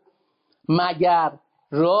 خب مگر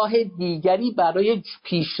راه دیگری برای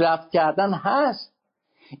پیشرفت کردن هست؟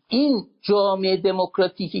 این جامعه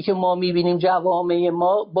دموکراتیکی که ما میبینیم، جوامع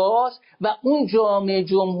ما باز، و اون جامعه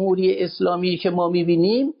جمهوری اسلامی که ما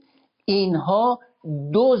میبینیم، اینها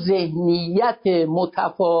دو ذهنیت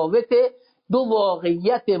متفاوت، دو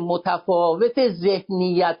واقعیت متفاوت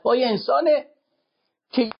ذهنیت های انسانه.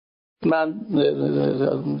 که من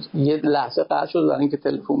یه لحظه قطع شد برای اینکه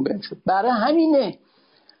تلفن بهم شد. برای همینه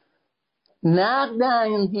نقد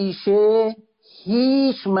اندیشه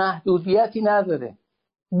هیچ محدودیتی نداره،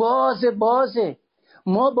 بازه.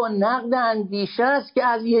 ما با نقد اندیشه است که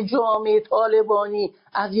از یه جامعه طالبانی،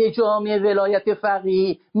 از یه جامعه ولایت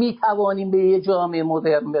فقیهی میتوانیم به یه جامعه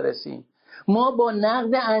مدرن برسیم. ما با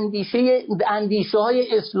نقد اندیشه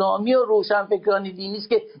های اسلامی و روشنفکران دینی است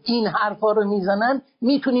که این حرفا رو میزنن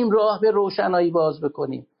میتونیم راه به روشنایی باز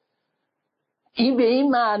بکنیم. این به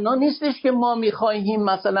این معنا نیستش که ما میخواهیم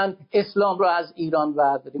مثلا اسلام رو از ایران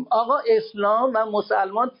برداریم. آقا اسلام و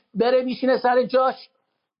مسلمان بره میشینه سر جاش.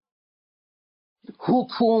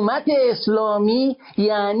 حکومت اسلامی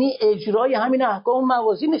یعنی اجرای همین احکام و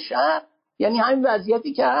موازین شرع، یعنی همین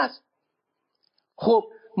وضعیتی که هست. خب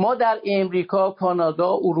ما در امریکا،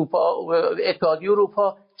 کانادا، اروپا، اتحادیه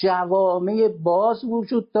اروپا جوامع باز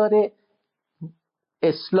وجود داره.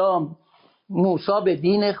 اسلام موسی به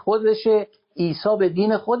دین خودشه، عیسی به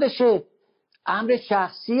دین خودشه، امر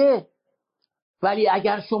شخصیه. ولی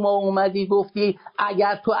اگر شما اومدی گفتی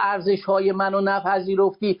اگر تو ارزش‌های منو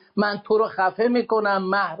نپذیرفتی من تو رو خفه میکنم،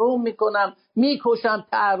 محروم میکنم، میکشم،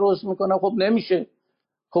 تعرض میکنم، خب نمیشه.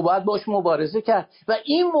 خب باید باش مبارزه کرد. و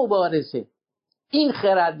این مبارزه، این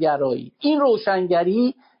خردگرایی، این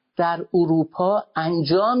روشنگری در اروپا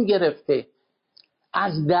انجام گرفته.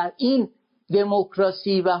 از در این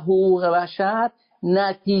دموکراسی و حقوق بشر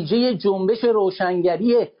نتیجه جنبش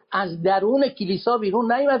روشنگری از درون کلیسا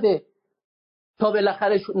بیرون نیامده تا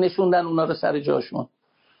بالاخره نشوندن اونا رو سر جاشون.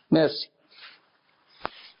 مرسی.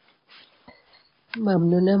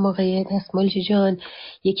 ممنونم آقای دستمالچی جان.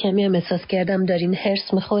 یه کمی هم احساس کردم دارین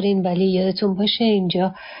هرس میخورین، ولی یادتون باشه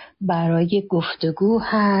اینجا برای گفتگو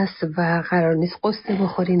هست و قرار نیست قصه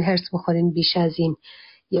بخورین، هرس بخورین. بیش از این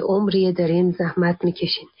یه عمریه دارین زحمت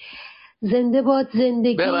میکشین. زنده باد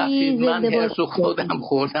زندگی. ببخشید من هرسو خودم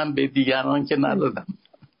خوردم به دیگران که ندادم.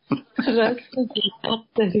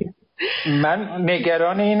 من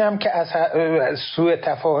نگران اینم که از سوء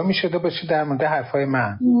تفاهمی شده باشه در مورد حرفای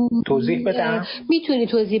من. توضیح بدم؟ میتونی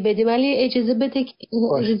توضیح بدی، ولی اجازه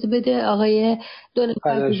بده آقای دو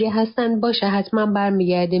نفر دیگه هستن. باشه حتما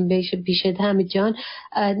برمیگردیم بهش. پیشت حمید جان.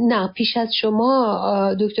 نه پیش از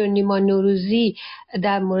شما دکتر نیما نوروزی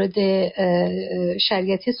در مورد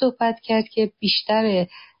شریعتی صحبت کرد که بیشتر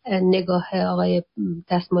نگاه آقای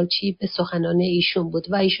دستمالچی به سخنان ایشون بود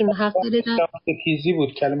و ایشون حق داره. اسلام ستیزی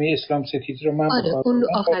بود. کلمه اسلام ستیزی رو من اون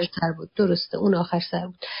آخر سر بود. درسته اون آخر سر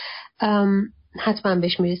بود. حتما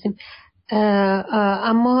بهش میرسیم.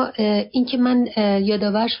 اما این که من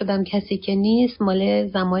یادآور شدم کسی که نیست مال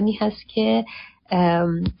زمانی هست که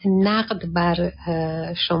نقد بر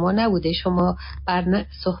شما نبوده. شما بر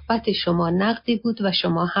صحبت شما نقدی بود و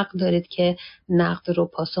شما حق دارید که نقد رو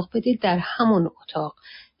پاسخ بدید در همون اتاق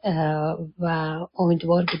و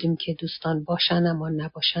امیدوار بودیم که دوستان باشن اما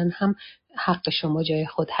نباشن هم حق شما جای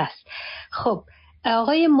خود هست. خب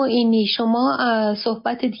آقای معینی شما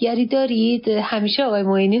صحبت دیگری دارید؟ همیشه آقای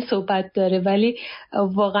معینی صحبت داره ولی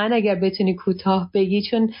واقعا اگر بتونی کوتاه بگی،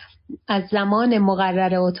 چون از زمان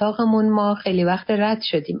مقرر اتاقمون ما خیلی وقت رد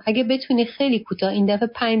شدیم. اگه بتونی خیلی کوتاه این دفعه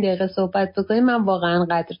 5 دقیقه صحبت بکنی من واقعا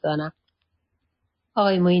قدر دارم.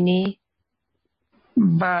 آقای معینی.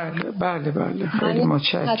 بله خیلی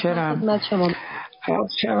متشکرم.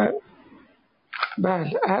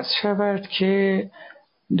 عرض شود که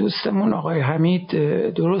دوستمون آقای حمید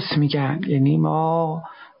درست میگن. یعنی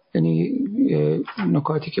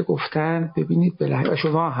نکاتی که گفتن ببینید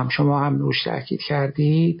شما هم روش تاکید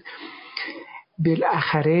کردید.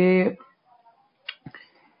 بالاخره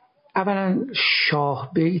اولا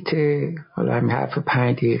شاه بیت حالا همین حرف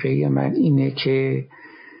 5 دقیقه من اینه که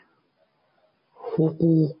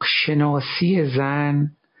حقوق شناسی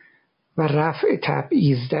زن و رفع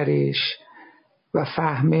تبعیض درش و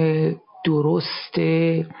فهم درست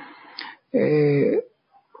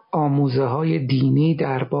آموزه های دینی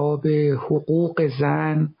در باب حقوق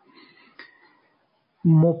زن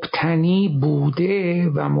مبتنی بوده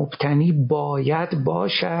و مبتنی باید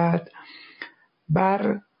باشد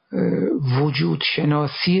بر وجود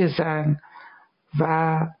شناسی زن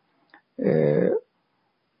و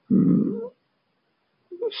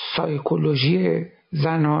سایکولوژی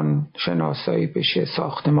زنان شناسایی بشه،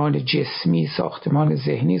 ساختمان جسمی، ساختمان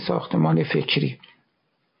ذهنی، ساختمان فکری.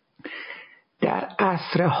 در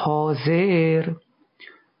عصر حاضر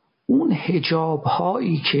اون حجاب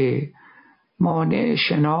هایی که مانع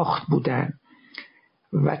شناخت بودن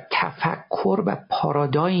و تفکر و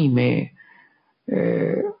پارادایم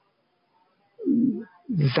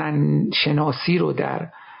زن شناسی رو در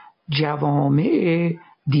جوامع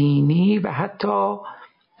دینی و حتی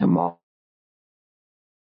ما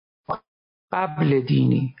قبل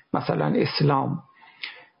دینی مثلا اسلام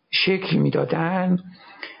شکل میدادن،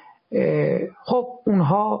 خب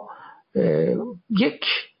اونها یک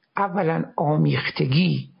اولا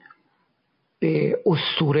آمیختگی به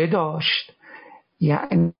اسطوره داشت،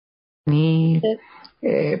 یعنی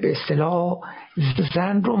به اصطلاح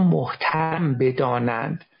زن رو محترم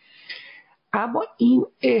بدانند اما این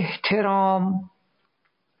احترام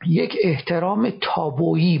یک احترام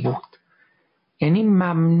تابویی بود، یعنی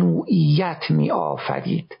ممنوعیت می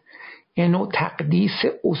آفرید، یه نوع تقدیس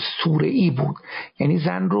اسطوره‌ای بود، یعنی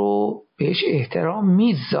زن رو بهش احترام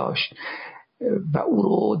میذاشت و او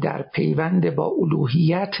رو در پیوند با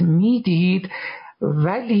الوهیت میدید،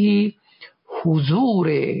 ولی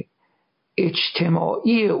حضور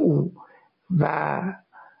اجتماعی او و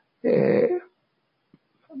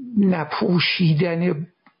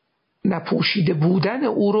نپوشیده بودن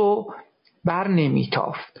او رو بر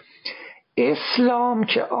نمیتافت. اسلام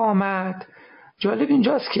که آمد، جالب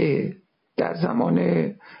اینجاست که در زمان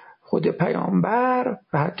خود پیامبر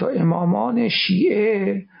و حتی امامان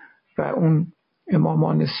شیعه و اون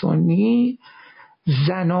امامان سنی،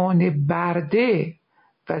 زنان برده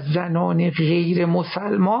و زنان غیر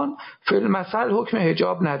مسلمان فی المثل حکم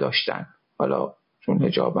حجاب نداشتن. حالا چون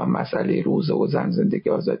حجاب هم مسئله روزه و زن زندگی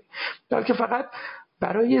آزادی، بلکه فقط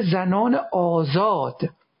برای زنان آزاد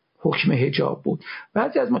حکم حجاب بود.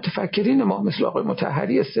 بعضی از متفکرین ما مثل آقای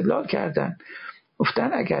مطهری استدلال کردن، گفتن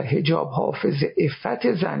اگر حجاب حافظ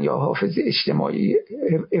عفت زن یا حافظ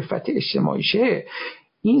عفت اجتماعی شه،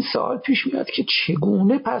 این سوال پیش میاد که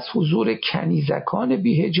چگونه پس حضور کنیزکان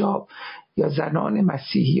بی حجاب یا زنان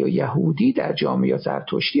مسیحی و یهودی در جامعه یا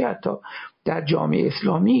زرتشتی، حتی در جامعه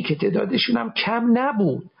اسلامی که تعدادشون هم کم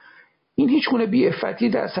نبود، این هیچ گونه بی عفتی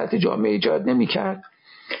در سطح جامعه ایجاد نمی‌کرد؟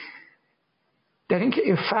 در این که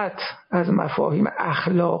عفت از مفاهیم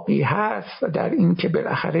اخلاقی هست و در این که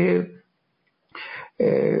بالاخره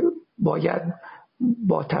باید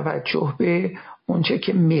با توجه به اونچه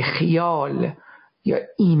که مخیال یا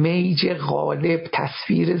ایمیج غالب،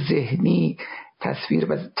 تصویر ذهنی،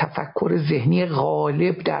 تصویر و تفکر ذهنی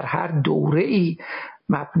غالب در هر دوره‌ای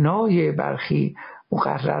مبنای برخی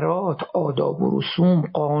مقررات، آداب و رسوم،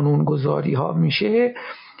 قانونگذاری ها میشه،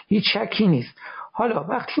 هیچ شکی نیست. حالا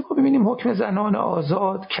وقتی ما ببینیم حکم زنان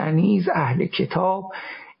آزاد، کنیز، اهل کتاب،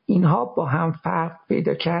 اینها با هم فرق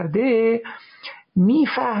پیدا کرده،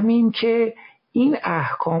 میفهمیم که این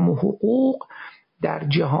احکام و حقوق در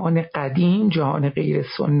جهان قدیم، جهان غیر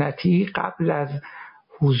سنتی، قبل از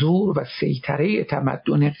حضور و سیطره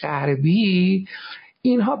تمدن غربی،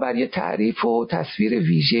 اینها بر یه تعریف و تصویر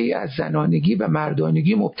ویژه‌ای از زنانگی و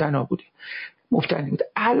مردانگی مبتنی بود.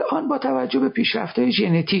 الان با توجه به پیشرفت‌های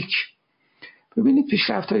ژنتیک، ببینید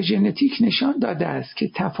پیشرفت‌های ژنتیک نشان داده است که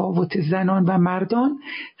تفاوت زنان و مردان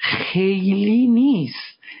خیلی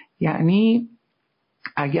نیست. یعنی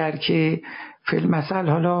اگر که فی المثل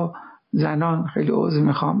حالا زنان، خیلی عذر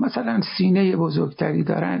میخوام، مثلا سینه بزرگتری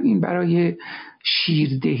دارن، این برای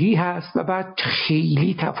شیردهی هست و بعد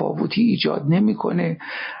خیلی تفاوتی ایجاد نمیکنه.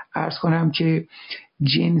 عرض کنم که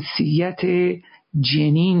جنسیت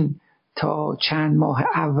جنین تا چند ماه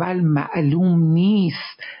اول معلوم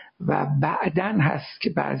نیست و بعدن هست که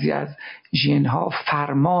بعضی از ژن‌ها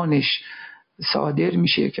فرمانش صادر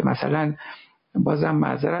میشه که مثلا، بازم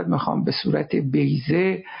معذرت میخوام، به صورت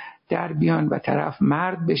بیضه در بیان و طرف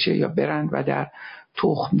مرد بشه یا برند و در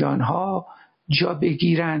تخمدانها جا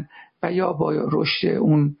بگیرن و یا با رشد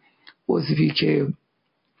اون عضوی که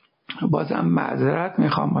بازم معذرت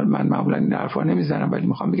میخوام، من معمولا این حرفا نمیزنم ولی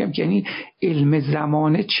میخوام بگم که یعنی علم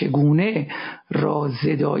زمانه چگونه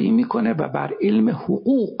رازدایی میکنه و بر علم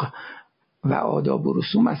حقوق و آداب و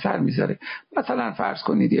رسوم اثر میذاره. مثلا فرض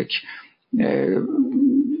کنید یک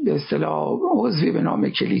به اصطلاح عضوی به نام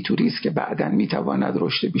کلیتوریس که بعداً میتواند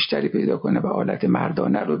رشد بیشتری پیدا کنه و حالت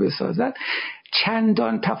مردانه رو بسازد،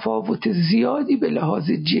 چندان تفاوت زیادی به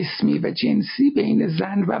لحاظ جسمی و جنسی بین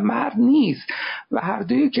زن و مرد نیست و هر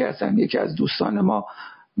دوی که اصلا یکی از دوستان ما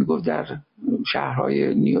میگفت در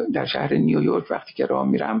شهر نیویورک وقتی که راه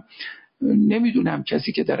میرم نمیدونم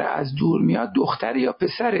کسی که داره از دور میاد دختر یا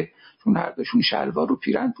پسره، چون هر دوشون شلوار و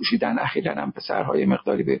پیرن پوشیدن، اخیراً هم پسرهای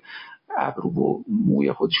مقداری به ابرو و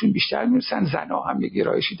موی خودشون بیشتر میرسن، زنها هم یه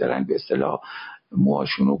گرایشی دارن به اصطلاح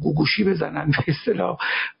موهاشون رو گوگوشی بزنن به اصطلاح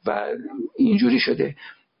و اینجوری شده.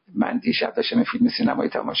 من دیشب داشتم فیلم سینمایی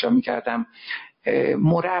تماشا میکردم،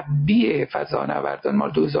 مربی فضانوردان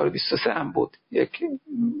مال 2023 هم بود، یک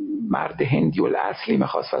مرد هندی الاصلی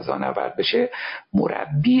میخواست فضانورد بشه،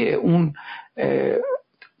 مربی اون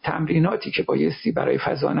تمریناتی که بایستی برای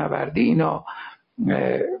فضانوردی اینا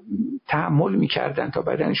تحمل میکردن تا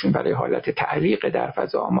بدنشون برای حالت تعلیق در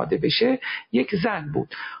فضا آماده بشه، یک زن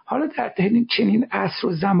بود. حالا در چنین عصر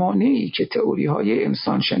و زمانه‌ای که تئوری های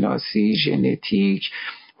انسانشناسی، ژنتیک،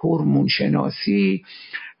 هورمون شناسی،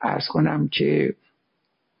 عرض کنم که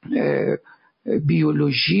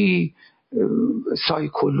بیولوژی،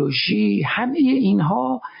 سایکولوژی، همه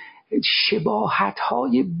اینها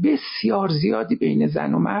شباهت‌های بسیار زیادی بین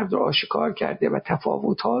زن و مرد رو آشکار کرده و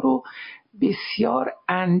تفاوت‌ها رو بسیار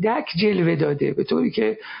اندک جلوه داده، به طوری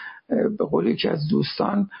که به قول یکی از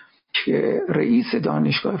دوستان که رئیس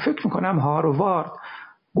دانشگاه فکر میکنم هاروارد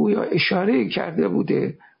گویا اشاره کرده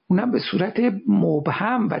بوده، اونم به صورت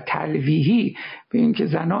مبهم و تلویحی، به این که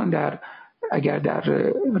زنان اگر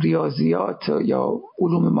در ریاضیات یا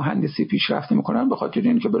علوم مهندسی پیشرفت میکنن به خاطر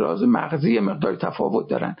اینکه به لحاظ مغزی مقدار تفاوت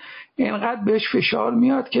دارن، اینقدر بهش فشار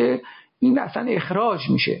میاد که این اصلا اخراج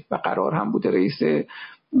میشه و قرار هم بوده رئیس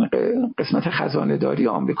قسمت خزانه داری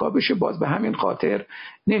آمریکا بشه، باز به همین خاطر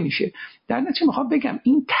نمیشه. در نتیجه میخوام بگم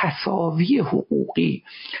این تساوی حقوقی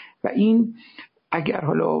و این، اگر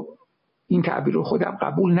حالا این تعبیر رو خودم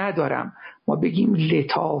قبول ندارم، ما بگیم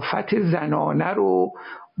لطافت زنانه رو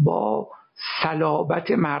با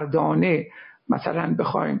صلابت مردانه مثلا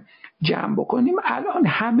بخوایم جمع بکنیم، الان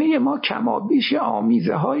همه ما کمابیش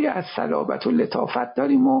آمیزه های از صلابت و لطافت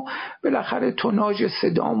داریم و بالاخره توناژ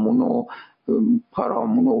صدامون و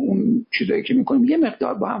کارامون و اون چیزایی که میکنیم یه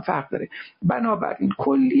مقدار با هم فرق داره. بنابراین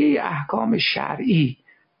کلیه احکام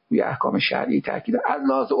شرعی تاکید از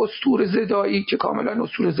لحاظ اسطوره زدایی که کاملا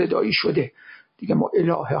اسطوره زدایی شده دیگه، ما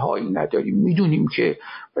الهه هایی نداریم، میدونیم که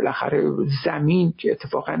بالاخره زمین که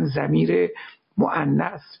اتفاقا ضمیر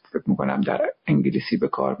مؤنث فکر میکنم در انگلیسی به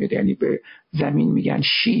کار میاد، یعنی به زمین میگن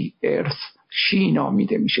شی، ارث شی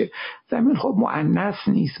نامیده میشه، زمین خب مؤنث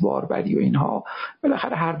نیست، باربری و اینها،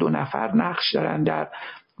 بالاخره هر دو نفر نقش دارن در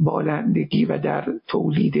بالندگی و در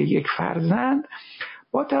تولید یک فرزند.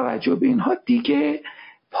 با توجه به اینها دیگه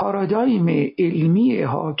پارادایم علمی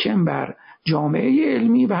حاکم بر جامعه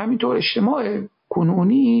علمی و همینطور اجتماع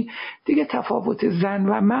کنونی دیگه تفاوت زن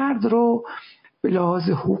و مرد رو به لحاظ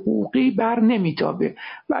حقوقی بر نمیتابه.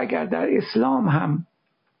 و اگر در اسلام هم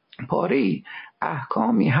پاره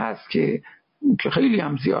احکامی هست که خیلی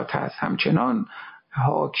هم زیاد هست، همچنان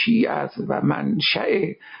حاکی از و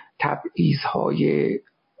منشأ تبعیض‌های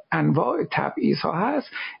انواع تبعیض‌ها هست،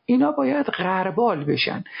 اینا باید غربال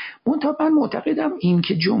بشن. منتها من معتقدم این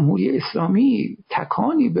که جمهوری اسلامی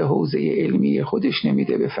تکانی به حوزه علمی خودش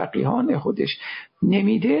نمیده، به فقیهان خودش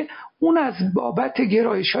نمیده، اون از بابت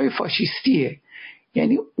گرایش‌های فاشیستیه.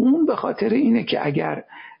 یعنی اون به خاطر اینه که اگر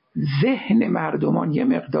ذهن مردمان یه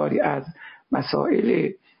مقداری از مسائل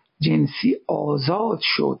جنسی آزاد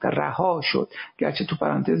شد، رها شد، گرچه تو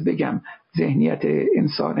پرانتز بگم ذهنیت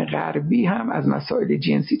انسان غربی هم از مسائل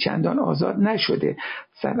جنسی چندان آزاد نشده،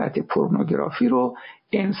 صنعت پورنوگرافی رو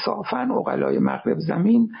انصافاً عقلای مغرب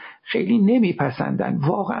زمین خیلی نمیپسندن،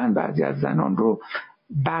 واقعاً بعضی از زنان رو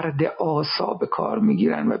برد آسا به کار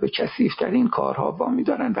میگیرن و به کثیف‌ترین کارها وامی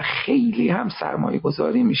دارن و خیلی هم سرمایه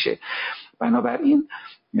گذاری میشه. بنابراین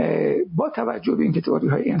با توجه به اینکه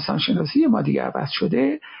تئوری‌های انسان شناسی ما دیگه عوض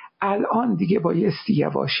شده، الان دیگه بایستی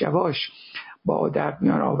یواش یواش با در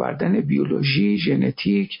میان آوردن بیولوژی،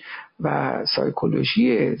 ژنتیک و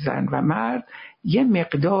سایکولوژی زن و مرد یه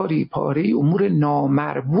مقداری پاره امور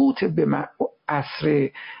نامربوط به عصر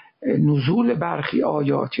نزول برخی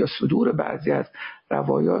آیات یا صدور بعضی از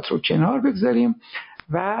روایات رو کنار بگذاریم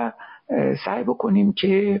و سعی بکنیم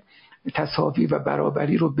که تساوی و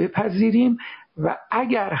برابری رو بپذیریم. و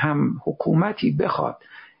اگر هم حکومتی بخواد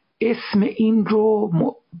اسم این رو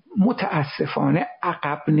متاسفانه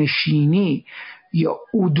عقب نشینی یا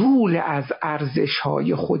عدول از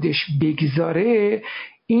ارزش‌های خودش بگذاره،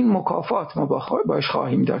 این مکافات ما باش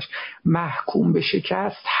خواهیم داشت. محکوم به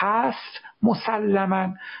شکست هست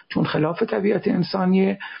مسلماً، چون خلاف طبیعت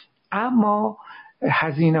انسانیه، اما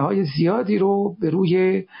هزینه‌های زیادی رو به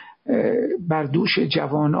روی بر دوش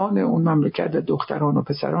جوانان اون مملکت و دختران و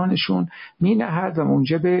پسرانشون می‌نهد و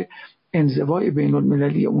موجب انزوای بین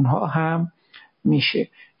المللی اونها هم میشه.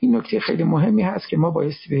 این نکته خیلی مهمی هست که ما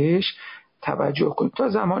بایستی بهش توجه کنیم. تا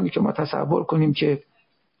زمانی که ما تصور کنیم که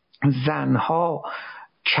زنها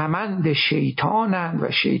کمند شیطانند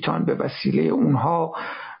و شیطان به وسیله اونها،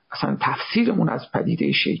 اصلا تفسیرمون از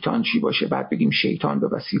پدیده شیطان چی باشه، بعد بگیم شیطان به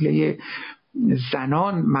وسیله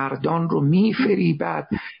زنان مردان رو میفریبد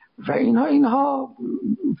و اینها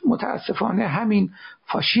متاسفانه همین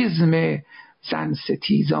فاشیسم زن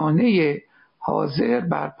ستیزانه حاضر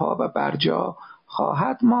برپا و برجا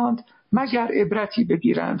خواهد ماند، مگر عبرتی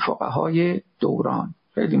بگیرن فقهای دوران.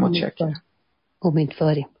 خیلی متشکرم.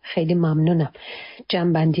 امیدواریم. خیلی ممنونم.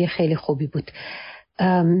 جنبندی خیلی خوبی بود.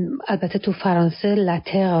 البته تو فرانسه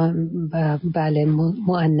لتر بله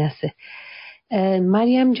مؤنثه.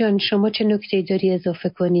 مریم جان شما چه نکته داری اضافه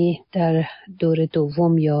کنی در دور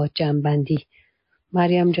دوم یا جنبندی؟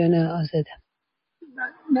 مریم جان آزاده.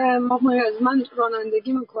 من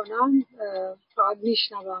رانندگی میکنم، فقط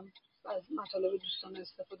میشنوم از مطالب دوستان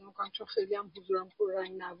استفاده میکنم، چون خیلی هم حضورم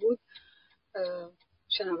پررنگ نبود.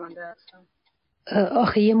 شنونده هستم.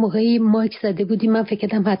 آخه یه موقعی مایک زده بودی، من فکر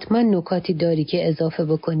کردم حتما نکاتی داری که اضافه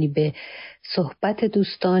بکنی به صحبت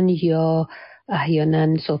دوستان یا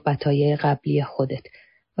احیانا صحبت‌های قبلی خودت،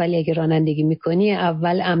 ولی اگه رانندگی میکنی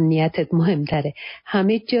اول امنیتت مهمتره.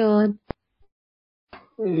 حمید جان.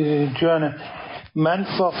 جانه، من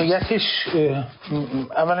واقعیتش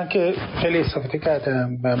اولا که خیلی استفاده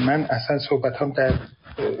کردم و من اصلا صحبتام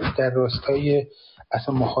در راستای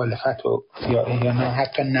اصلا مخالفت و یا نه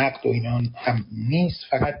حتی نقد و اینا هم نیست،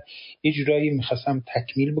 فقط یه جورایی میخواستم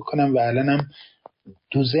تکمیل بکنم و الانم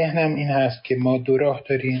تو ذهنم این هست که ما دو راه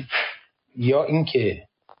داریم، یا این که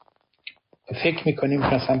فکر میکنیم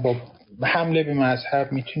مثلا با حمله به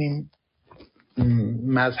مذهب میتونیم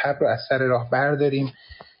مذهب رو از سر راه برداریم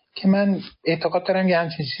که من اعتقاد دارم یه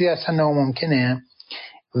همچین چیزی اصلا ناممکنه،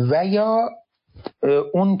 و یا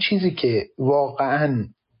اون چیزی که واقعا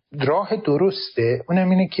راه درسته اونم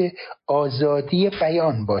اینه که آزادی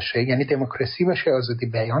بیان باشه، یعنی دموکراسی باشه، آزادی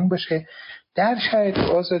بیان باشه. در شرایط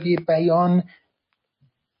آزادی بیان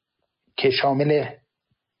که شامل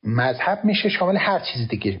مذهب میشه، شامل هر چیز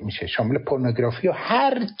دیگه میشه، شامل پورنوگرافی و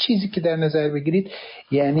هر چیزی که در نظر بگیرید،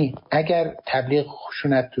 یعنی اگر تبلیغ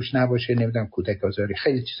خشونت توش نباشه، نمیدونم کودک آزاری،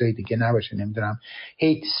 خیلی چیزای دیگه نباشه، نمیدونم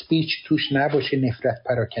هیت سپیچ توش نباشه، نفرت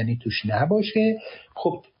پراکنی توش نباشه،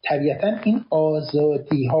 خب طبیعتا این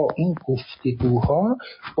آزادی ها، این گفتگوها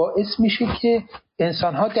باعث میشه که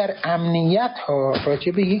انسان ها در امنیت ها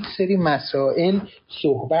راجع به یک سری مسائل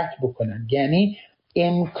صحبت بکنن. یعنی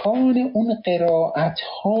امکان اون قرائت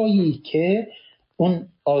هایی که اون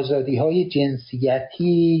آزادی های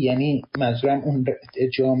جنسیتی، یعنی منظورم اون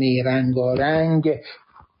جامعه رنگارنگ،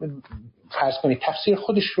 فرض کنید تفسیر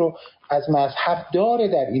خودش رو از مذهب داره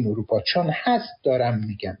در این اروپا، چون هست. دارم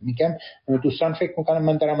میگم دوستان فکر میکنم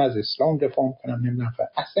من دارم از اسلام دفاع میکنم، نمیدونم،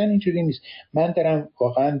 اصلا اینجوری نیست. من دارم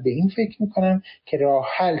واقعا به این فکر میکنم که راه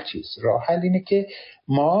حل اینه که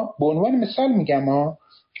ما به عنوان مثال میگم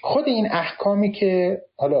خود این احکامی که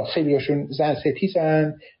حالا خیلیاشون زن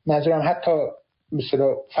ستیزن، منظورم حتی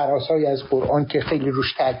مثلا فراسای از قرآن که خیلی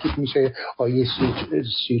روش تاکید میشه، آیه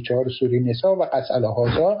 34 سوره نساء و قص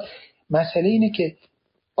هذا، مسئله اینه که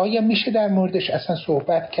آیا میشه در موردش اصلا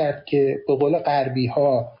صحبت کرد که به قول غربی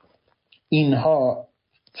ها اینها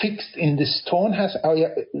fixed in the stone هست؟ آیا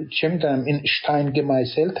چه میدونم این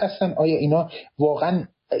Steingmeißelt هستن؟ آیا اینا واقعا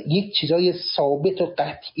یک چیزای ثابت و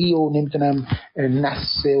قطعی و نمیدونم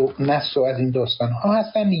نص و از این داستان ها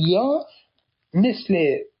هستن، یا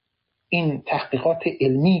مثل این تحقیقات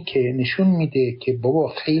علمی که نشون میده که بابا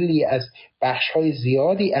خیلی از بخش‌های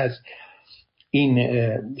زیادی از این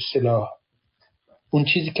اصطلاح اون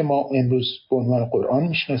چیزی که ما امروز به عنوان قرآن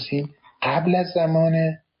میشناسیم قبل از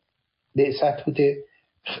زمان بعثت بوده،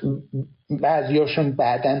 بعضیاشون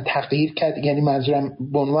بعداً تغییر کرد. یعنی منظورم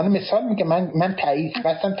به عنوان مثال میگم، من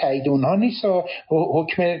تایید اونها نیست و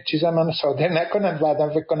حکم چیزا منو صادر نکنن بعداً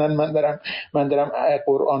فکر کنن من دارم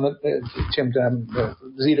قرآن چه میدونم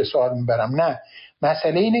زیر سوال میبرم. نه،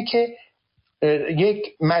 مسئله اینه که یک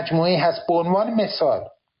مجموعه هست به عنوان مثال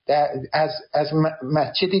از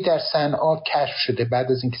مسجدی در صنعا کشف شده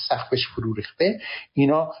بعد از اینکه سقفش فرو ریخته.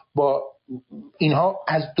 اینها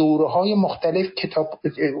از دوره‌های مختلف کتاب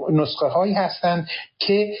نسخه هایی هستند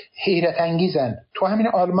که حیرت انگیزن. تو همین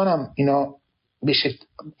آلمان هم اینا بشه،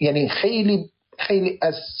 یعنی خیلی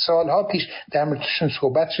از سالها پیش در موردشون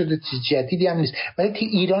صحبت شده، چیز جدیدی هم نیست، ولی تو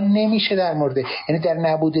ایران نمیشه در مورد، یعنی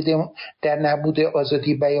در نبود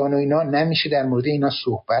آزادی بیان و اینا نمیشه در مورد اینا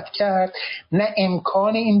صحبت کرد، نه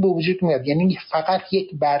امکان این به وجود میاد. یعنی فقط یک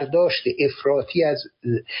برداشت افراطی از،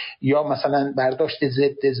 یا مثلا برداشت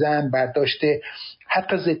ضد زن، برداشت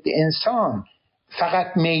حتی ضد انسان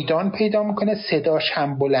فقط میدان پیدا میکنه، صداش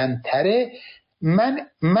هم بلندتره.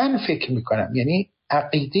 من فکر میکنم، یعنی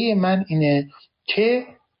عقیده من اینه که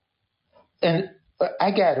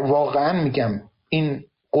اگر واقعا میگم این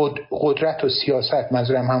قدرت و سیاست،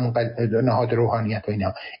 منظورم همون نهاد روحانیت و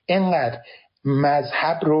اینا، اینقدر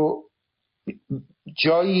مذهب رو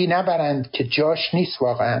جایی نبرند که جاش نیست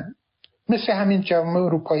واقعا، مثل همین جامعه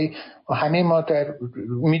اروپایی، همه ما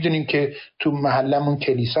میدونیم که تو محلمون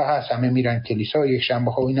کلیسا هست، همه میرن کلیسا یک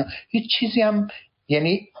شنبه ها و اینا، هیچ چیزی هم،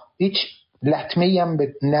 یعنی هیچ لطمه‌ای هم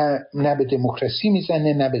نه به دموکراسی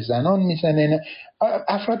میزنه، نه به زنان میزنه، نه.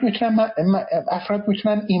 افراد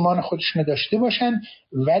میتونن ایمان خودشون داشته باشن،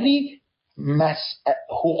 ولی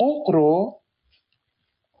حقوق رو،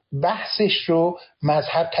 بحثش رو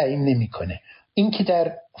مذهب تعیین نمیکنه. این که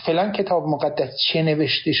در فلان کتاب مقدس چه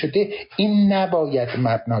نوشته شده این نباید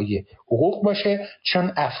مبنای حقوق باشه،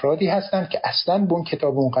 چون افرادی هستند که اصلا به اون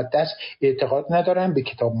کتاب مقدس اعتقاد ندارن، به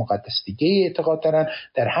کتاب مقدس دیگه اعتقاد دارن.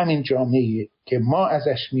 در همین جامعه که ما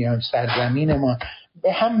ازش میایم، سرزمین ما،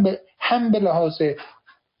 هم به لحاظ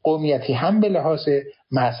قومیتی هم به لحاظ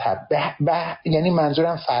مذهب، یعنی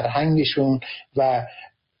منظورم فرهنگشون و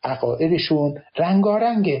عقایدشون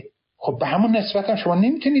رنگارنگه. خب به همون نسبت هم شما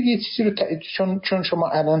نمیتونید یه چیزی رو چون شما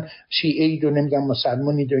الان شیعه‌اید و نمیدونم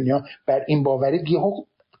مسلمانی دنیا بر این باورید، یه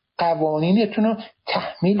قوانینتون رو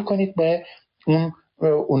تحمیل کنید به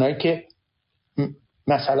اونایی که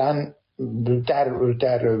مثلا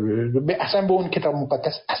اصلا به اون کتاب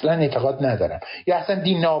مقدس اصلا اعتقاد ندارن یا اصلا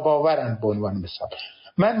دین ناباورن. به عنوان مثال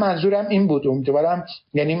من منظورم این بود، امیدوارم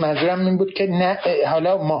یعنی منظورم این بود که نه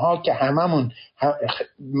حالا ماها که هممون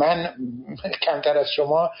من کمتر از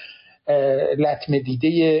شما لطمه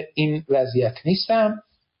دیده این وضعیت نیستم،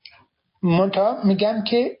 منتها میگم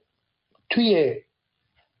که توی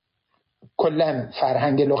کلن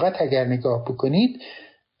فرهنگ لغت اگر نگاه بکنید،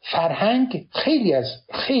 فرهنگ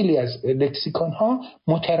خیلی از لکسیکون ها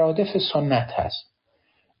مترادف سنت هست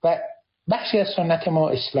و بخشی از سنت ما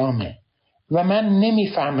اسلامه و من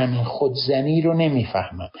نمیفهمم این خودزنی رو،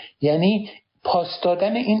 نمیفهمم. یعنی پاس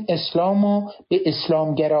دادن این اسلامو به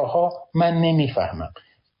اسلامگراها من نمیفهمم.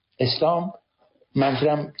 اسلام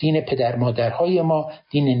منظورم دین پدر مادرهای ما،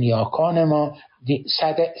 دین نیاکان ما،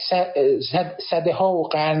 صده ها و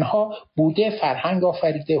قرن ها بوده، فرهنگ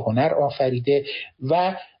آفریده، هنر آفریده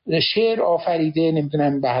و شعر آفریده،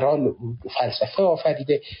 نمیدونم به هر حال فلسفه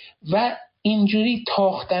آفریده و اینجوری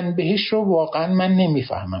تاختن بهش رو واقعا من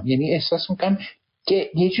نمیفهمم. یعنی احساس میکنم که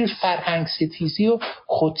یه جور فرهنگ ستیزی و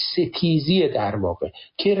خود ستیزی در واقع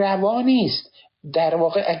که روا نیست. در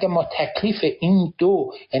واقع اگه ما تکلیف این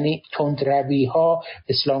دو، یعنی تندروی ها،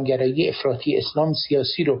 اسلامگرایی افراطی، اسلام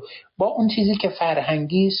سیاسی رو با اون چیزی که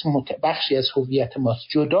فرهنگی است، بخشی از هویت ماست،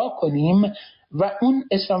 جدا کنیم و اون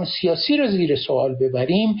اسلام سیاسی رو زیر سوال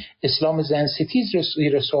ببریم، اسلام زنستیز رو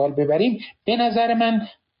زیر سوال ببریم، به نظر من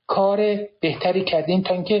کار بهتری کردیم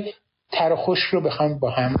تا اینکه تر و خوش رو بخوایم با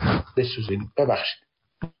هم بسوزیم. ببخشید.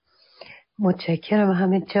 متشکرم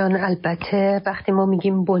حمید جان. البته وقتی ما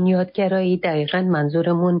میگیم بنیادگرایی دقیقاً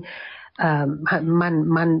منظورمون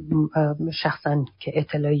من شخصا که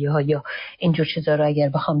اطلاعیه ها یا اینجور چیزا رو اگر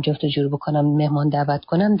بخوام جفت و جور بکنم، مهمان دعوت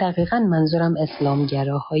کنم، دقیقاً منظورم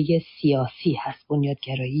اسلامگراهای سیاسی هست.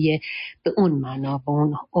 بنیادگرایی به اون معنا، به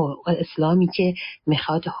اون اسلامی که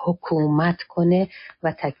میخواد حکومت کنه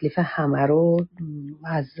و تکلیف همه رو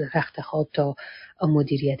از رخت خواب تا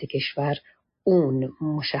مدیریت کشور اون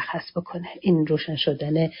مشخص بکنه. این روشن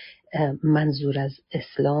شدن منظور از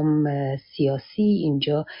اسلام سیاسی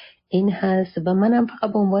اینجا این هست و منم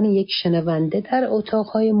فقط به عنوان یک شنونده در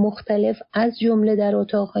اتاقهای مختلف از جمله در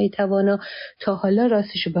اتاقهای توانا تا حالا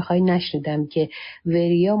راستشو بخوای نشنیدم که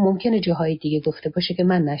وریا، ممکنه جاهای دیگه گفته باشه که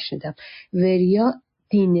من نشنیدم، وریا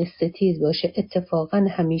دین ستیز باشه. اتفاقا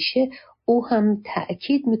همیشه او هم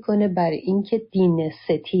تأکید میکنه بر اینکه دین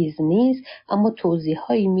ستیز نیست، اما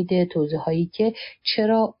توضیحایی میده، توضیحایی که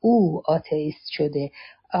چرا او آتئیست شده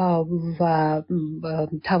و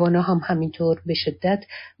توانا هم همینطور به شدت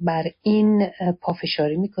بر این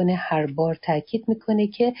پافشاری میکنه، هر بار تأکید میکنه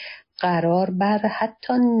که قرار بر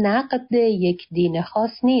حتی نقد یک دین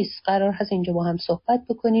خاص نیست، قرار هست اینجا با هم صحبت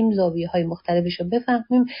بکنیم، زاویه های مختلفش رو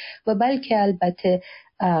بفهمیم و بلکه البته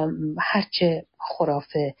هرچه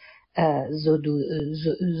خرافه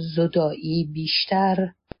زدایی بیشتر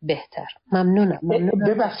بهتر. ممنونم.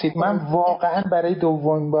 ببخشید من واقعا برای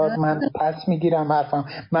دومین بار من پس میگیرم حرفم.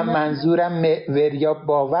 من منظورم وریا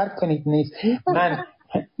باور کنید نیست.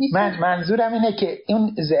 من منظورم اینه که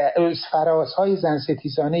اون فرازهای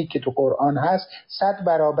زنستیزانه‌ای که تو قرآن هست 100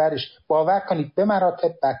 برابرش باور کنید به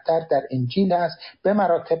مراتب بدتر در انجیل هست، به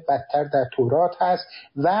مراتب بدتر در تورات هست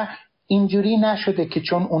و اینجوری نشده که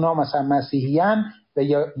چون اونا مثلا مسیحیان و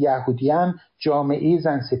یا یهودیان جامعه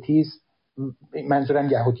زنستیز،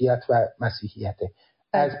 منظورم یهودیت و مسیحیته،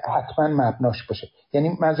 از حتما مبناش باشه.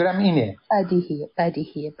 یعنی منظورم اینه.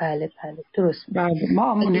 بدیهیه. بله درست.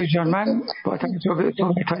 ما امونی جان، من با توجه به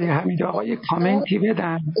صحبت‌های حمید آقا یک کامنتی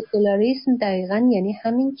بدم. سکولاریسم دقیقاً یعنی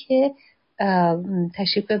همین که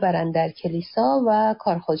تشریف ببرن در کلیسا و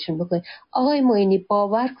کار خودشون بکنن. آقای معینی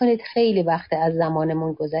باور کنید خیلی وقت از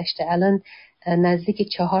زمانمون گذشته، الان نزدیک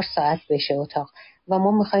 4 ساعت بشه اتاق و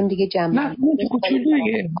ما میخوایم دیگه جمع نه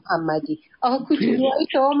کوچولویه محمدی. آقا کوچولویی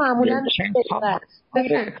که معمولا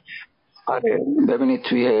آره ببینید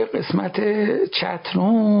توی قسمت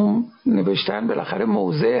چتروم نوشتن بالاخره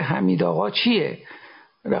موضع حمید آقا چیه،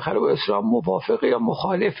 بالاخره با اسلام موافقه یا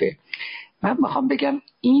مخالفه. من میخوام بگم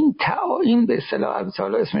این به اصطلاح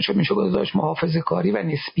حالا اسمش رو میشه گذاشت محافظه‌کاری و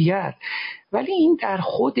نسبیت، ولی این در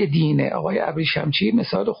خود دینه. آقای ابریشمچی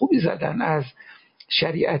مثال خوبی زدن از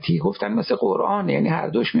شریعتی، گفتن مثل قرآن، یعنی هر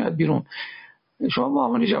دوش میاد بیرون. شما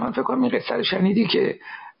معامله جمعن فکر کنم این قصه رو شنیدی که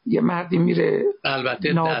یه مردی میره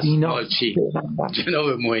البته دستمالچی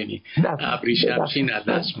جناب معینی، ابریشمچی نه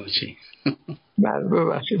دستمالچی.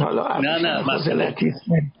 ببخشید حالا نه مسئله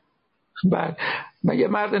بعد یه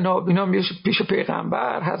مرد نابینا میره پیش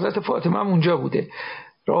پیغمبر، حضرت فاطمه هم اونجا بوده.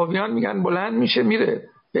 راویان میگن بلند میشه میره،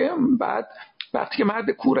 بعد وقتی که مرد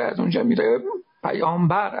کور از اونجا میره،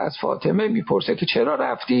 پیامبر از فاطمه میپرسه که چرا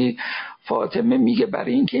رفتی؟ فاطمه میگه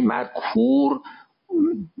برای اینکه این مرد کور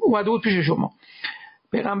اومده بود پیش شما.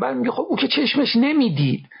 پیغمبر میگه خب او که چشمش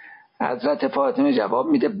نمیدید. حضرت فاطمه جواب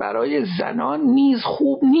میده برای زنان نیز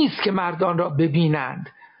خوب نیست که مردان را ببینند.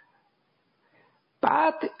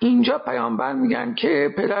 بعد اینجا پیامبر میگن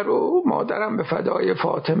که پدر و مادرم به فدای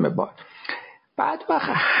فاطمه باد. بعد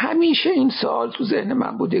همیشه این سوال تو ذهن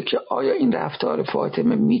من بوده که آیا این رفتار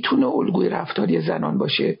فاطمه میتونه الگوی رفتاری زنان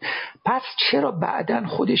باشه؟ پس چرا بعدن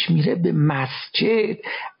خودش میره به مسجد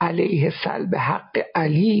علیه سلب حق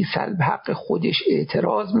علی، سلب حق خودش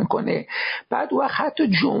اعتراض میکنه؟ بعد وقت حتی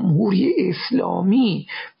جمهوری اسلامی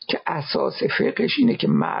که اساس فقهش اینه که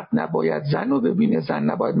مرد نباید زن رو ببینه، زن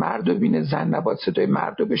نباید مرد رو ببینه، زن نباید صدای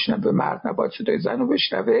مرد رو بشنوه، مرد نباید صدای زن رو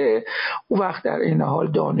بشنوه، اون وقت در این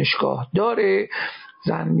حال دانشگاه داره،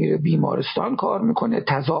 زن میره بیمارستان کار میکنه،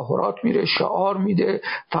 تظاهرات میره، شعار میده،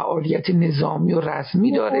 فعالیت نظامی و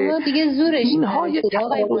رسمی داره. دیگه زورش نرسید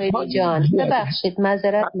آقای معینی جان. ببخشید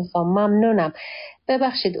معذرت میخوام، ممنونم.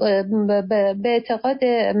 ببخشید به اعتقاد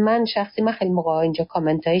من شخصی، من خیلی موقع اینجا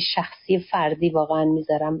کامنت های شخصی فردی واقعا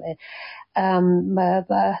میذارم،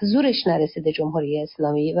 زورش نرسیده جمهوری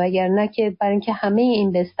اسلامی، وگرنه که برای اینکه همه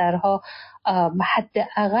این بسترها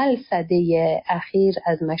حداقل سده اخیر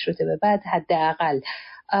از مشروطه به بعد حداقل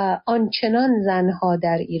آنچنان زنها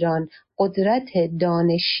در ایران قدرت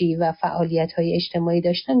دانشی و فعالیت‌های اجتماعی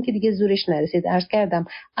داشتن که دیگه زورش نرسید. عرض کردم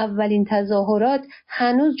اولین تظاهرات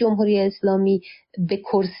هنوز جمهوری اسلامی به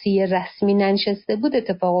کرسی رسمی ننشسته بود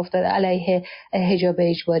اتفاق افتاد علیه حجاب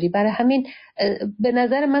اجباری. برای همین به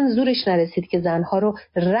نظر من زورش نرسید که زنها رو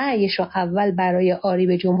رأیش رو اول برای آری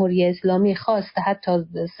به جمهوری اسلامی خواست، حتی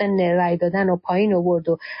سن رأی دادن رو پایین آورد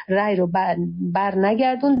و رأی رو بر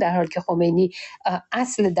نگردون، در حالی که خمینی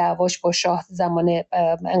اصل دعواش با شاه زمان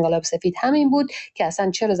انقلاب سفید همین بود که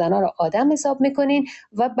اصلا چرا زنها رو آدم حساب میکنین،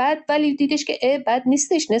 و بعد ولی دیدش که بد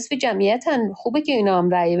نیستش، نصف جمعیتن، خوبه که اینا هم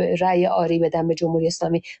رأی آری بدن به جمهوری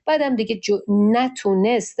اسلامی. بعدم دیگه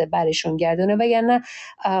نتونست برشون گردونه، وگرنه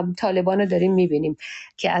طالبان رو داریم میبینیم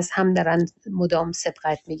که از هم دارن مدام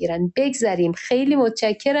سبقت میگیرن. بگذاریم. خیلی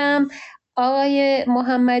متشکرم آقای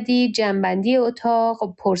محمدی. جنبندی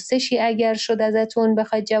اتاق، پرسشی اگر شد ازتون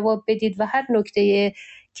بخواید جواب بدید و هر نکته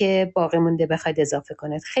که باقی مونده بخواید اضافه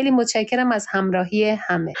کنید. خیلی متشکرم از همراهی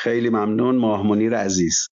همه. خیلی ممنون ماه منیر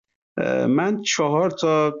عزیز. من 4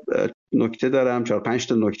 تا نکته دارم، 4-5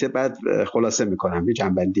 تا نکته، بعد خلاصه میکنم، یه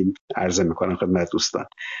جنبندی عرضه میکنم خدمت دوستان.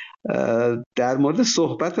 در مورد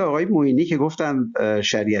صحبت آقای معینی که گفتن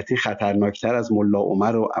شریعتی خطرناکتر از ملا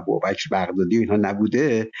عمر و ابوبکر بغدادی و اینها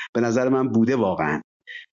نبوده، به نظر من بوده واقعا،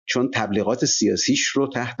 چون تبلیغات سیاسیش رو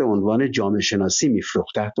تحت عنوان جامعه شناسی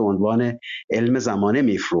میفروخت، تحت عنوان علم زمانه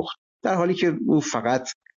میفروخت، در حالی که او فقط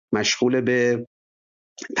مشغول به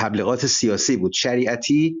تبلیغات سیاسی بود.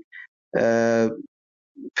 شریعتی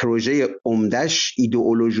پروژه عمدش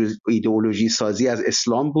ایدئولوژی سازی از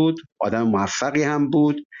اسلام بود، آدم موفقی هم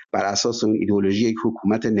بود، بر اساس اون ایدئولوژی یک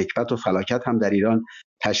حکومت نکبت و فلاکت هم در ایران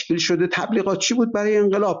تشکیل شده. تبلیغات چی بود؟ برای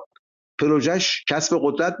انقلاب. پروژهش کسب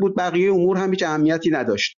قدرت بود، بقیه امور هم هیچ اهمیتی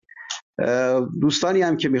نداشت. دوستانی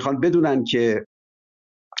هم که میخوان بدونن که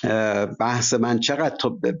بحث من چقدر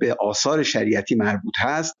به آثار شریعتی مربوط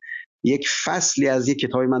هست، یک فصلی از یک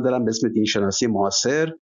کتابی من دارم به اسم دین شناسی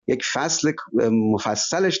معاصر، یک فصل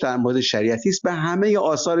مفصلش در مورد شریعتی است، به همه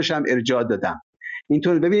آثارش هم ارجاع دادم.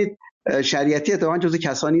 اینطور ببینید شریعتی اتفاقا جزو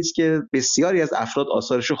کسانی است که بسیاری از افراد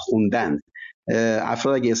آثارش رو خوندند.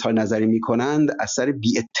 افراد اگه اظهار نظری میکنند اثر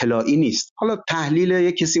بی اطلاعی نیست. حالا تحلیل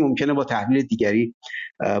یک کسی ممکنه با تحلیل دیگری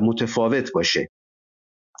متفاوت باشه.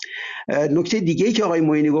 نکته دیگه‌ای که آقای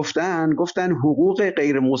معینی گفتن حقوق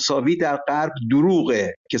غیر مساوی در غرب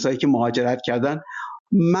دروغه، کسایی که مهاجرت کردن.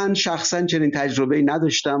 من شخصا چنین تجربه‌ای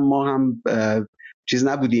نداشتم، ما هم چیز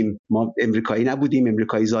نبودیم، ما امریکایی نبودیم،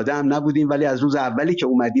 امریکایی زاده هم نبودیم، ولی از روز اولی که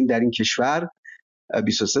اومدیم در این کشور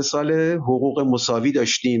 23 سال حقوق مساوی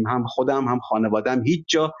داشتیم، هم خودم هم خانوادم، هیچ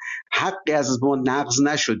جا حقی از ما نقض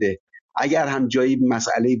نشده. اگر هم جایی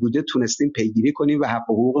مسئله‌ای بوده تونستیم پیگیری کنیم و حق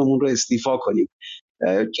حقوقمون رو استیفا کنیم.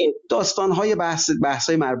 این داستان‌های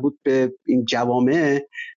بحث‌های مربوط به این جوامع،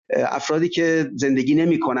 افرادی که زندگی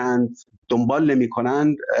نمی‌کنند، دنبال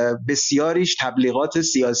نمی‌کنند، بسیاریش تبلیغات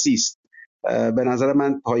سیاسی است. به نظر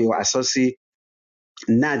من پایه و اساسی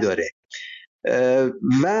نداره.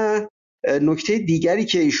 و نکته دیگری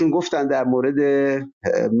که ایشون گفتن در مورد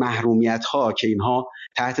محرومیت‌ها که اینها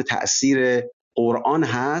تحت تأثیر قرآن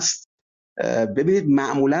هست، ببینید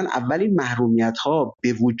معمولا اولین محرومیت‌ها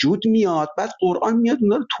به وجود میاد، بعد قرآن میاد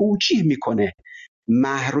اونها رو توجیه میکنه.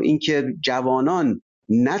 این که جوانان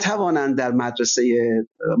نتوانند در مدرسه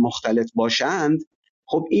مختلط باشند،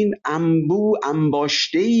 خب این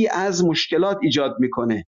انباشته‌ای از مشکلات ایجاد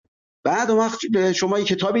میکنه. بعد اون وقت شما یک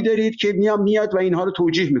کتابی دارید که میاد و اینها رو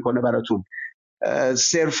توجیه میکنه براتون.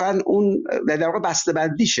 صرفاً اون در واقع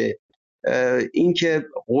بسته‌بندیشه. این که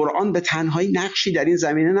قرآن به تنهایی نقشی در این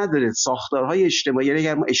زمینه نداره. ساختارهای اجتماعی،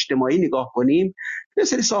 اگر ما اجتماعی نگاه کنیم، یه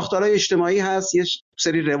سری ساختارهای اجتماعی هست، یه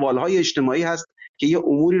سری روالهای اجتماعی هست که یه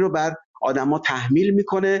اموری رو بر آدم‌ها تحمیل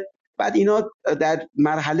میکنه. بعد اینا در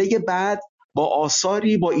مرحله بعد با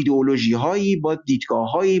آثاری، با ایدئولوژی‌هایی، با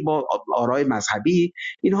دیدگاه‌هایی، با آرای مذهبی،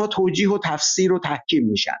 اینها توجیه و تفسیر و تحکیم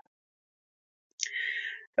میشن.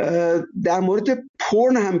 در مورد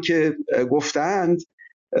پورن هم که گفتند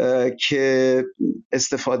که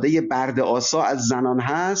استفاده برد آسا از زنان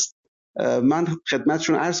هست، من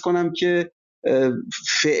خدمتشون عرض کنم که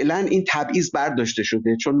فعلا این تبعیض برداشته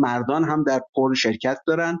شده، چون مردان هم در پورن شرکت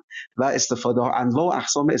دارن و استفاده ها، انواع و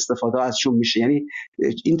اقسام استفاده ازشون میشه. یعنی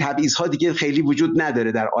این تبعیض ها دیگه خیلی وجود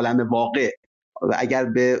نداره در عالم واقع، اگر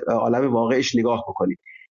به عالم واقعش نگاه بکنید.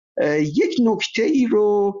 یک نکته ای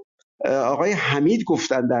رو آقای حمید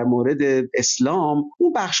گفتن در مورد اسلام،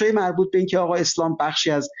 اون بخشای مربوط به این که آقا اسلام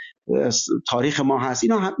بخشی از تاریخ ما هست،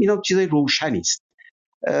 اینا چیزای روشنی است.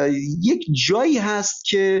 یک جایی هست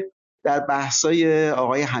که در بحثای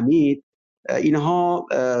آقای حمید اینها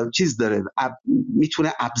چیز داره،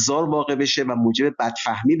 میتونه ابزار واقع بشه و موجب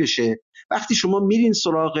بدفهمی بشه. وقتی شما میرین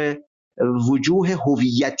سراغ وجوه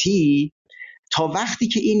هویتی، تا وقتی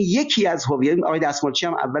که این یکی از هویت، آقای دستمالچی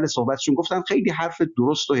هم اول صحبتشون گفتن خیلی حرف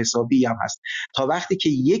درست و حسابی هم هست، تا وقتی که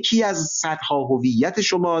یکی از سطح‌ها هویت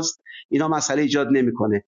شماست، اینا مسئله ایجاد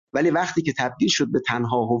نمیکنه. ولی وقتی که تبدیل شد به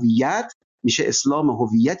تنها هویت، میشه اسلام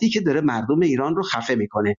هویتی که داره مردم ایران رو خفه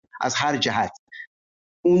میکنه از هر جهت.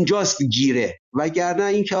 اونجاست گیره. وگرنه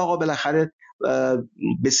این که آقا بالاخره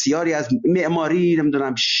بسیاری از معماری،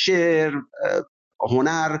 نمیدونم، شعر،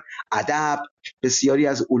 هنر، ادب، بسیاری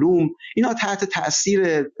از علوم، اینا تحت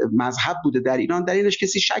تأثیر مذهب بوده در ایران، در اینش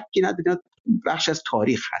کسی شکی نداره، بخش از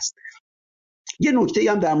تاریخ هست. یه نکته‌ای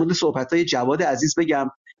هم در مورد صحبت‌های جواد عزیز بگم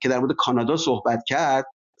که در مورد کانادا صحبت کرد.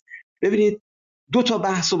 ببینید دو تا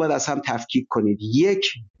بحث رو باید از هم تفکیک کنید.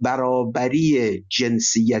 یک، برابری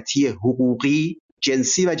جنسیتی حقوقی،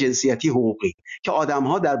 جنسی و جنسیتی حقوقی، که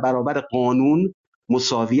آدم‌ها در برابر قانون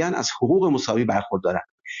مساویان، از حقوق مساوی برخوردارن.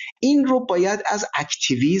 این رو باید از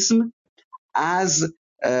اکتیویسم، از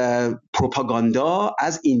پروپاگاندا،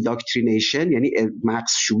 از اینداکترینیشن یعنی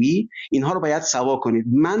مغزشویی، اینها رو باید سوا کنید.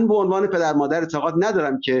 من به عنوان پدر مادر اعتقاد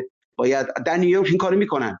ندارم که باید، در نیویورک این کارو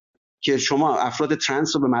میکنن که شما افراد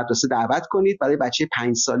ترنس رو به مدرسه دعوت کنید، برای بچه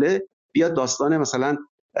 5 ساله بیاد داستان مثلا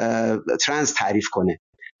ترنس تعریف کنه.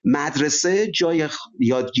 مدرسه جای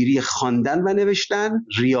یادگیری خواندن و نوشتن،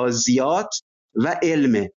 ریاضیات و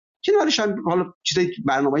علمه، که حالا چیزای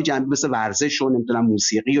برنامه‌های جنبی مثل ورزش و نمیدونم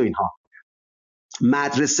موسیقی و اینها.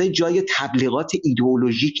 مدرسه جای تبلیغات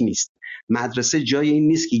ایدئولوژیک نیست. مدرسه جای این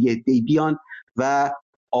نیست که یه عده‌ای بیان و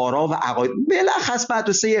آرا و عقاید، بلخص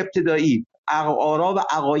مدرسه ابتدایی آرا و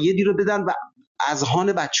عقایدی رو بدن و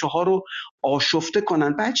اذهان بچه‌ها رو آشفته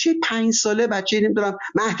کنن. بچه 5 ساله، بچه نمیدونم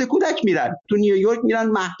مهد کودک میرن تو نیویورک، میرن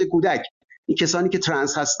مهد کودک. این کسانی که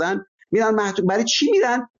ترنس هستن میرن مهد. برای چی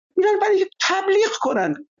میرن برای تبلیغ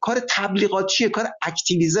کنن. کار تبلیغاتیه، کار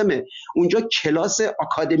اکتیویسمه. اونجا کلاس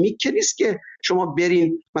آکادمیک که نیست که شما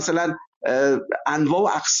برین مثلا انواع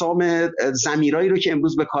و اقسام ضمیرایی رو که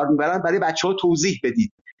امروز به کار میبرن برای بچه‌ها توضیح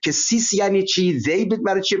بدید که سیس یعنی چی، زیبت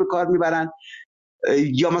برای چی به کار میبرن.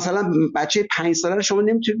 یا مثلا بچه 5 ساله رو شما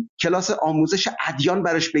نمیتونید کلاس آموزش ادیان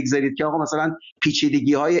براش بگذارید که آقا مثلا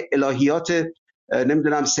پیچیدگی‌های الهیات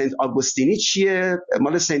نمیدونم سنت آگوستینی چیه،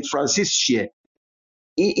 مال سنت فرانسیس چیه.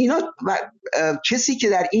 اینا کسی که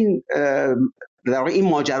در این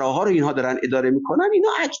ماجراها رو اینها دارن اداره میکنن، اینا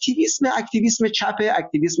اکتیویسم چپه،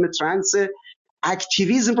 اکتیویسم ترنس.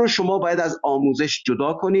 اکتیویسم رو شما باید از آموزش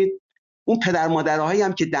جدا کنید. اون پدر مادرهایی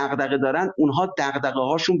هم که دغدغه دارن، اونها دغدغه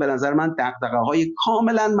هاشون به نظر من دغدغه های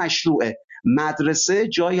کاملا مشروعه. مدرسه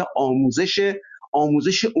جای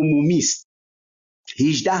آموزش عمومی است.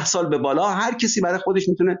 18 سال به بالا هر کسی برای خودش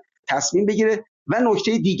میتونه تصمیم بگیره و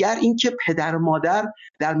نکته دیگر این که پدر مادر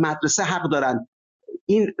در مدرسه حق دارن.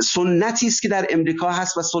 این سنتی است که در امریکا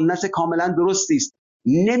هست و سنت کاملا درستی است.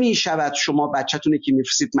 نمی شود شما بچه‌تون که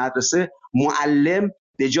میفرستید مدرسه، معلم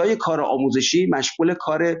به جای کار آموزشی مشغول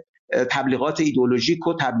کار تبلیغات ایدئولوژیک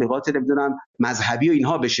و تبلیغات نمیدونم مذهبی و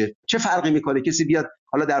اینها بشه. چه فرقی میکنه کسی بیاد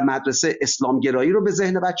حالا در مدرسه اسلامگرایی رو به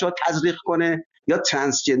ذهن بچه‌ها تزریق کنه یا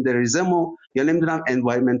ترانسجندریسم و یا نمیدونم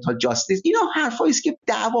انوایرمنتال جاستیس؟ اینا حرفایی است که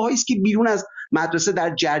دعواهایی است که بیرون از مدرسه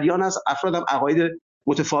در جریان است. افراد هم عقاید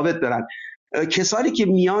متفاوت دارن. کسانی که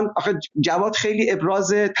میان، آخه جواد خیلی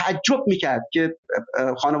ابراز تعجب میکرد که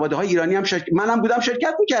خانواده‌های ایرانی هم منم بودم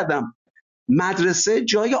شرکت میکردم. مدرسه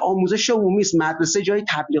جای آموزش عمومی است، مدرسه جای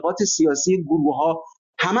تبلیغات سیاسی گروه‌ها،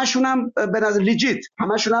 همشون هم به نظر لیجیت،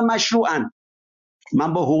 همشون هم مشروعن.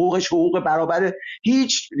 من با حقوق برابر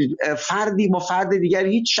هیچ فردی با فرد دیگر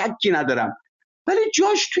هیچ شکی ندارم، ولی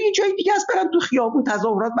جاش توی جای دیگه است. برن تو خیابون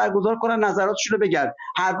تظاهرات برگزار کنن، نظراتشون رو بگن،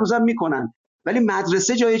 هر روزم میکنن، ولی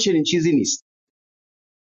مدرسه جای چنین چیزی نیست.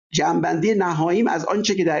 جنبندی نهاییم از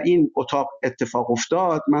آنچه که در این اتاق اتفاق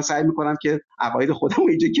افتاد، من سعی میکنم که عقاید خودم رو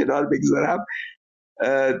اینجا کنار بگذارم.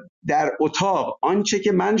 در اتاق آنچه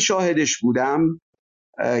که من شاهدش بودم،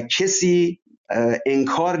 کسی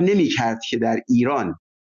انکار نمی‌کرد که در ایران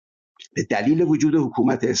به دلیل وجود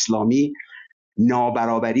حکومت اسلامی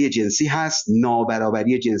نابرابری جنسی هست،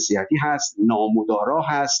 نابرابری جنسیتی هست، نامدارا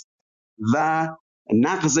هست و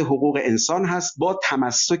نقض حقوق انسان هست با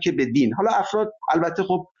تمسک به دین. حالا افراد البته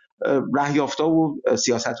خب رهیافتا و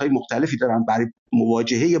سیاست‌های مختلفی دارن برای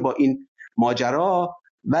مواجهه با این ماجرا،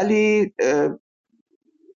 ولی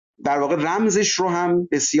در واقع رمزش رو هم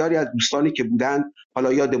بسیاری از دوستانی که بودن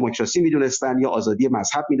حالا یا دموکراسی میدونستن یا آزادی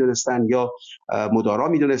مذهب میدونستن یا مدارا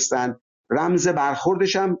میدونستن. رمز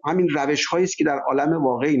برخوردش هم همین روش‌هایی است که در عالم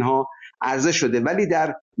واقع اینها عرضه شده. ولی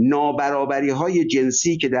در نابرابری‌های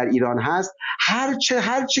جنسی که در ایران هست، هر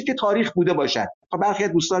چه که تاریخ بوده باشد، برخی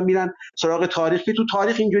از دوستان میرن سراغ تاریخ که تو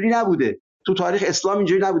تاریخ اینجوری نبوده، تو تاریخ اسلام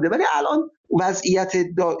اینجوری نبوده، ولی الان وضعیت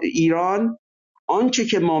ایران، آنچه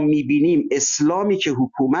که ما میبینیم، اسلامی که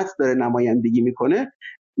حکومت داره نمایندگی میکنه،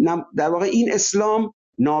 در واقع این اسلام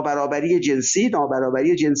نابرابری جنسی،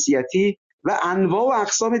 نابرابری جنسیتی و انواع و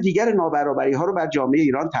اقسام دیگر نابرابری ها رو بر جامعه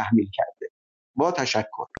ایران تحمیل کرده. با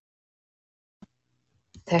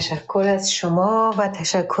تشکر از شما و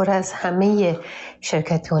تشکر از همه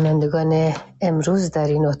شرکت کنندگان امروز در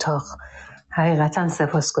این اتاق. حقیقتا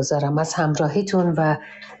سپاسگزارم از همراهیتون و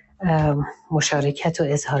مشارکت و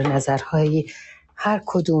اظهار نظرهای هر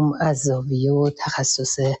کدوم از زاویه و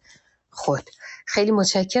تخصص خود. خیلی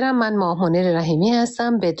متشکرم. من ماه‌منیر رحیمی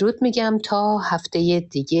هستم. بدرود میگم تا هفته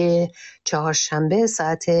دیگه، چهارشنبه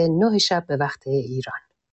ساعت 9 شب به وقت ایران.